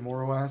DLC,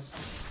 more or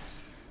less.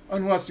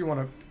 Unless you want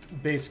to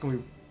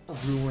basically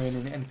ruin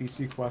an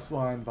NPC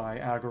questline by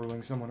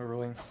aggroing someone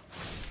early.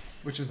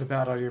 Which is a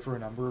bad idea for a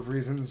number of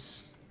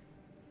reasons.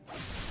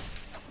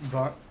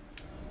 But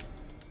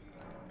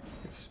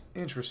it's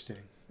interesting.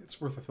 It's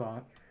worth a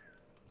thought.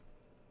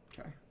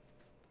 Okay.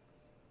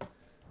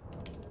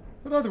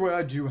 But either way,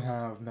 I do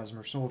have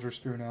Messmer Soldier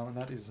Spear now, and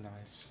that is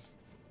nice.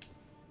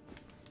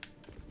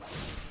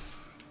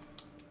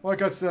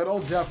 Like I said, I'll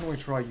definitely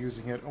try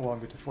using it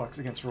along with Deflex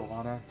against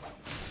Rolana.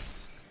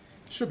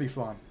 Should be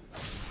fun.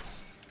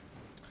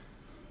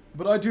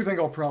 But I do think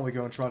I'll probably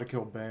go and try to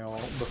kill Bale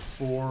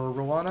before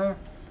Rolana,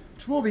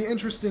 which will be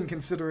interesting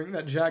considering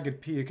that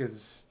Jagged Peak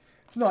is...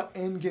 It's not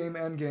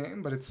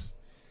endgame, but it's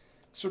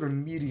sort of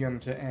medium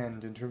to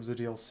end in terms of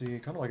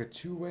DLC. Kind of like a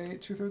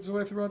two-thirds of the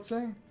way through, I'd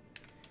say.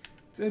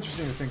 It's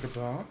interesting to think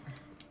about.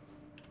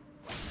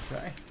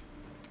 Okay.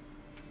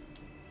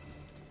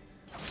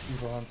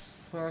 Igon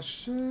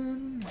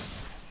slashing.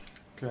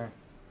 Okay.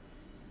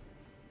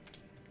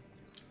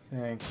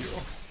 Thank you.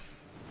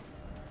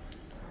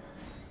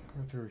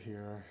 Go through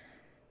here.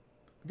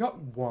 We got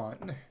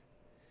one.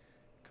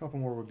 A couple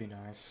more would be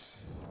nice.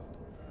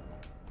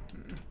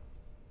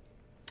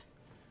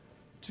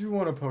 Do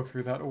want to poke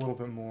through that a little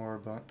bit more,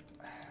 but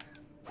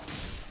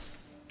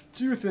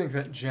do think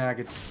that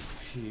Jagged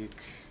Peak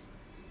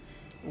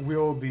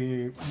will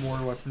be more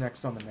or less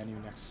next on the menu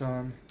next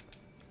time.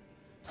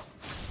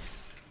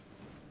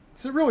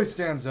 So it really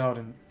stands out,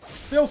 and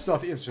Bale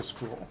stuff is just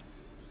cool.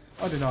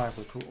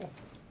 Undeniably cool.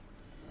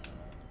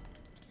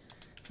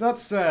 That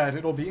said,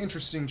 it'll be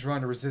interesting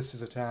trying to resist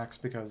his attacks,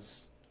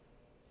 because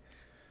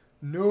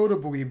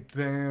notably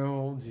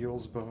Bale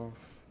deals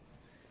both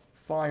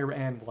fire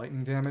and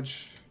lightning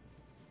damage.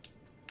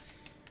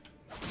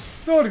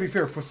 Though, to be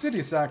fair,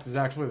 Placidius Axe is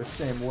actually the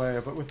same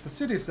way, but with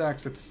Placidius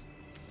Axe, it's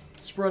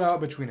spread out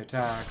between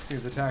attacks. He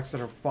has attacks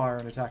that are fire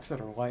and attacks that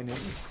are lightning.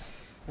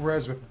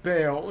 Whereas with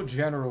Bale,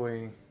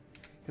 generally,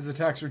 his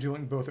attacks are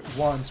dealing both at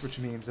once, which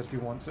means that if you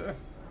want to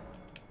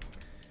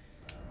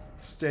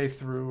stay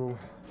through...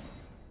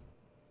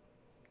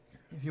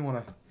 If you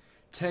want to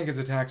tank his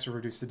attacks or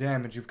reduce the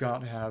damage, you've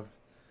got to have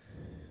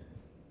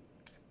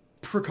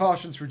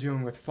precautions for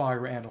dealing with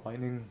fire and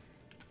lightning.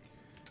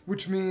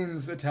 Which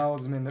means a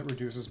talisman that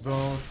reduces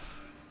both,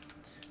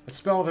 a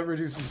spell that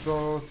reduces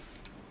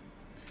both,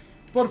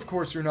 but of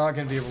course you're not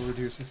going to be able to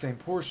reduce the same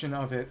portion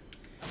of it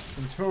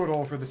in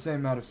total for the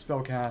same amount of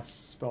spell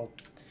casts, spell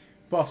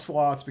buff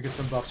slots, because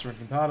some buffs are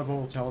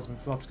incompatible, talisman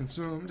slots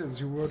consumed, as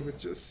you would with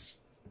just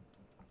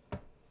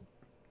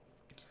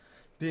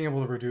being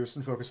able to reduce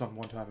and focus on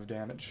one type of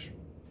damage.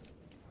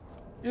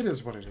 It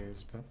is what it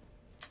is, but...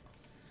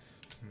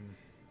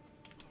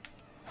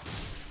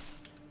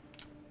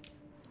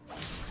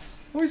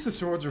 At least the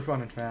swords are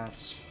fun and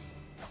fast.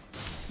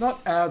 Not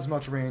as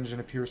much range in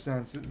a pure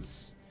sense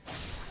as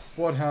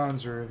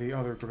Bloodhounds or the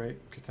other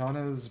great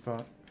katanas,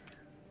 but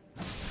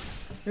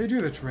they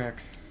do the trick.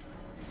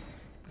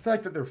 The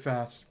fact that they're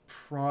fast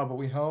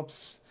probably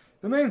helps.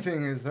 The main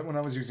thing is that when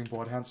I was using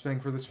Bloodhound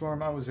Spank for this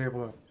farm, I was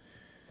able to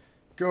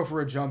go for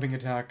a jumping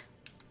attack.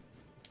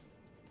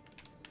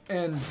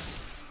 And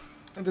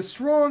the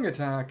strong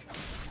attack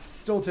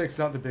still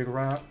takes out the big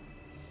rat.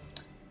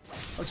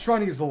 I was trying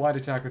to use the light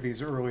attack with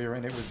these earlier,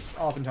 and it was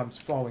oftentimes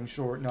falling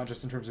short, not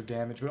just in terms of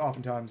damage, but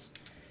oftentimes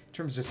in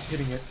terms of just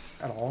hitting it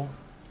at all.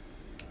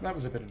 That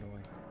was a bit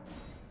annoying.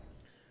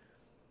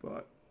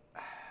 But...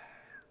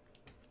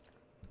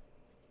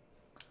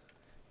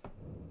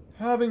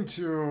 having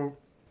to...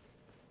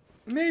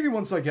 Maybe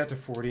once I get to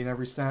 40 in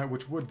every stat,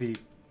 which would be,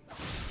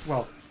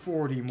 well,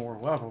 40 more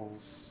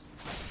levels,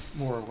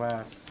 more or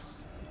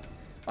less,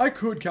 I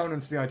could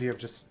countenance the idea of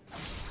just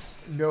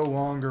no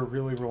longer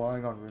really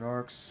relying on Rune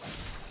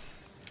Arcs.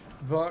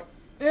 But,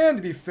 and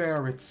to be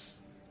fair,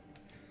 it's...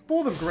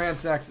 Bolt of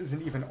Gransax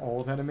isn't even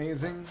all that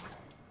amazing.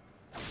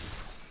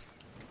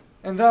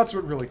 And that's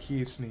what really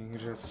keeps me,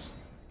 just...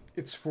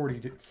 It's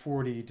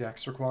 40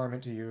 dex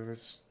requirement to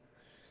use.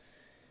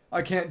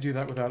 I can't do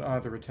that without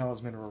either a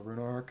talisman or a Rune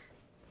Arc.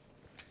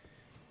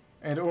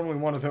 And only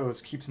one of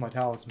those keeps my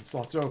talisman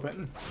slots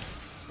open.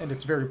 And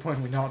it's very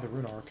plainly not the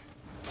Rune Arc.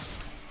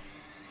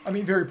 I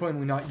mean, very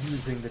plainly not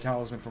using the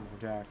talisman from more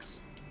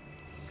decks.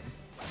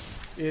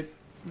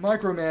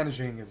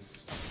 Micromanaging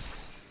is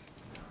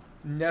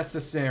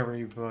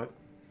necessary, but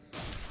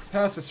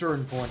past a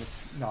certain point,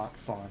 it's not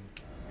fun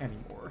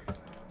anymore.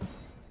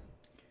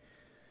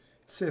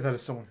 Say that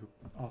as someone who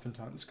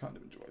oftentimes kind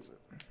of enjoys it.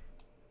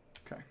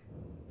 Okay.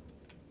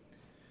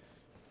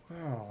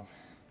 Wow.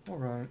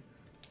 Alright.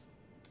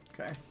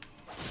 Okay.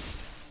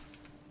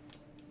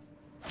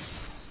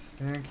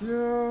 Thank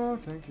you.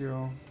 Thank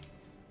you.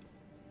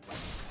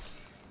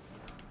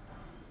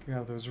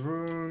 Got those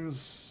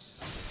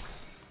runes.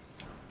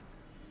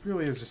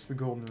 Really is just the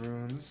golden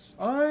runes.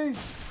 I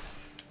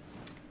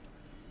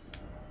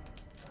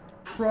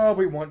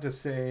probably want to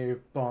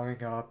save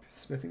buying up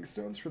smithing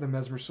stones for the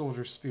Messmer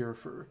Soldier Spear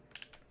for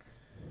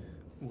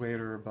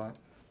later, but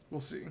we'll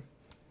see.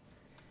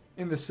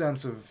 In the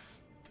sense of...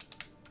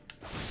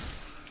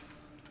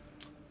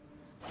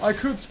 I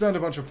could spend a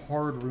bunch of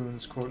hard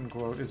runes,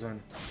 quote-unquote, as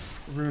in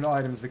rune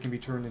items that can be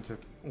turned into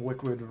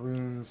liquid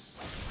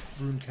runes,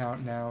 rune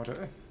count now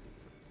to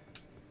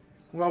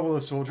level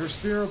a Soldier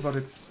Spear, but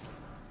it's...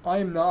 I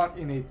am not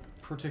in a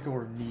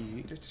particular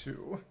need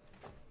to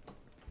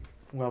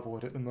level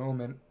it at the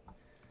moment.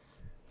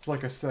 It's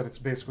like I said, it's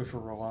basically for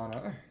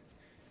Rolana.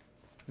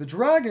 The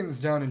dragons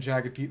down in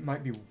Jagged Peak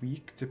might be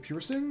weak to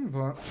piercing,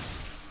 but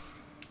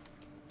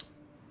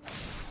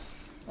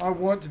I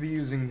want to be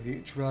using the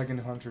Dragon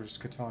Hunter's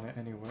Katana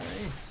anyway.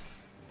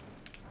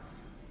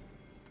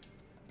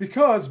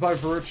 Because, by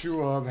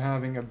virtue of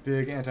having a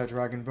big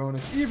anti-dragon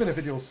bonus, even if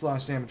it deals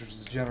slash damage, which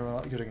is generally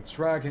not good against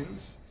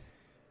dragons,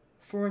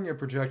 firing a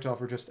projectile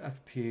for just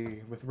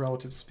FP with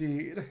relative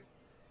speed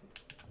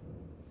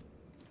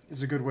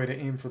is a good way to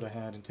aim for the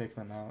head and take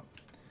them out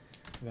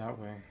that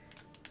way.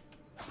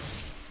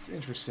 It's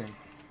interesting.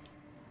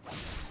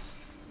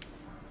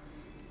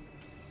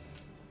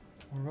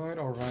 Alright,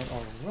 alright,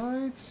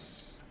 alright.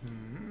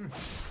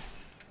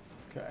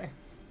 Okay.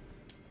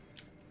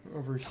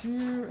 Over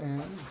here,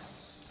 and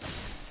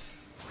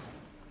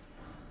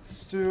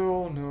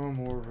still no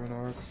more Rune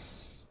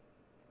Arcs.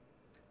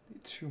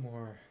 Need 2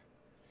 more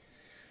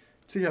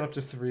to get up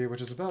to 3, which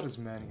is about as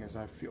many as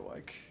I feel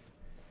like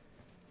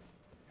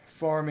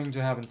farming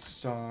to have in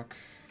stock.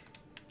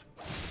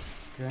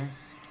 Okay.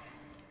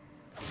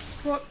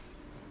 But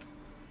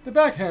the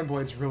backhand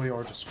blades really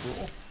are just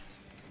cool.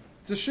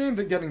 It's a shame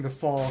that getting the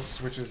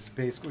Falx, which is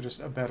basically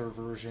just a better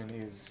version,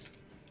 is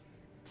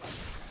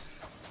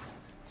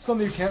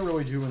something you can't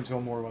really do until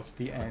more or less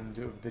the end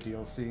of the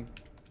DLC.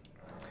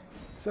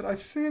 Said I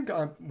think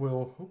I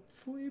will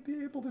hopefully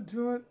be able to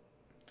do it.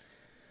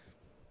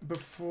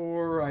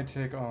 before I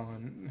take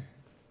on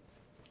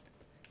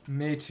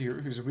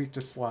Meteor, who's weak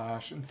to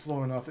slash and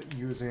slow enough at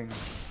using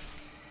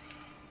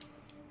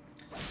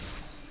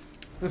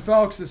the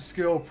Falx's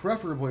skill,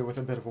 preferably with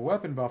a bit of a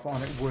weapon buff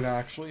on it, would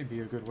actually be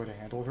a good way to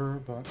handle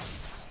her, but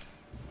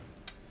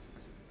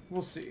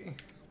we'll see.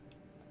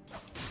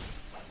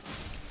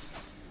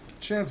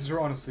 Chances are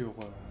honestly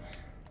low.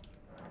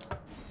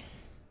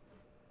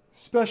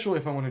 Especially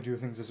if I want to do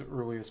things as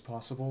early as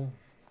possible.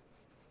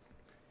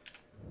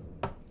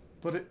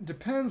 But it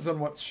depends on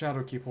what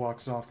Shadowkeep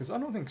walks off, because I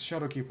don't think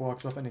Shadowkeep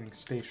walks off anything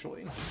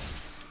spatially.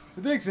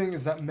 The big thing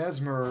is that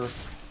Messmer's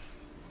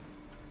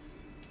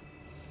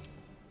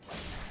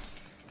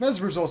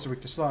also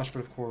weak to slash, but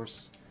of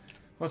course,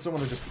 unless I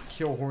want to just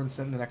kill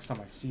Hornsent the next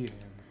time I see him.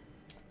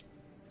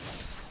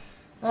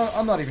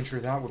 I'm not even sure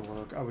that would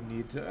work. I would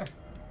need to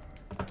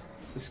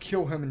just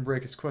kill him and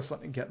break his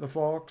questline and get the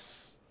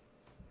Fox.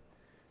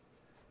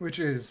 Which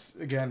is,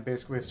 again,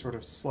 basically a sort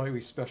of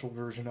slightly special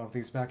version of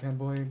these backhand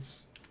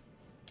blades.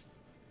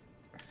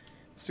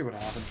 See what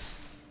happens.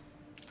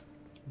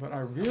 But I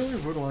really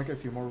would like a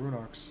few more Rune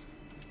Arcs.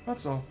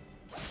 That's all.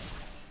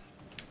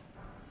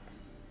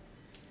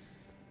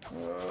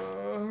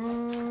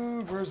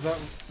 Where's that?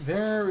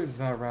 There is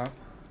that rat.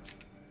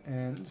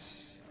 And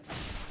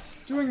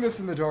doing this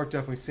in the dark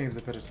definitely saves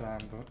a bit of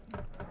time, but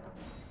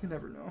you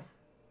never know.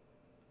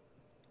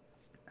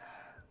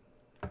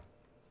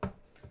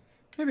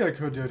 Maybe I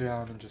could go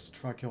down and just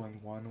try killing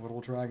one little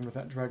dragon with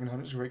that Dragon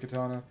Hunter's Great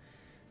Katana.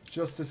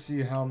 Just to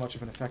see how much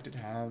of an effect it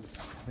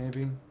has,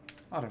 maybe?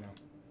 I don't know.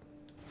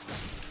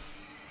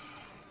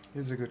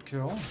 Is a good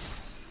kill.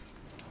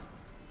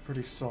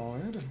 Pretty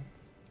solid.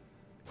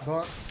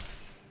 But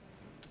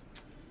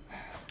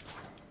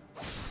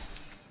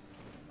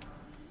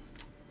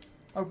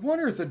I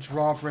wonder if the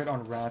drop rate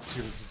on rats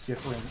here is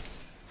different.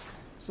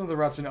 Some of the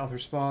rats in other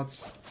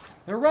spots.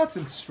 There are rats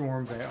in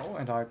Stormvale,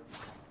 and I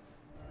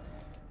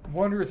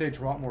wonder if they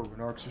drop more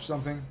Rune Arcs or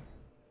something.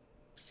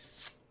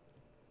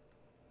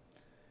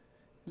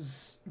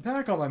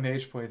 Back on my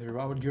mage playthrough,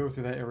 I would go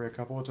through that area a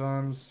couple of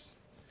times,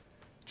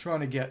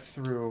 trying to get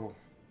through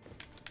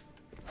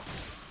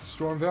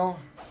Stormvale,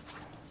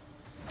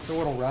 the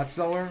little rat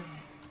cellar.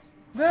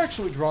 They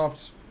actually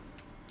dropped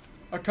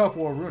a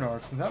couple of Rune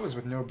Arcs, and that was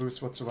with no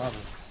boost whatsoever.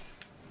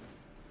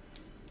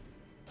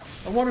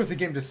 I wonder if the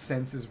game just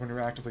senses when you're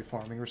actively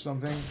farming or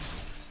something.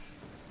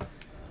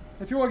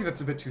 I feel like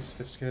that's a bit too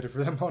sophisticated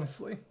for them,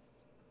 honestly.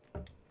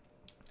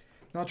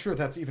 Not sure if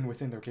that's even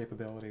within their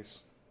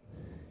capabilities.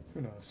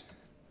 Who knows?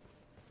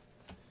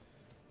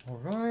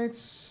 Alright.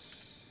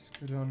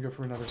 Go down and go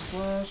for another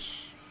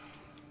slash.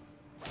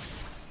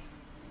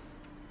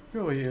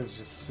 Really is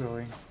just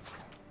silly.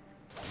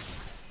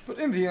 But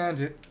in the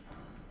end,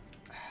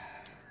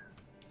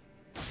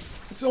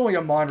 it's only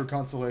a minor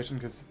consolation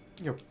because,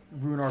 you know,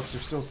 Rune Arcs are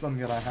still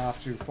something that I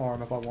have to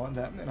farm if I want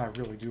them, and I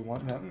really do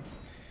want them.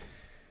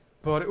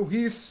 But at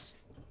least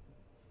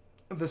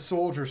the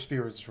Soldier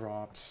Spear is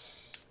dropped.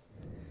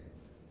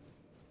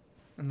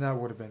 And that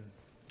would have been...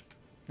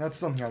 That's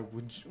something I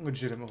would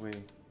legitimately...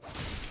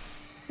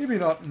 Maybe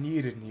not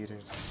needed.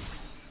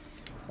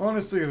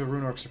 Honestly, the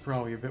Rune Arcs are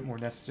probably a bit more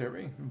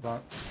necessary,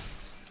 but...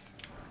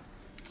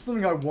 It's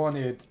something I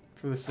wanted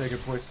for the sake of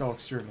playstyle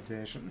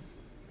experimentation.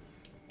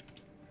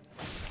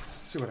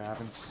 See what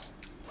happens.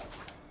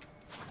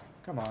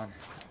 Come on.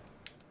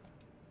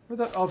 Where'd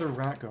that other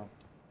rat go?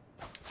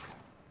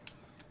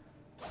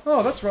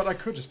 Oh, that's right, I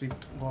could just be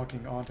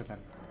walking onto them.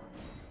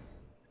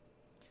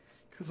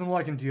 Because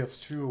unlike in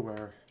DS2,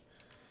 where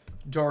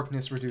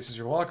darkness reduces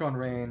your lock-on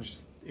range,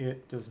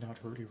 it does not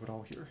hurt you at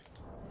all here.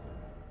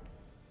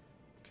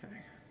 Okay.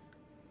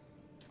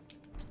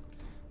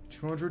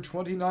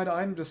 229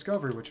 item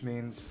discovery, which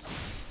means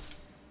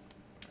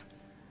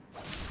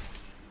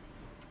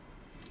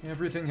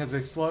everything has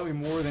a slightly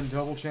more than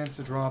double chance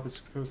to drop as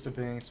opposed to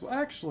base. Well,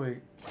 actually,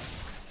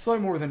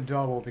 slightly more than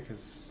double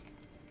because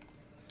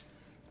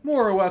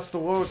more or less the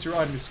lowest your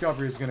item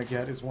discovery is going to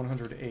get is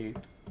 108.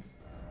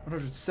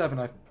 107,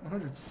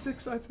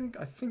 106, I think.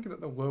 I think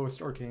that the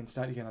lowest arcane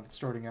stat you can have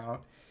starting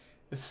out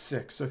is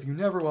 6. So if you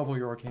never level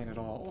your arcane at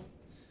all,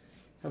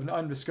 you have an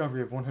item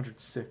discovery of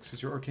 106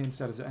 because your arcane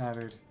stat is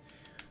added.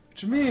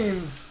 Which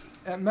means,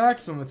 at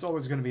maximum, it's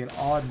always going to be an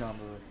odd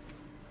number.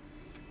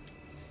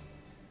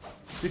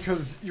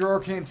 Because your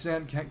arcane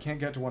stat can't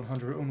get to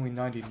 100, only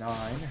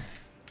 99.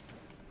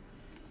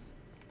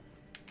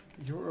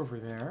 You're over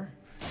there.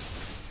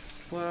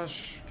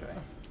 Slash, okay.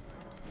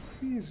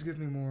 Please give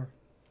me more.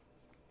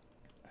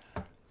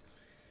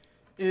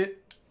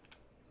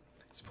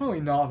 It's probably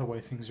not the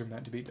way things are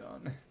meant to be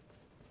done.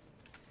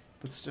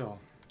 But still.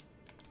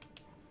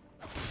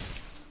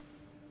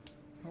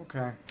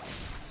 Okay.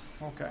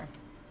 Okay.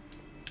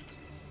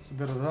 It's a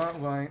bit of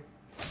that light.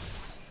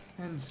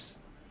 And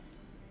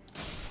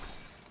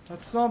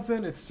that's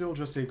something, it's still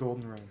just a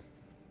golden rune.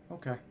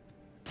 Okay.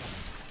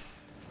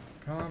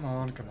 Come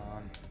on, come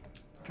on.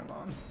 Come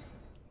on.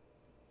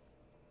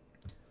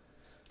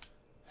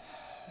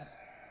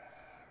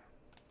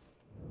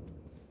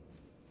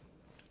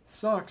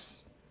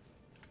 Sucks.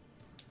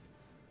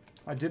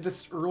 I did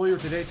this earlier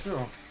today too.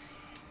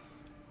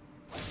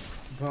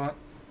 But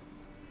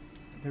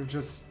there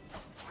just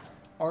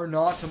are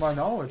not, to my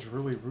knowledge,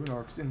 really Rune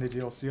Arcs in the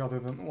DLC other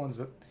than the ones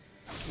that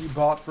we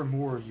bought for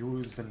more,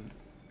 used, and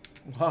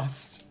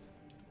lost.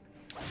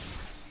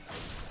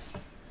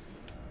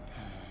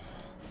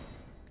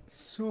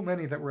 So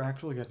many that we're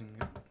actually getting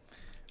an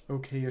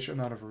okay-ish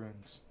amount of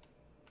runes.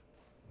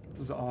 This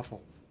is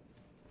awful.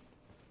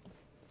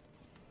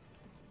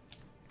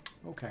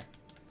 Okay.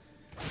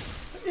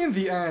 In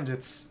the end,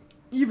 it's,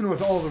 even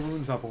with all the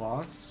runes I've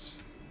lost,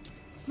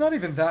 it's not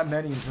even that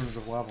many in terms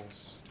of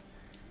levels.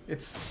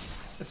 It's,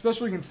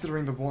 especially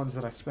considering the ones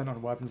that I spent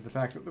on weapons, the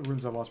fact that the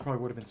runes I lost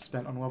probably would have been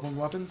spent on leveling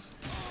weapons.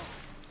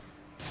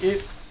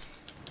 It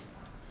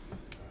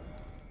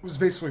was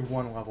basically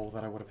one level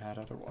that I would have had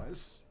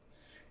otherwise.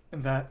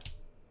 And that,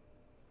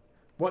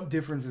 what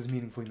difference is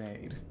meaningfully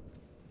made?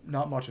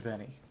 Not much of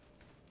any.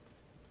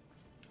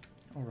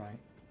 Alright.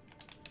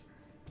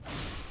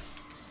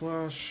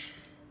 Slash.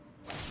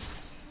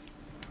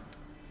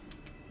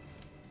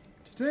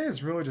 Today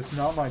is really just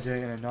not my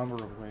day in a number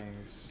of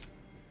ways.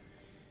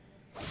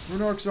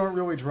 Rune Arcs aren't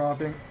really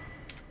dropping.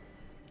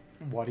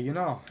 What do you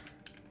know?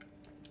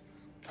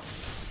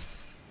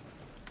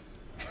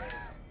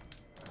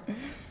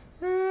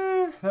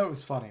 That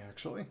was funny,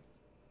 actually.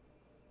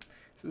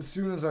 So as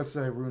soon as I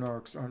say Rune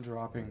Arcs aren't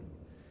dropping,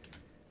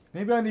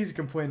 maybe I need to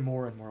complain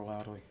more and more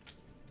loudly.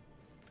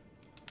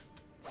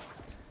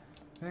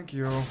 Thank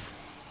you.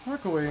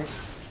 Luckily...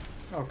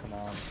 Oh, come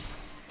on.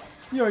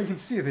 You know, you can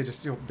see they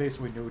just deal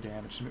basically no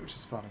damage to me, which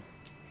is funny.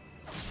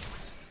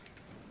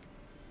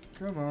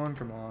 Come on,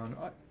 come on.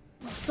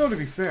 Though, to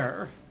be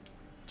fair,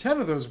 10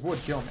 of those would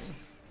kill me.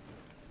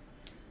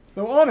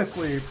 Though,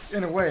 honestly,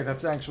 in a way,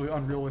 that's actually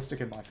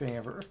unrealistic in my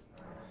favor.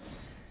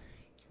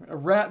 A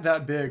rat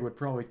that big would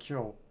probably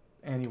kill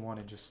anyone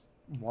in just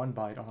one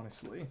bite,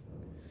 honestly.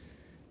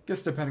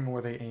 Guess depending on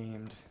where they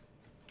aimed.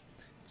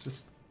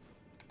 Just...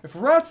 If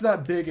rats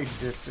that big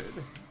existed...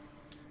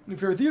 And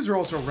if these are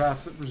also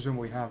rats that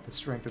presumably have the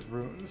strength of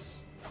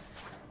runes.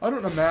 I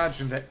don't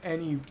imagine that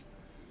any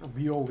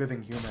real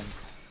living human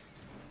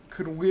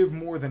could live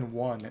more than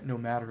one, no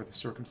matter the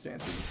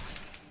circumstances.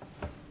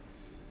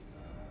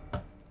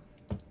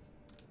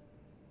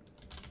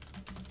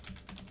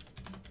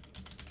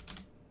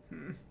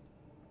 Okay.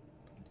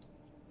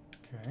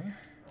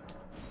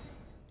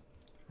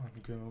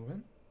 I'm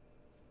going.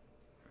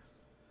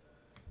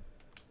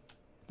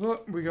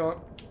 But we got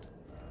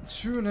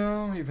 2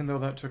 now, even though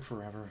that took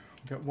forever.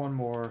 We got 1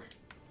 more.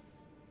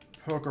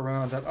 Poke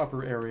around that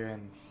upper area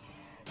and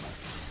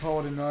call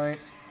it a night.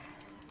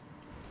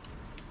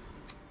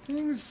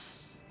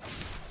 Things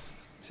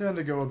tend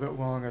to go a bit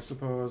long, I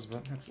suppose,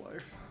 but that's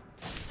life.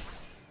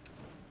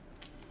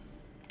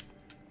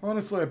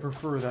 Honestly, I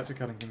prefer that to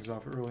cutting things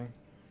off early.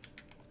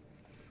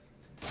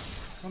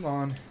 Come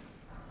on.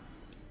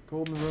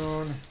 Golden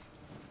Rune.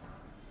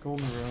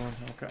 Golden Rune.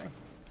 Okay.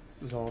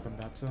 There's all of them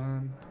that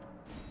time.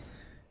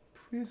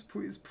 Please,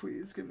 please,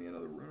 please give me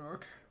another Rune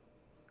Arc.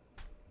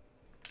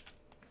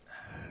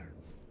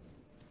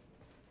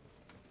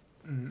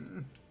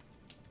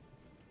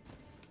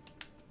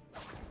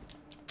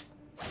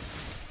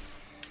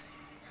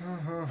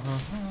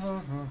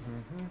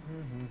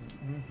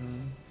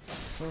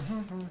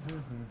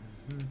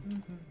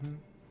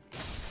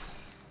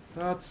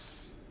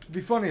 That's... It'd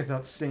be funny if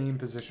that same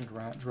positioned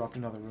rat dropped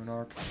another Rune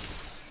Arc.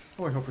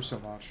 Oh, I hope for so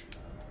much.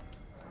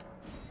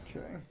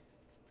 Okay.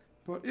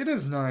 But it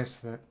is nice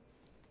that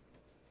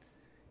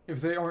if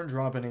they aren't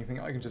dropping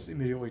anything, I can just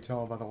immediately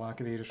tell by the lack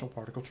of the additional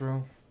particle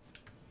trail.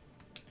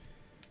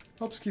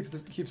 Helps keep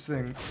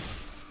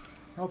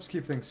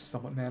things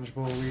somewhat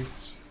manageable at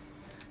least.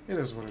 It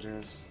is what it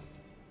is.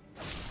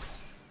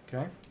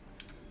 Okay.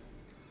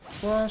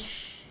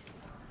 Slash.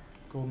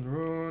 Golden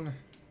Rune.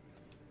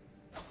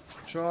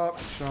 Chop,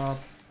 chop.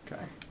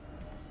 Okay.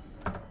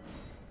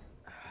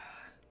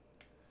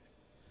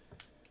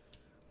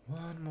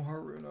 One more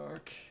Rune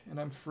Arc, and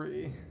I'm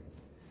free.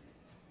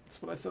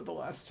 That's what I said the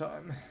last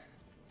time.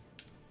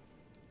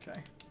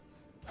 Okay.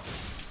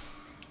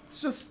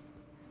 It's just...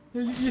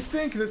 You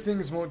think that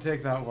things won't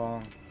take that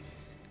long.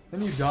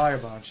 Then you die a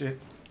bunch. It...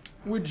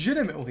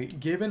 Legitimately,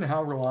 given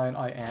how reliant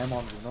I am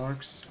on Rune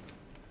Arcs,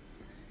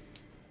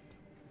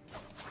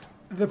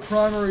 the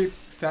primary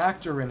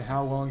factor in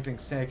how long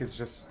things take is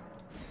just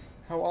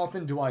how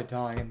often do I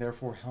die, and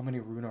therefore how many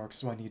Rune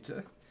Arcs do I need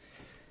to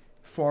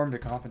farm to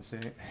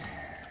compensate.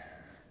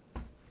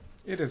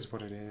 It is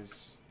what it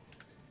is.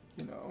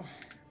 You know.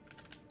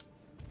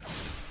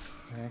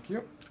 Thank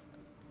you.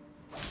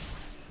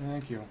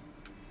 Thank you.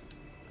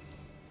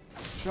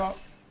 Chop.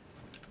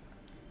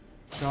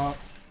 Chop.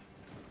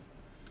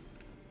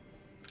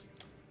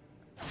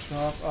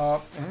 Chop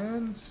up,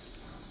 and...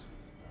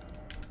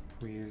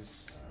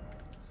 Please.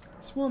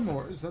 It's 1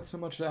 more. Is that so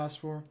much to ask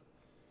for?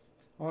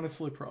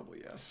 Honestly,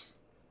 probably yes.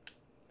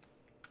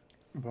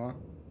 But...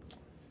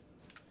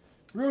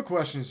 The real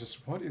question is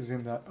just, what is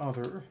in that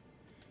other...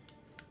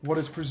 What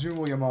is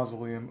presumably a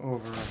mausoleum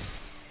over...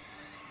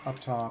 up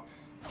top.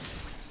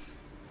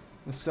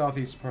 The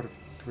southeast part of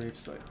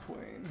Gravesite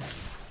Plain.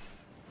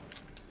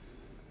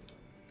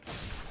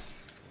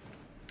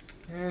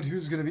 And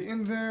who's going to be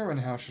in there, and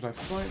how should I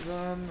fight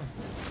them?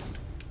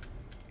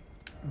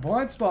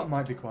 Blind Spot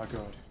might be quite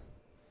good.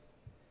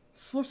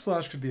 Slip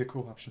Slash could be a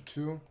cool option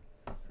too,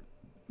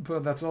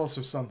 but that's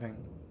also something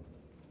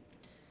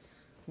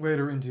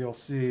later in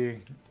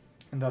DLC,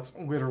 and that's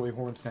literally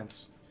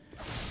Hornsent's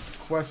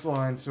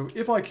questline. So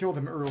if I kill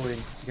them early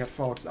to get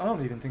Fox, I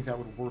don't even think that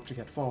would work to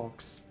get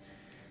Fox.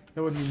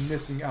 That would mean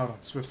missing out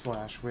on Swift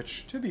Slash,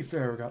 which, to be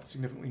fair, got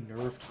significantly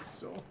nerfed, but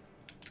still.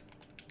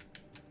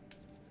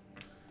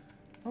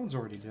 That one's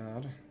already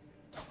dead.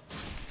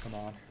 Come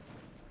on.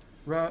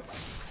 Rat,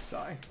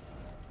 die.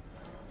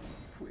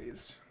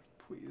 Please.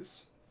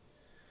 Please.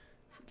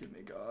 Forgive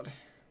me, God.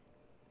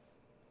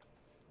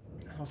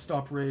 I'll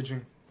stop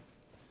raging.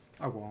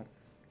 I won't.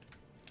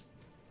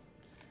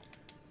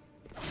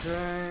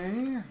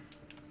 Okay.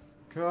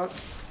 Cut.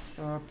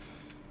 Up.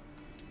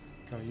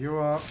 Cut you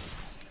up.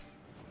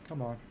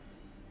 Come on.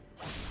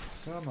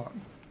 Come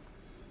on.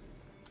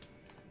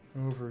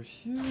 Over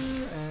here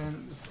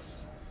and...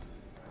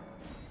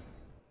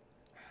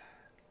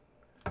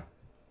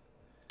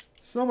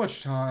 So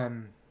much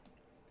time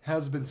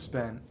has been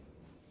spent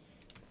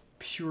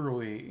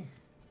purely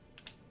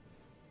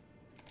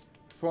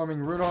farming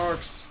Rune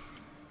Arcs,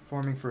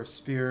 farming for a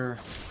spear.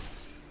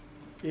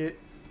 It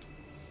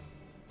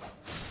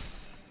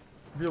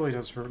really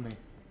does hurt me.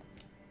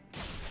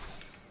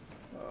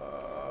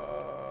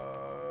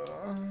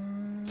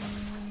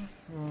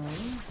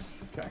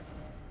 Okay.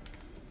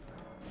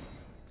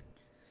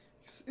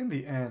 Because in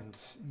the end,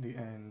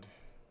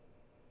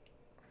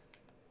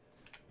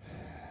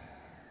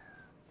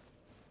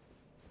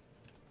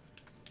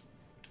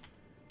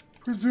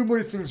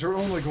 presumably things are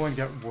only going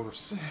to get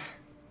worse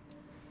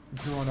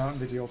from here on out in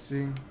the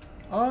DLC.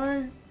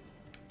 I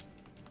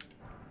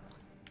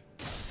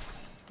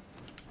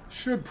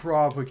should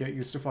probably get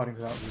used to fighting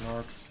without Rune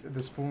Arcs at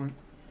this point.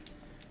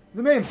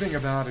 The main thing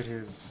about it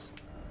is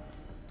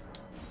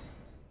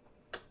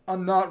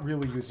I'm not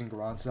really using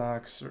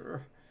Gransax,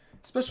 or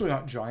especially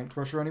not Giant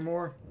Crusher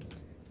anymore.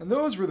 And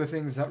those were the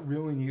things that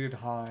really needed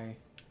high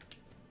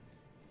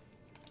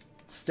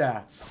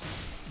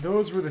stats.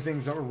 Those were the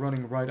things that were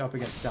running right up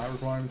against stat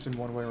requirements in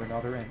one way or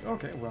another, and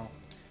okay, well,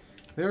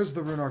 there's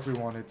the Rune Arc we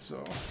wanted,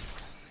 so let's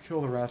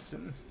kill the rest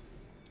and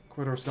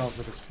quit ourselves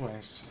at this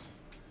place.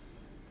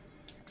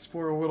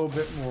 Explore a little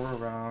bit more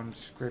around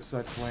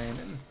Gravesite Plain,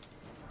 and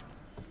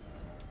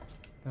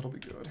that'll be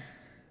good.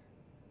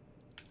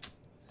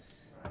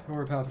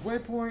 Power Path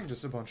Waypoint,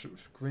 just a bunch of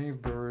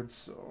grave birds,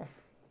 so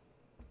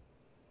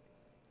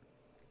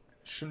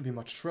shouldn't be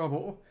much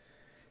trouble.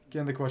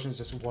 Again, the question is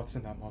just what's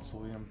in that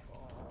mausoleum.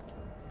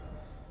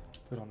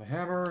 Put on the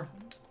hammer.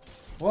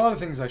 A lot of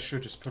things I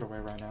should just put away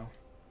right now.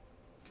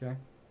 Okay.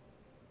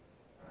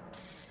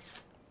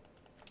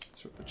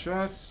 Sort the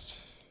chest.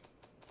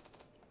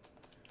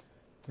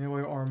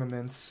 Melee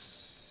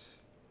armaments.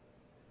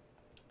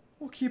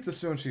 We'll keep the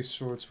Stone Chief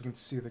sword so we can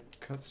see the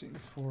cutscene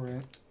for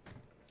it.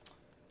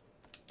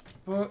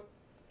 But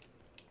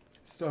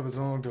stuff is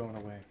all going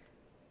away.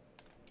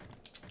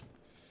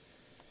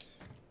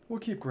 We'll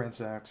keep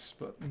Gransax,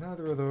 but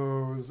neither of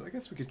those. I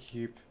guess we could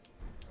keep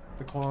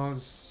the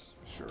claws.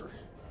 Sure.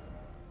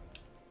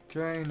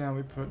 Okay, now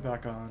we put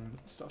back on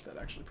stuff that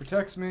actually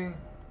protects me.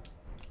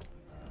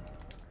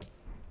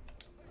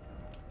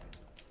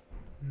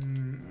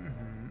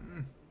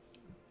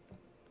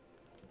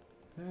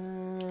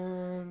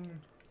 And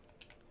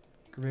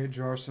Great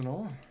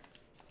Jarsenal.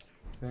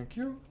 Thank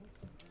you.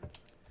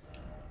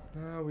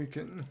 Now we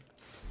can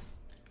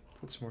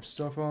put some more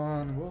stuff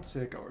on. We'll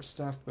take our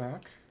staff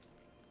back.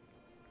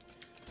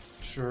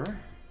 Sure.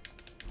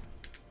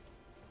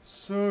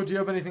 So, do you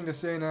have anything to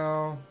say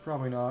now?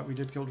 Probably not. We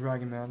did kill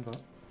Dragon Man,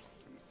 but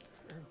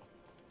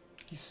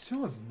he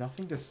still has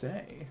nothing to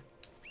say.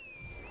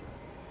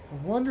 I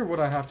wonder what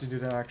I have to do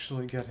to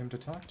actually get him to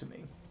talk to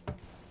me.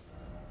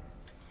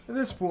 At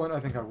this point, I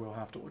think I will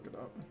have to look it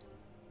up.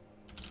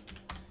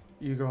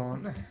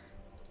 Igon.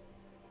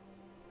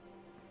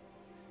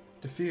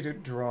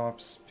 Defeated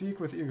drops. Speak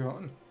with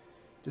Igon.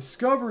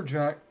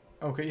 Discover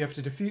Okay, you have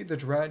to defeat the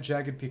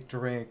Jagged Peak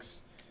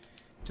Drakes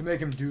to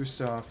make him do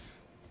stuff.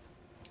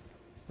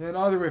 Then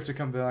either we have to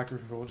come back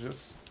or we'll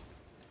just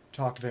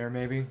talk there,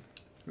 maybe.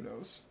 Who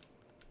knows?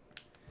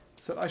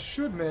 So I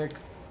should make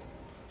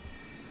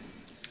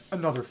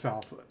another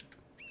Foulfoot.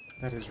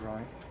 That is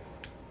right.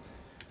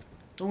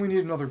 But we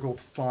need another gold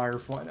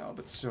Firefly now,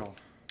 but still.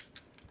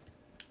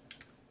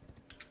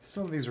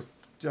 Some of these are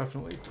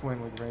definitely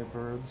twinly gray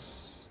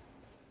birds.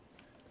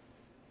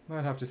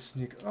 Might have to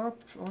sneak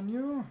up on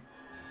you.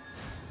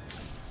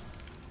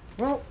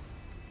 Well,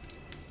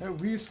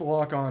 at least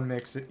lock-on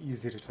makes it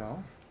easy to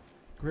tell.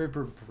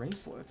 Gravebird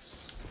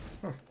bracelets.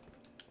 Huh.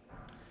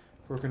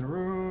 Broken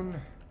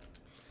rune.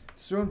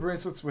 Stone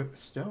bracelets with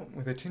stone,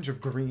 with a tinge of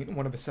green.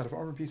 One of a set of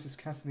armor pieces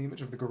casting the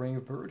image of the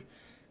Gravebird.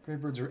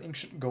 Gravebirds are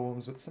ancient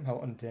golems, but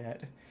somehow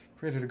undead.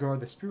 Created to guard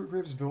the spirit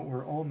graves built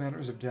where all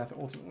manners of death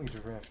ultimately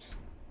drift.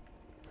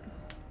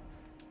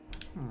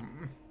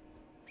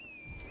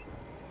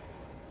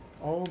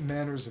 All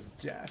manners of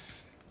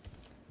death.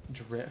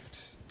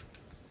 Drift.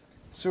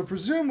 So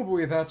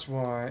presumably that's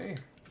why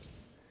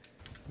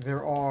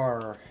there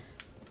are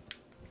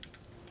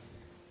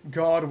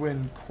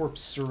Godwyn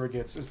corpse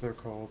surrogates, as they're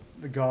called.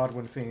 The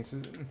Godwyn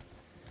faces in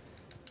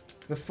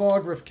the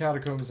Fog Rift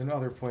catacombs and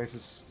other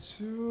places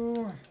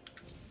too.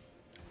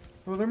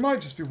 Well, there might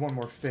just be one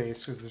more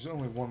face, because there's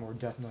only one more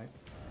Death Knight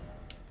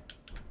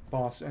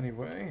boss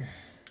anyway.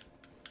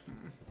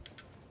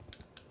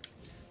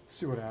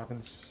 See what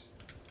happens.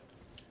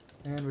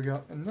 And we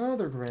got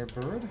another Grey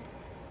Bird.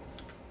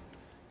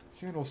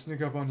 Okay, we'll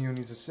sneak up on you and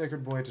use a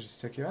Sacred Blade to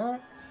just take you out.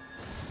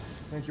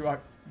 Thank you.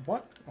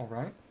 What?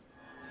 Alright.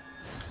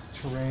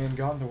 Terrain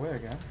got in the way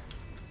again.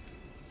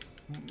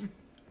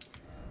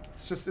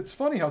 It's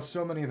funny how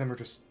so many of them are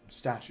just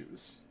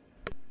statues.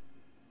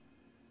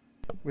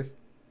 With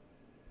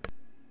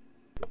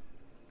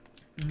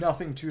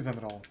nothing to them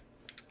at all.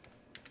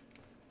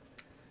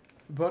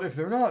 But if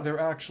they're not, they're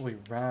actually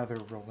rather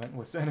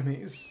relentless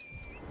enemies.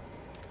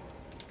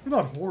 They're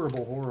not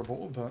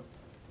horrible, but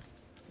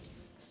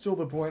still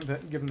the point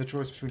that, given the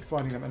choice between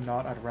fighting them and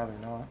not, I'd rather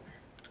not.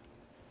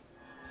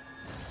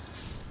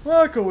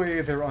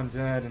 Luckily, they're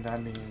undead, and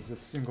that means a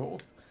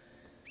single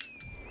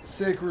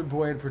Sacred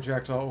Blade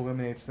projectile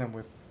eliminates them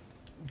with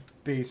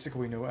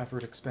basically no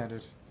effort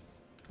expended.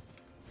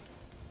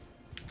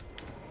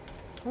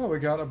 Oh, we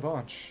got a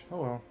bunch.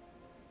 Hello.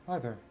 Hi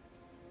there.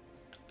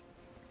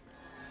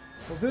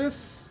 Well,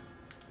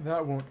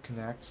 that won't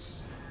connect.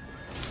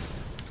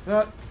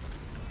 That,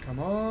 come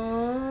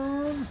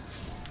on.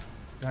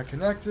 That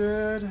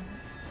connected.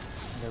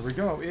 There we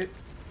go.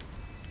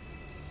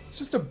 It's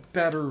just a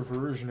better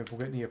version of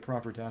Litany of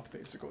Proper Death,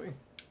 basically.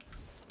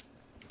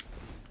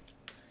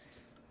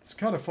 It's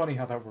kind of funny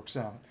how that works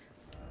out.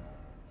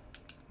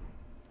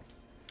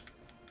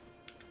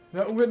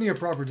 That Litany of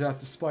Proper Death,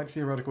 despite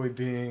theoretically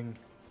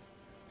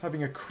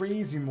having a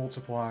crazy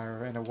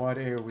multiplier and a wide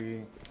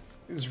AoE,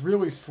 is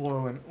really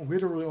slow and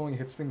literally only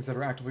hits things that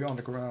are actively on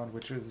the ground,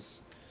 which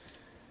is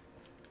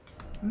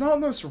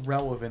not most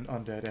relevant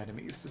undead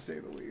enemies, to say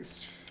the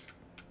least.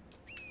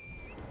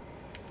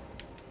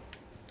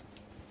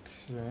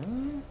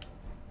 Okay.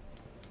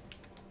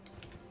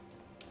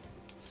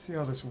 See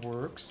how this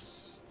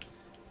works.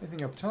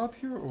 Anything up top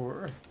here,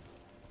 or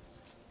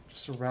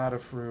just a Rada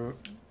fruit?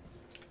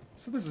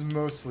 So this is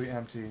mostly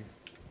empty.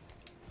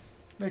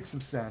 Makes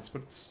some sense,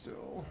 but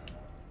still.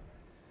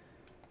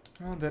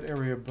 Around that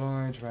area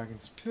by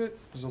Dragon's Pit,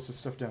 there's also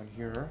stuff down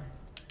here.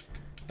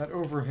 That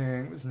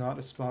overhang was not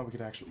a spot we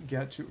could actually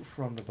get to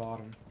from the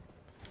bottom.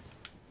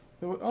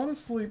 Though it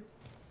honestly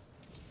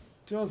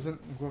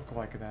doesn't look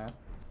like that.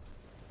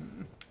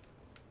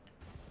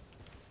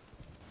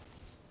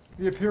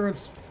 The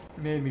appearance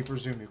made me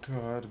presume you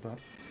could, but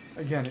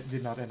again, it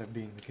did not end up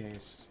being the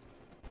case.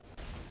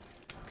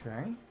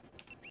 Okay.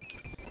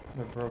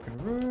 The broken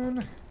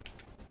rune.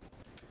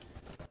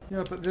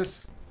 Yeah, but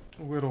this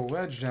little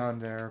ledge down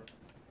there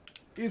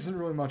isn't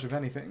really much of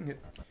anything.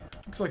 It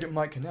looks like it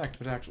might connect,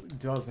 but actually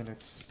doesn't.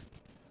 It's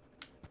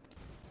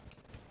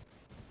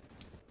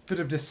a bit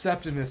of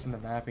deceptiveness in the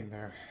mapping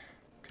there.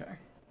 Okay.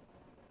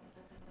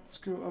 Let's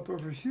go up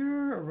over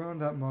here, around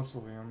that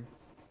mausoleum.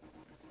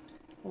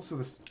 Also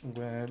this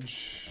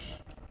ledge.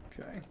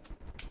 Okay.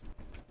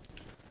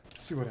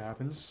 Let's see what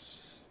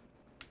happens.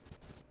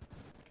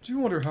 Do you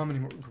wonder how many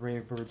more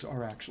grave birds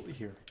are actually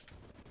here?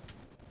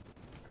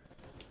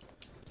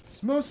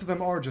 So most of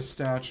them are just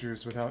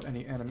statues without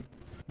any enemy.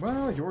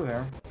 Well, you're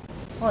there.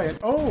 Hi, and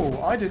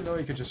oh, I didn't know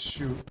you could just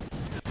shoot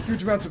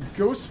huge amounts of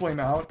ghost flame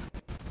out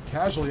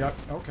casually.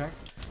 Okay.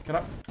 Can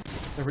I?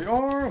 There we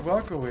are.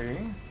 Luckily,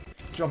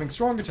 jumping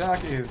strong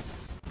attack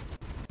is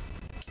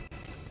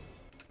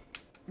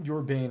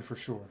your bane for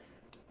sure.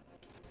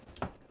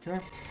 Okay.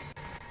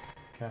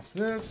 Cast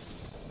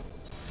this.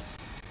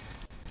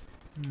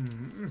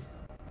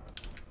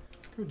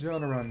 Go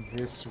down around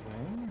this way.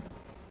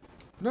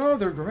 No,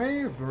 they're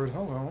grave bird.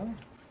 Hello.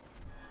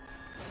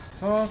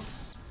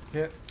 Toss.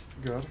 Hit.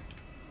 Good.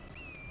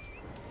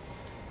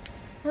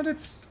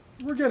 But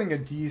we're getting a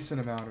decent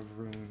amount of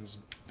runes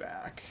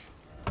back.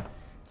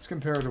 It's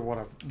compared to what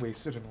I've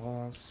wasted and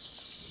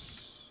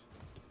lost.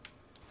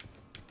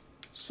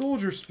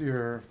 Soldier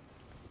Spear.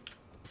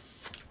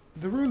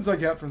 The runes I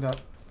get from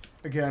that,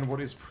 again, what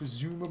is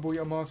presumably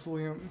a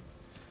mausoleum,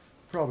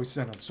 probably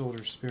sent on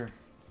Soldier Spear.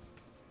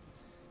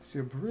 See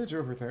a bridge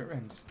over there,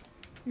 and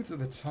it's at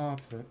the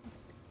top that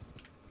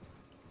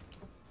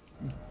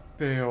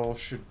Bale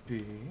should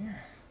be.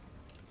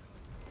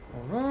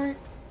 Alright.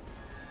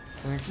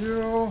 Thank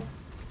you.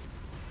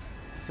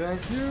 Thank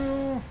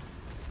you.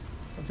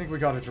 I think we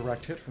got a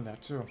direct hit from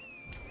that, too.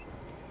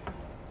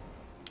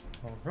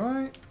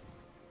 Alright.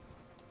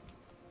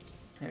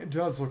 It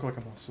does look like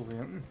a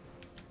mausoleum.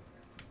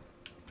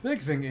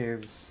 Big thing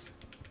is,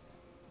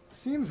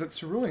 seems that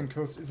Cerulean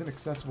Coast isn't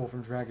accessible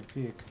from Jagged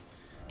Peak.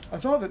 I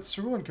thought that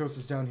Cerulean Coast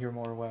is down here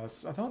more or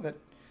less. I thought that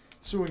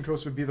Cerulean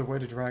Coast would be the way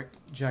to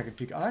Jagged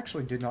Peak. I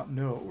actually did not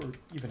know or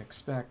even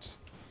expect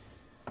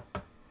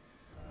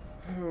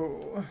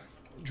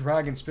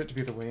Dragon's Pit to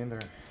be the way in there.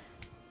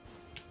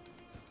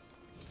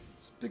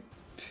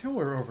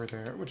 pillar over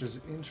there, which is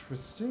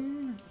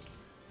interesting.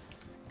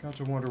 Got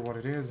to wonder what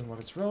it is and what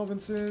its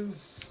relevance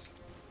is.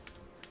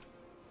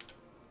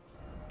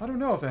 I don't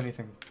know if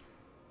anything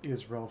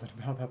is relevant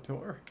about that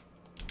pillar.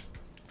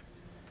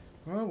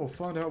 Well, we'll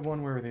find out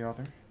one way or the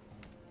other.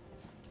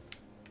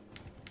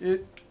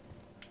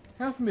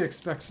 Half of me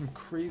expects some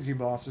crazy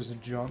bosses to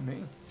jump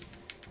me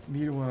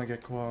immediately when I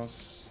get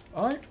close.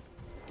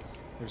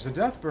 There's a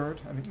death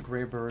bird. I mean,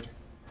 gray bird.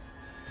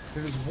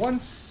 There's one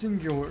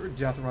singular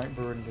deathrite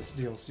bird in this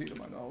DLC, to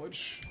my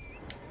knowledge.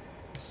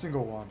 A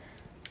single one.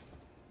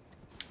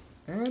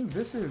 And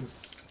this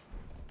is...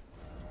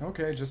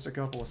 okay, just a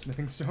couple of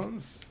smithing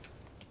stones.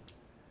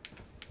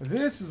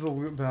 This is the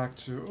loop back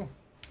to...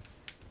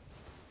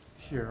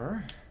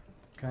 here.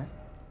 Okay.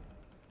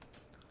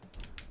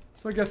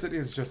 So I guess it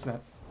is just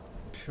that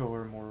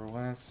pillar, more or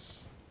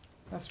less.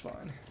 That's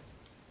fine.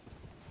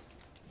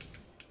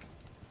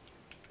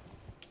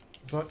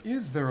 But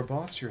is there a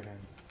boss here, then?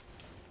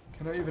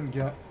 Can I even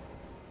get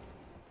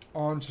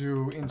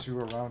into,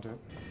 around it?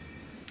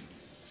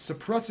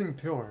 Suppressing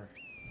pillar.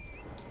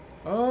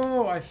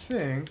 Oh, I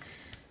think...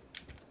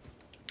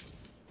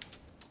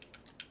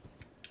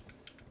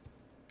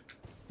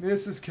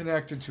 this is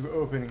connected to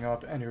opening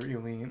up Enter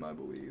Elim, I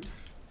believe.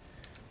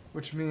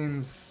 Which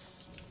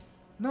means...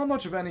 not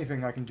much of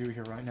anything I can do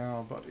here right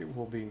now, but it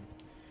will be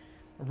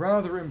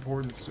rather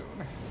important soon.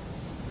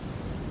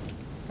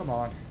 Come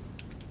on.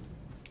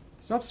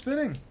 Stop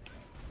spinning!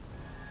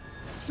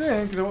 I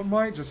think, though it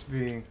might just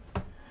be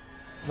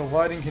the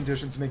lighting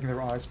conditions making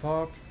their eyes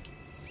pop.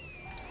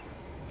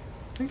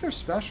 I think they're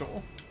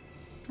special.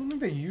 I don't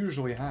think they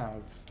usually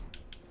have.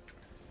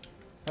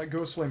 That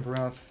Ghost Flame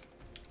Breath.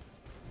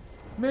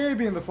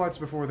 Maybe in the fights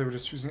before they were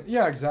just choosing...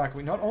 yeah,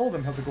 exactly. Not all of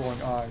them have the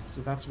glowing eyes,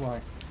 so that's why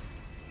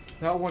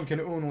that one can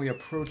only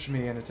approach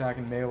me and attack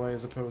in melee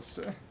as opposed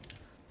to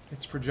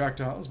its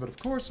projectiles. But of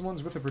course, the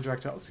ones with the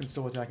projectiles can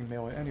still attack in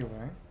melee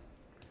anyway.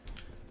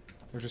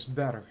 They're just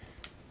better.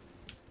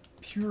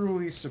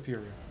 Purely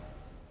superior.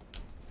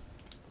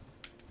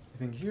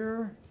 Anything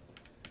here?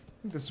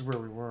 I think this is where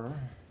we were.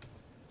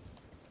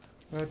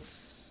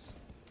 Let's...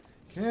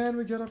 can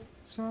we get up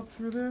top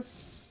through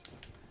this?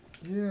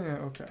 Yeah,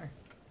 okay.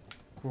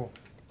 Cool.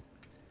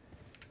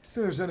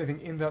 See if there's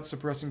anything in that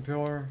suppressing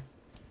pillar.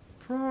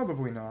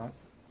 Probably not.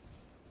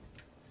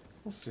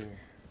 We'll see.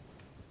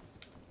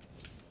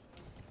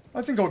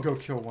 I think I'll go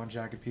kill one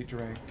Jagged Peak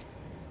Drake.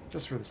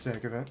 Just for the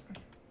sake of it.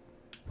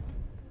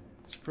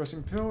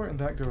 Suppressing pillar, and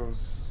that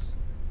goes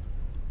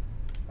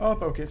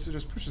up. Okay, so it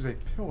just pushes a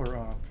pillar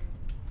up.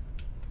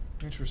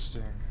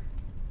 Interesting.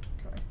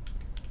 Okay.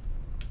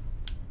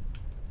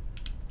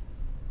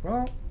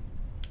 Well,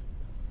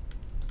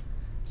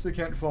 so they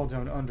can't fall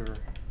down under,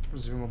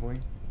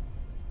 presumably.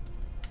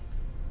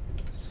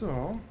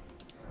 So,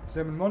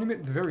 examine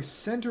monument. The very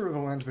center of the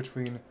lands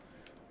between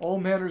all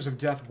manners of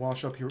death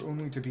wash up here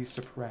only to be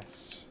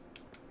suppressed.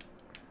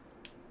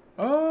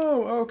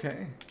 Oh,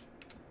 okay.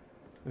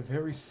 The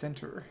very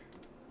center.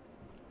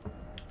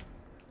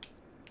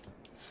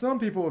 Some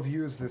people have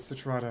used this to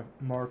try to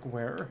mark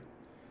where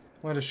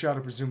Land of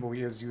Shadow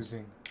presumably is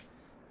using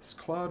this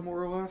cloud,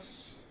 more or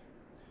less.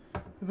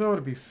 Though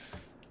it'd be...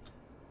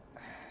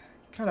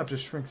 kind of have to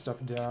shrink stuff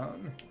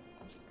down.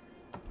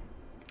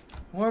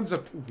 Lines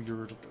up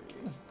weirdly,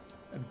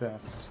 at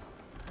best.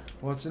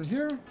 What's in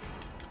here?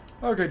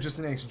 Okay, just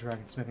an ancient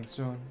dragon smithing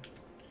stone.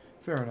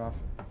 Fair enough.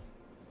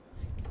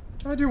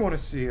 I do want to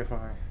see if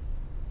I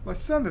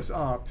send this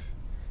up,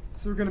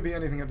 is there going to be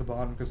anything at the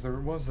bottom? Because there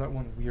was that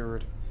one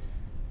weird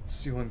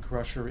ceiling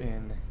crusher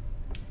in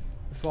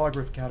the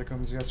Fogrift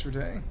Catacombs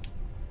yesterday.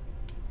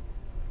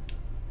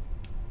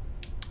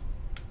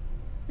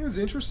 It was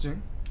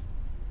interesting.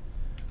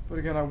 But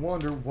again, I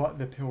wonder what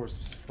the pillar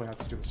specifically has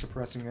to do with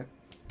suppressing it.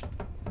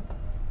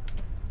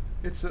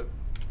 It's a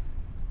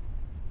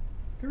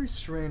very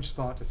strange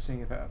spot to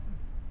see that.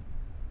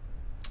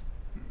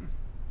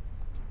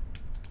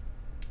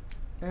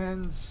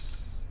 And...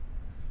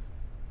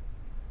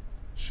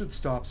 should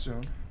stop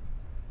soon.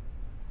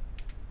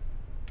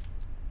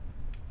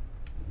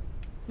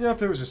 Yep,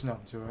 there was just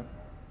nothing to it.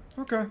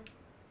 Okay.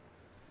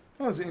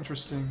 That was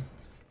interesting.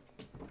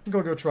 I think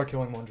I'll go try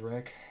killing one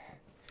Drake.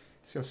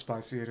 See how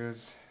spicy it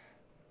is.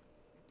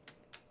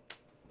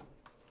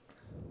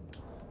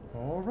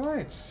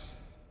 Alright.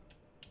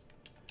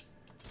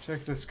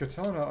 Check this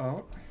katana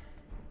out.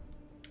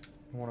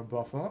 I want to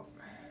buff up.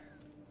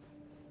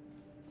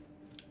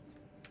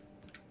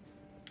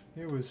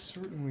 It was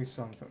certainly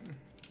something.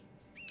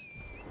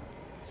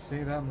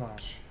 Say that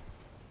much.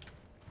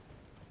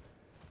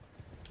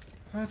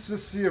 Let's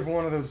just see if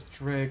one of those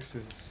drakes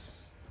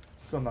is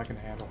something I can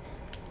handle.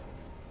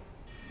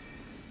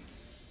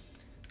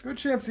 Good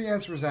chance the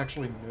answer is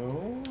actually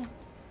no.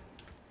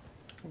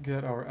 We'll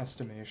get our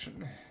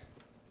estimation.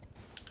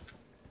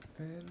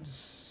 And...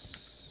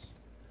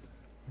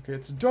 okay,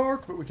 it's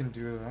dark, but we can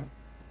do that.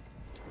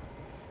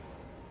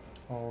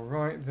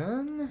 Alright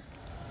then.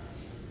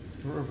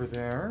 We're over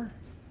there.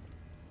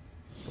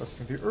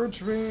 Blessing the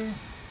Erdtree.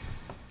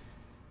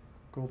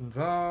 Golden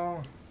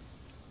Vow.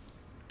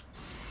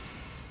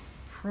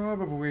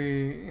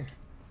 Probably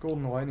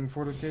Golden Lightning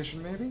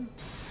Fortification, maybe?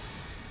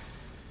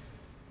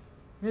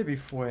 Maybe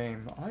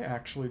Flame. I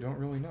actually don't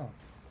really know.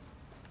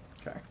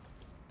 Okay.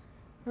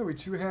 Yeah, we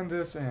two-hand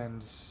this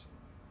and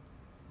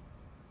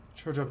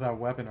charge up that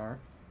weapon art.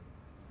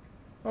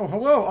 Oh,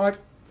 hello! I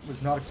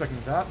was not expecting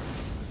that.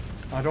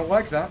 I don't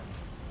like that.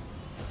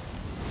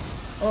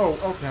 Oh,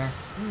 okay.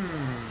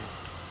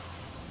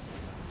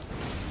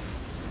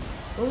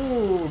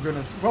 Oh,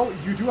 goodness. Well,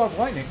 you do have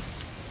lightning.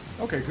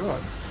 Okay,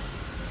 good.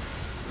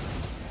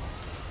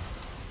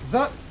 Is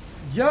that...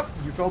 Yep,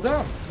 you fell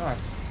down.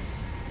 Nice.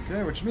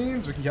 Okay, which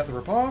means we can get the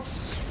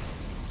riposte.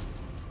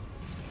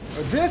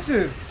 This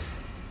is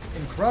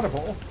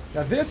incredible.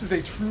 Now, this is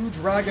a true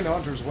Dragon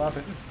Hunter's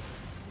weapon.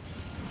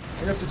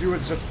 All you have to do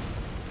is just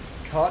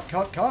cut,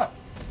 cut, cut.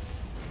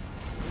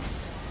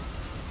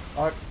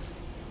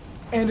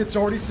 And it's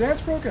already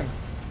stance broken.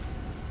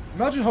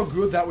 Imagine how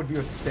good that would be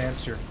with the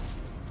stance here.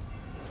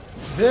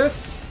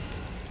 This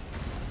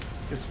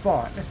is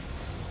fun.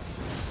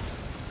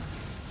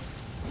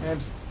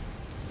 And,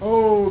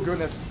 oh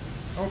goodness.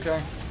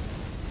 Okay.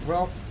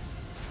 Well,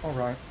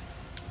 alright.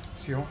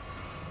 Let's heal.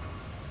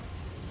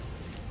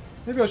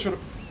 Maybe I should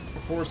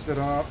have horsed it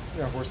up.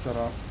 Yeah, horsed that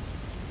up.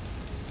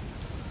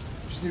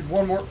 Just need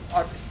one more.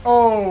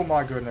 Oh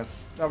my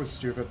goodness. That was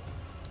stupid.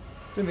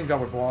 Didn't think that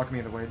would block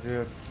me the way it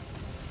did.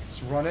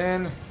 Let's run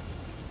in.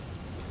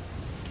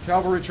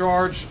 Cavalry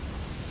charge.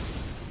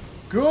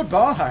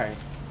 Goodbye.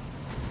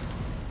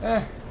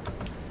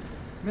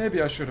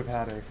 Maybe I should have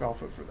had a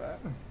Falfoot for that.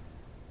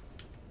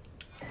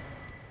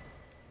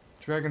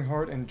 Dragon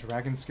Heart and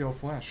Dragon Scale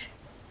Flesh.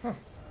 Huh.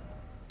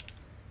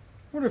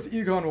 Wonder if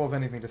Igon will have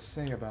anything to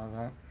say about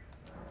that.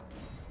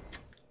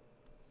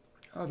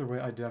 Either way,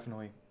 I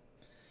definitely...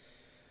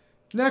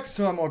 Next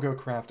time I'll go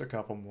craft a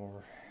couple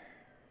more.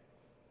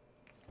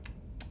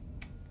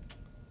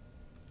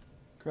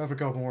 Craft a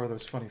couple more of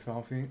those funny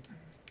foul feet.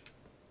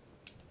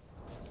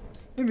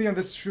 In the end,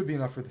 this should be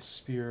enough for the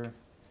spear.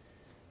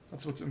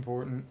 That's what's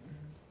important.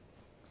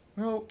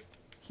 Well,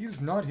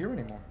 he's not here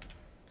anymore.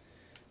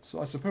 So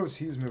I suppose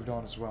he's moved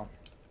on as well.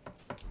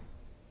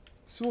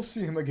 So we'll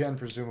see him again,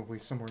 presumably,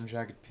 somewhere in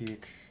Jagged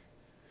Peak.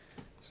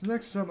 So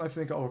next time, I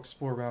think I'll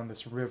explore around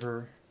this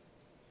river.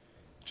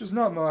 Which is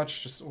not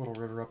much, just a little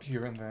river up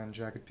here and then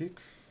Jagged Peak.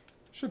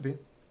 Should be.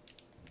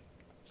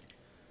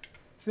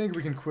 I think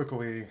we can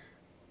quickly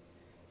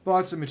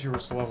buy some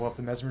materials to level up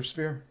the Messmer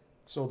Spear.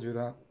 So I'll do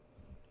that.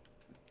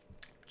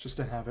 Just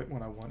to have it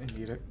when I want and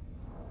need it.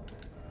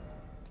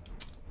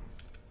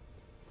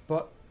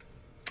 But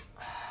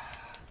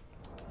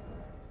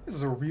this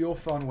is a real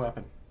fun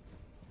weapon.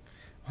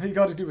 All you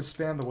gotta do is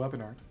spam the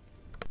weapon art.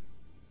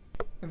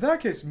 In that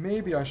case,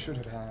 maybe I should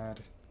have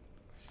had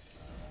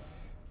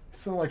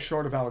something like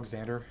Shard of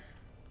Alexander.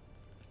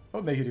 That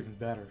would make it even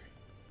better.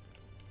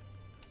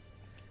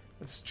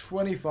 That's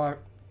 25...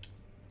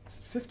 Is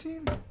it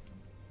 15?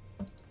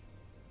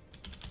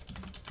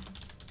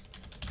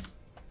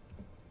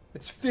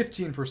 It's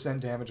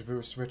 15% damage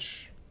boost,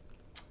 which...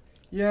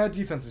 Yeah,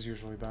 defense is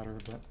usually better,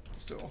 but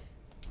still.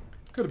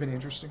 Could have been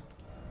interesting.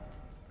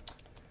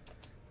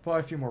 Buy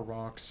a few more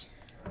rocks.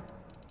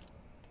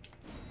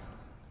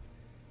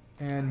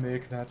 And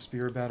make that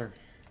spear better.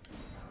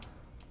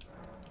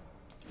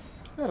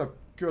 Got a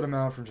good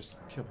amount from just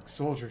killing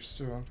soldiers,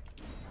 too.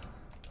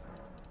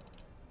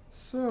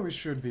 So we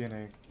should be in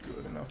a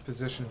good enough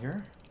position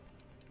here.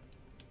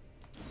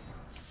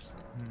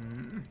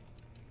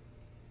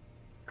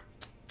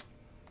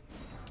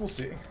 We'll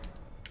see.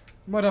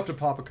 Might have to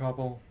pop a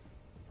couple.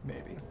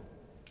 Maybe.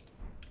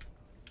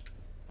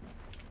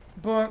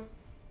 But,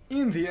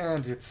 in the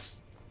end, it's...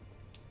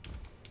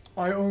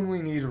 I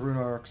only need rune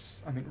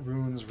arcs. I mean,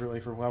 runes, really,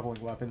 for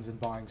leveling weapons and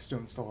buying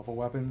stones to level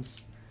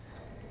weapons.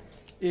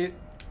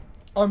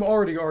 I'm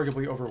already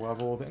arguably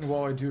over-leveled, and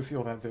while I do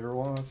feel that there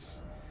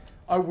was,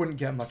 I wouldn't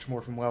get much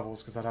more from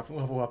levels, because I'd have to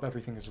level up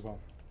everything as well.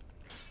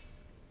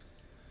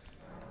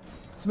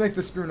 Let's make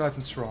this spear nice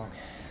and strong.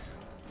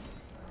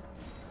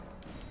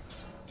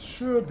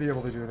 Should be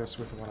able to do this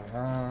with what I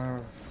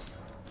have.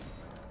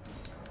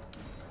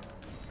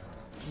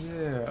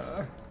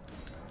 Yeah.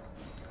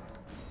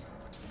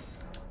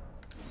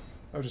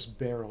 Oh, just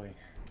barely.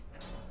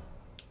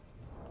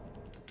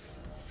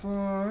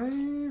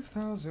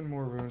 5,000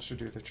 more runes should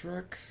do the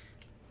trick.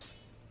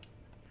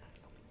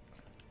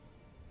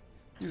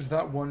 Use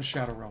that one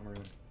Shadow Realm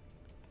rune.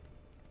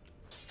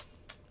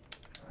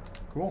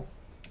 Cool.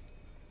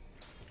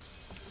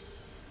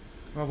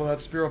 Level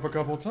that spear up a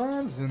couple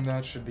times, and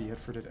that should be it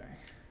for today.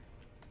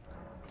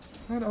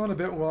 Went on a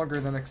bit longer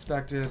than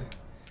expected.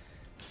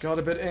 Got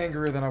a bit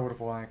angrier than I would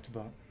have liked,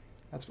 but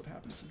that's what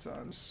happens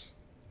sometimes.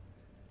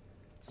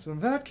 So in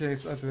that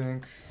case, I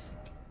think...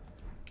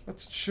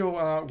 Let's chill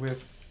out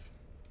with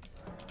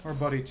our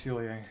buddy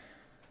Telia.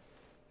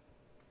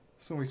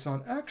 So we saw...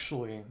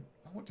 Actually,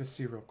 I want to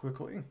see real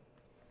quickly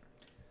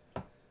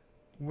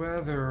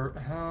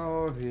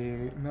how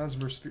the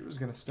Messmer Spear is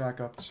going to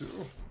stack up to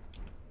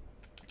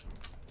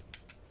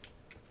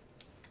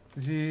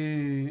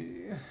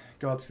the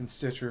Godskin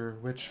Stitcher,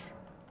 which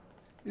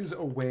is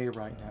away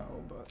right now,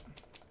 but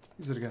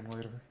use it again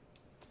later.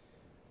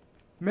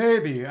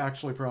 Maybe,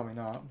 actually probably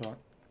not, but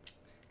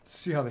let's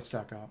see how they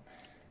stack up.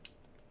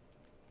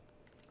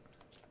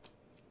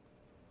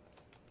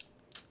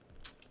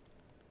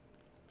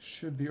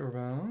 Should be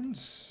around...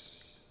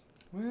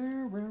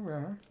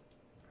 Where?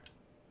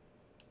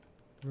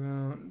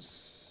 Around...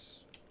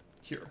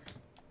 here.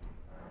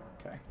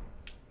 Okay.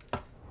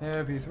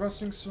 Heavy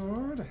thrusting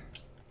sword.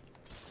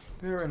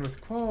 There, and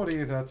with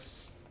quality,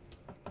 that's...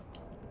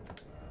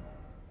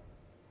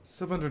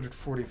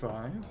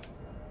 745.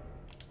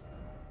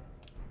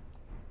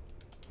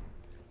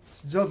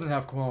 This doesn't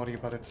have quality,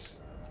 but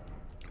it's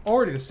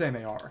already the same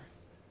AR.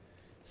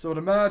 So I'd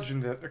imagine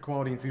that a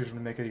quality infusion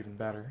would make it even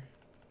better.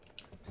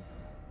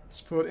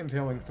 Let's put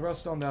Impaling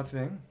Thrust on that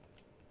thing.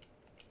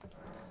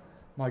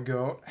 My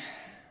goat.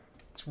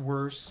 It's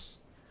worse.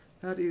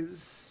 That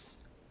is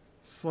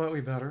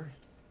slightly better.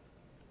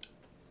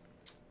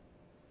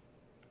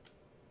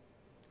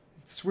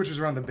 It switches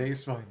around the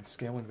base value and the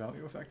scaling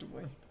value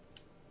effectively.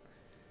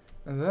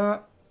 And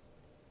that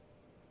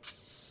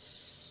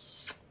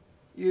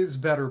is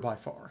better by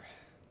far.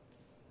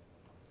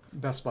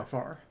 Best by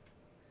far.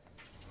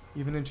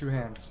 Even in two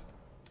hands.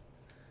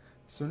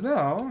 So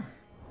now,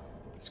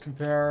 let's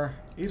compare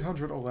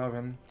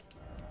 811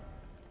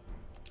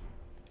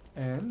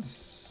 and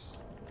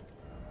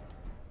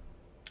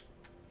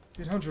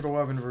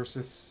 811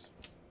 versus...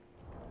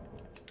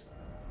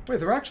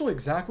 Wait, they're actually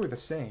exactly the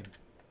same.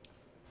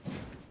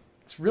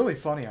 It's really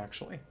funny,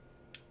 actually.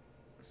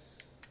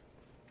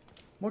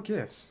 What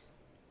gives?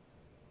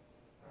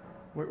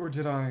 Wait, or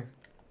did I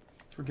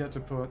forget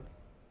to put...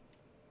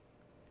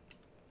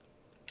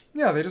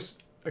 Yeah, they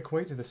just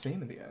equate to the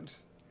same in the end.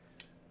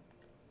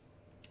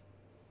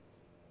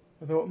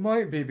 Although it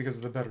might be because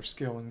of the better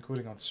skill,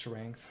 including on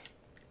strength.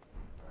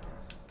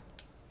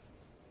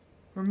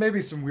 Or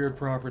maybe some weird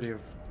property of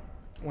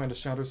Land of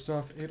Shadow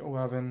stuff.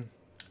 811.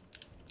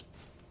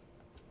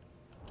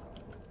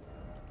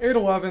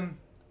 811.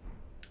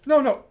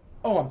 No.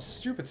 Oh, I'm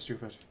stupid. This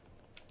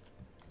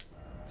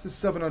is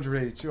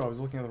 782. I was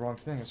looking at the wrong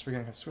thing. I was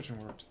forgetting how switching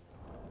worked.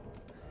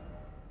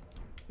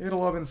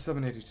 811,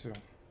 782.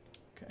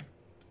 Okay.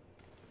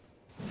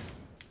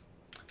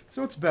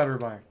 So it's better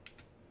by a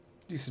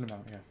decent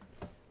amount,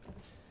 yeah.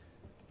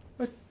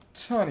 A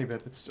tiny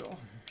bit, but still.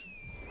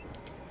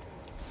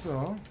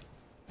 So...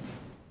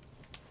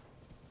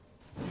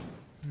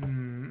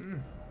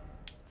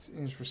 It's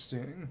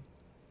interesting.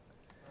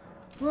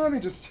 Let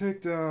me just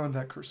take down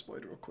that Curse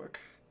Blade real quick.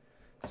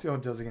 See how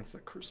it does against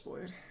that Curse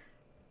Blade.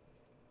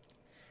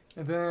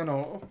 And then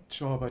I'll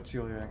chill out by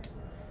Telia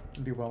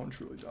and be well and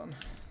truly done.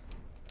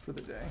 For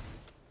the day.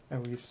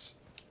 At least.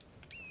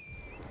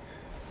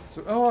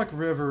 So Ellac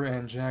River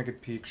and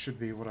Jagged Peak should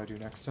be what I do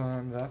next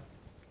time. That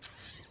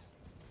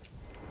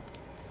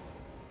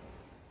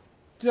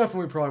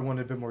definitely probably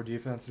wanted a bit more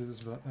defenses,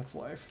 but that's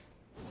life.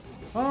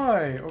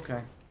 Hi!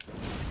 Okay.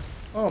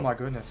 Oh my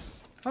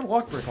goodness. How'd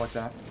luck break like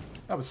that?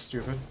 That was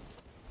stupid.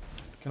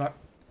 Can I...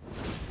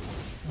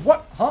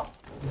 What? Huh?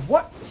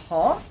 What?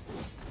 Huh?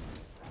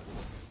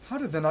 How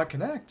did that not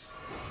connect?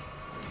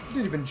 It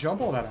didn't even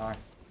jump all that high.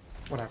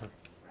 Whatever.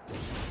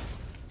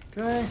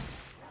 Okay.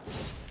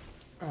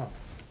 Oh.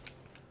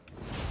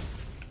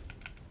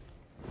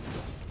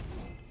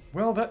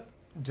 Well, that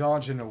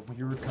dodged in a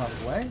weird kind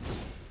of way.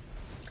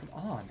 Come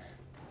on.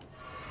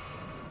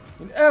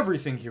 And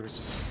everything here is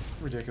just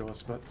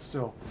ridiculous, but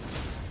still.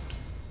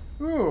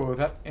 Ooh,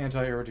 that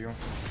anti-air deal.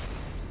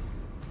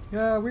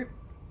 Yeah,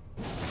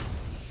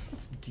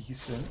 that's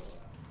decent.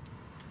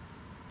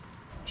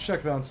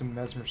 Check that on some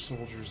Messmer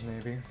soldiers,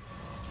 maybe.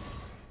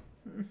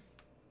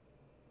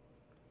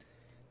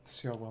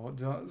 See how well it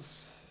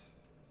does.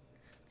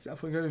 It's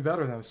definitely going to be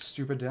better than those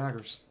stupid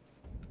daggers.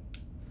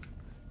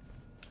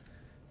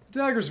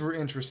 Daggers were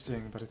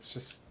interesting, but it's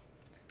just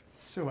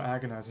so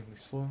agonizingly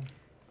slow.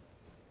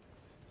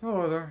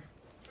 Hello there.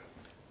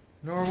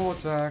 Normal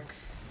attack.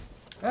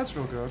 That's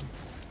real good.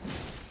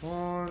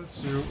 1,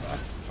 2...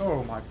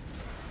 oh my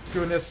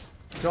goodness.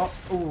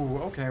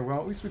 Oh, okay, well,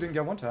 at least we didn't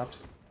get one-tapped.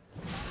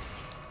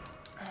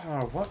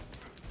 Oh, what?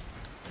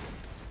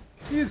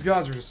 These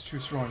guys are just too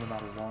strong no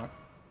matter what.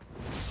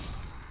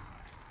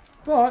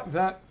 But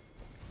that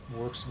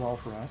works well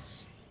for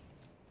us.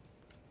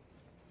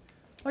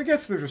 I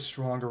guess they're just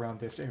strong around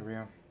this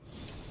area.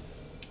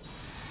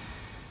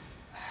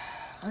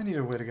 I need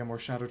a way to get more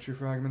Shadow Tree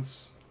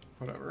fragments.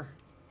 Whatever.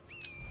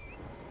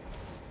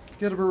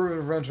 Get a bit of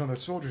revenge on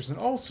those soldiers, and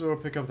also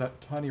pick up that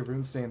tiny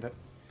rune stain that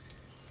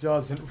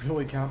doesn't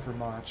really count for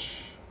much.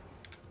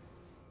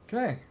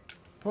 Okay.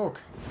 Poke.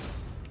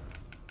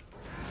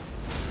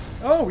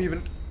 Oh, we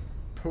even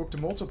poked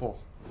multiple.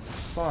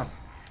 Fun.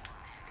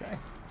 Okay.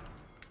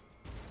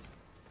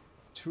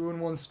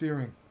 2-in-1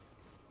 spearing.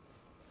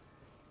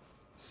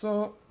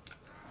 So,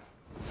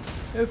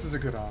 this is a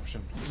good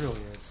option. It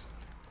really is.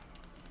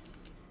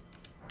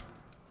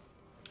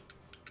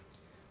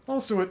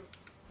 Also,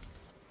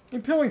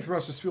 Impaling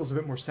Thrust just feels a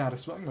bit more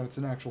satisfying when it's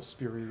an actual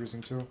spear you're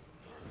using too.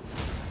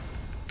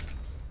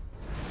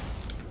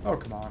 Oh,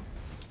 come on.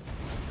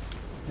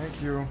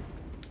 Thank you.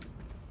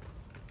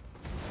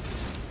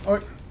 Oh,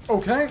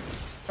 okay.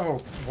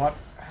 Oh, what?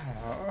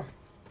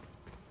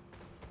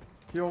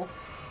 Heal.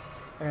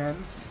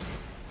 And...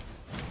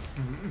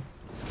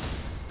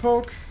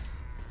 Poke.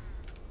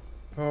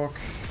 Poke.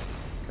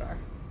 Okay.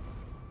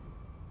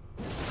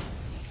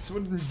 So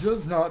it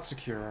does not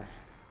secure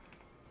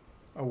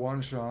a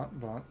one-shot,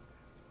 but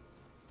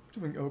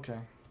doing okay.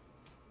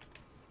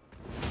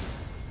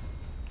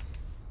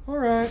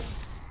 Alright.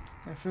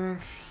 I think...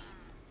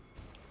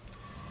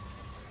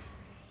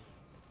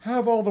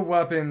 have all the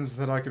weapons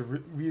that I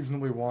could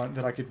reasonably want,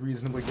 that I could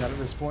reasonably get at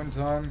this point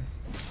in time.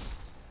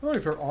 Not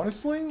if you're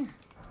honestly...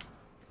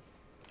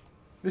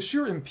 the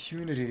sheer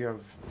impunity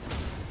of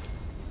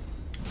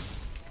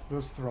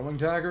those throwing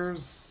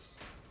daggers,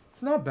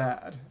 it's not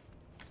bad.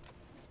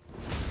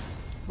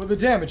 But the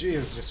damage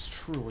is just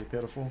truly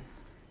pitiful.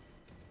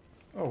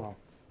 Oh well.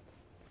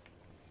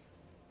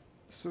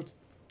 So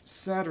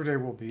Saturday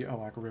will be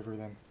Ellac River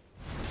then.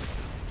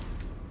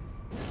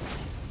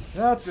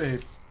 That's a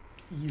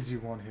easy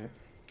one hit.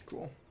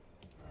 Cool.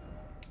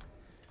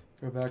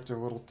 Go back to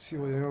little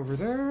Telia over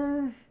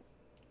there.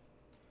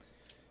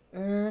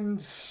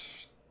 And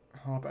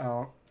hop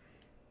out.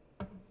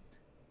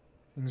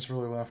 Things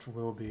really left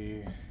will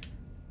be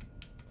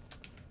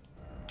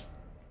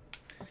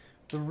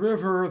the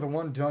river, the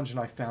one dungeon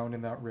I found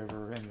in that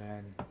river, and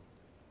then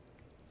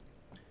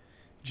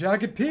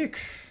Jagged Peak.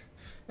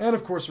 And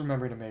of course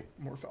remembering to make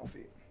more fell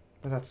feet.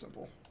 But that's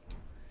simple.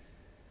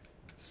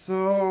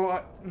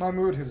 So, my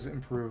mood has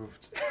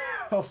improved.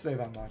 I'll say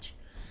that much.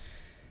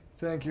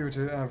 Thank you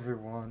to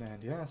everyone,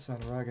 and yeah,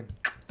 Sandragon.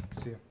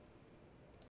 See you.